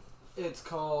raining. It's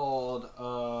called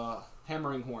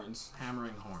hammering horns.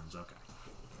 Hammering horns. Okay.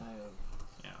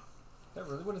 Is that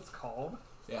really what it's called?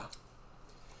 Yeah.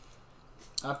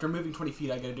 After moving 20 feet,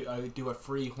 I do a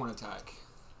free horn attack,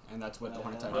 and that's what the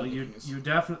horn attack Well, you is. you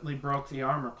definitely broke the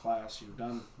armor class. You've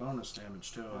done bonus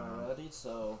damage too. Alrighty,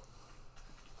 so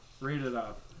Read it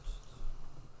up.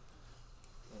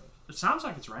 It sounds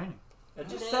like it's raining. It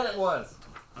just said it was.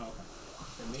 Oh,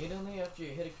 okay. immediately after you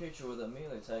hit a creature with a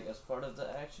melee attack as part of the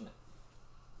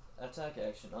attack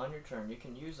action on your turn, you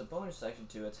can use a bonus action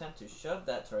to attempt to shove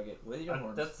that target with your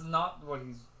horns. That's not what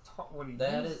he's what he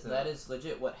That used. is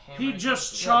legit what hammering. He horns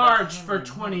just is. charged for hammering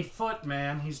 20 foot,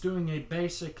 man. He's doing a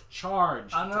basic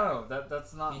charge. I know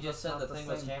that's not. He just said that's the not thing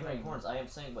was same hammering thing. horns. I am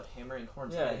saying what hammering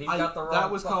horns Yeah, is. he's got the wrong.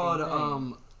 That was fucking called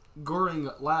name. Goring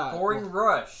Lab. Goring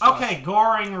Rush. Okay,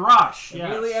 Goring Rush.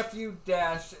 Immediately Yes. after you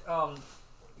dash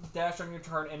on your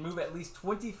turn and move at least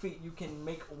 20 feet, you can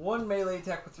make one melee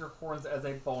attack with your horns as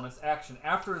a bonus action.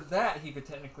 After that, he could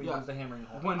technically use the hammering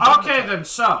horn. Okay, then.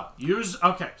 So use.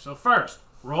 Okay, so first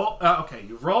roll. Okay,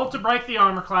 you've rolled to break the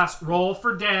armor class. Roll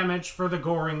for damage for the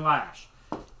Goring Lash.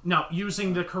 No,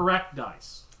 using the correct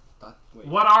dice. Wait.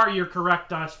 What are your correct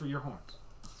dice for your horns?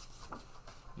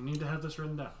 You need to have this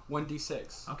written down.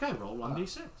 1d6. Okay, roll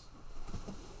 1d6.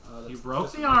 That's You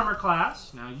broke this the armor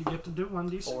class. Now you get to do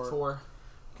 1d6. 4.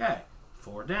 Okay,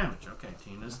 4 damage. Okay,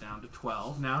 Tina's down to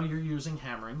 12. Now you're using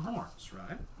hammering horns,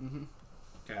 right? Mm-hmm.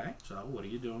 Okay, so what are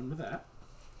you doing with that?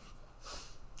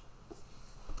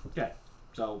 Okay,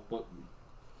 so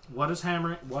what did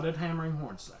hammering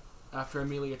horns say? After a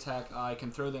melee attack, I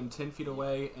can throw them 10 feet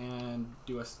away and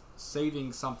do a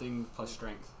saving something plus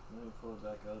strength. Let me pull it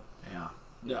back up. Yeah.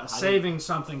 Yeah, Saving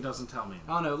something doesn't tell me.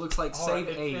 I don't know. It looks like save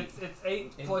it's, 8. It's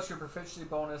 8 plus your proficiency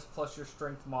bonus plus your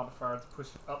strength modifier to push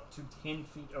it up to 10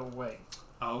 feet away.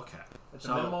 Okay. It's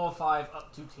So- a minimum of 5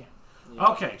 up to 10. Yeah.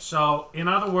 Okay, so in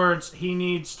other words, he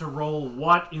needs to roll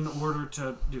what in order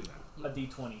to do that? A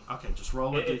d20. Okay, just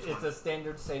roll a It's d20. a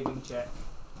standard saving check.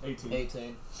 18.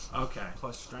 18. Okay,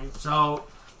 Plus strength. so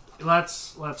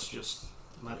let's just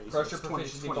Plus your 20,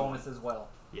 proficiency 21. bonus as well.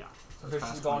 yeah.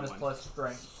 Proficiency past bonus 21. plus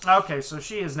strength. Okay, so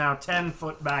she is now 10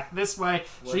 foot back this way.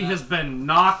 What She hap- has been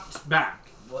knocked back.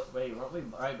 What? Wait, weren't we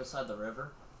right beside the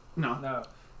river? No. No.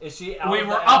 Is she out We of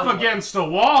were the up alleyway? against a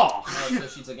wall. Oh, so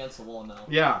she's against the wall now.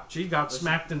 Yeah, she got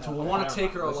smacked into a I wall. want to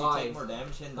take her Does she take alive. more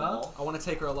damage in the Huh? wall? I want to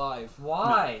take her alive.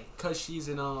 Why? Because she's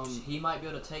in, He might be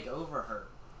able to take over her.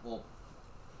 Well,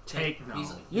 Take no.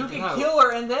 he's- You You can can kill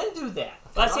her and then do that.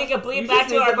 Let's take a bleed You back just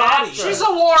to need our the body. master. She's a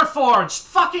warforged.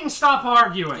 Fucking stop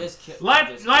arguing. Just kill.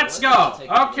 Let's just go. take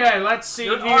her Okay, let's see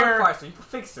You're an here. artificer. You can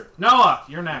fix her. Noah,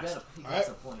 you're You next. gotta, he gets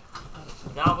a point.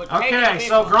 Now we're taking Okay, the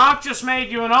so big one. Gronk just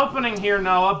made you an opening here,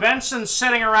 Noah. Benson's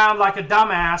sitting around like a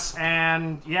dumbass,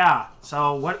 and yeah.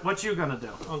 So what you gonna do?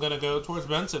 I'm gonna go towards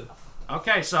Benson.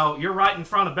 Okay, so you're right in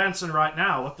front of Benson right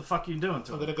now. What the fuck are you doing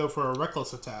to I'm him? gonna go for a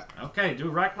reckless attack. Okay, do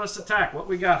reckless attack. What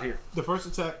we got here? The first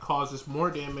attack causes more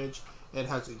damage. It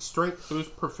has a strength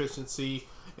boost proficiency.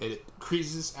 And it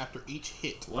increases after each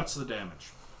hit. What's the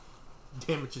damage?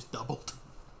 Damage is doubled.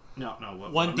 No.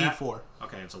 What? 1d4.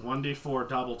 Okay, it's a 1d4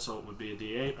 doubled, so it would be a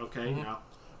d8. Okay, now.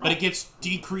 But it gets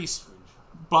decreased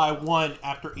by 1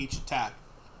 after each attack.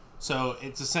 So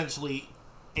it's essentially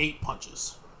 8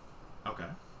 punches. Okay.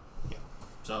 Yeah.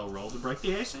 So roll to break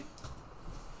the AC.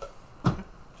 Okay.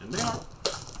 Shouldn't be hard.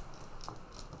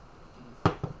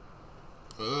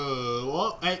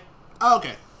 Well,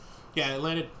 okay. Yeah, it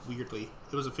landed weirdly.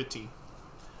 It was a 15.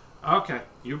 Okay,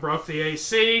 you broke the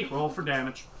AC. Roll for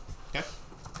damage. Okay.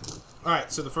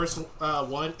 Alright, so the first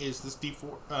one is this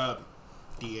D4,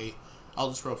 D8. I'll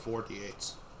just roll 4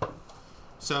 D8s.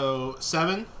 So,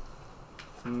 7.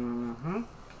 Mm-hmm.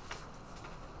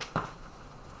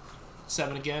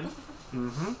 7 again.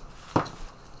 Mm-hmm.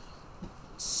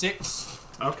 6.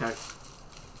 Okay.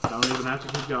 Don't even have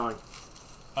to keep going.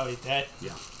 Oh, he's dead?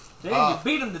 Yeah. Damn, you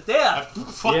beat him to death.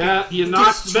 Fucking Yeah, you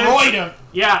knocked destroyed him.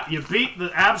 Yeah, you beat the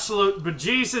absolute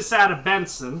bejesus out of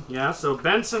Benson. Yeah, so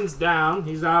Benson's down.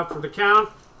 He's out for the count.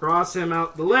 Cross him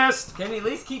out the list. Can he at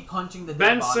least keep punching the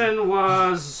dead body? Benson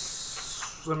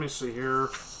was... Let me see here.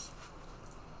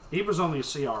 He was only a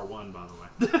CR1, by the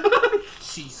way.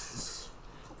 Jesus.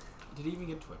 Did he even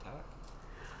get to attack?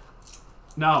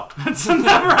 No, it's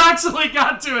never actually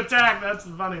got to attack. That's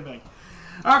the funny thing.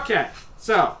 Okay,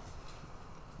 so...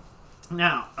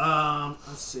 Now,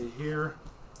 let's see here.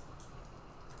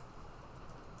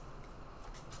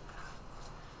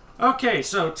 Okay,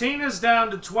 so Tina's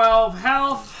down to 12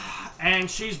 health, and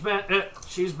she's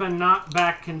been knocked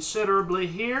back considerably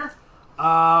here.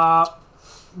 Gronk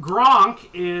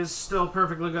is still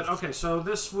perfectly good. Okay, so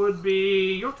this would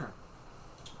be your turn.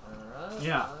 Alright.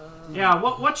 Yeah. Yeah,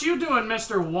 what you doing,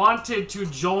 Mr. Wanted to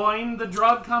join the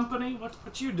drug company?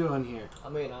 What you doing here? I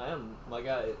mean, I am. My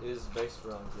guy is based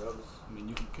around drugs. I mean,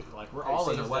 you can, like, we're Have you all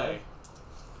seen in the his way. dad?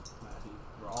 Matthew,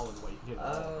 we're all in the way. You can hit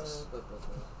all of us.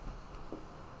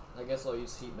 I guess I'll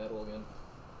use heat metal again.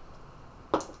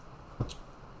 9.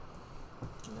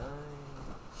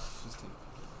 16.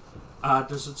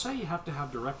 Does it say you have to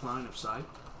have direct line of sight?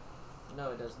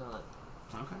 No, it does not.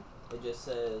 Okay. It just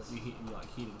says. You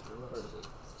like heating through Where us. is it?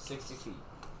 60 feet.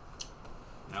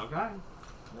 Okay. 9, 10,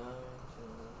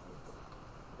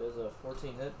 there's a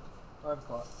 14 hit. 5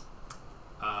 o'clock.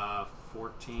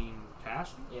 14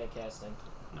 casting? Yeah, casting.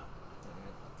 No.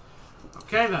 Alright.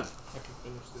 Okay then. I can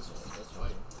finish this Yeah, one. that's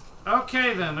fine.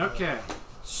 Okay then, okay.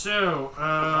 So,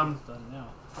 Done now.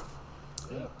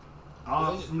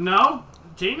 no,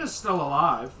 Tina's still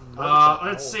alive.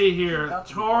 Let's see here.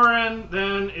 Torin,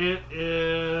 then it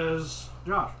is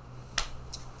Josh.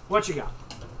 What you got?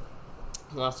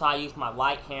 So I use my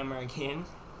light hammer again.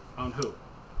 On who?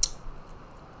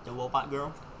 The robot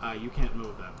girl. You can't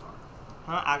move that far.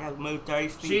 Huh? I gotta move 30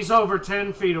 feet. She's over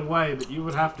 10 feet away, but you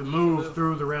would have to move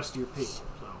through the rest of your people.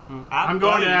 So. I'm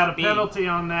going to 30 add a speed. penalty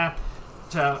on that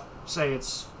to say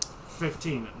it's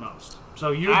 15 at most.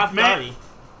 So you I have may... 30.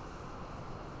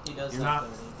 He does You're have not-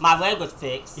 30. My leg was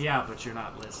fixed. Yeah, but you're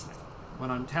not listening.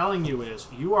 What I'm telling you is,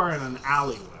 you are in an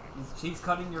alleyway. She's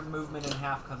cutting your movement in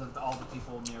half because of all the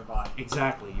people nearby.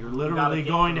 Exactly. You're gotta literally get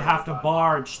going to through have to everybody.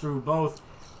 barge through both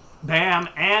Bam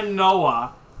and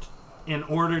Noah in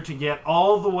order to get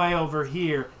all the way over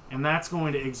here, and that's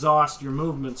going to exhaust your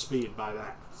movement speed by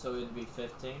that. So it'd be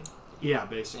 15. Yeah, And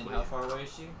basically. how far away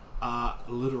is she?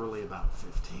 Literally about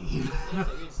 15. Yeah,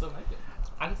 so you'd still make it.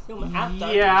 I can still I have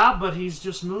 30. Yeah, but he's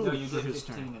just moved No, you for did his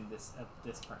 15 turn. in this at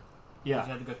this turn. Yeah,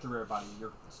 You had to go through everybody.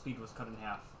 Your speed was cut in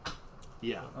half.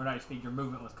 yeah. Or not your speed, your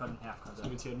movement was cut in half because So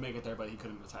of he would make it there, but he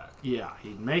couldn't attack. Yeah,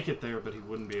 he'd make it there, but he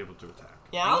wouldn't be able to attack.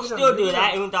 Yeah, I'll You could still have- do you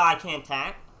that could- even though I can't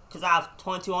attack. Because I have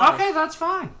 22 armor. Okay, that's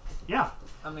fine. Yeah.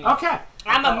 I mean, Okay.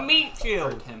 I'm a meat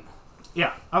shield. Hurt him.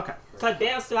 Yeah, okay. Because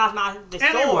Bam still has the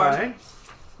sword. Anyway,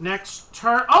 next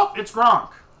turn. Oh, it's Gronk.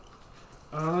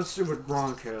 Let's see what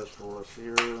Gronk has for us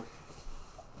here.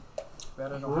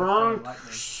 better don't have fire and lightning.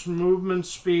 Gronk's movement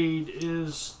speed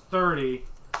is 30.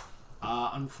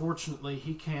 Unfortunately,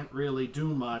 he can't really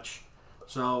do much.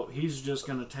 So he's just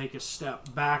going to take a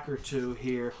step back or two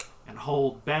here and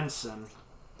hold Benson,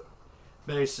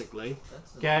 basically.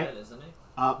 Benson's Okay. dead, isn't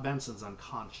he? Benson's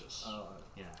unconscious. Oh,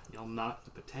 Yeah, you'll knock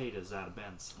the potatoes out of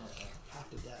Benson. Half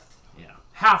to death. Yeah,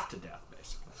 half to death,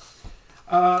 basically.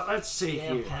 Let's see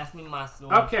Yeah, here. pass me my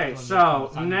sword. Okay,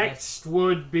 so next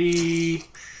would be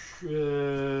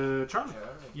Charlie.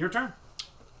 Your turn.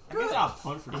 I guess I'll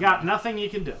punch You got nothing you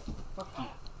can do. Fuck you.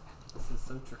 This is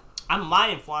so true. I'm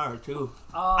mighty fire too.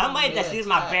 I might just use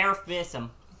my bare fist and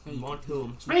one to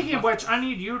him. Speaking of which, I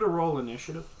need you to roll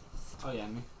initiative. Oh yeah,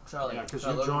 me. Charlie, Yeah, 'cause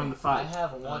Charlie, you look at joined me. the fight. I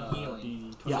have one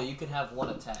healing, Yeah. so you can have one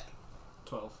attack.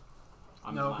 12.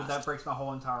 I'm No, last. because that breaks my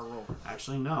whole entire rule.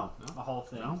 Actually, no. My whole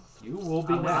thing. No, you will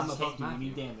be I'm next. above you. You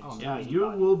need damage. Oh, Yeah, you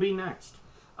will be next.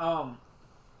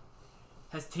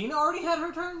 Has Tina already had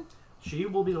her turn? She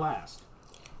will be last.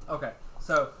 Okay,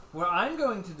 so what I'm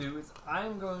going to do is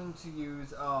I'm going to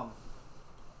use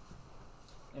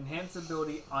enhance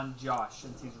ability on Josh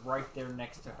since he's right there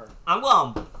next to her. I'm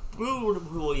gonna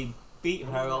brutally beat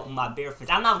her up with my bare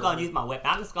fist. I'm not gonna use my weapon.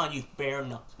 I'm just gonna use bare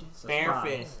fine.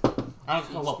 fist. I'm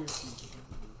just gonna look.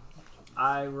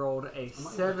 I rolled a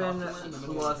 7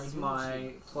 plus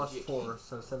my plus 4,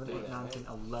 so 7, 8, 9, 10,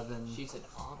 11 She's an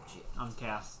object. on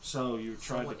cast. So you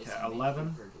tried to cast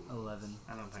 11? 11.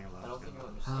 I don't think 11. I don't think you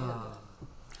understand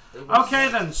that. Okay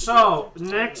then, so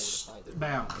next,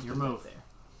 bam, your move.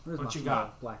 Where's What my you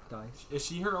got? Black dice. Is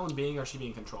she her own being or is she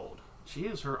being controlled? She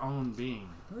is her own being.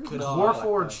 Where's Could, my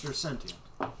Warforged or sentient.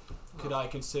 Could I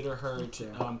consider her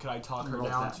to, could I talk her Roll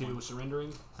down that to one.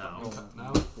 surrendering? No.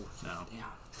 No? No.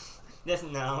 This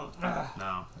no.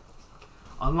 No.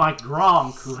 Unlike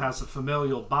Gronk, who has a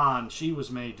familial bond, she was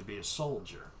made to be a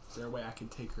soldier. Is there a way I can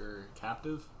take her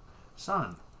captive?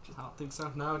 Son. I don't think so.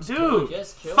 No, just Dude!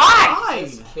 Just kill Fight! her.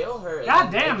 Just kill her. and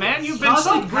God then damn, make man, it you've been so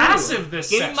Something passive this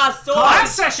Give me session. my sword.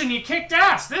 Last session you kicked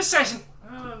ass. This session...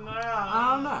 I don't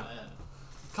know.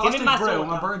 Give me Caustic my brew. sword. I'm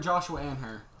gonna burn Joshua and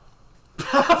her.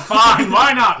 Fine,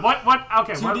 why not? What,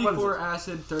 okay, what is 2d4 it?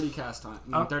 acid, 30 cast time.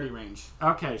 Oh. 30 range.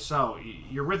 Okay, so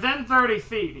you're within 30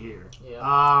 feet here.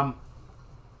 Yeah.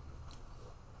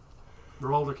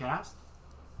 Roll to cast?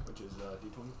 Which is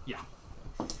d20? Yeah.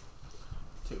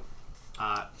 2.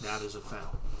 That is a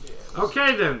fail.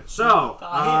 Okay then, so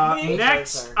hit me.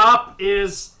 next Turn. up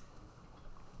is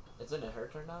Isn't it her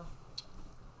turn now?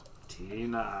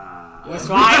 Tina. That's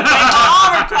why I break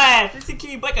my armor class. This is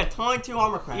key break a 22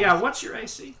 armor class. Yeah, what's your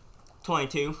AC?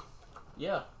 22.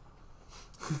 Yeah.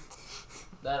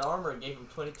 That armor gave him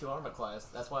 22 armor class.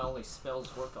 That's why only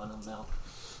spells work on him now.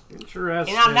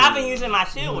 Interesting. And I'm not even using my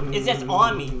shield. It's just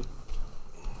on me.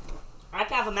 I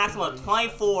can have a maximum of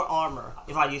 24 armor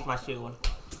if I use my shield.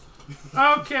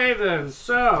 Okay then,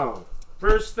 so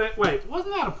first thing. Wait,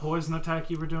 wasn't that a poison attack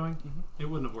you were doing? It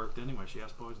wouldn't have worked anyway. She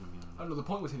has poison immunity. Oh no, the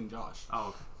point was hitting Josh.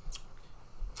 Oh,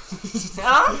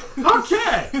 Huh?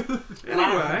 okay. Okay.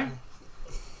 Anyway,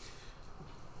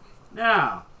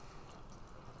 now.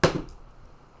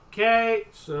 Okay,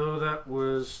 so that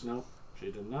was nope. She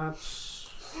did not.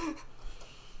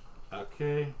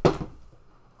 Okay.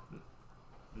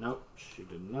 Nope, she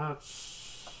did not.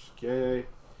 Okay.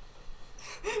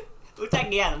 We'll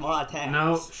take you out of more attacks.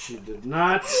 No, she did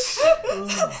not.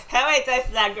 How many attacks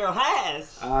that girl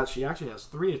has? She actually has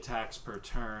 3 attacks per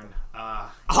turn.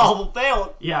 Oh,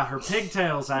 failed. Yeah, her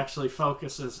pigtails actually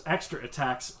focuses extra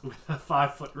attacks with a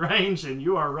 5-foot range, and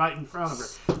you are right in front of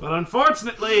her. But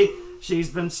unfortunately, she's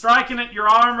been striking at your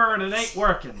armor, and it ain't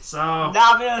working. So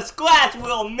Now I'm gonna scratch,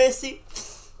 little missy.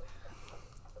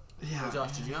 yeah, Hey,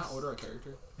 Josh, did you not order a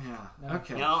character? yeah,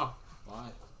 okay. No, Why?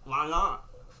 why not?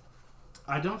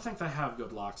 I don't think they have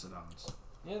good loxodons.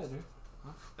 Yeah, they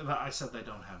do. I said they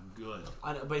don't have good.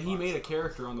 I know, but he made a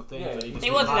character on the thing. Yeah, that he just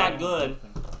He wasn't that made. good.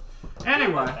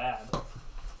 Anyway, Bad.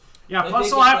 yeah. They Plus,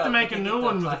 did I'll get have the- to make they a did new get the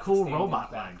one with a plastic cool stand-ins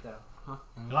robot back, leg. though.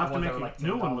 You'll have to The ones make that were a like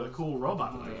new one $10. with a cool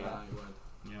robot leg. Yeah, he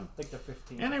would. Yeah. I think they're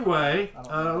 15. Anyway, I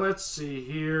don't know. let's see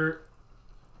here.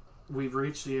 We've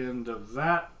reached the end of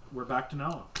that. We're back to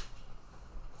Noah.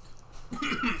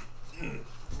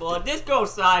 But this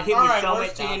girl's side hit me Alright, so where's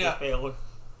much times Tina? I failed.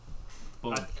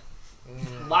 Boom.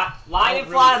 Why you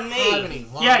fly me?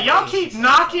 Yeah, y'all keep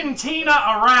knocking Tina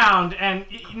around, and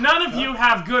none of you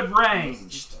have good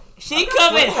range. She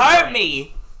couldn't hurt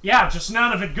me. Yeah, just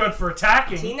none of it good for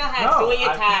attacking. Tina had No, 3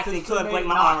 I attacks and couldn't consistently break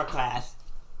my not. armor class.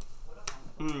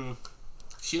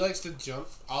 She likes to jump.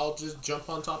 I'll just jump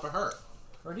on top of her.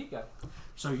 Where'd he go?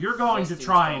 So you're going to Misty's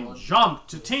try and fallen. jump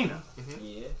to Tina.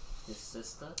 Yeah. His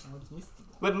sister.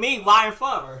 With me right in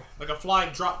front of her. Like a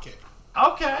flying drop kick.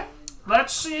 Okay.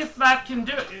 Let's see if that can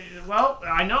do it. Well,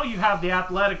 I know you have the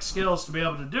athletic skills to be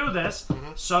able to do this,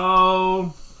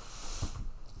 so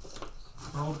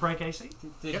roll to break AC.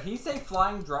 Did he say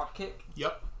flying drop kick?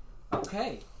 Yep.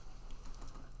 Okay.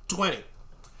 20.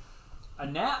 A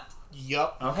nat?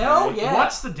 Yep. Okay. Hell yeah.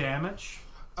 What's the damage?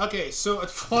 Okay, so a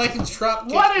flying drop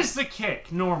kick. What is the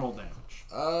kick? Normal damage.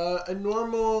 A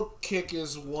normal kick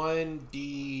is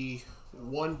 1d8.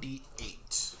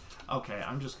 Okay,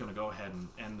 I'm just gonna go ahead and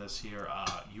end this here.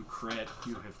 You crit.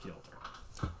 You have killed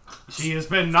her. She has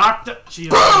been knocked. She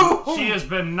has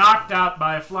been knocked out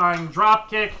by a flying drop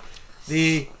kick.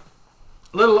 The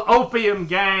little opium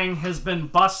gang has been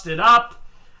busted up.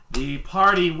 The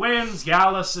party wins.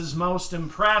 Gallus is most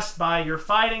impressed by your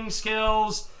fighting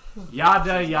skills.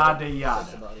 Yada, yada,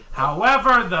 yada.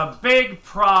 However, the big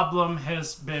problem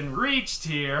has been reached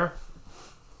here.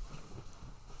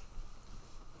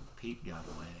 Pete got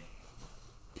away.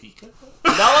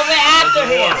 No one went after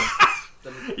him.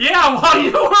 Yeah, while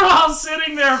you were all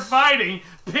sitting there fighting,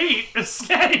 Pete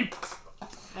escaped.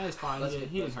 That's fine.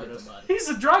 He didn't hurt us. He's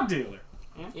a drug dealer.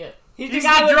 Yeah. He's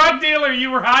the drug dealer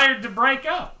you were hired to break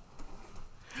up.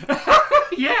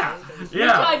 Yeah.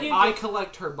 I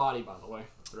collect her body, by the way,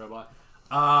 the robot.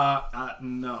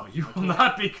 No, you will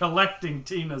not be collecting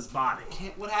Tina's body.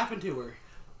 What happened to her?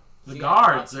 The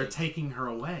guards are taking her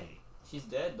away. She's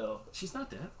dead, though. She's not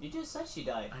dead. You just said she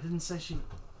died. I didn't say she...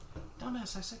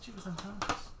 Dumbass, I said she was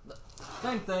unconscious.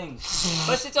 Same thing.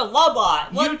 But she's a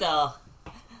robot. What the?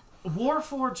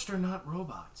 Warforged are not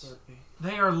robots.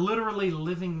 They are literally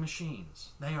living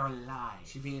machines. They are alive.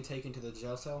 She being taken to the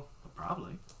jail cell?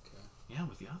 Probably. Okay. Yeah,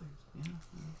 with the others. Yeah.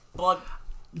 Well,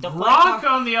 Gronk,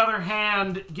 on the other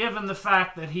hand, given the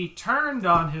fact that he turned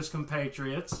on his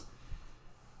compatriots,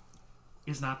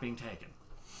 is not being taken.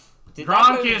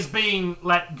 Gronk is being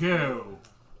let go.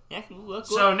 Yeah, look.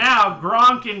 So now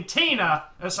Gronk and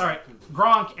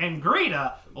Gronk and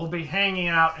Greta will be hanging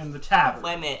out in the tavern.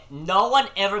 Wait a minute. No one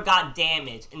ever got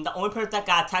damaged, and the only person that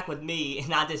got attacked was me,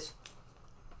 and I just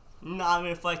not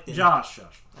reflected. Josh.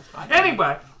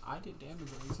 Anyway, I did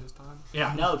damage at least this time.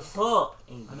 Yeah. No, fuck.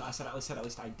 I said at least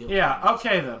I did. Yeah.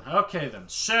 Okay then.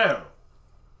 So,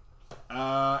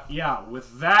 yeah.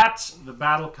 With that, the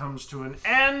battle comes to an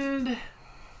end.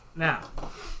 Now.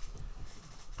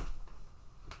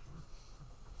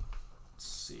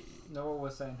 Noah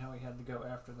was saying how he had to go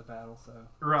after the battle, so...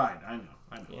 Right, I know.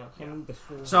 Yeah.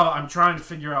 So I'm trying to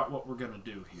figure out what we're going to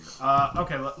do here.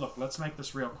 Okay, look, let's make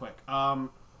this real quick. I'm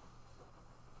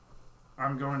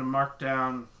going to mark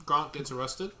down... Gronk gets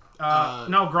arrested?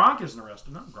 No, Gronk isn't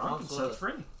arrested. No, Gronk is set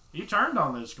free. He turned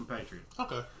on his compatriot.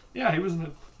 Okay. Yeah,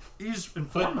 he's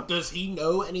informant. But does he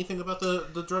know anything about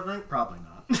the drug ring? Probably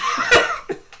not.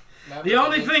 The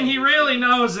only thing he really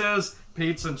knows is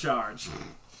Pete's in charge.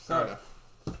 So...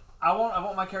 I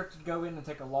want my character to go in and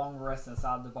take a long rest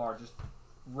inside the bar. Just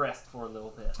rest for a little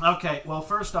bit. Okay, well,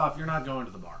 first off, you're not going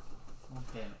to the bar. Oh,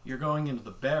 damn it. You're going into the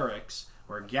barracks,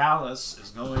 where Gallus is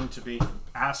going to be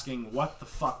asking what the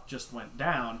fuck just went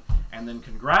down, and then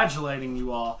congratulating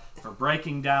you all for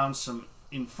breaking down some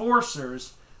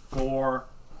enforcers for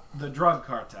the drug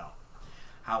cartel.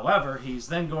 However, he's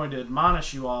then going to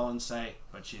admonish you all and say,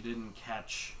 but you didn't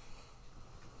catch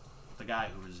the guy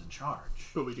who was in charge.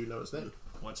 But we do know his name.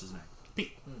 What's his name?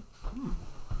 Pete.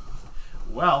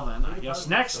 Well, then, I guess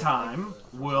next time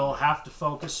we'll have to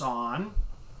focus on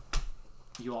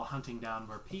you all hunting down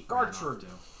where Pete went off to.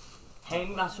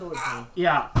 Hang my sword, man.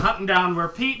 Yeah, hunting down where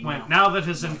Pete went. Now that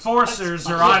his enforcers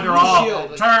are either all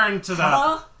turned to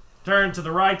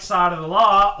the right side of the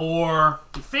law or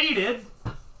defeated.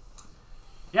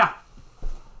 Yeah.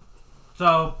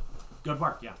 So, good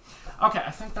work, yeah. Okay,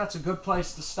 I think that's a good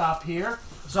place to stop here.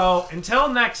 So, until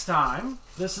next time,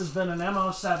 this has been an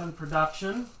MO7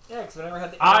 production. Yeah, because I never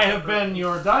had the... I have been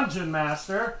your Dungeon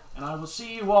Master, and I will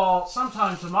see you all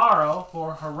sometime tomorrow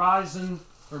for Horizon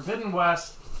Forbidden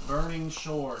West Burning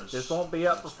Shores. This won't be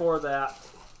up before that.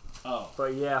 Oh.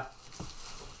 But yeah.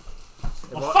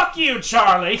 Well, fuck you,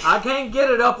 Charlie! I can't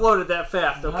get it uploaded that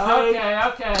fast, okay?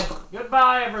 Okay.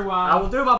 Goodbye, everyone. I will do my